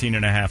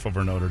 17.5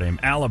 over Notre Dame.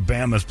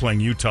 Alabama's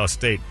playing Utah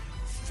State.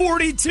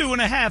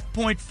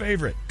 42.5-point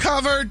favorite.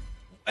 Covered.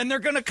 and they're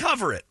going to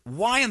cover it.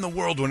 Why in the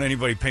world would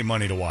anybody pay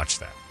money to watch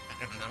that?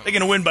 They're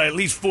going to win by at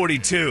least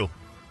 42.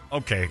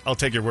 Okay, I'll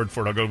take your word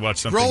for it. I'll go watch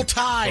something. Roll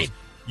Tide.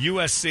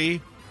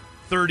 USC,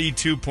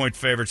 32-point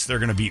favorites. They're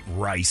going to beat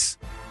Rice.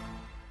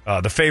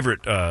 The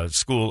favorite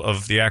school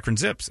of the Akron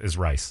Zips is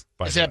Rice.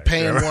 Is that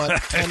paying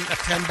what,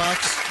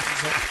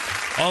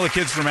 $10? All the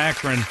kids from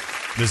Akron,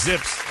 the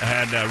Zips,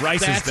 had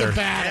Rice as their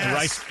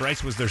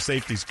Rice was their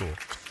safety school.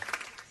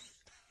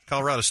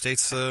 Colorado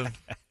State's.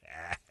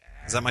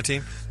 Is that my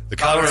team? The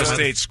Colorado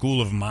State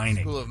School of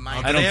Mining. School of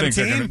Mining. I don't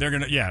think they're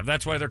going to. Yeah,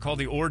 that's why they're called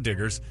the Ore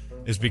Diggers,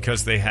 is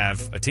because they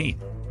have a team.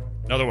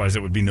 Otherwise,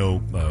 it would be no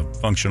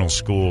functional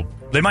school.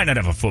 They might not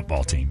have a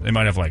football team. They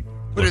might have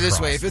Put it this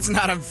way: if it's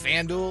not on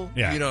FanDuel,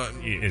 yeah, you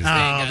don't. It is.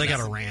 Oh, they got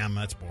a Ram.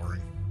 That's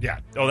boring. Yeah.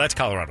 Oh, that's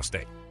Colorado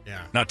State.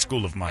 Yeah. Not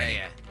School of Mining.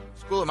 Yeah.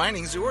 School of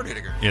Mining is the Ore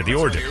Digger. Yeah, the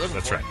Ore Digger. That's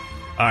That's for. right.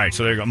 All right,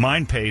 so there you go.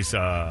 Mine pays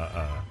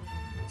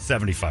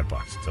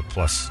 $75. It's a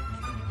plus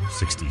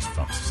 60,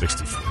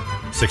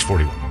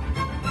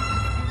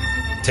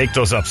 641. Take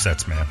those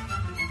upsets, man.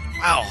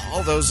 Wow,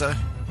 all those.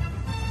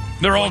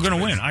 They're all going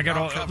to win. I got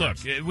all. Look,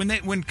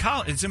 when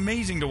college, it's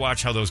amazing to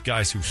watch how those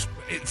guys who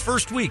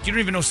first week you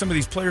don't even know some of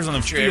these players on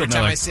the field. Every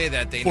time like, I say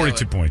that, they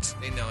 42 know it. points.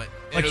 They know it.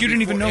 Like you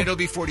didn't even know. It'll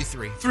be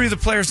 43. 3 of the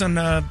players on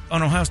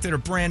Ohio State are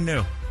brand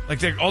new.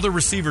 Like all their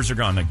receivers are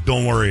gone. Like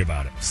don't worry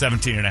about it.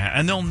 17.5,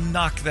 and they'll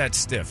knock that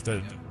stiff.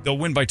 They'll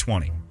win by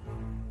 20.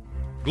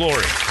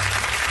 Glory.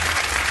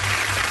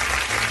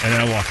 And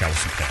then I walk out with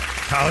some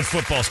cash. College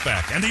football's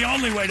back, and the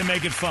only way to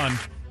make it fun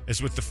is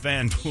with the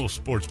FanDuel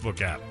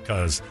Sportsbook app,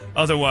 because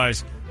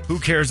otherwise, who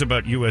cares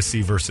about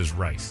USC versus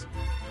Rice?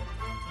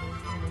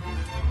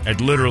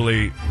 I'd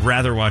literally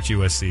rather watch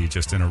USC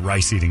just in a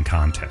rice-eating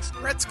contest.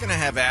 Brett's going to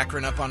have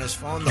Akron up on his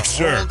phone the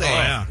Sure. whole day. Oh,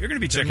 yeah. You're going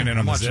to be checking in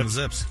on the watching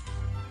Zips.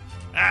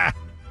 I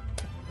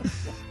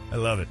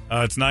love it.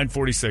 It's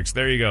 9:46.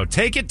 There you go.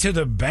 Take it to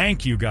the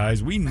bank, you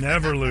guys. We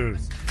never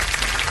lose.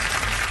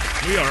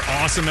 We are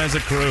awesome as a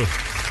crew.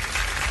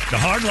 The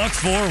Hard Luck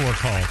 4, we're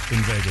called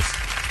in Vegas.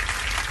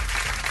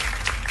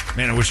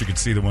 Man, I wish you could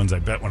see the ones I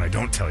bet when I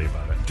don't tell you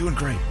about it. I'm doing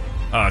great.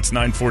 It's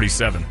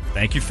 9:47.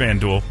 Thank you,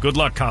 FanDuel. Good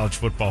luck, college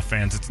football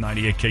fans. It's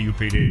 98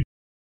 KUPD.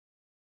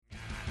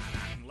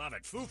 Love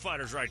it. Foo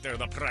Fighters right there,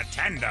 the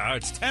Pretender.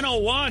 It's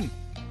 10:01.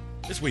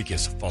 This week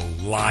is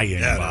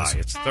flying by.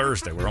 It's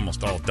Thursday. We're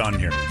almost all done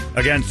here.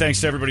 Again, thanks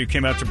to everybody who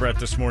came out to Brett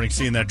this morning,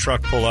 seeing that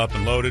truck pull up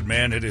and loaded.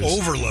 Man, it is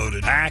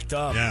overloaded, packed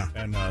up. Yeah,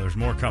 and there's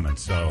more coming.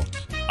 So,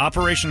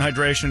 Operation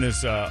Hydration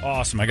is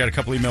awesome. I got a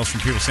couple emails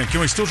from people saying, "Can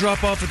we still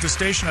drop off at the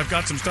station? I've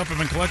got some stuff I've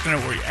been collecting."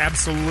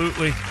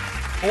 Absolutely.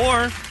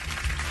 Or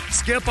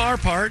skip our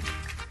part.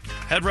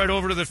 Head right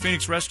over to the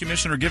Phoenix Rescue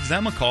Mission or give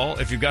them a call.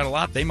 If you've got a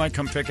lot, they might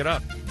come pick it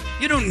up.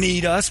 You don't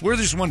need us. We're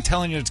just one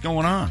telling you what's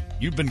going on.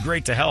 You've been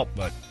great to help,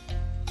 but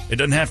it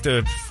doesn't have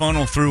to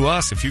funnel through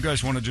us. If you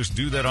guys want to just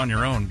do that on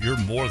your own, you're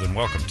more than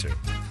welcome to.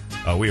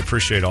 We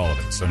appreciate all of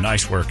it. So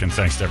nice work, and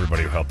thanks to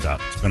everybody who helped out.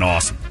 It's been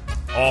awesome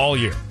all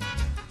year.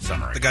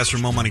 Summer. The guys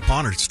from Mo Money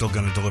Pawn are still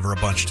going to deliver a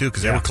bunch, too,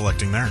 because they were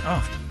collecting there.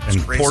 Oh,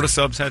 and Porta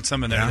Subs had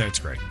some in there. Yeah. It's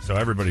great. So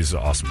everybody's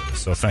awesome with this.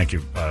 So thank you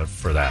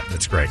for that.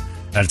 It's great.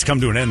 And it's come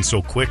to an end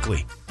so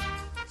quickly.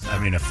 I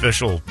mean,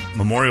 official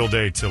Memorial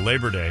Day to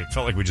Labor Day. It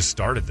felt like we just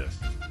started this.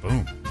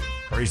 Boom.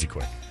 Crazy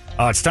quick.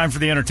 It's time for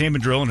the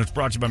entertainment drill, and it's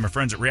brought to you by my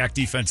friends at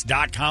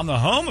ReactDefense.com, the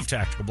home of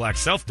tactical black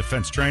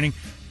self-defense training.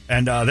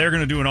 And they're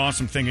going to do an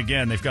awesome thing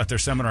again. They've got their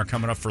seminar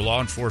coming up for law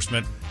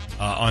enforcement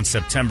on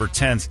September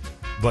 10th.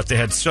 But they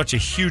had such a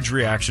huge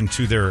reaction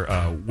to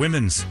their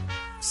women's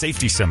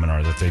safety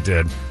seminar that they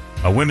did.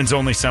 A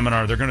women's-only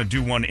seminar. They're going to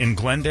do one in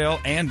Glendale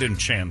and in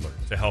Chandler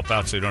to help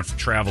out so you don't have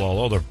to travel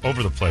all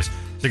over the place.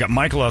 So you got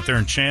Michael out there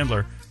in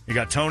Chandler. You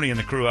got Tony and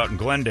the crew out in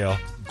Glendale.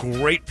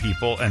 Great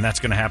people, and that's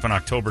going to happen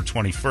October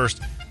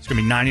 21st. It's going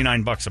to be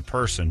 $99 a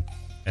person.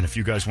 And if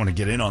you guys want to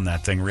get in on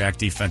that thing,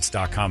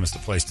 ReactDefense.com is the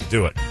place to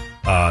do it.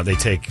 They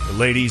take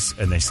ladies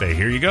and they say,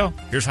 here you go.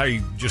 Here's how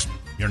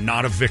you're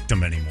not a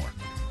victim anymore.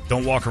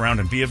 Don't walk around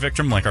and be a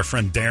victim like our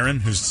friend Darren,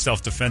 whose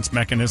self-defense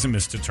mechanism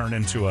is to turn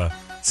into a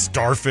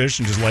starfish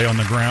and just lay on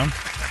the ground.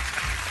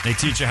 They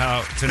teach you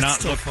how to not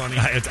still look funny.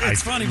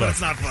 It's funny, look, but it's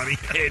not funny.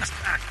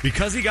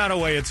 Because he got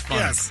away, it's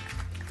funny. Yes.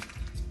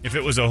 If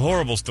it was a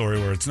horrible story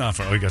where it's not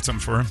funny, oh, you got something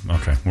for him?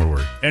 Okay, we're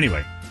worried.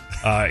 Anyway,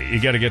 you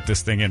got to get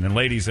this thing in. And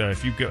ladies,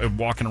 if you're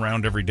walking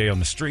around every day on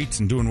the streets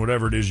and doing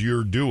whatever it is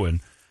you're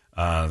doing,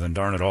 then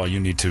darn it all, you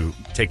need to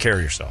take care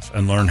of yourself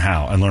and learn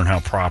how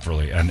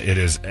properly. And it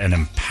is an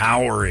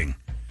empowering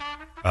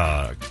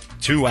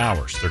 2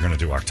 hours they're going to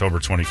do October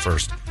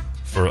 21st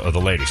for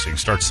the ladies. So you can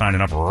start signing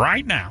up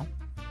right now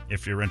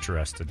if you're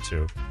interested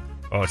to.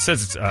 Oh, it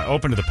says it's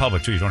open to the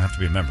public, too. You don't have to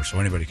be a member, so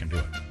anybody can do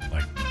it.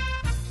 Like,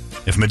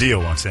 if Medea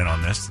wants in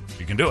on this,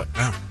 you can do it.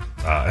 Oh.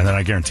 And then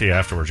I guarantee you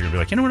afterwards, you're going to be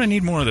like, you know what? I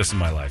need more of this in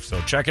my life.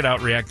 So check it out,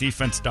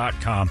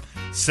 ReactDefense.com.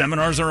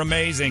 Seminars are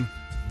amazing.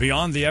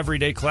 Beyond the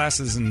everyday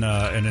classes and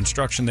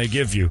instruction they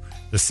give you,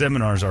 the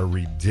seminars are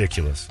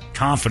ridiculous.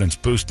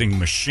 Confidence-boosting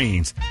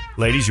machines.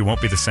 Ladies, you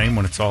won't be the same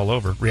when it's all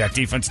over.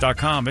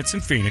 ReactDefense.com. It's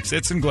in Phoenix.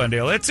 It's in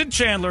Glendale. It's in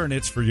Chandler, and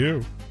it's for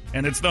you.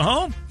 and it's the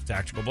home.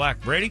 Tactical Black.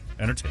 Brady,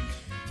 entertainment.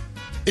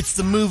 It's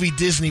the movie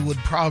Disney would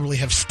probably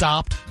have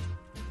stopped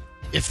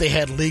if they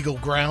had legal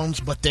grounds,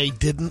 but they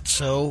didn't.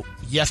 So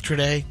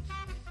yesterday,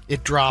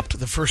 it dropped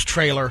the first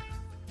trailer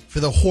for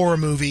the horror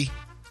movie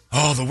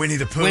Oh, the Winnie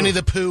the Pooh. Winnie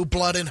the Pooh,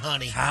 Blood and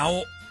Honey.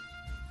 How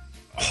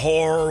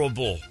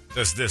horrible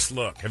does this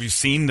look? Have you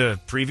seen the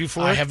preview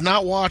for it? I have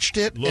not watched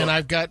it, Look.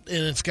 and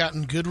it's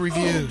gotten good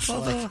reviews. Oh,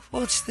 Father,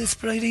 watch this,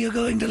 Brady. You're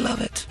going to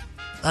love it.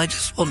 I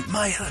just want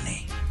my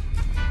honey.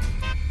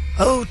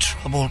 Oh,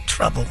 trouble,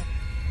 trouble.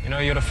 You know,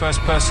 you're the first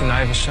person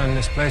I ever shown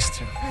this place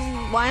to.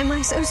 Why am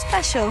I so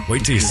special?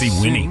 Wait till you see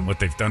Winnie, what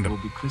they've done to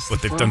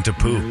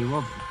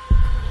Pooh.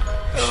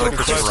 Like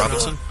Christopher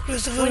Robinson?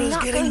 Christopher We're is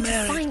not getting going to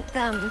married. find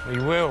them. We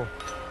will.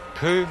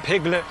 Pooh,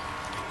 Piglet,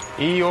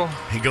 Eeyore.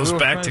 He goes we were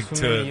back friends to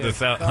for many the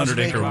years. 100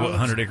 Acre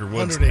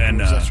Woods, 100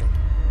 and Acres, that's right.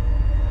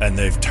 and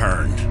they've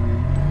turned,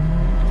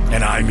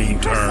 and I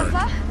mean turned.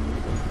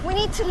 Christopher, we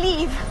need to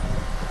leave.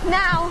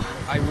 Now.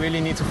 I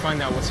really need to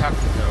find out what's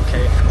happening,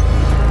 okay?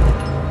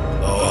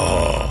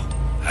 Oh,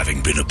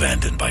 having been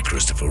abandoned by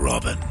Christopher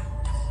Robin.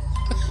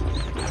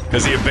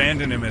 Because he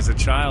abandoned him as a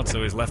child,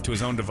 so he's left to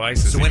his own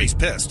devices. So when he's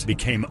pissed.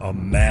 Became a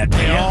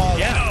madman.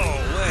 Yeah.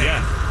 No way.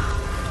 Yeah.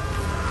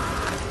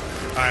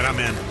 All right, I'm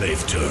in.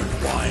 They've turned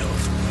wild.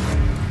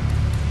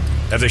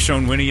 Have they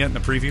shown Winnie yet in the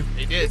preview?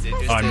 They did. They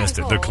just Oh, I missed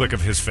it. The click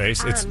of his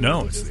face.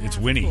 It's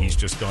Winnie. He's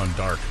just gone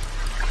dark.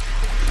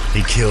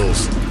 He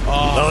kills.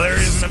 Oh, there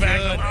he is in the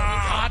back.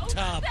 Hot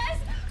tub.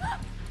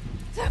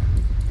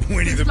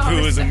 Winnie the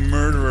Pooh is a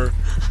murderer.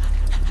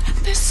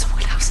 There's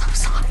someone else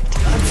outside.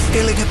 I'm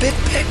feeling a bit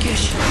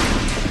peckish.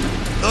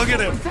 Look at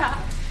him.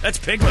 That's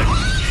Piglet.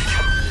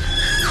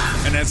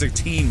 And as a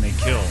teen, they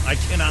kill. I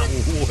cannot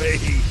wait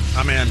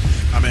I'm in.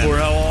 for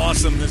how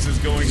awesome this is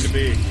going to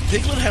be.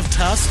 Piglet have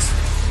tusks?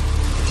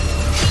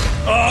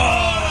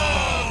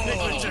 Oh!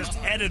 Piglet just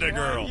headed a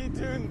girl. Why are you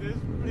doing this,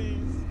 please?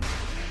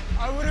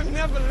 I would have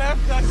never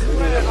left, I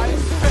swear. I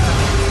swear.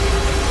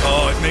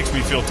 Oh, it makes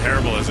me feel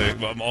terrible as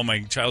all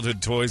my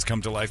childhood toys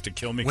come to life to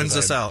kill me. When's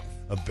 'cause this out?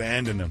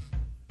 Abandon them.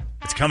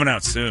 It's coming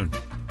out soon.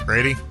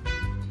 Brady?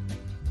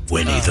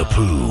 Winnie the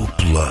Pooh,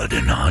 Blood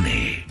and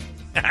Honey.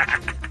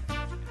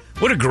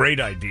 What a great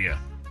idea.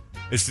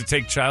 Is to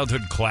take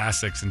childhood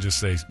classics and just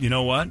say, you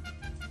know what?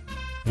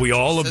 We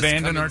all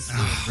abandon our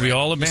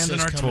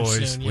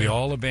toys. Soon, We yeah.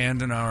 all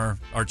abandon our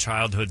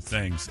childhood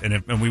things.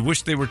 And we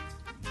wish they were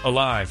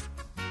alive.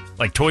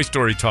 Like Toy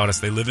Story taught us,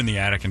 they live in the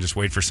attic and just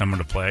wait for someone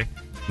to play.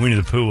 Winnie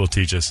the Pooh will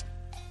teach us.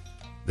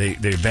 They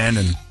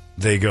abandon,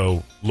 they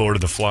go Lord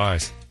of the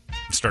Flies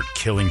and start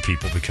killing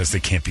people because they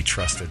can't be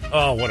trusted.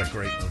 Oh, what a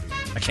great movie.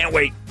 I can't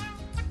wait.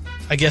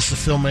 I guess the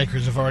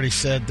filmmakers have already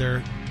said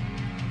they're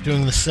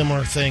doing the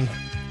similar thing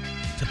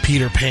to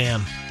Peter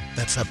Pan.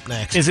 That's up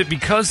next. Is it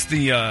because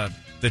the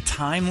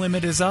time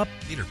limit is up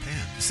Peter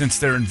Pan. since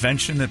their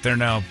invention that they're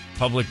now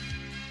public?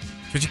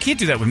 Because you can't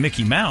do that with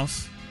Mickey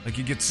Mouse. Like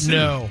you get sued.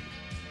 No.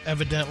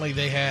 Evidently,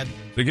 they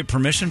They get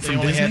permission they from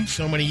only Disney? had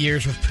so many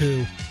years with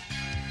Pooh.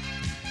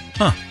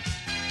 Huh.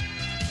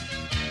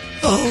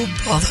 Oh,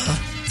 bother.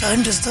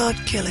 Time to start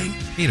killing.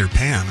 Peter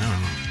Pan. I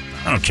don't know.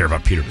 I don't care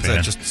about Peter Is Pan.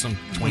 that just some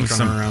twink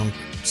Some- running around?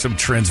 Some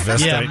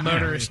transvestite. Yeah,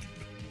 motorist.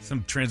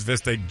 Some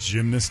transvestite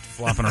gymnast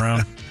flopping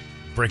around,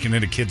 breaking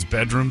into kids'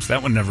 bedrooms.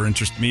 That one never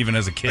interested me even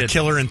as a A kid.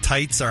 killer in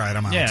tights? All right,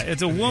 I'm out. Yeah,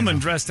 it's a woman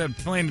dressed up,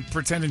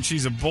 pretending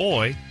she's a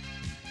boy.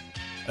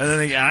 And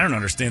then I don't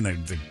understand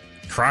the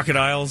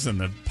crocodiles and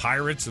the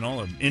pirates and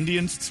all the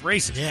Indians. It's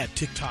racist. Yeah,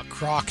 TikTok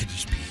Croc could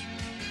just be.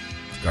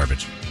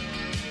 Garbage.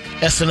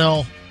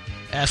 SNL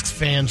asks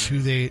fans who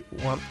they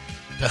want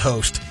to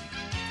host.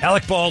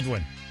 Alec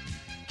Baldwin.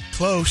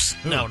 Close.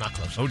 Who? No, not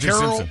close. O.J.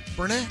 Carol Simpson.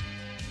 Burnett.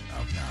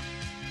 Oh,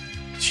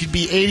 no. She'd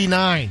be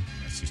 89,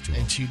 She's too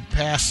and old. she'd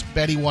pass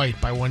Betty White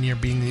by 1 year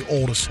being the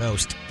oldest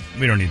host.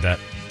 We don't need that.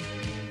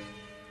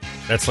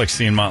 That's like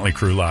seeing Motley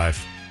Crue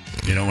live.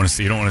 You don't want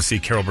to see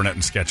Carol Burnett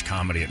in sketch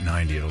comedy at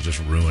 90. It'll just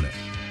ruin it.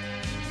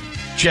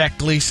 Jack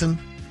Gleason.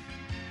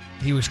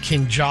 He was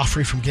King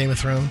Joffrey from Game of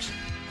Thrones.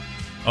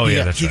 Oh,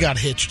 yeah, that's he right. got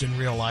hitched in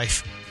real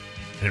life.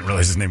 I didn't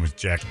realize his name was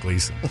Jack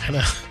Gleason. I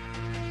know.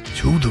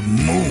 To the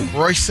moon.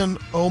 Royson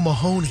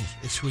O'Mahony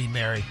is who he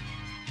married.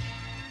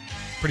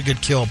 Pretty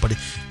good kill, but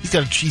he's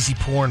got a cheesy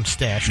porn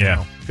stash Yeah,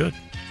 now. good.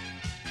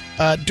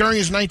 During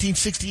his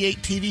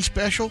 1968 TV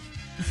special,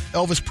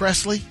 Elvis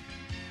Presley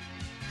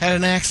had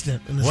an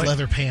accident in his What?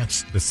 leather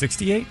pants. The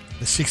 68?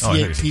 The Oh, 68 I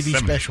thought you said TV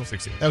 70, special.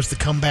 68. That was the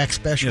comeback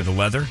special. Yeah, the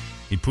leather.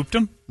 He pooped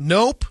him?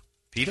 Nope.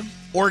 Peed him?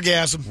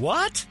 Orgasm.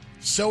 What?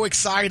 So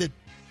excited.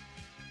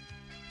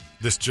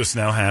 This just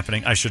now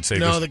happening? I should say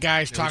No, this. the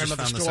guy's we talking just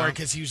about the found this story out?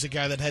 because he was the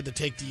guy that had to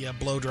take the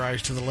blow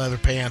dryers to the leather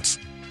pants.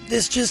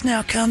 This just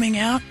now coming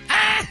out.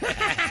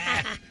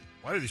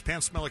 Why do these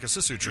pants smell like a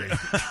sisu tree?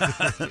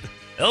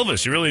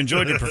 Elvis, you really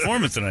enjoyed your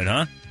performance tonight,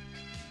 huh?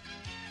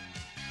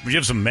 Would you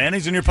have some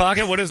mayonnaise in your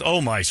pocket? What is?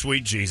 Oh, my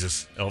sweet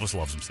Jesus. Elvis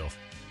loves himself.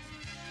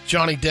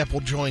 Johnny Depp will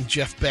join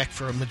Jeff Beck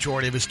for a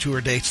majority of his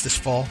tour dates this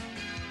fall.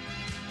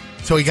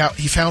 So he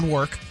found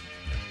work.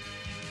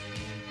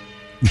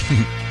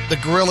 The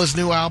Gorillaz'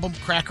 new album,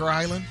 Cracker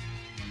Island,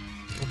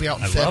 will be out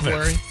in I love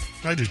February. it.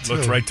 I do too.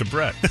 Looked right to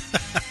Brett.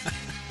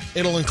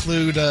 It'll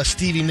include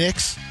Stevie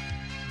Nicks,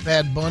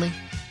 Bad Bunny,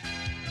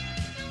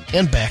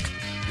 and Beck.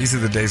 These are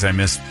the days I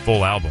miss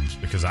full albums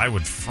because I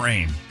would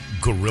frame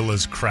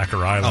Gorillaz'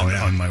 Cracker Island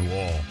on my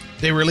wall.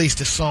 They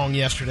released a song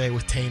yesterday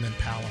with Tame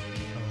Impala.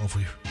 I don't know if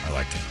we... I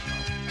liked it.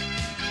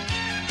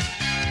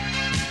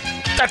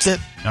 That's it.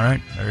 All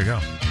right, there you go.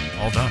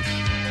 All done.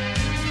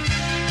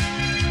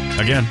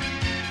 Again,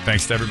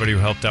 thanks to everybody who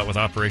helped out with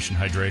Operation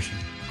Hydration.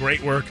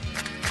 Great work.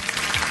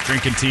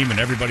 Drinking team and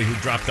everybody who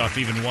dropped off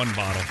even one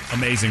bottle.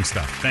 Amazing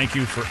stuff. Thank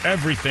you for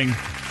everything.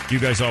 You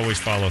guys always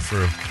follow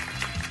through.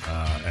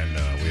 And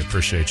we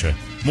appreciate you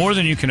more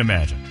than you can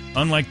imagine.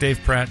 Unlike Dave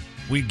Pratt,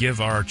 we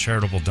give our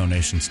charitable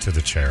donations to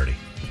the charity.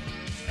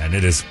 And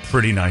it is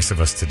pretty nice of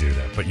us to do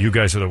that. But you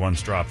guys are the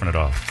ones dropping it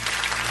off.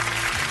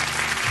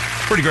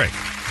 Pretty great.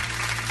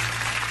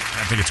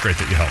 I think it's great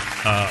that you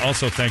help.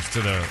 Also, thanks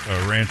to the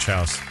Ranch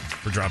House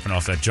for dropping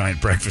off that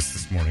giant breakfast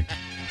this morning.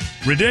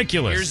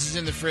 Ridiculous. Yours is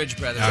in the fridge,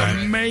 brother.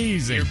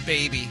 Amazing. Your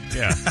baby.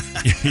 Yeah.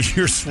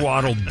 Your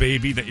swaddled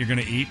baby that you're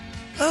going to eat.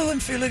 Oh, I'm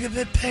feeling a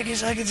bit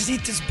peckish. I can just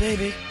eat this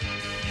baby.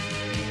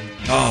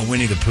 Oh,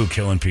 Winnie the Pooh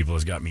killing people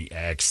has got me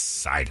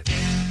excited.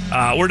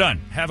 We're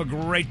done. Have a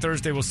great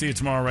Thursday. We'll see you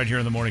tomorrow right here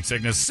in the Morning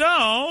Sickness. So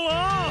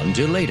long.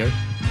 Until later.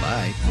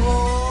 Bye.